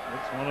understand. Yep,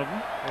 that's one of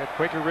them. And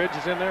Quaker Ridge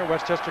is in there,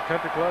 Westchester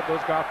Country Club,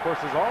 those golf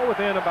courses all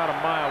within about a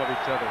mile of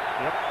each other.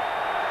 Yep.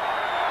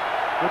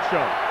 Good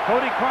show.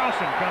 Cody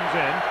Carlson comes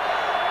in.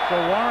 So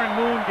Warren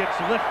Moon gets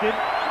lifted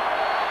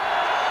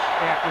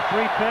after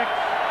 3 picks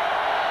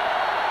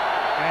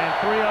and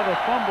 3 other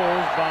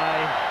fumbles by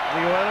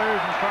the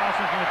Oilers, and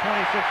Carlson from the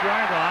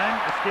 26-yard line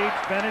escapes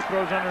Bennett,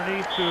 throws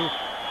underneath to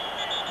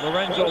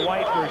Lorenzo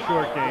White for a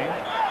short gain.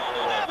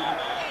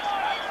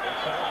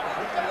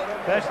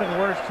 Best and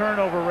worst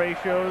turnover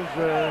ratios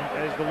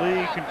as the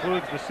league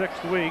concludes the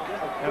 6th week.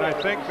 And I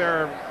think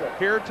they're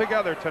here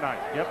together tonight.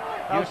 Yep.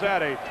 How's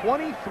that? A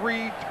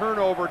 23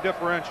 turnover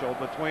differential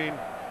between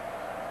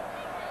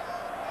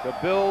the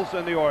Bills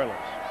and the Oilers.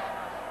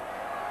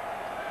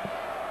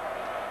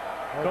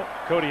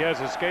 Cody has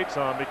his skates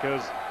on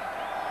because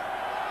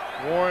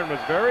Warren was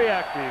very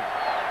active.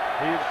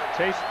 He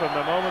chased from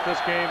the moment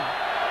this game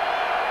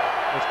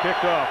was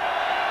kicked off.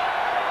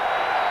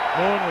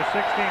 Moon was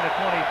 16 to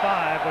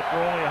 25, but for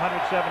only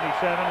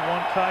 177,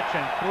 1 touch,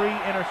 and 3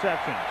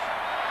 interceptions.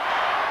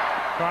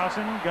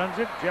 Carlson guns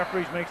it.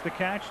 Jeffries makes the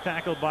catch,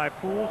 tackled by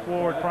Poole.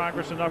 Forward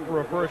progress enough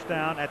for a first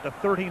down at the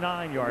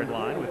 39-yard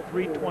line with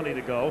 3:20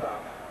 to go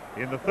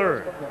in the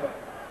 3rd.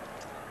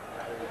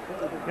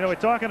 You know, we're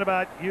talking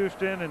about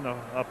Houston and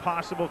a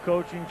possible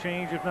coaching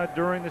change, if not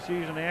during the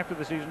season, after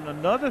the season.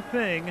 Another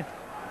thing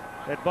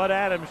that Bud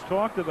Adams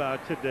talked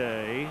about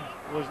today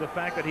was the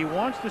fact that he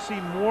wants to see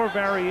more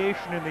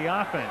variation in the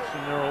offense.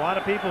 And there are a lot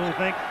of people who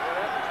think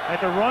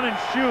that the run and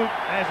shoot,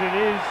 as it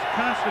is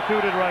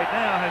constituted right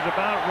now, has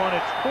about run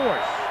its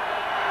course.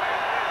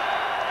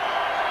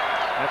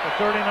 At the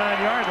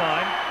 39-yard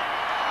line,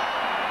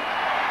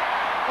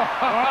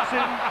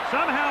 Carlson,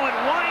 somehow it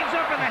winds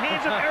up in the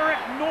hands of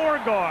Eric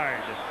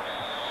Norgaard.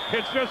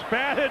 It's just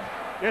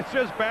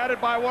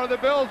batted by one of the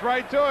Bills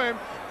right to him.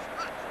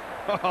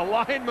 A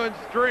lineman's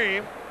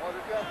dream,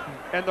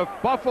 and the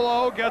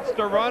Buffalo gets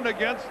to run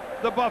against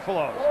the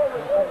Buffaloes.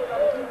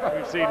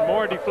 We've seen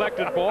more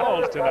deflected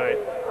balls tonight.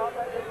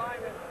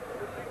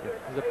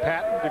 The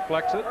Patton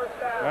deflects it.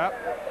 Yep.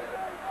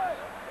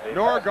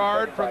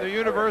 Norgaard from the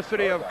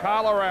University of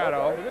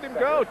Colorado. Look at him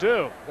go,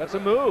 too. That's a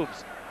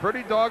moves.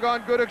 Pretty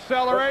doggone good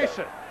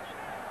acceleration.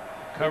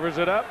 Covers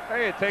it up.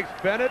 Hey, it takes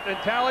Bennett and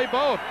Talley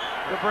both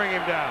to bring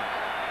him down.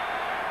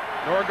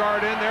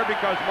 Norgaard in there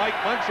because Mike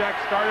Munchak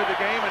started the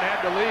game and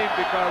had to leave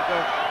because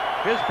of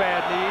his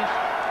bad knees.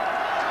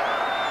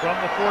 From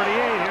the 48,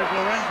 here's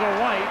Lorenzo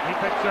White. He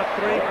picks up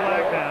 3,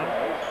 flag down.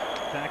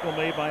 Tackle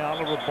made by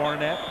Oliver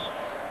Barnett.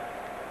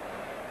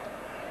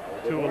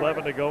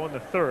 2:11 to go in the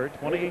 3rd,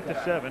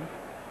 28-7.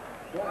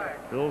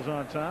 Bills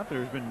on top.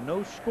 There's been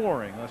no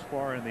scoring thus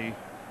far in the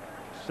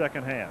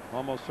 2nd half.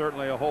 Almost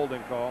certainly a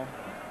holding call.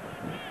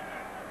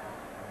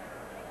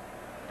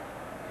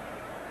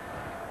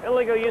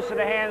 Illegal use of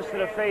the hands to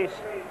the face.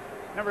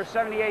 Number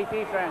 78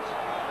 defense.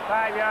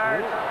 5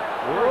 yards.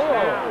 First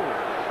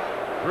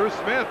down. Bruce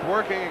Smith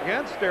working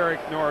against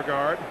Eric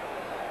Norgaard.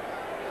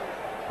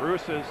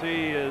 Bruce, as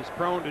he is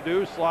prone to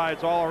do,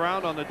 slides all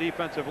around on the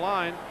defensive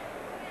line.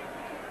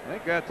 I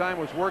think that time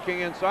was working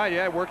inside.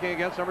 Yeah, working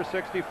against number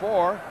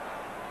 64.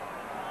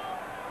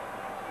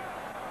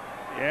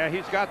 Yeah,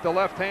 he's got the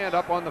left hand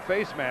up on the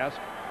face mask.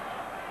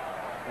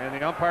 And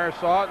the umpire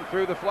saw it and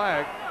threw the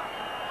flag.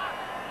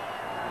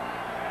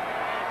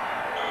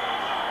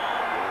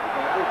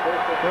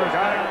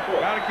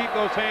 Got to keep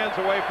those hands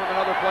away from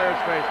another player's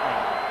face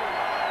mask.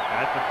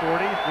 At the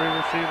 40, 3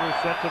 receivers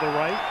set to the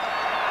right.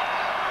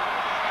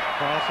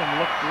 Carlson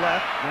looked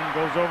left, then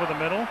goes over the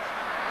middle.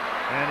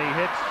 And he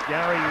hits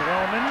Gary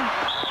Wellman.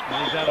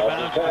 And he's out of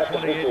bounds at the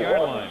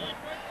 28-yard line.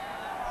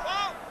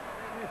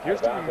 If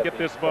Houston can get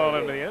this ball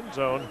into the end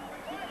zone,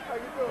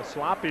 as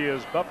sloppy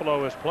as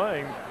Buffalo is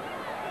playing,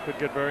 could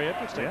get very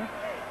interesting. Yeah.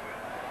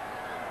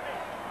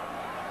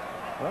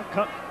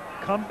 Well,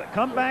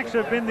 comebacks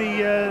have been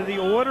the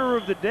order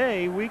of the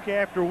day week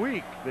after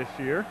week this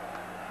year.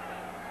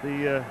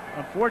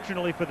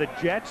 Unfortunately for the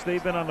Jets,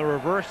 they've been on the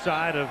reverse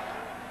side of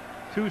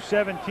 2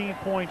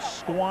 17-point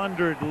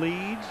squandered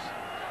leads.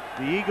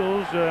 The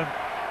Eagles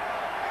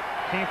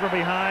came from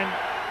behind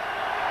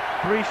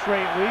 3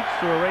 straight weeks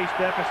to erase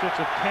deficits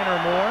of 10 or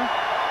more.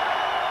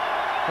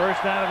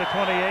 First down of the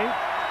 28.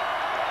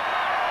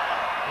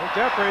 Well,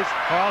 Jeffries.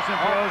 Carlson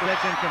throws,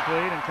 that's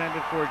incomplete,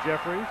 intended for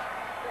Jeffries.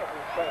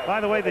 By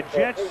the way, the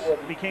Jets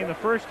became the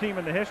first team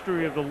in the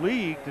history of the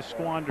league to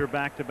squander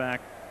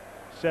back-to-back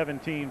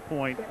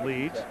 17-point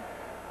leads.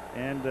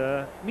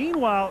 And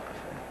meanwhile,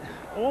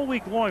 all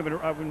week long,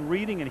 I've been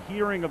reading and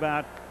hearing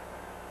about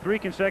 3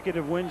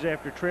 consecutive wins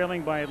after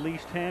trailing by at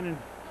least 10, and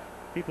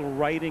people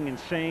writing and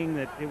saying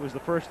that it was the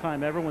first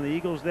time ever when the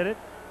Eagles did it.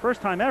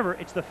 First time ever.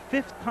 It's the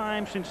 5th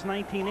time since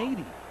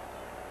 1980.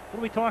 What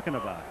are we talking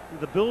about?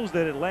 The Bills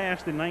did it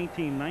last in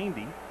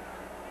 1990.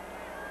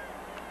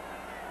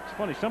 It's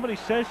funny, somebody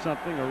says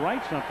something or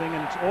writes something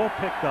and it's all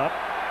picked up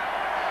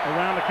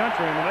around the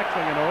country, and the next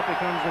thing you know, it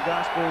becomes the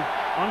gospel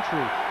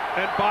untruth.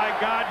 And by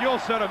God, you'll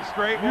set them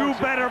straight. You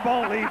better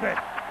believe it.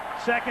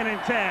 2nd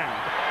and 10.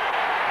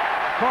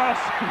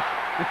 Carlson.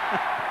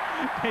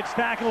 It's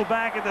tackled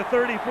back at the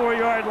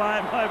 34-yard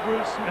line by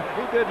Bruce Smith.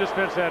 He did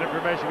dispense that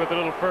information with a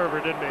little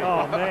fervor, didn't he?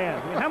 Oh,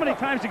 man. I mean, how many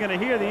times are you going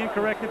to hear the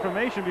incorrect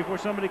information before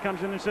somebody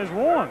comes in and says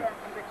wrong?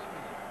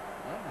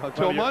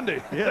 Until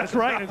Monday. Yeah, that's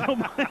right. Until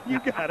Monday. You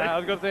got it. I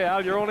was going to say,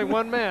 Al, you're only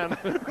one man.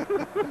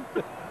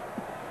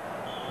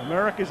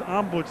 America's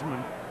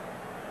ombudsman.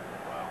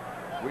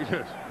 We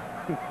just,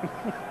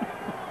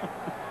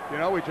 you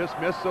know, we just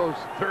missed those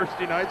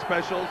Thursday night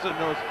specials and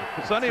those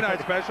Sunday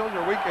night specials,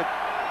 or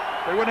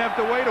they wouldn't have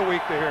to wait a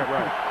week to hear it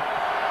right.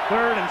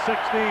 3rd and 16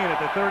 at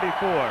the 34.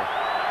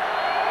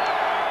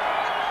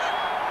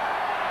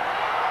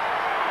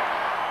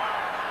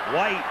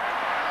 White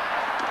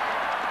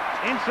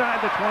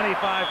inside the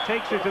 25,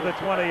 takes it to the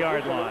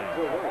 20-yard line.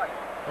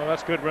 Well,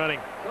 that's good running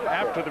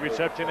after the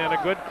reception and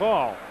a good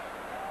call.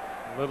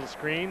 A little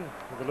screen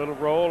with a little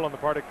roll on the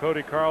part of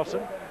Cody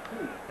Carlson,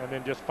 and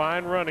then just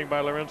fine running by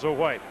Lorenzo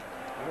White.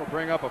 It'll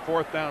bring up a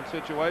 4th down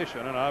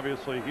situation, and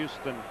obviously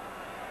Houston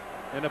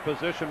in a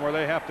position where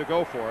they have to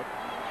go for it.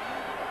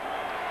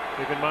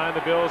 Keep in mind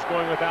the Bills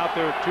going without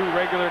their 2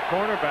 regular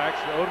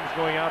cornerbacks. Odom's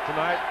going out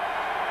tonight.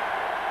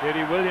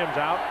 J.D. Williams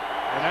out.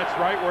 And that's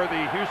right where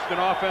the Houston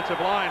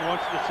offensive line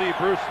wants to see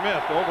Bruce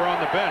Smith over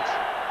on the bench.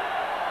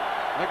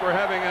 I think we're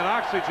having an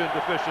oxygen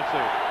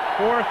deficiency.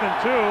 4th and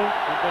 2.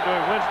 He's been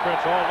doing wind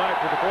sprints all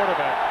night for the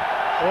quarterback.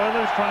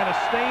 Oilers trying to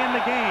stay in the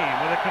game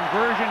with a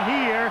conversion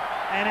here,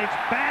 and it's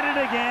batted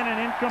again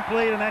and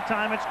incomplete, and that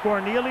time it's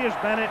Cornelius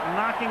Bennett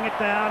knocking it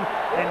down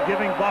and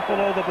giving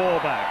Buffalo the ball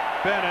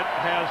back. Bennett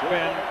has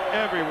been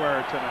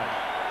everywhere tonight.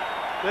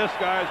 This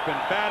guy's been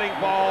batting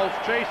balls,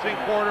 chasing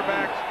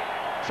quarterbacks,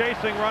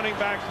 chasing running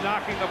backs,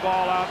 knocking the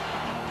ball out.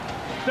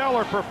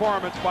 Stellar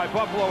performance by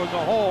Buffalo as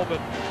a whole, but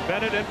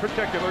Bennett in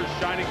particular is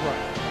shining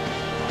bright.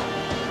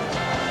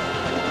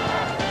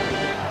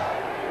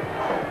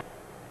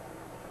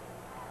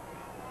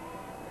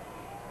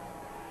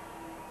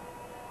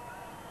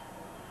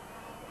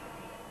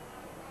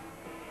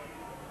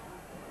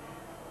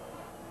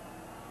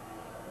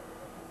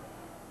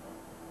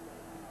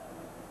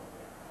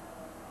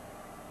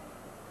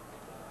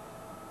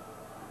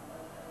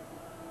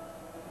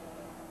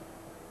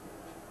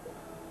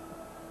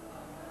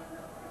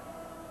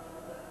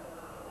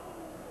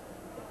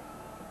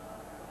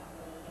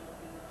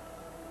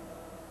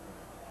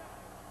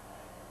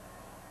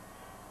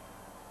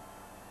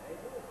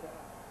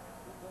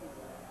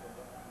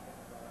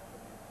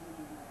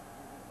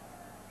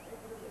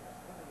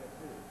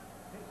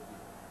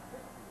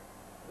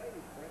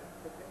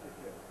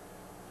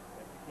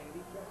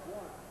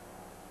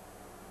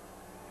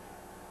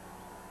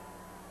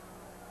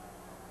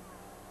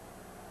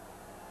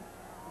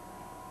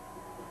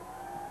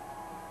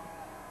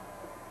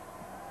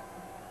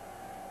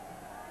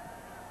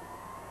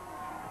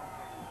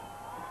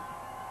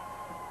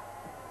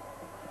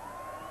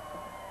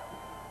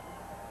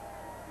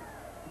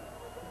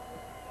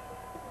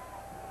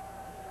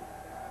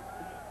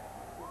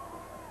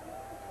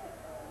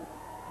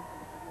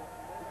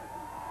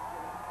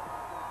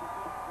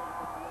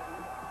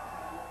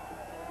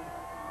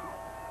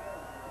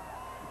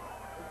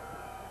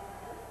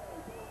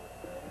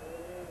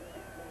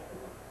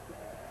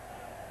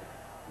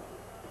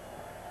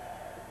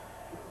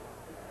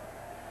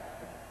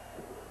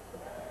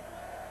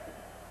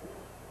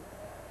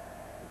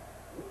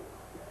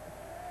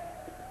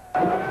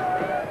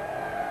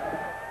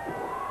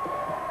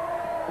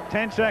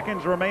 Ten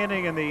seconds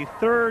remaining in the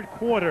 3rd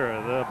quarter.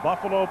 The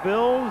Buffalo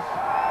Bills,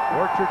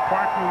 Orchard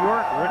Park, New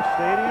York, Rich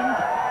Stadium.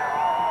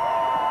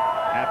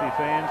 Happy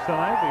fans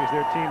tonight because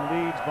their team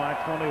leads by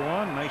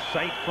 21. Nice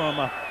sight from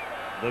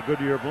the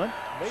Goodyear blimp.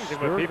 Amazing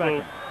what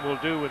people will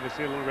do when they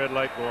see a little red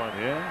light go on.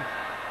 Yeah.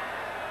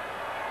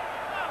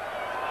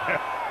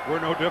 We're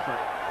no different.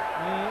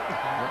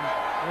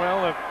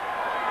 Well,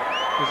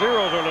 the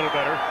zeros are a little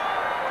better.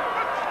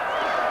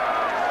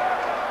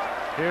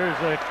 Here's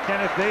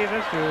Kenneth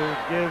Davis, who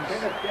gives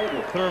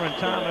Thurman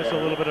Thomas a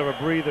little bit of a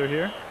breather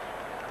here.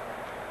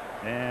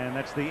 And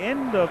that's the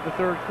end of the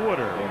 3rd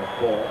quarter.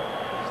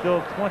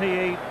 Still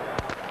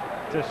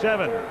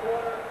 28-7.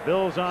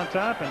 Bills on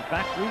top. In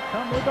fact, we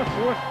come with the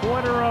 4th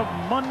quarter of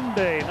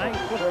Monday Night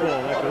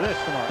Football after this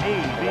from our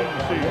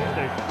ABC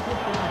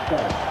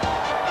station.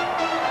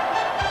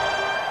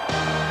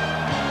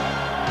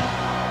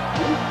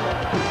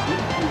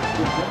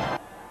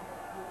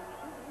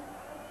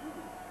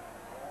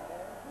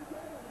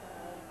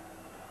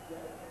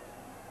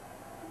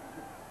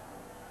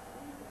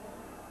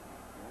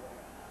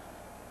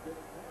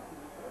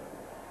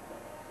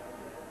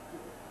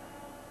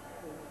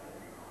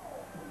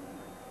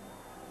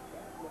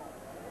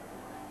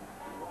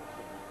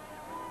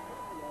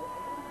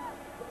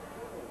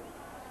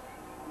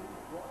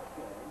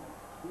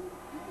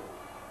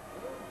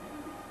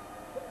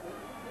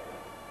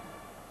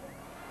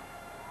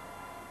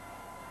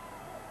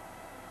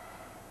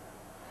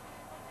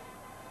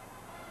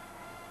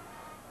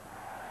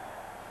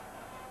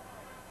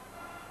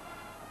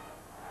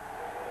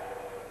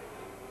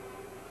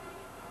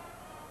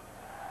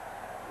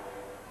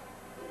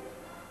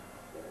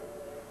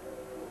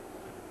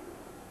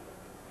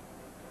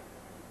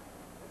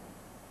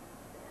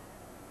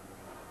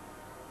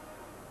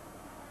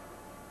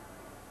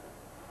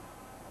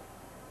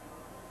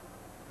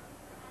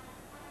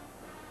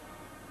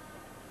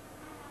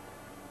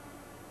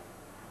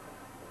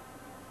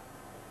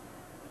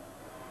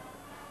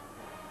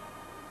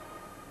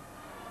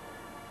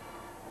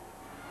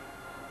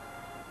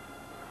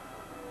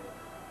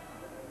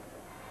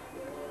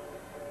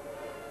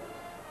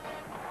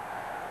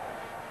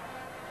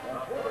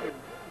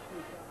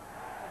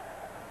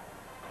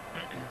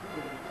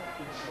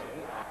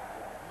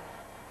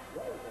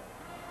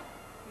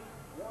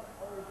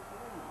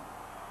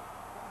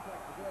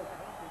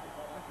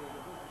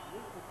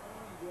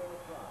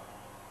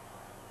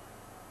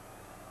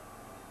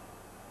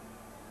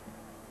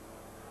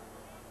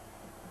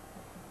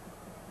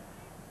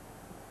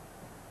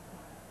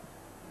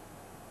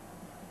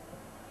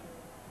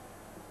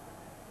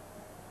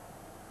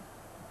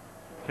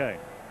 Okay.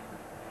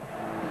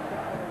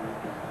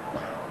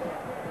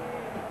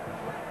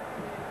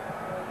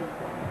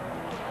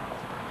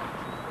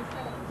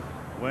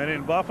 When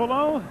in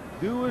Buffalo,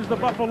 do as the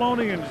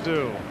Buffalonians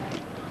do.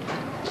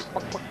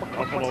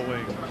 Buffalo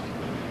wings.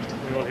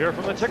 We'll hear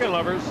from the chicken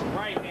lovers.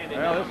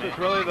 Well, this is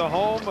really the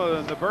home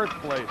and the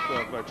birthplace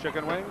of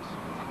chicken wings.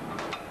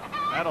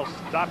 That'll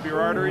stop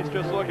your arteries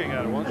just looking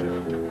at it, won't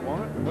you?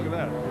 Want it? Look at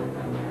that.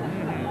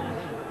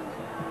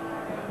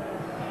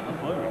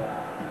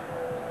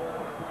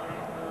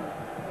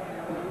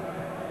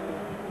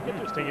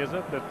 Interesting, isn't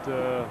it, that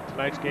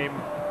tonight's game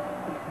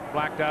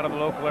blacked out in the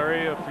local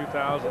area, a few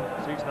thousand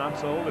seats not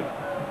sold, and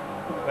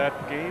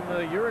that game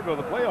a year ago,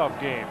 the playoff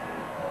game,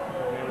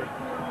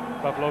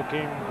 Buffalo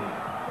came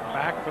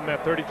back from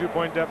that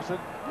 32-point deficit.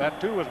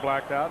 That too was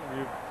blacked out.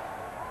 And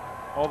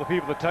all the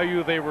people that tell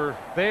you they were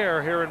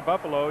there here in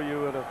Buffalo, you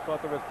would have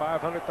thought there was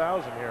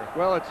 500,000 here.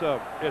 Well, it's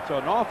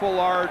an awful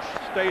large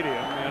stadium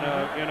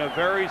in a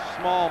very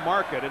small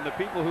market, and the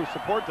people who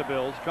support the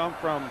Bills come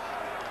from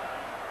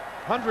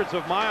hundreds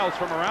of miles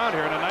from around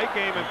here. In a night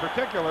game in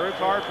particular, it's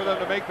hard for them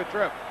to make the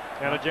trip.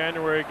 And a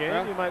January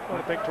game, you might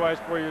want to think twice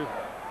before you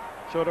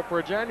showed up for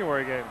a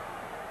January game.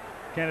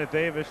 Kenneth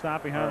Davis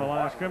stopped behind the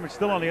line of scrimmage.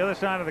 Still on the other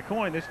side of the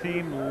coin, this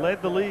team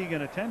led the league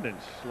in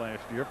attendance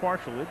last year,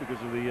 partially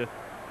because of the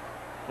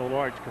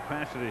large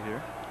capacity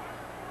here.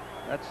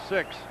 That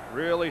 6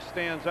 really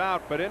stands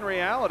out, but in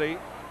reality,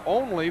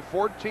 only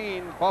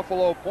 14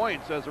 Buffalo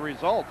points as a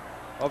result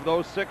of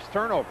those 6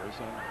 turnovers.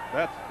 And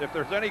that's, if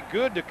there's any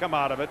good to come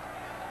out of it,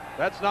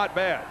 that's not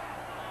bad.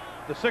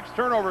 The 6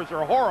 turnovers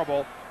are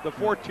horrible. The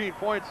 14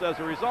 points as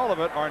a result of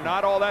it are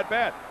not all that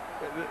bad.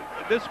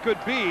 This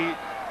could be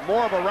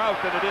more of a rout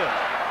than it is.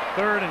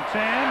 3rd and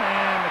 10,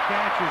 and the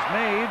catch is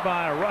made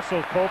by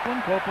Russell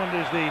Copeland. Copeland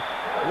is the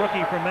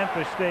rookie from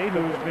Memphis State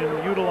who's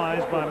been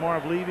utilized by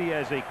Marv Levy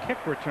as a kick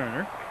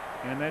returner,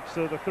 and that's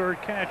the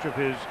 3rd catch of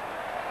his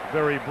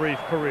very brief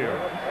career.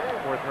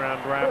 4th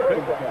round draft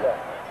pick.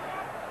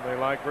 They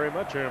like very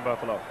much here in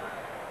Buffalo.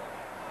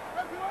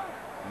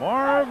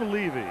 Marv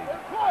Levy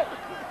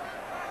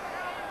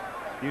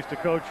used to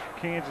coach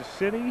Kansas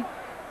City.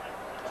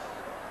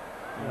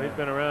 Well, he's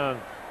been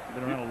around.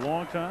 Been around a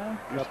long time.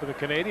 Up in the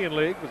Canadian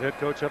League, was head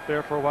coach up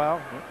there for a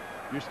while. Yep.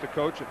 Used to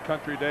coach at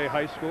Country Day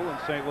High School in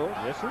St. Louis.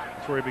 Yes, sir.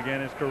 That's where he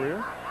began his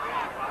career.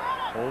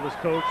 Oldest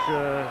coach,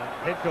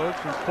 head coach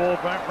since Paul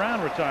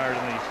Brown retired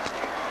in the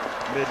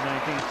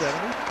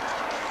mid-1970s.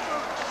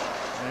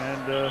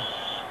 And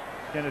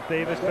Kenneth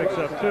Davis picks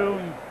up 2.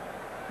 And,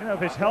 you know, if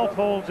his health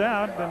holds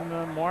out,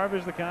 then Marv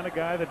is the kind of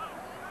guy that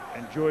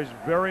enjoys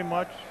very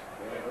much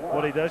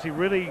what he does. He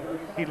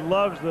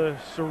loves the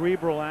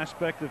cerebral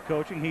aspect of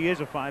coaching. He is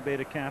a Phi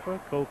Beta Kappa,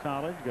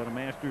 co-college, got a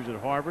master's at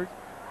Harvard.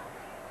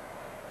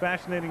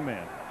 Fascinating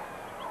man.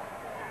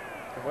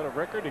 And what a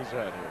record he's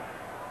had here.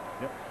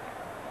 Yep.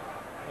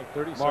 Like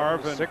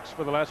 37-6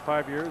 for the last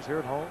 5 years here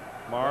at home.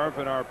 Marv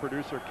and our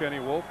producer Kenny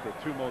Wolf, the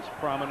 2 most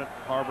prominent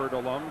Harvard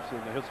alums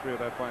in the history of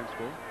that fine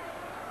school.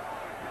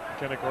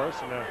 Ken, of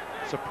course, and a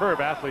superb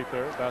athlete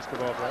there,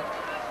 basketball player.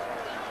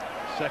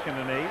 2nd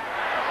and 8.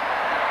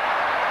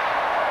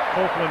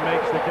 Copeland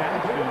makes the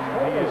catch,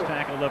 and he is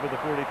tackled up at the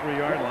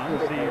 43-yard line.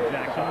 Steve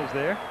Jackson is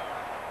there.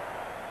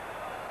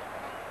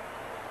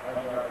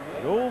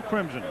 The old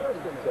Crimson.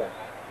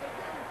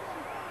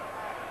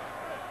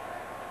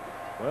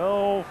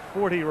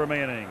 12:40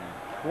 remaining.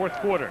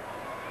 4th quarter.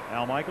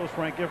 Al Michaels,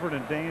 Frank Gifford,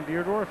 and Dan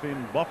Deerdorf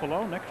in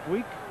Buffalo next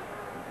week.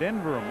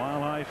 Denver,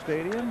 Mile High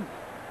Stadium.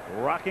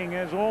 Rocking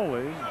as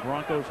always.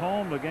 Broncos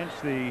home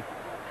against the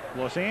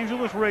Los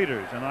Angeles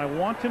Raiders, and I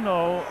want to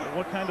know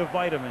what kind of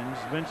vitamins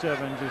Vince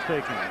Evans is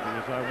taking,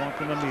 because I want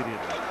them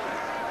immediately.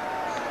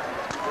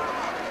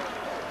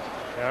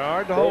 Yeah,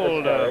 hard to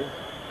hold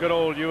good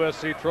old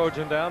USC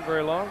Trojan down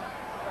very long.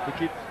 He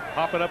keeps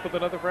popping up with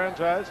another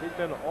franchise. He's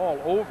been all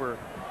over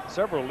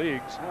several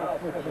leagues,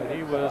 and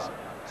he was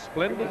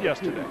splendid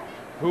yesterday.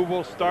 Who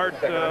will start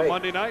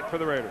Monday night for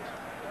the Raiders?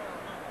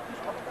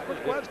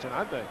 Good question,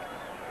 I think.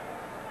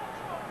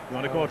 You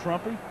want to call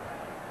Trumpy?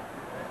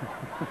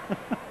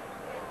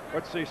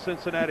 What's the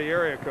Cincinnati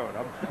area code?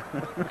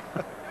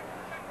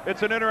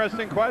 It's an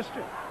interesting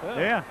question.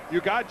 Yeah.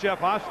 You got Jeff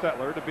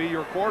Hostetler to be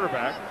your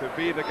quarterback, to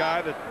be the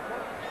guy that's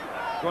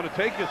going to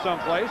take you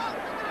someplace,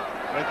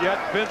 and yet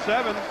Vince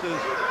Evans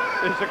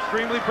is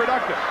extremely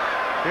productive.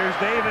 Here's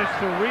Davis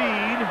to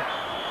Reed,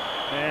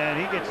 and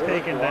he gets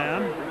taken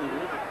down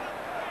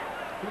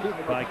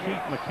by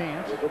Keith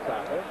McCants.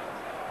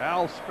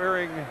 Al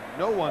sparing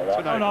no one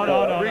tonight.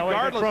 No.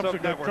 Regardless Trump's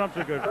of network. Trump's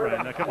a good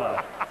friend. Now, come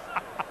on.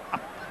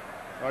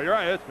 Oh, you're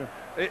right.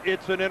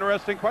 It's an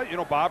interesting question. You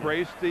know, Bob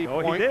raised the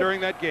point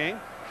during that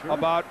game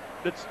about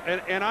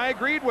and I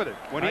agreed with it.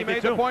 When he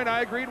made the point,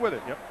 I agreed with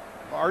it. Yep.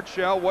 Art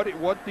Shell,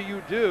 what do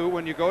you do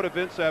when you go to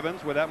Vince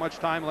Evans with that much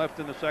time left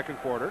in the second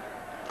quarter?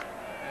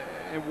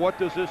 And what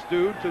does this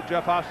do to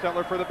Jeff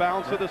Hostetler for the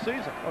balance of the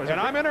season? And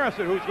I'm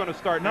interested who's going to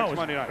start next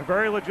Monday night. A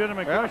very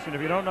legitimate question.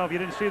 If you don't know, if you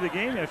didn't see the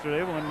game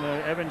yesterday when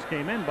Evans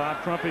came in, Bob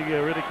Trumpy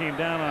really came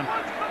down on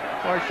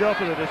Art Shell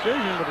for the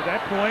decision. But at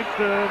that point,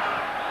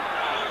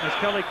 as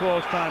Kelly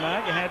calls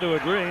timeout, you had to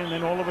agree. And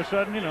then all of a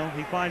sudden, you know,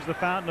 he finds the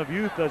fountain of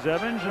youth, does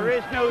Evans. There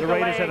is no the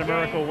delay Raiders had a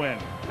miracle game. win.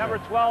 Number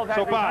 12 had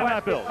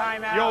requested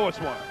timeout. You owe us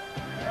one.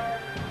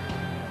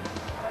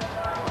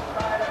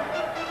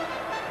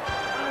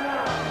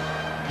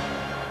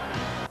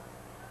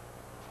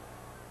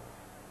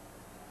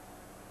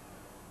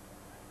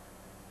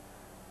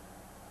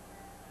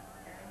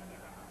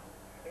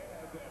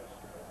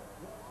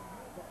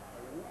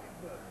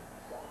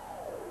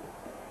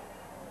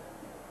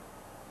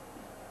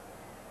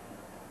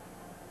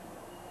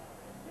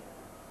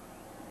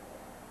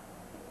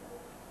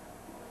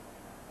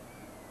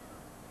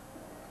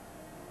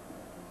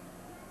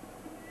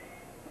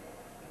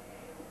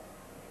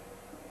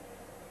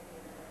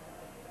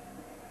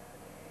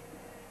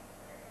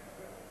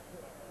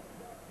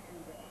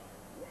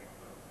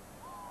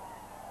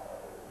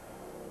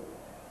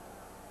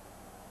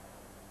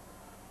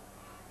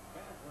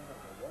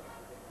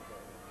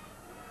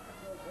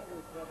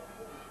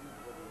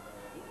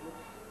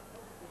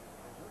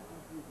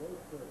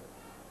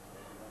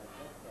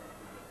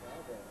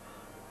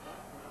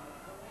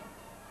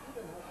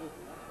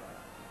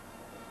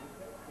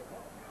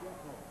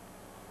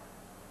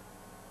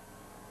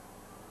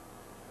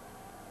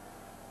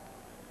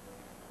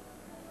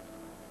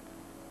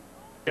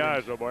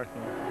 Guys, oh boy.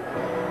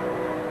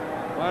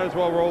 Might as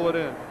well roll it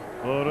in.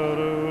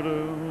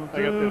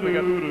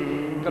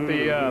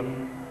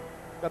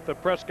 Got the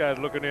press guys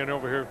looking in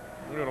over here.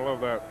 You're gonna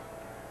love that.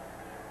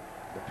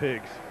 The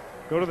pigs.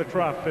 Go to the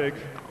trough, pigs.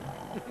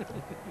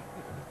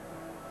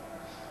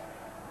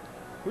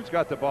 Who's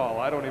got the ball?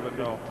 I don't even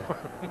know.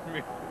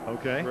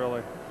 Okay.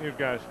 Really? These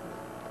guys,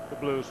 the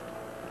Blues.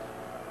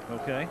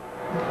 Okay.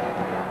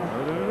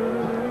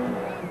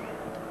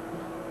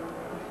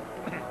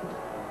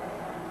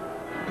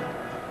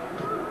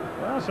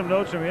 Well, some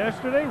notes from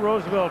yesterday.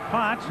 Roosevelt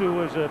Potts, who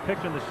was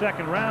picked in the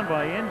second round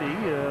by Indy,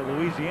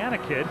 Louisiana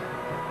kid.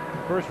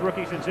 First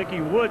rookie since Ickey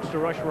Woods to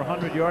rush for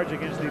 100 yards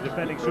against the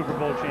defending Super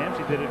Bowl champs.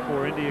 He did it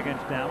for Indy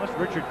against Dallas.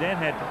 Richard Dent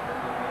had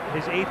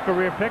his 8th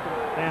career pick.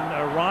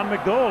 And Ron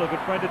McDowell, a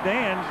good friend of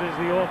Dan's, is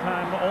the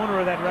all-time owner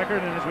of that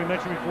record. And as we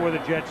mentioned before, the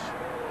Jets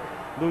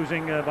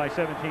losing by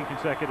 17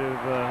 consecutive,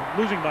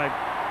 losing by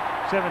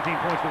 17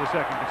 points for the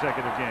second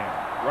consecutive game.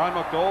 Ron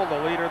McDowell,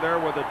 the leader there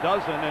with a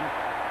dozen. And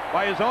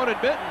by his own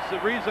admittance, the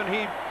reason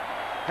he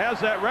has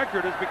that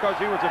record is because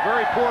he was a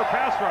very poor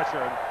pass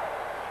rusher.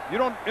 You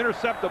don't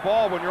intercept the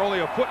ball when you're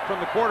only a foot from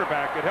the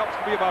quarterback. It helps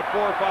to be about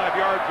 4 or 5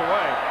 yards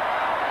away.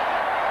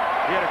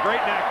 He had a great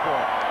knack for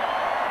it.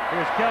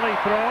 Here's Kelly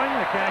throwing.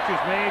 The catch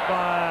is made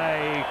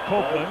by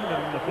Copeland,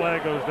 and the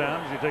flag goes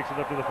down as he takes it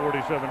up to the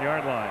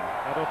 47-yard line.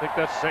 I don't think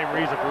that's the same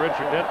reason for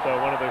Richard Dent, though.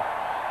 One of the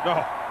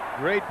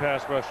great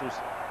pass rushers.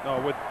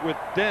 No, with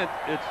Dent,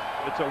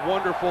 it's a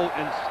wonderful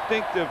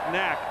instinctive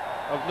knack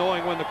of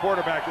knowing when the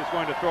quarterback is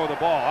going to throw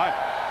the ball.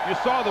 You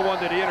saw the one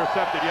that he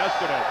intercepted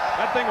yesterday.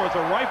 That thing was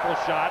a rifle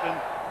shot and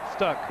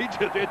stuck. It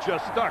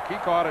just stuck. He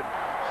caught it.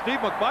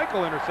 Steve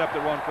McMichael intercepted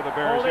one for the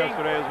Bears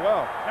yesterday as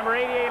well. Number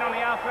 88 on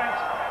the offense.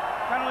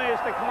 Penalty is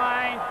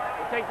declined.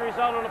 We'll take the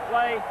result of the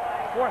play.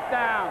 4th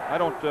down.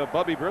 I don't.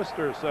 Bubby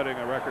Brister setting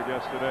a record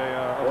yesterday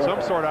of some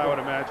sort, I would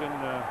imagine.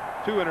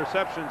 2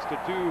 interceptions to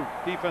 2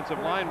 defensive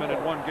linemen in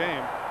one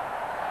game.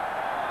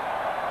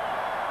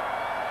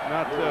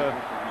 Not.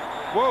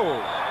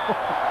 Whoa!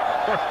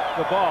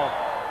 The ball.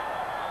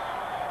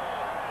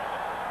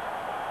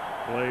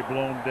 Play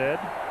blown dead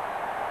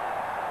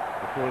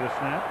before the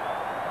snap.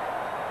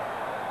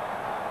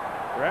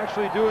 They're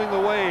actually doing the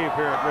wave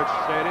here at Rich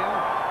Stadium.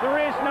 There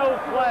is no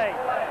play.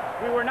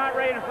 We were not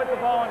ready to put the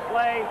ball in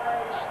play.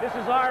 This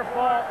is our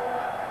fault.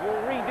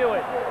 We'll redo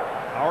it.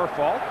 Our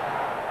fault?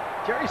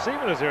 Jerry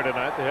Seaman is here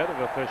tonight, the head of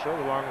official,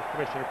 along with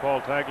Commissioner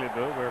Paul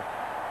Tagliabue. We're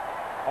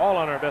all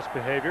on our best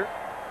behavior.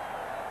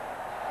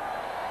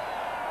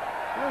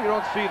 You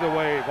don't see the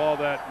wave all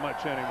that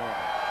much anymore.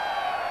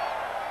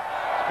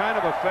 It's kind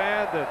of a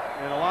fad that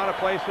in a lot of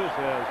places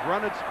has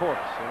run its course,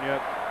 and yet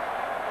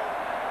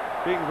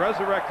being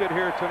resurrected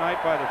here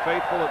tonight by the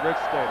faithful at Rich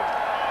Stadium.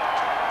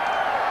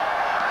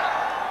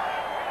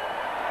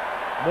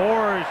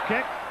 Moore's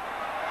kick.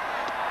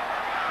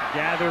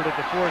 Gathered at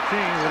the 14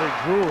 with a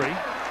Drury.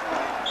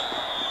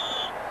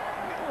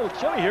 A little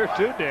chilly here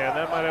too, Dan.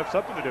 That might have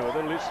something to do with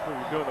it. At least when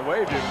you're doing the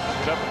wave, you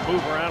get up and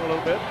move around a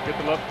little bit, get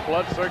the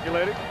blood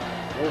circulating.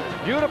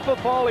 Beautiful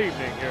fall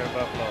evening here in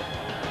Buffalo.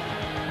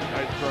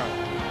 Nice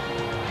try.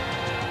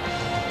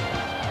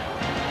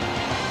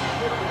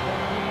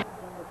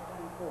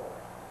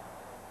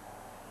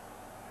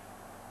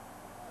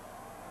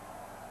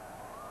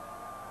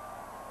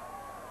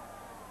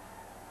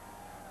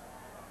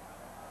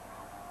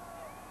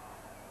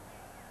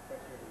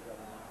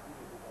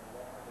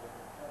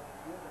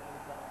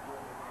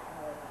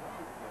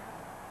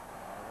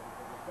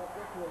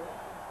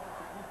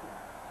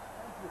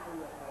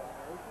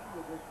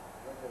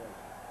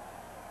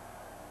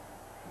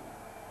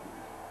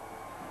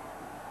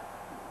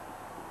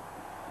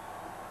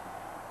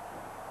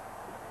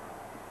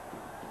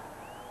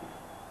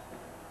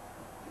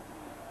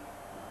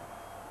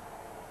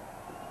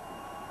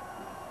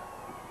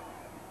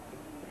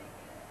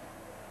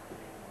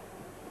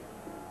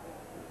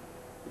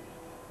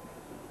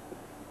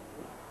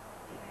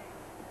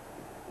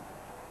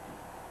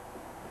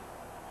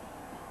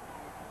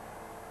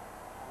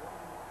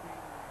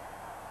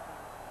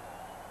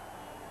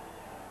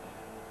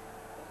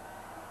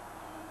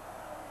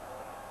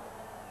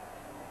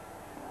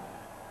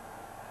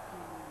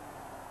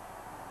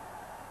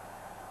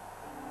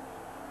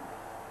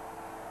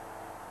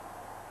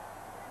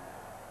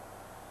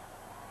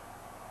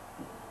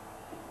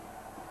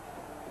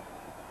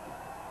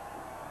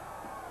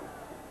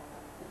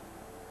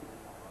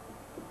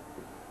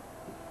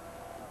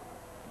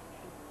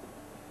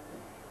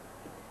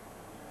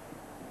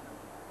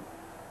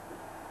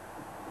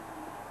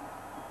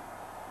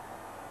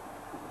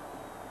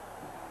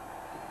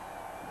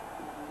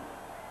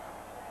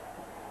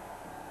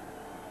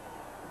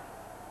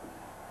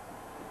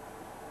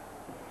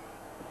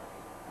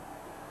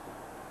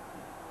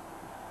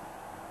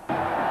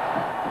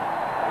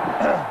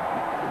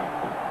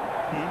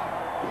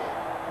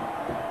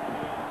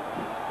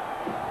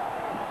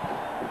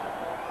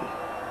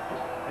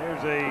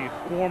 is a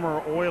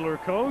former Oiler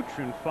coach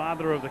and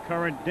father of the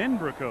current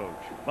Denver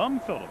coach, Bum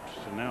Phillips,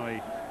 and now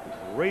a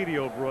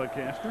radio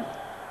broadcaster.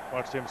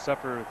 Watched him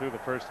suffer through the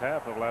first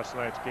half of last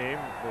night's game,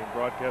 being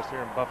broadcast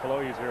here in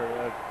Buffalo. He's here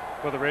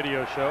for the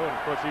radio show, and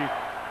of course he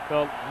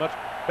felt much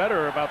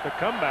better about the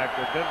comeback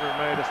that Denver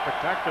made, a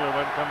spectacular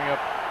one, coming up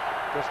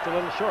just a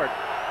little short.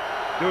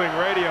 Doing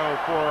radio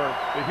for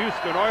the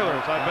Houston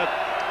Oilers, I bet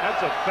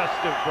that's a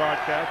festive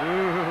broadcast.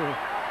 Ooh.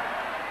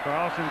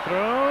 Carlson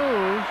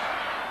throws,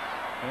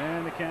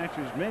 and the catch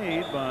is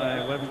made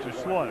by Webster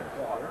Slaughter.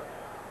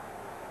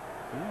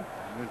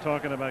 We're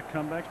talking about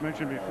comebacks.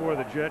 Mentioned before,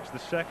 the Jets, the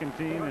second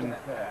team in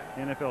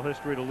NFL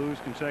history to lose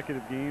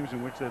consecutive games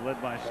in which they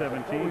led by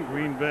 17.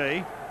 Green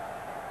Bay,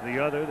 the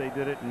other. They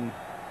did it in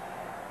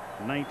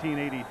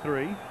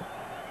 1983.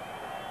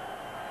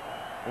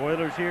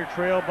 Oilers here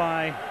trail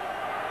by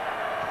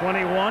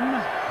 21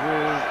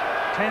 with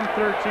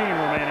 10:13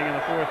 remaining in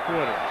the fourth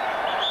quarter.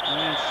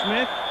 And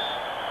Smith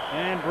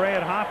and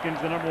Brad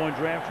Hopkins, the #1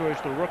 draft choice,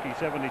 the rookie,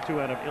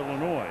 72 out of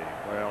Illinois.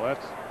 Well,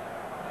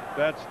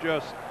 that's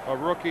just a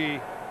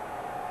rookie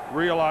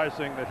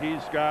realizing that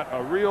he's got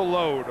a real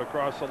load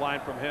across the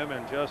line from him,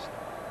 and just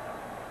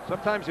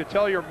sometimes you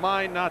tell your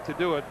mind not to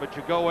do it, but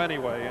you go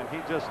anyway, and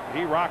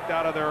he rocked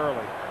out of there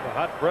early. The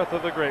hot breath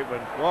of the great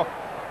one. Oh.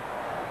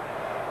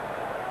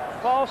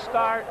 False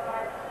start,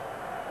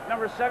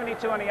 number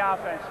 72 on the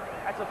offense.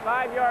 That's a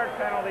 5-yard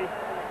penalty.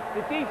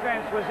 The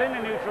defense was in the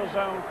neutral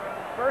zone.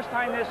 First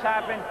time this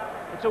happened,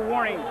 it's a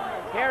warning.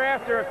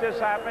 Hereafter, if this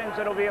happens,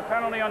 it'll be a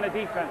penalty on the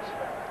defense.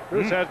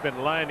 Bruce has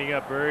been lining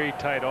up very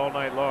tight all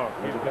night long.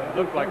 He's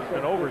looked like he's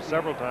been over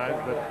several times,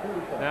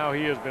 but now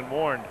he has been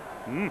warned.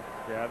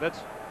 Yeah,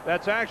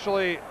 that's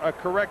actually a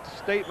correct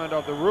statement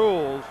of the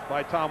rules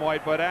by Tom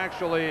White, but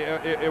actually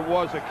it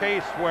was a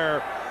case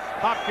where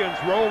Hopkins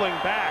rolling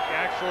back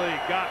actually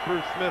got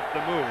Bruce Smith to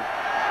move.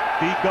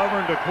 Be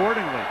governed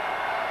accordingly.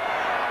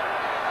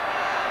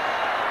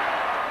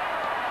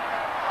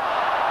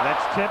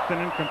 That's tipped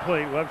and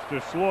incomplete. Webster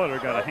Slaughter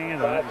got a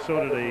hand on it, and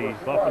so did a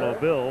Buffalo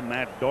Bill,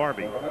 Matt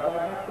Darby.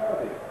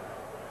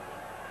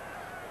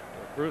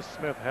 Bruce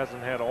Smith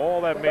hasn't had all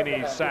that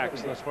many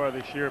sacks thus far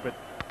this year, but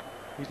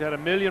he's had a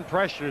million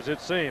pressures, it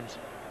seems.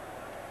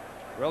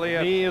 Really,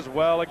 he is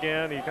well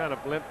again. He kind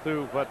of limped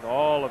through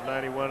all of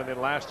 '91, and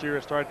then last year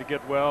it started to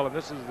get well, and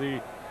this is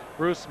the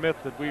Bruce Smith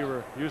that we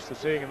were used to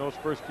seeing in those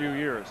first few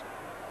years.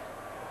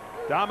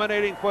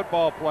 Dominating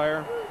football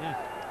player,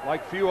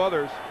 like few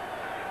others.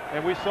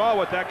 And we saw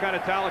what that kind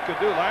of talent could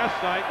do. Last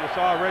night, you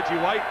saw Reggie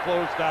White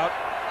closed out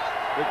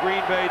the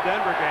Green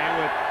Bay-Denver game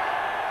with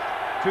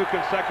 2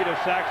 consecutive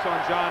sacks on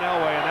John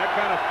Elway. And that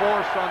kind of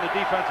force on the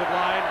defensive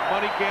line,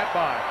 money can't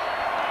buy.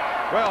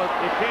 Well,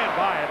 it can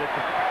buy it.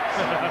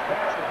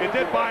 It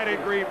did buy it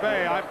in Green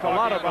Bay. I'm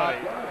talking about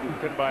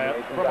couldn't buy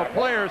it. From a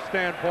player's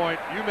standpoint,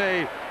 you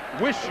may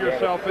wish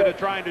yourself into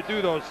trying to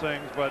do those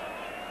things, but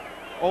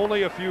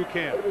only a few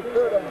can.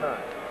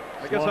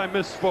 I guess I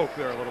misspoke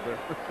there a little bit.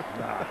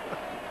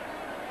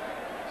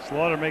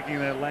 Slaughter making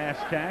that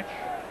last catch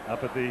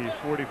up at the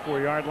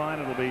 44-yard line.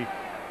 It'll be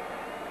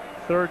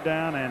 3rd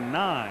down and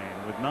 9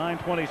 with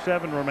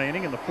 9:27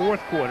 remaining in the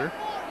fourth quarter.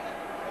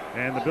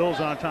 And the Bills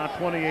on top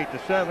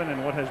 28-7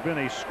 in what has been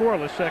a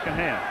scoreless second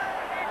half.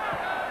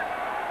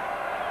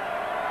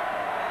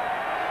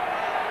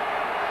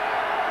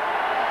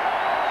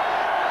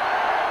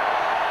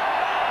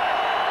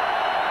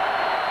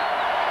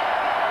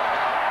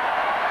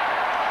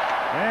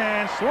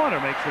 And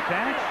Slaughter makes the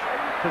catch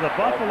to the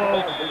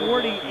Buffalo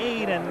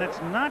 48, and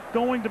that's not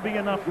going to be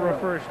enough for a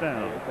first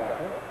down.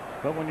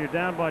 But when you're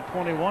down by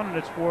 21 and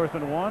it's 4th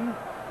and 1,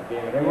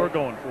 you are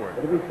going for it.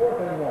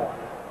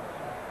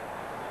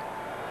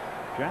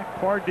 Jack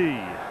Pardee.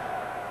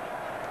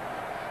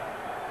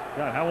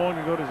 God, how long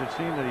ago does it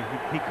seem that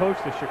he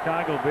coached the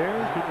Chicago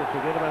Bears? People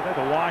forget about that.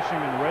 The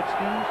Washington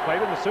Redskins. Played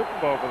in the Super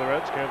Bowl for the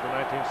Redskins in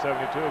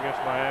 1972 against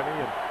Miami,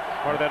 and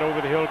part of that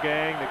over-the-hill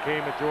gang that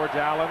came with George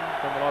Allen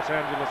from the Los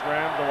Angeles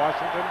Rams to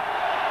Washington.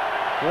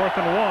 4th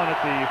and 1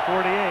 at the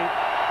 48.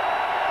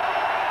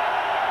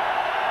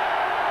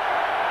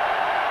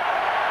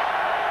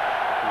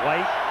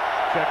 White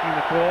checking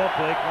the call.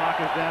 Play clock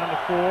is down to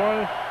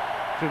 4.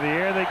 To the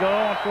air they go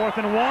on 4th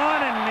and 1,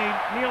 and they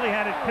nearly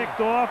had it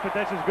picked off, but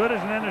that's as good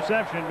as an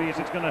interception because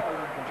it's going to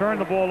turn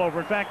the ball over.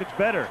 In fact, it's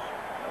better.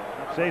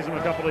 Saves them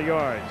a couple of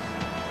yards.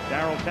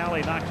 Darryl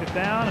Talley knocks it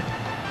down.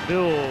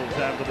 Bills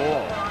have the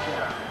ball.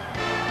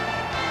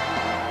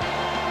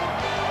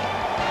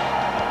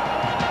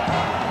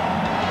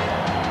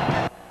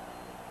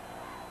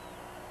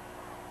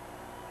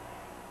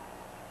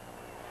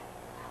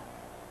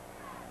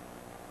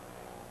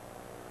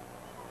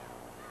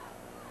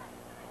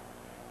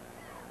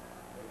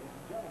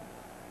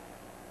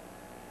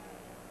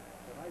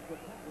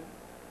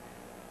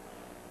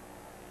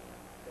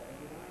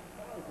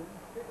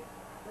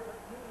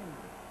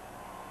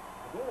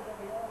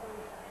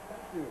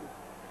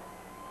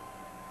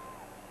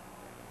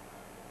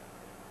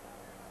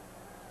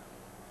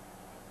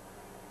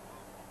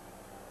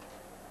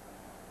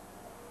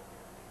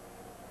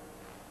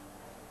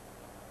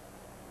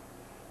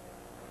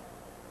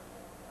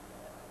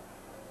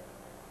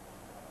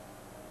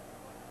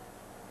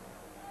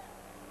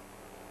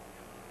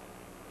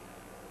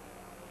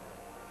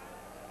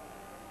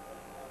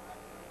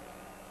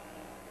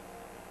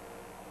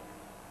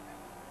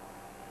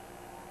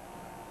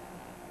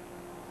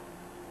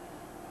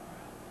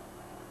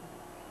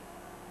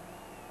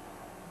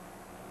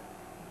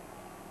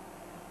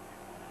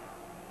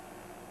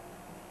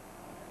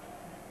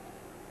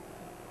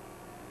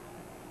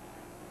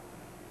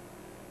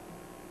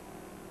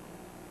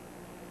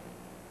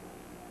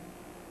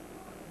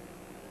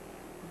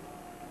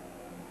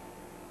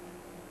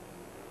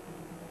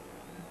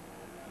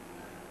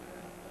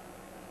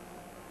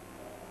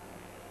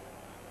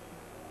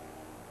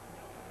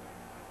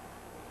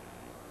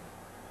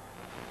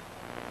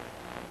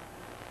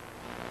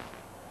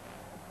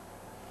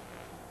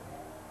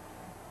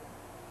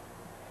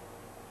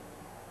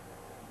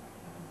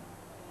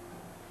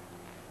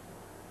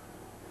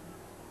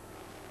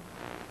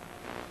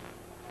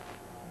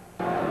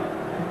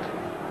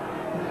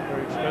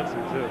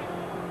 defensively, too.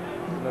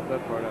 Left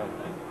that part out.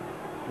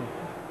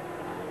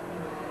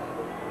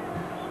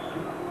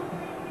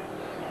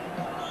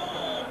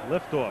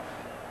 Liftoff.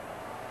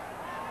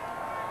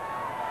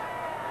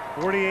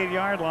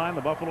 48-yard line.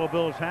 The Buffalo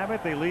Bills have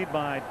it. They lead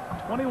by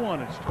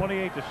 21. It's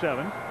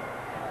 28-7.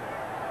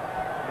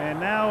 And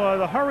now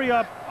the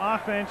hurry-up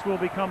offense will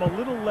become a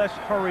little less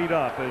hurried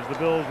up as the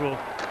Bills will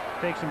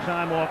take some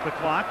time off the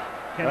clock.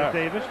 Kenneth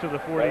Davis to the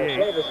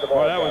 48.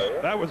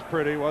 Well, that was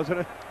pretty,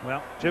 wasn't it?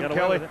 Well,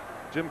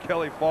 Jim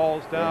Kelly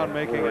falls down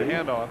making a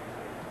handoff.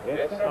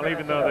 Well,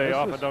 even though they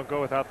often don't go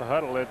without the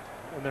huddle, in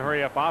the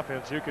hurry-up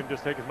offense, you can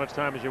just take as much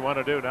time as you want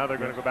to do. Now they're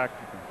going to go back,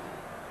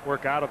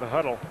 work out of the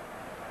huddle.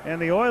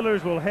 And the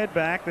Oilers will head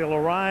back. They'll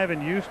arrive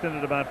in Houston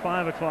at about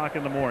 5 o'clock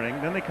in the morning.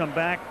 Then they come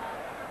back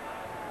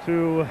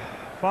to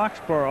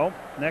Foxborough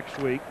next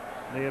week.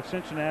 They have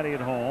Cincinnati at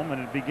home,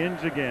 and it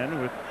begins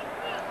again with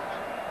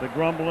the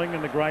grumbling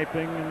and the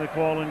griping and the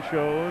call-in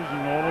shows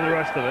and all of the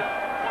rest of it.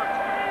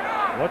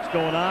 What's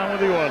going on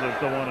with the Oilers,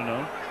 they want to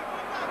know.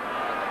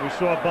 We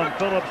saw Bum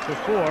Phillips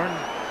before, and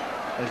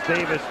as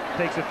Davis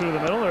takes it through the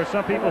middle, there are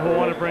some people who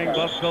want to bring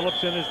Bum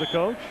Phillips in as the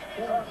coach.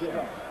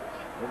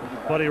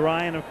 Buddy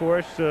Ryan, of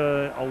course,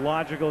 a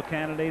logical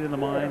candidate in the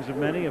minds of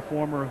many, a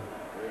former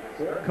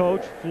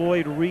coach.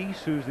 Floyd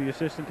Reese, who's the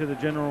assistant to the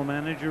general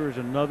manager, is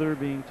another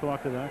being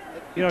talked about.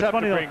 You know, it's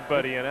funny to bring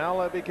Buddy in,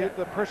 Al, because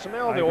the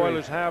personnel the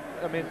Oilers have.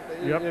 I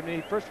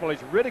mean, first of all,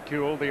 he's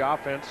ridiculed the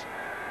offense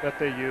that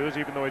they use,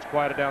 even though he's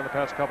quieted down the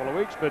past couple of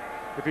weeks. But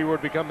if he were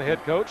to become the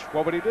head coach,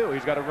 what would he do?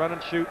 He's got a run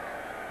and shoot.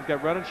 He's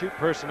got run and shoot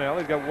personnel.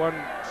 He's got one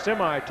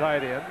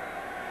semi-tight end.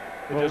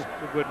 We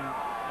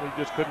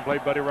just couldn't play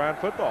Buddy Ryan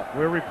football.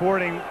 We're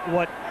reporting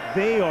what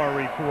they are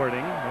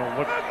reporting, or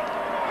what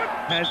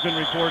has been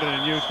reported in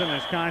Houston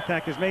as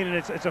contact is made. And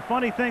it's a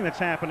funny thing that's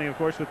happening, of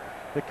course, with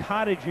the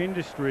cottage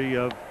industry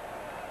of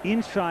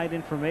inside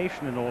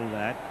information and all of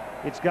that.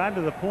 It's gotten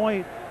to the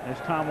point, as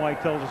Tom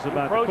White tells us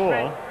about the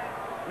call,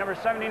 number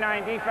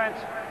 79 defense,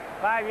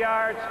 5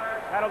 yards.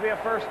 That'll be a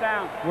first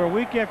down. Where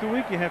week after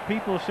week you have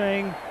people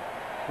saying,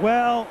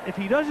 well, if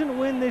he doesn't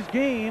win this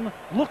game,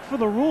 look for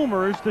the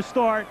rumors to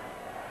start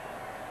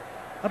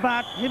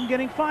about him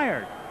getting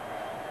fired.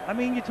 I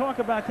mean, you talk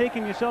about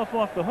taking yourself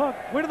off the hook.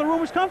 Where do the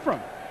rumors come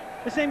from?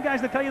 The same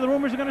guys that tell you the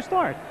rumors are going to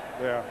start.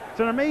 Yeah. It's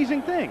an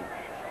amazing thing.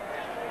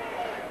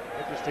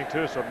 Interesting,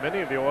 too. So many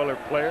of the Oiler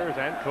players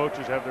and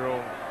coaches have their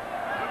own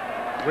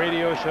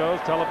radio shows,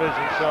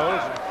 television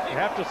shows. You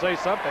have to say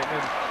something,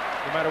 and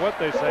no matter what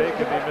they say, it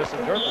can be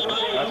misinterpreted.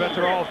 I bet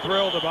they're all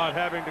thrilled about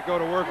having to go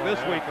to work this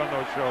week on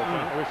those shows.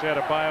 I wish they had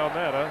a buy on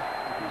that, huh?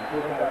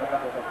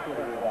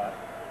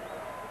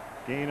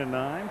 Gain of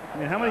 9. I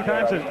mean, how many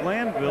times has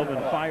Glanville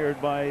been fired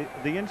by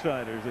the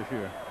insiders this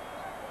year?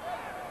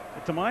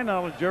 To my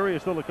knowledge, Jerry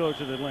is still the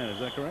coach at Atlanta. Is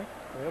that correct?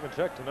 We haven't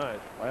checked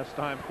tonight. Last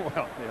time,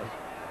 well, yes.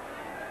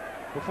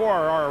 Before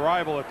our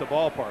arrival at the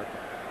ballpark,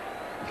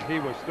 he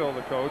was still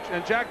the coach.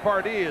 And Jack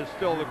Pardee is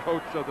still the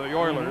coach of the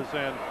Oilers,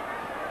 and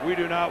we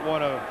do not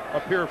want to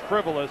appear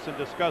frivolous in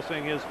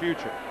discussing his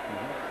future.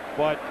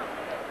 But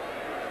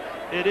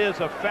it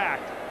is a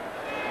fact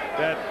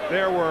that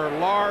there were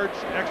large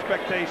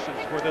expectations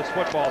for this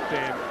football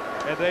team,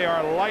 and they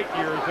are light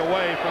years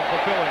away from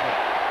fulfilling it.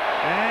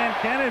 And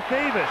Kenneth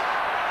Davis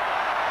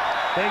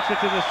takes it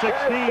to the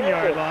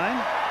 16-yard line.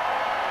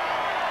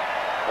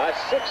 A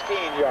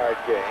 16-yard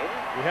gain.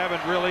 We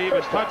haven't really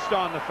even touched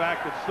on the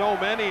fact that so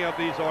many of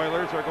these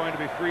Oilers are going to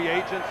be free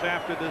agents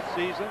after this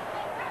season.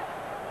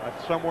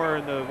 Somewhere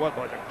in the, what,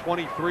 like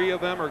 23 of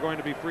them are going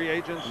to be free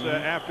agents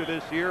after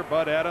this year.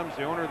 Bud Adams,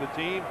 the owner of the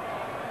team,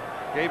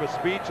 gave a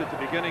speech at the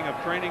beginning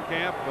of training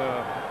camp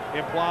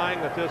implying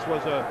that this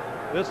was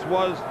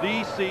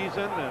the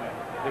season,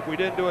 and if we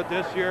didn't do it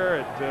this year,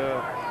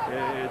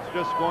 it's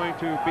just going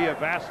to be a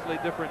vastly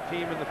different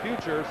team in the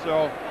future.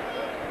 So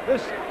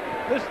this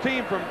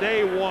team from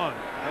day one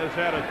has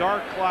had a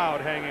dark cloud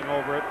hanging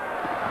over it,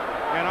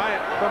 and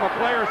from a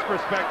player's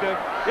perspective,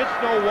 it's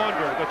no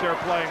wonder that they're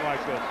playing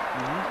like this.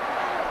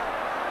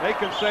 They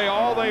can say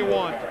all they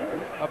want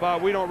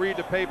about we don't read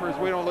the papers,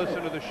 we don't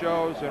listen to the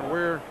shows, and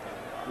we're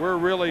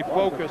really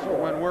focused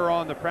when we're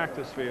on the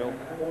practice field.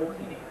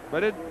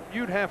 But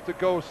you'd have to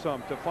go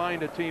some to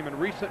find a team in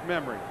recent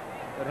memory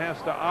that has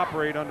to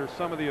operate under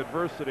some of the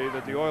adversity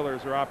that the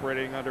Oilers are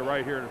operating under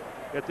right here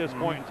at this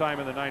point in time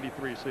in the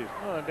 '93 season.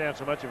 Well, and Dan,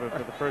 so much of it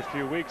for the first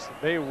few weeks,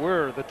 they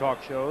were the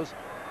talk shows.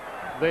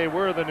 They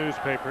were the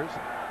newspapers.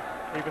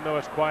 Even though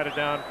it's quieted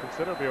down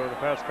considerably over the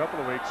past couple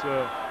of weeks,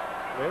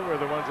 they were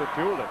the ones that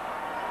fueled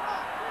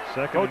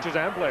it. Coaches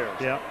and players.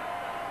 Yeah.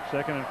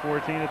 2nd and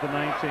 14 at the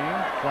 19.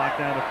 Clock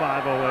down to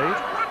 5:08.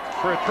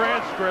 For a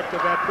transcript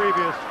of that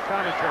previous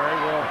commentary,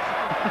 we'll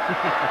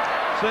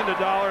send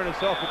 $1 in a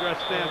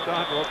self-addressed stamped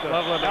envelope to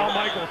Al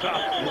Michaels'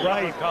 house.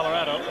 Right.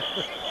 Colorado.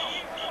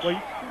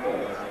 Well,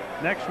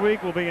 next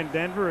week we'll be in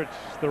Denver.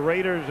 It's the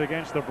Raiders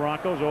against the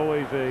Broncos.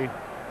 Always a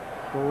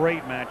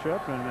great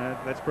matchup, and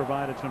that's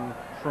provided some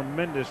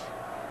tremendous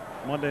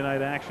Monday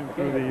night action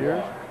through the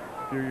years.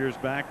 A few years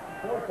back,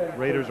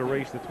 Raiders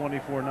erased the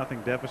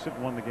 24-0 deficit,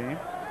 won the game.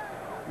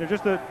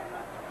 Just to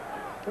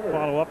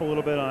follow up a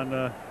little bit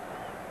on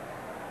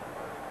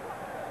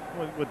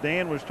what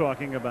Dan was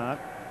talking about.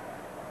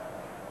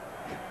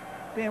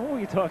 Dan, what were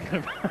you talking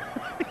about? I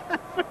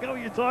forgot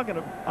what you're talking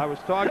about. I was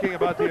talking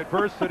about the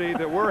adversity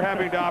that we're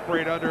having to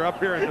operate under up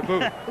here in the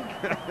booth.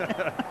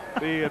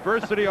 The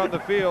adversity on the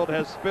field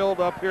has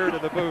spilled up here to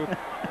the booth.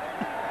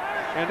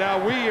 And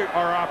now we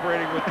are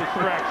operating with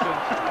distractions.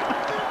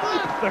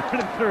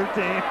 3rd and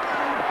 13.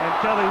 And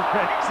Kelly's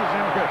pass is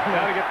incomplete.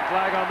 Got to get the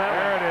flag on that.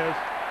 There it is.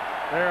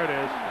 There it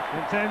is.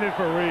 Intended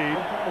for Reed.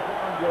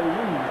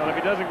 Well, if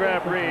he doesn't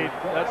grab Reed,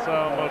 that's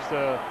almost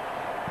a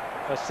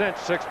cinch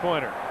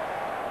 6-pointer.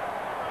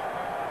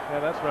 Yeah,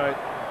 that's right.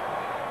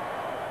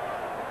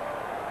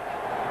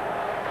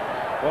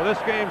 Well, this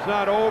game's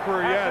not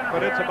over yet,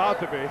 but it's about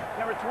to be.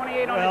 Number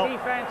 28 on the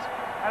defense.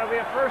 That'll be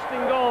a 1st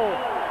and goal.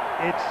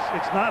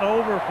 It's not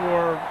over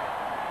for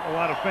a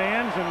lot of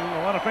fans and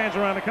a lot of fans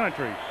around the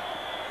country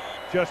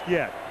just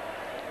yet.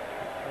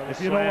 If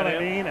you know what I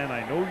mean, and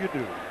I know you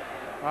do.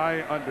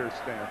 I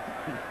understand.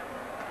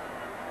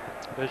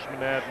 Fishman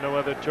had no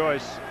other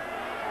choice,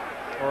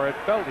 or it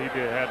felt he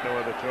had no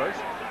other choice.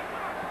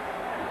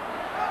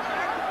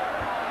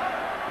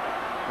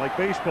 Like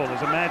baseball,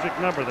 there's a magic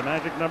number. The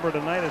magic number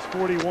tonight is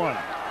 41.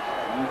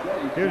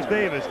 Here's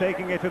Davis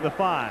taking it to the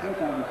 5.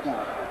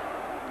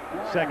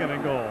 2nd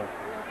and goal.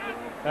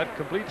 That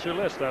completes your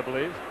list, I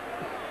believe.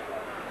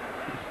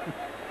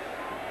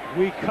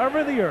 We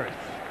cover the earth.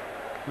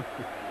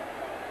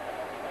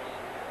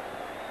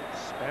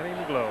 Spanning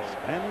the globe.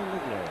 Spanning the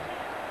globe.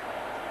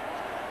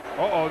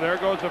 Uh-oh, there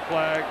goes a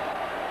flag.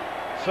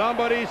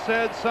 Somebody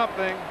said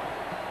something.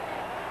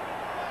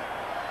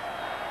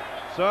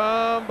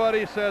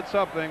 Somebody said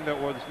something that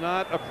was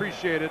not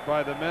appreciated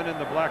by the men in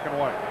the black and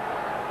white.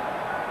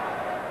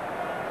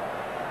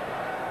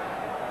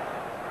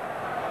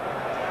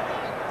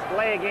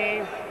 Delay a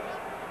game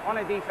on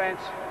a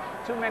defense.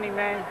 Too many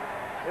men.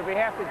 It'll be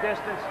half the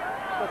distance.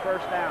 The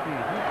 1st down.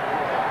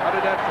 How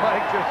did that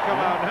flag just come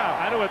out now?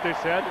 I know what they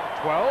said.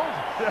 12?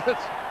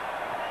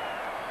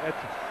 It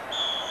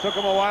took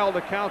them a while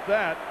to count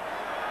that.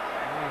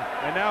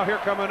 And now here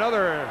come an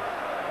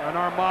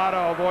armada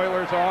of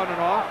Oilers on and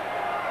off.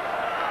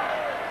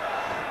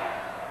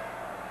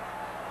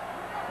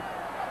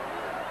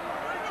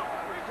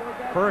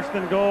 First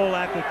and goal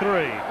at the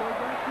 3.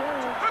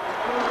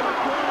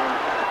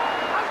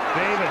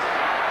 Davis.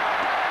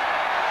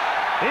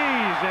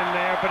 He's in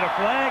there, but a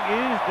flag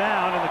is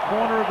down in the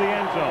corner of the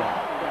end zone.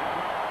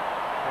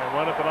 And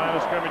one at the line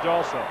of scrimmage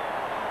also.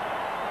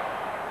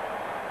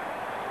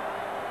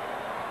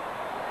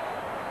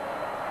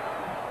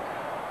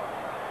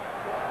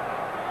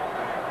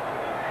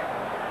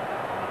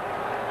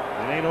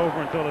 It ain't over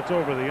until it's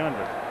over the under.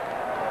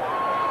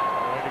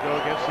 Going to go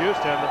against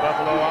Houston, the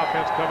Buffalo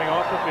offense coming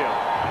off the field.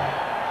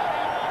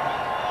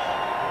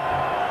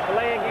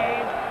 Delay a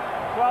game.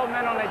 12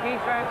 men on the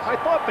defense. I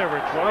thought there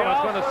were 12. I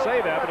was going to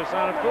say that, but it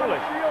sounded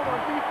foolish.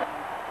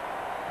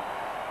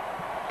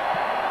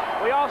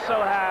 We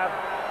also have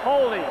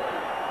holding,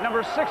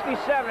 number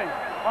 67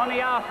 on the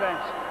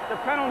offense. The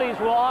penalties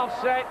will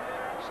offset.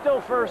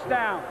 Still 1st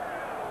down.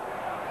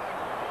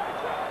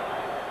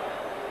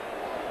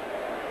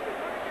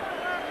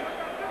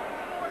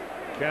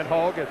 Kent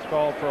Hull gets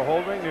called for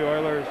holding. The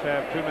Oilers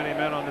have too many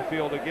men on the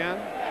field again.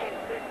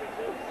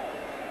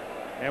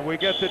 And we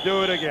get to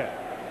do it again.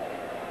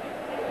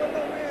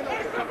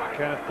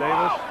 Kenneth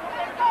Davis.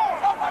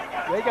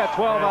 They got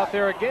 12 out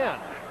there again.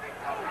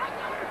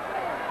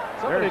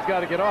 Somebody's got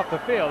to get off the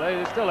field.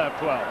 They still have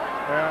 12.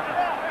 Yeah.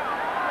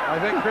 I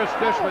think Chris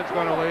Dishman's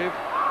going to leave.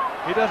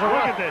 He doesn't Look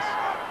run. at this.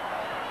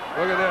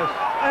 Look at this.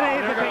 And they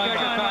They're have to gonna take a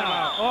take a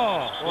timeout.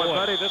 Oh, Boy, boy.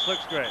 buddy, this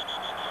looks great.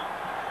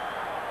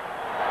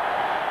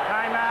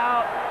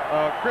 Timeout.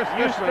 Chris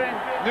Dishman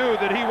knew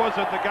that he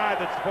wasn't the guy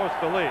that's supposed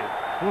to leave.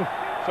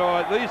 So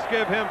at least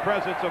give him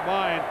presence of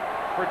mind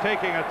for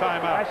taking a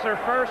timeout. That's their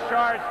first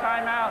charge,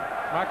 timeout.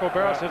 Michael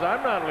Barrow says,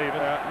 I'm not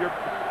leaving.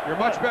 You're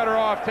much better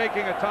off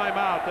taking a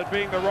timeout than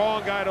being the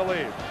wrong guy to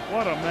leave.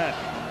 What a mess.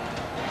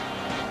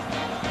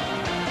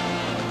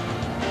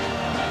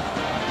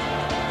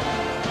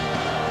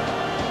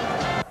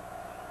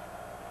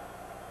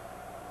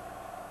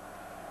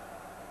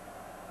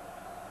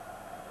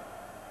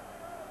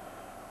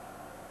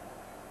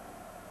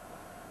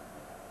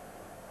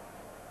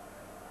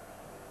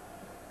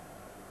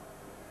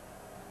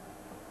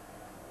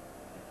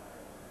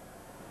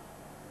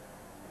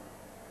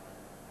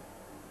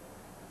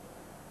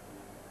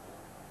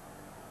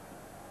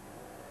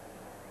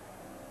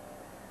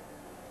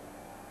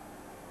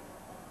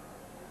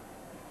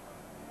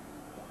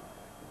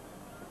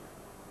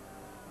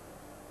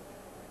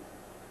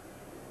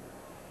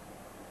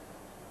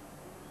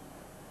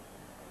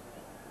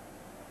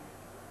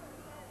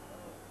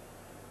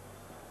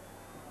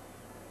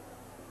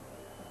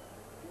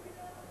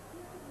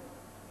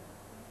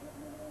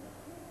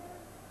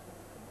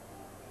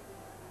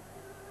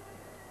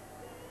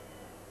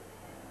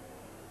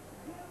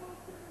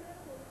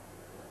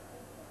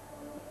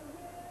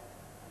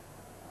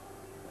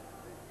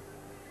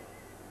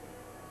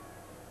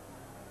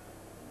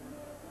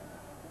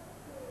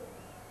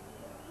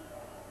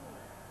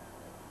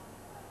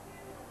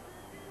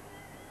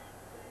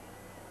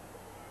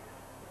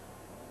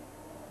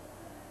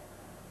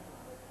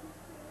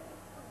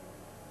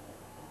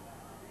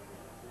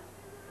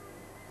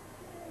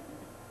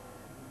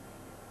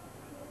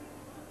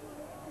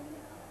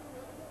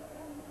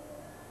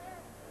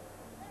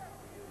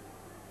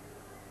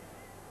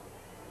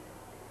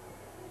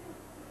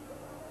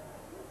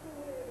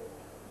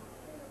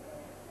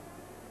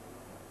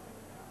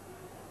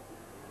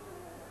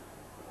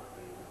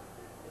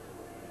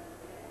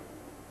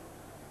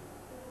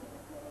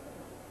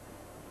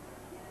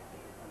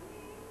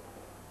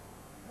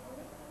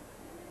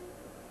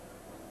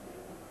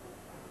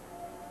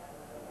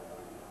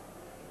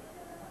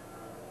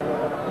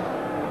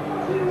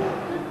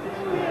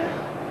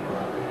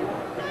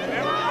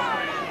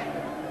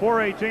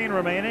 4:18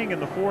 remaining in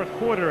the fourth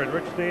quarter at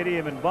Rich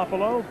Stadium in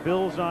Buffalo.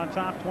 Bills on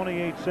top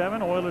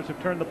 28-7. Oilers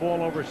have turned the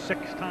ball over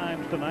 6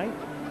 times tonight.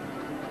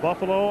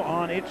 Buffalo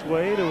on its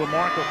way to a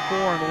mark of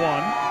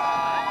 4-1.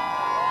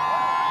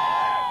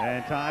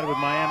 And tied with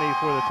Miami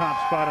for the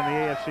top spot in the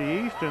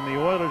AFC East. And the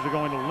Oilers are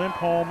going to limp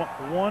home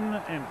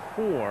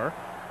 1-4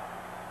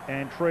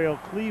 and trail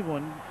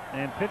Cleveland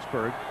and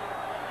Pittsburgh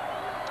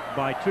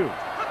by 2.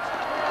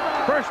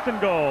 First and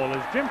goal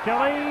as Jim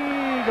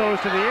Kelly goes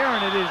to the air,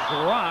 and it is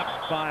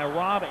dropped by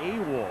Rob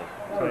Awol.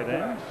 Tight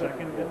end,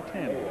 2nd and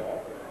 10.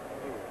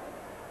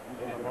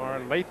 Lamar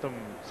Latham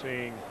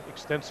seeing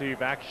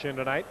extensive action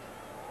tonight.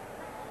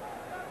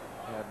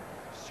 Had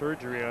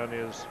surgery on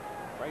his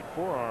right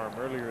forearm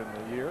earlier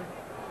in the year.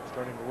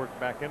 Starting to work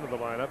back into the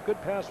lineup.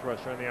 Good pass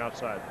rusher on the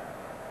outside.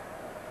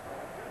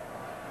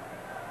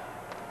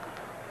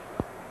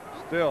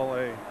 Still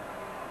a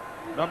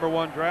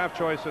 #1 draft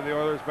choice of the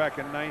Oilers back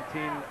in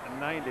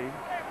 1990.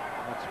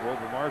 That's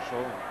Wilber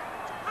Marshall.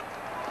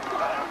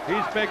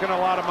 He's making a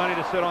lot of money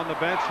to sit on the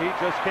bench. He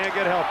just can't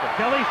get help.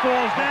 Kelly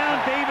falls down.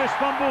 Davis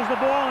fumbles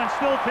the ball and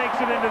still takes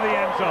it into the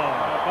end zone.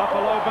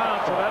 Buffalo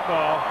bounce of that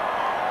ball.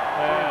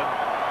 And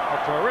a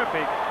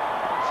terrific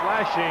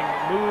slashing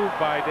move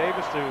by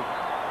Davis to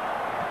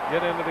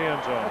get into the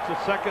end zone. That's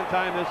the 2nd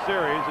time this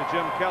series that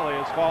Jim Kelly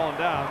has fallen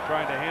down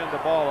trying to hand the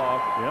ball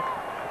off. Yep.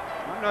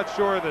 I'm not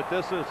sure that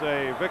this is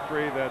a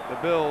victory that the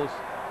Bills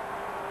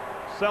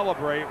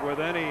celebrate with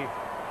any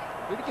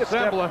Did he get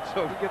semblance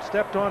stepped, did he get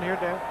stepped on here,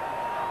 Dan?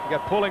 He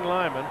got pulling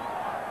lineman.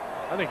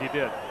 I think he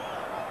did.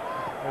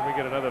 Maybe we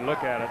get another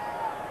look at it.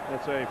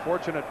 It's a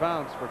fortunate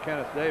bounce for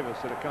Kenneth Davis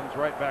that it comes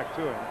right back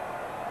to him.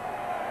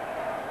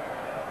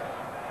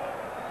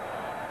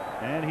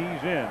 And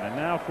he's in. And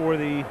now for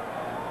the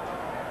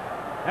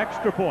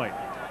extra point.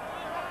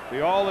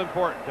 The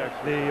all-important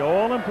extra. The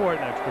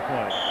all-important extra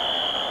point.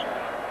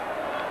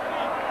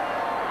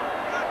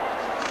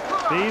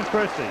 Steve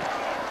Christie.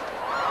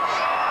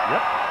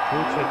 Yep,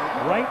 puts it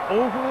right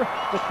over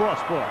the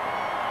crossbar.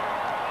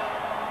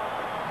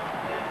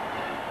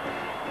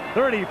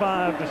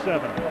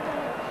 35-7.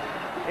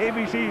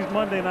 ABC's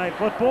Monday Night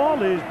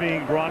Football is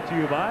being brought to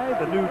you by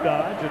the new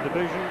Dodge, a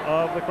division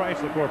of the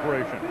Chrysler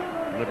Corporation.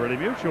 Liberty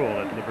Mutual.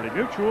 At Liberty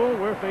Mutual,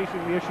 we're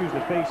facing the issues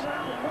that face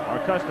our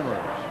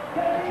customers.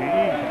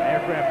 GE, from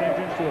aircraft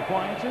engines to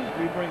appliances,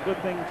 we bring good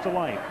things to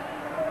life.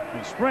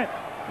 And Sprint,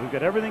 we've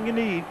got everything you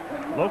need,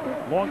 local,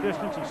 long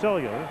distance, and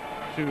cellular,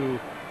 to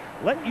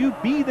let you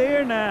be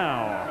there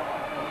now.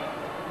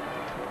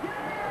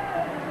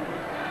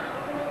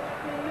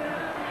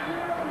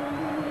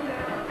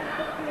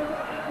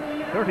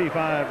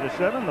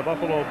 (35-7), the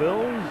Buffalo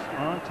Bills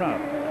on top.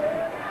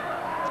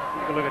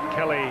 Take a look at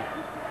Kelly.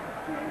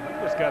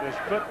 Just got his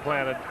foot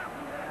planted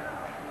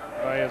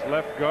by his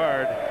left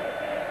guard.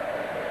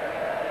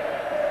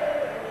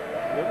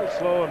 A little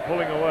slow in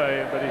pulling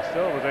away, but he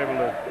still was able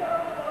to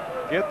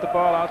get the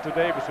ball out to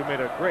Davis, who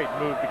made a great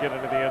move to get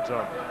into the end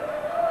zone.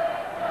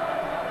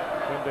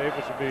 Tim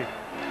Davis will be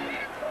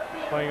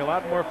playing a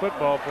lot more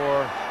football for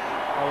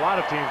a lot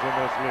of teams in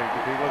this league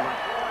if he wasn't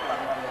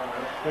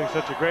doing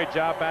such a great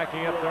job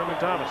backing up Thurman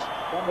Thomas.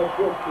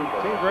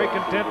 Seemed very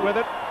content with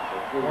it.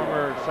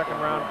 Former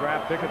 2nd-round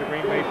draft pick of the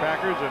Green Bay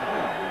Packers and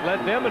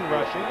led them in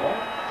rushing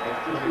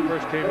when he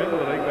first came into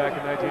the league back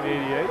in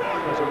 1988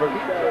 as a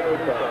rookie.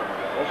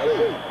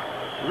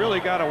 You really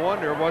got to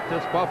wonder what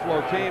this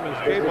Buffalo team is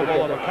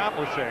capable of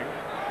accomplishing.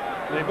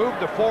 They moved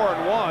to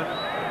 4-1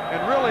 and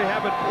really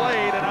haven't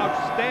played an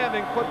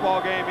outstanding football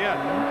game yet.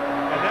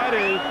 And that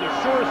is the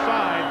sure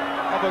sign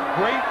of a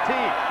great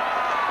team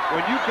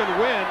when you can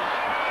win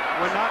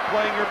when not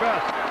playing your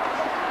best.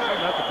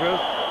 Not the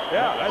truth.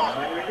 Yeah, that's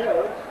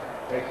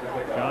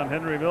John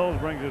Henry Mills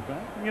brings it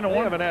back. You know, they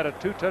haven't had a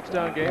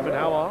 2-touchdown game in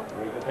how long?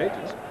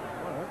 Ages.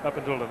 Up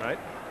until tonight.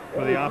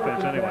 For the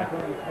offense, anyway.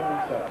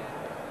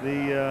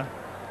 The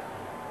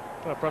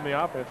from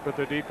the offense, but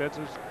their defense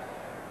has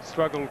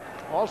struggled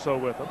also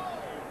with them.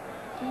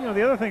 You know,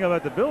 the other thing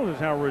about the Bills is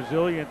how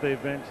resilient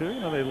they've been too. You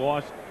know, they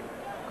lost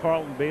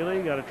Carlton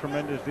Bailey, got a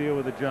tremendous deal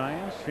with the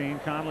Giants. Shane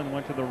Conlon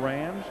went to the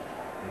Rams.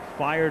 They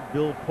fired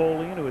Bill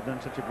Polian, who had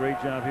done such a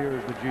great job here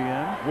as the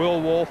GM.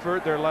 Will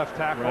Wolford, their left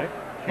tackle. Right.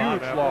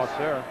 Huge loss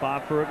there.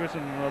 Bob Ferguson,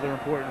 another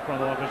important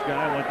front office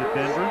guy, went to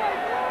Denver.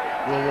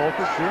 Will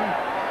Wolford, sure,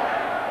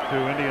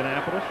 to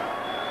Indianapolis.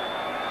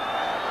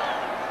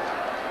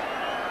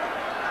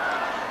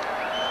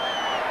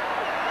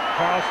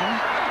 Carlson.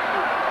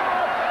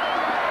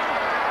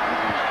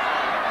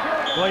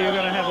 Well, you're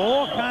going to have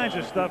all kinds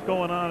of stuff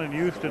going on in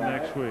Houston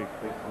next week.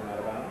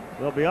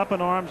 They'll be up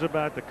in arms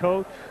about the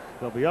coach.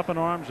 They'll be up in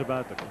arms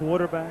about the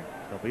quarterback.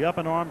 They'll be up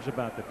in arms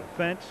about the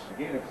defense.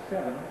 Gain of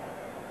 7.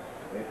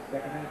 It's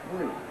 2nd and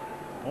 3.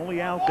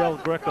 Only Al Del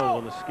Greco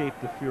will escape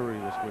the fury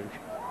this week.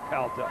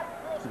 Al Del.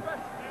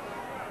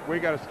 We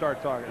got to start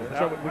talking.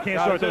 So we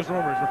can't start those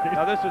rumors. Right?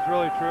 Now this is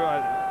really true.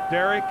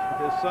 Derek,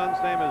 his son's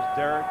name is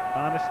Derek.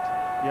 Honest.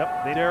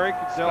 Yep. Derek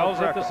spells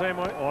it the same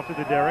way. Off to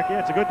the Derek. Yeah,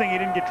 it's a good thing he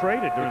didn't get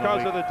traded during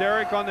because the of the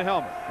Derek on the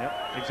helmet. Yep.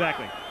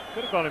 Exactly.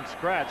 Could have called him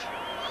Scratch.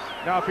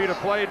 Now, if he'd have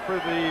played for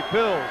the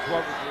Bills,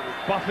 what was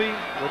it? Buffy,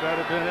 would that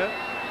have been it?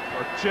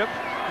 Or Chip?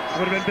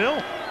 Would have been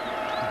Bill.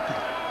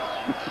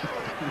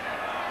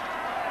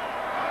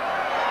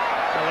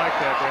 I like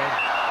that, man.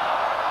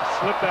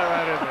 Slip that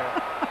right in there.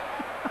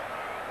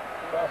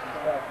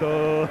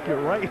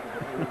 You're right.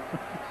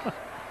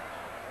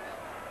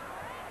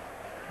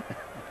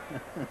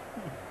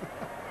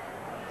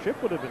 Chip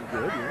would have been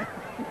good.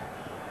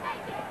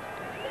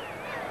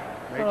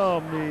 Yeah. Oh,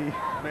 me.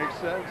 Makes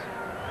sense.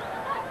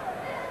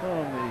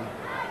 Oh, me.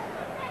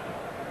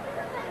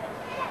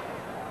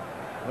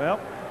 Well,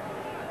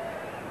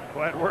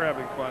 glad we're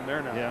having fun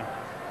there now. Yeah,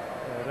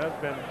 that's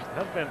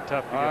been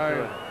tough to get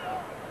through it.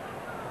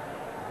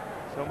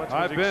 So much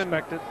was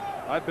expected.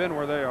 I've been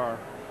where they are.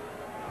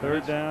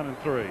 Third down and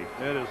 3.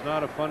 It is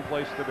not a fun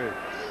place to be.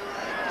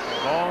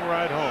 Long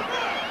ride home.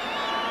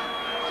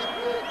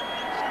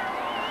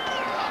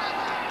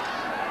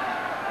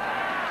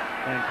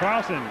 And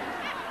Carlson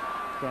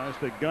tries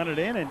to gun it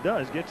in and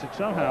does. Gets it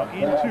somehow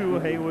into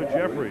Haywood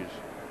Jeffries.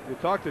 You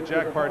talk to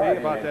Jack Pardee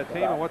about that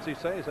team, and what's he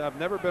say? He says, I've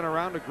never been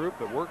around a group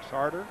that works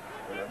harder,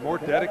 more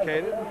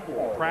dedicated,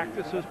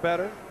 practices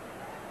better.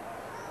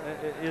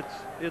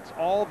 It's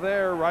all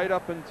there right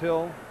up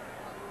until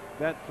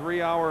that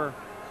 3-hour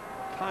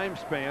time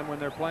span when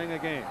they're playing a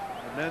game.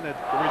 And then the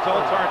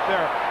results aren't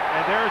there.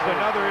 And there's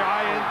another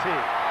INT.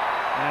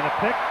 And a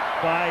pick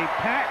by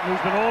Patton,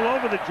 who's been all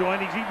over the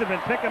joint. He's either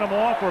been picking them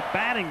off or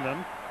batting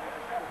them.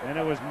 And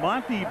it was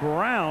Monty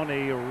Brown,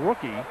 a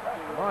rookie.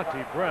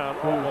 Monty Brown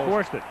who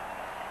forced it.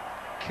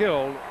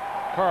 Killed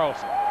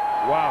Carlson.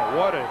 Wow,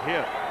 what a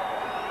hit.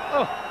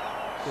 Oh,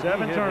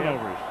 7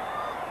 turnovers.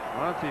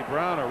 Monty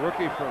Brown, a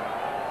rookie from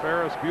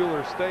Ferris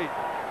Bueller State.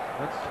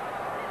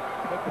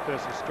 Look at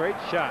this, a straight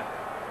shot.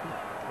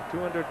 A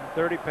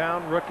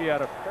 230-pound rookie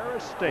out of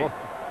Ferris State. Well,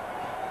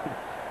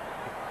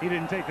 he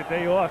didn't take the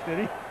day off, did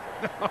he?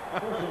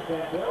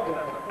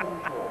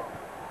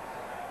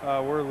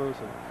 We're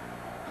losing.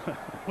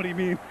 What do you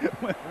mean?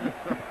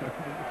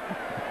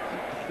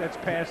 That's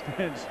past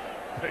tense.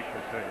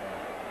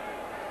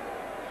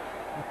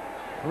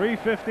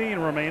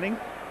 3:15 remaining.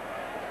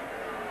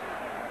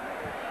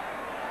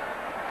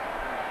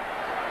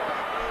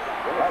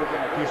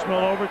 Do you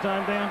smell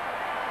overtime, Dan?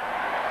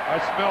 I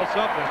smell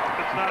something.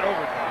 It's not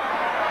overtime.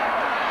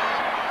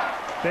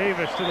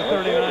 Davis to the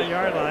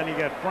 39-yard line. You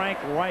got Frank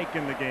Reich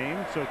in the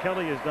game, so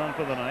Kelly is done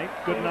for the night.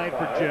 Good night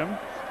for Jim.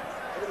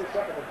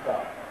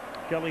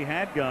 Kelly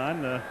had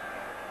gone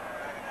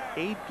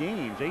 8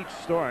 games, 8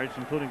 starts,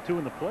 including 2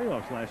 in the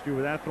playoffs last year,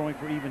 without throwing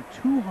for even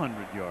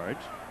 200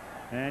 yards.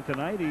 And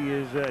tonight he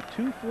is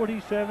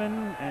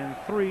 247 and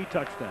 3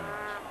 touchdowns.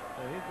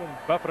 He's been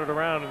buffeted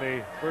around in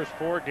the first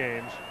 4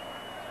 games.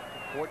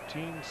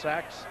 14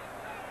 sacks.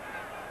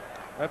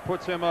 That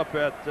puts him up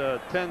at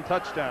 10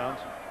 touchdowns.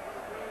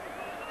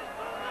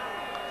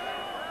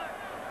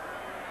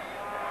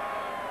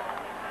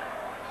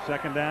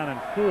 Second down and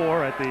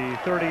 4 at the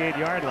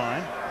 38-yard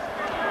line.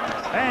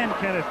 And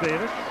Kenneth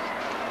Davis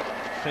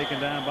taken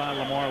down by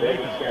Lamar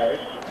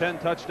Lathan. 10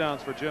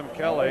 touchdowns for Jim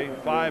Kelly,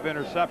 5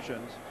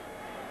 interceptions.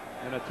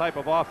 And a type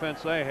of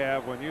offense they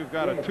have, when you've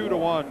got a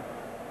 2-to-1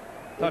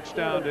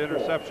 touchdown to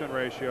interception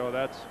ratio,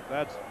 that's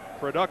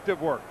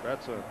productive work.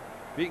 If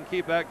you can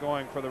keep that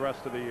going for the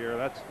rest of the year,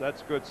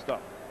 that's good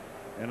stuff.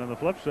 And on the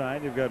flip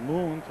side, you've got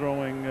Moon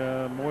throwing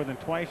more than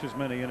twice as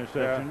many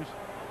interceptions. Yeah.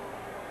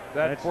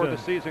 That for the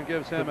season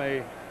gives him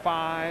a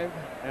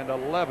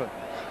 5-11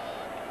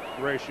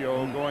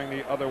 ratio going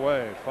the other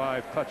way.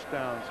 5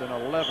 touchdowns and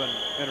 11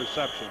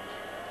 interceptions.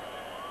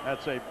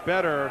 That's a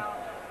better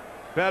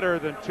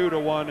than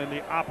 2-to-1 in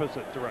the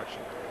opposite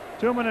direction.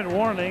 2-minute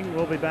warning.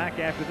 We'll be back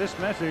after this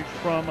message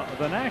from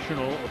the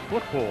National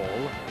Football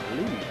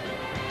League.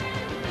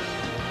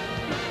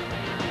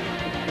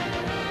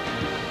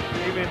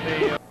 Even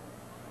the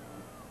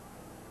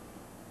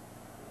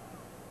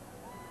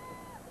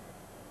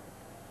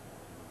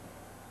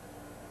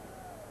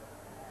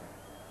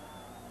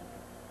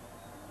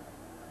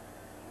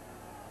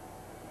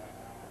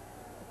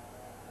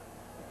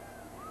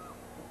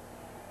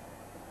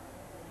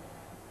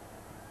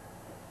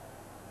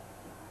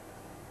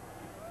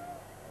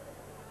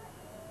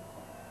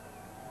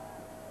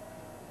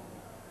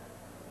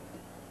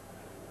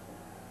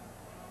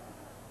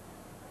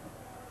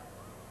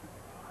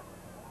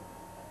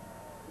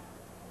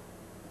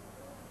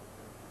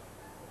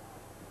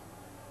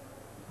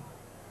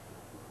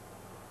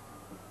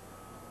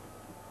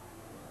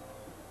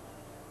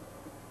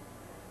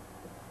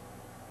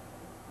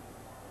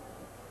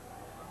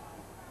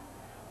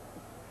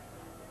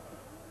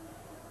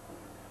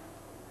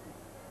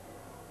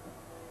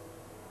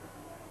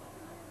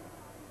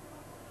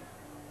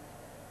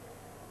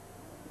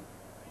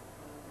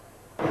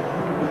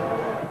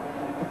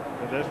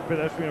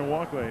pedestrian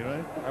walkway,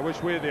 right? I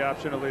wish we had the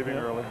option of leaving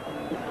early.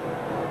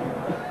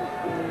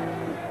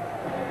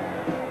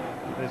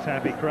 This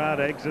happy crowd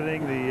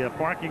exiting the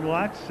parking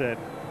lots at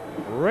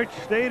Rich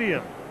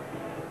Stadium.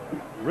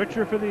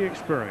 Richer for the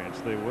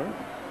experience they were.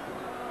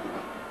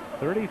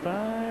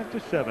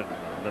 35-7.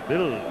 The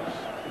Bills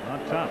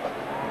on top.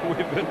 We've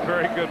been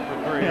very good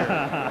for 3 years.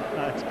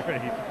 That's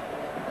great.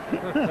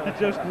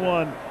 Just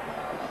one.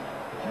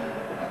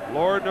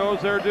 Lord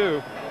knows they're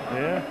due.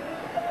 Yeah.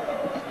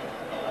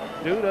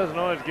 Due doesn't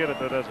always get it,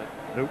 though, does it?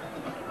 Nope.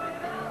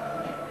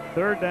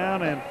 3rd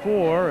down and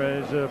 4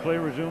 as play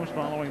resumes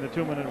following the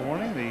 2-minute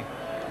warning. The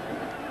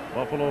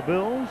Buffalo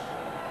Bills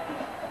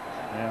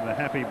and the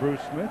happy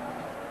Bruce Smith.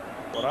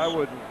 What I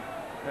wouldn't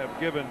have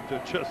given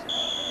to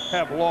just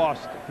have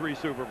lost 3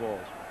 Super Bowls.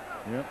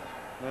 Yep.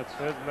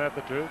 Isn't that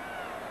the truth?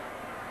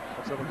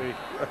 That's some of the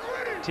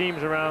teams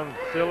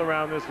still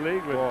around this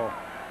league would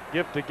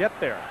give to get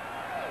there.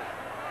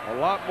 A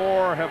lot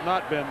more have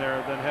not been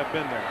there than have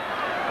been there.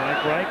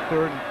 Frank Reich,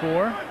 3rd and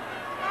 4.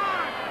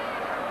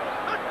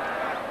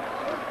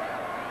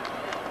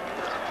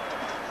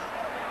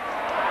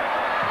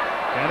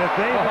 Kenneth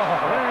Davis,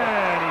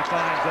 and he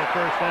finds that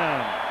 1st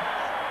down.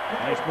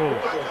 Nice move.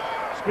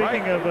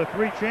 Speaking of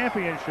 3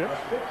 championships,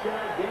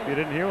 if you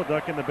didn't hear, we'll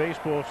duck in the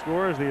baseball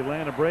scores. The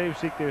Atlanta Braves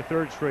seek their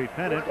 3rd straight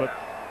pennant, but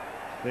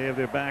they have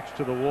their backs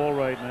to the wall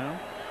right now.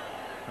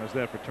 How's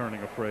that for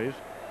turning a phrase?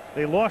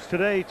 They lost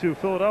today to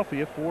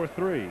Philadelphia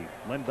 4-3.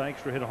 Len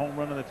Dykstra hit a home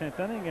run in the 10th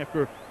inning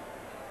after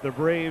the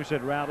Braves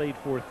had rallied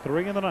for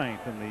 3 in the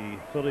 9th, and the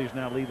Phillies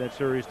now lead that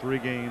series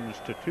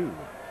 3-2.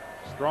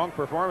 Strong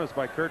performance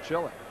by Curt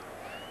Schilling.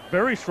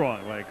 Very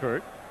strong by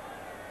Curt.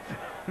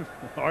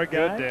 Our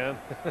guy. Good, Dan.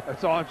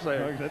 That's all I'm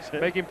saying.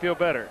 Make him feel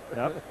better.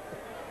 Yep.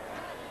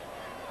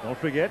 Don't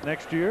forget,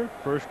 next year,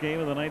 first game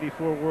of the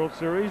 '94 World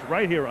Series,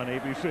 right here on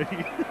ABC.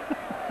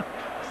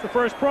 It's the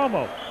first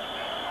promo.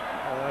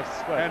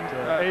 That's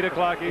what, 8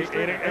 o'clock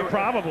Eastern.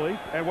 Probably.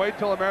 And wait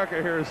till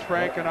America hears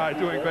Frank and I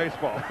doing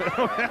baseball.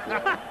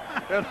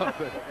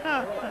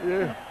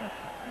 Yeah.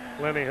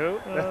 Lenny who?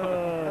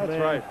 That's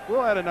man. right.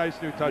 We'll add a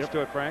nice new touch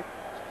to it, Frank.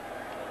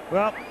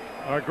 Well,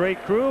 our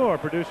great crew, our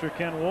producer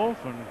Ken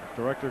Wolf and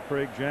director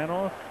Craig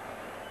Janoff,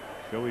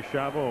 Joey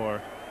Chavo,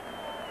 our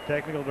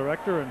technical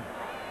director, and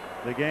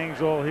the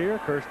gang's all here.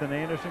 Kirsten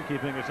Anderson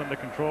keeping us under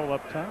control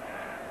up top.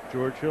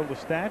 George Hill, the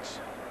stats.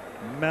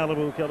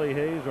 Malibu Kelly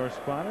Hayes, our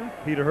spotter.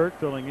 Peter Hurt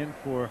filling in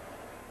for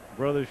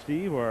Brother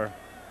Steve, our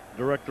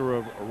director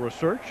of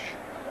research.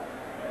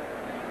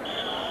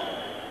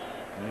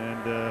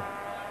 And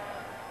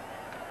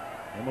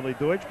Emily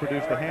Deutsch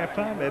produced the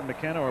halftime. Ed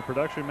McKenna, our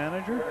production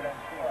manager.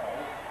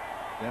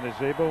 Dennis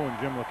Zabo and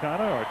Jim Licata,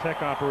 our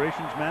tech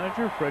operations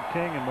manager. Fred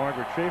King and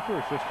Margaret Schaefer,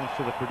 assistants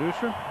to the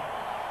producer.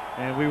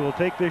 And we will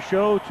take this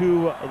show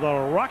to the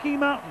Rocky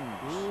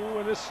Mountains. Ooh,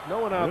 and it's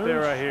snowing out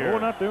there, I hear.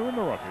 Snowing out there in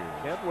the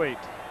Rockies. Can't wait.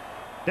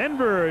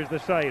 Denver is the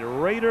site.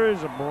 Raiders,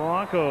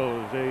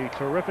 Broncos. A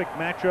terrific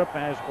matchup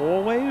as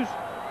always.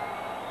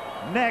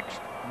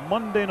 Next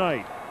Monday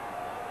night.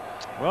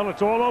 Well,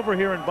 it's all over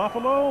here in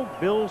Buffalo.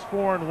 Bills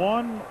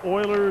 4-1,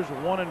 Oilers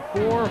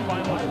 1-4.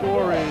 Final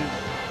score is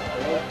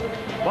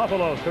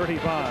Buffalo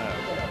 35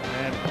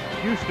 and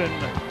Houston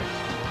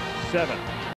 7.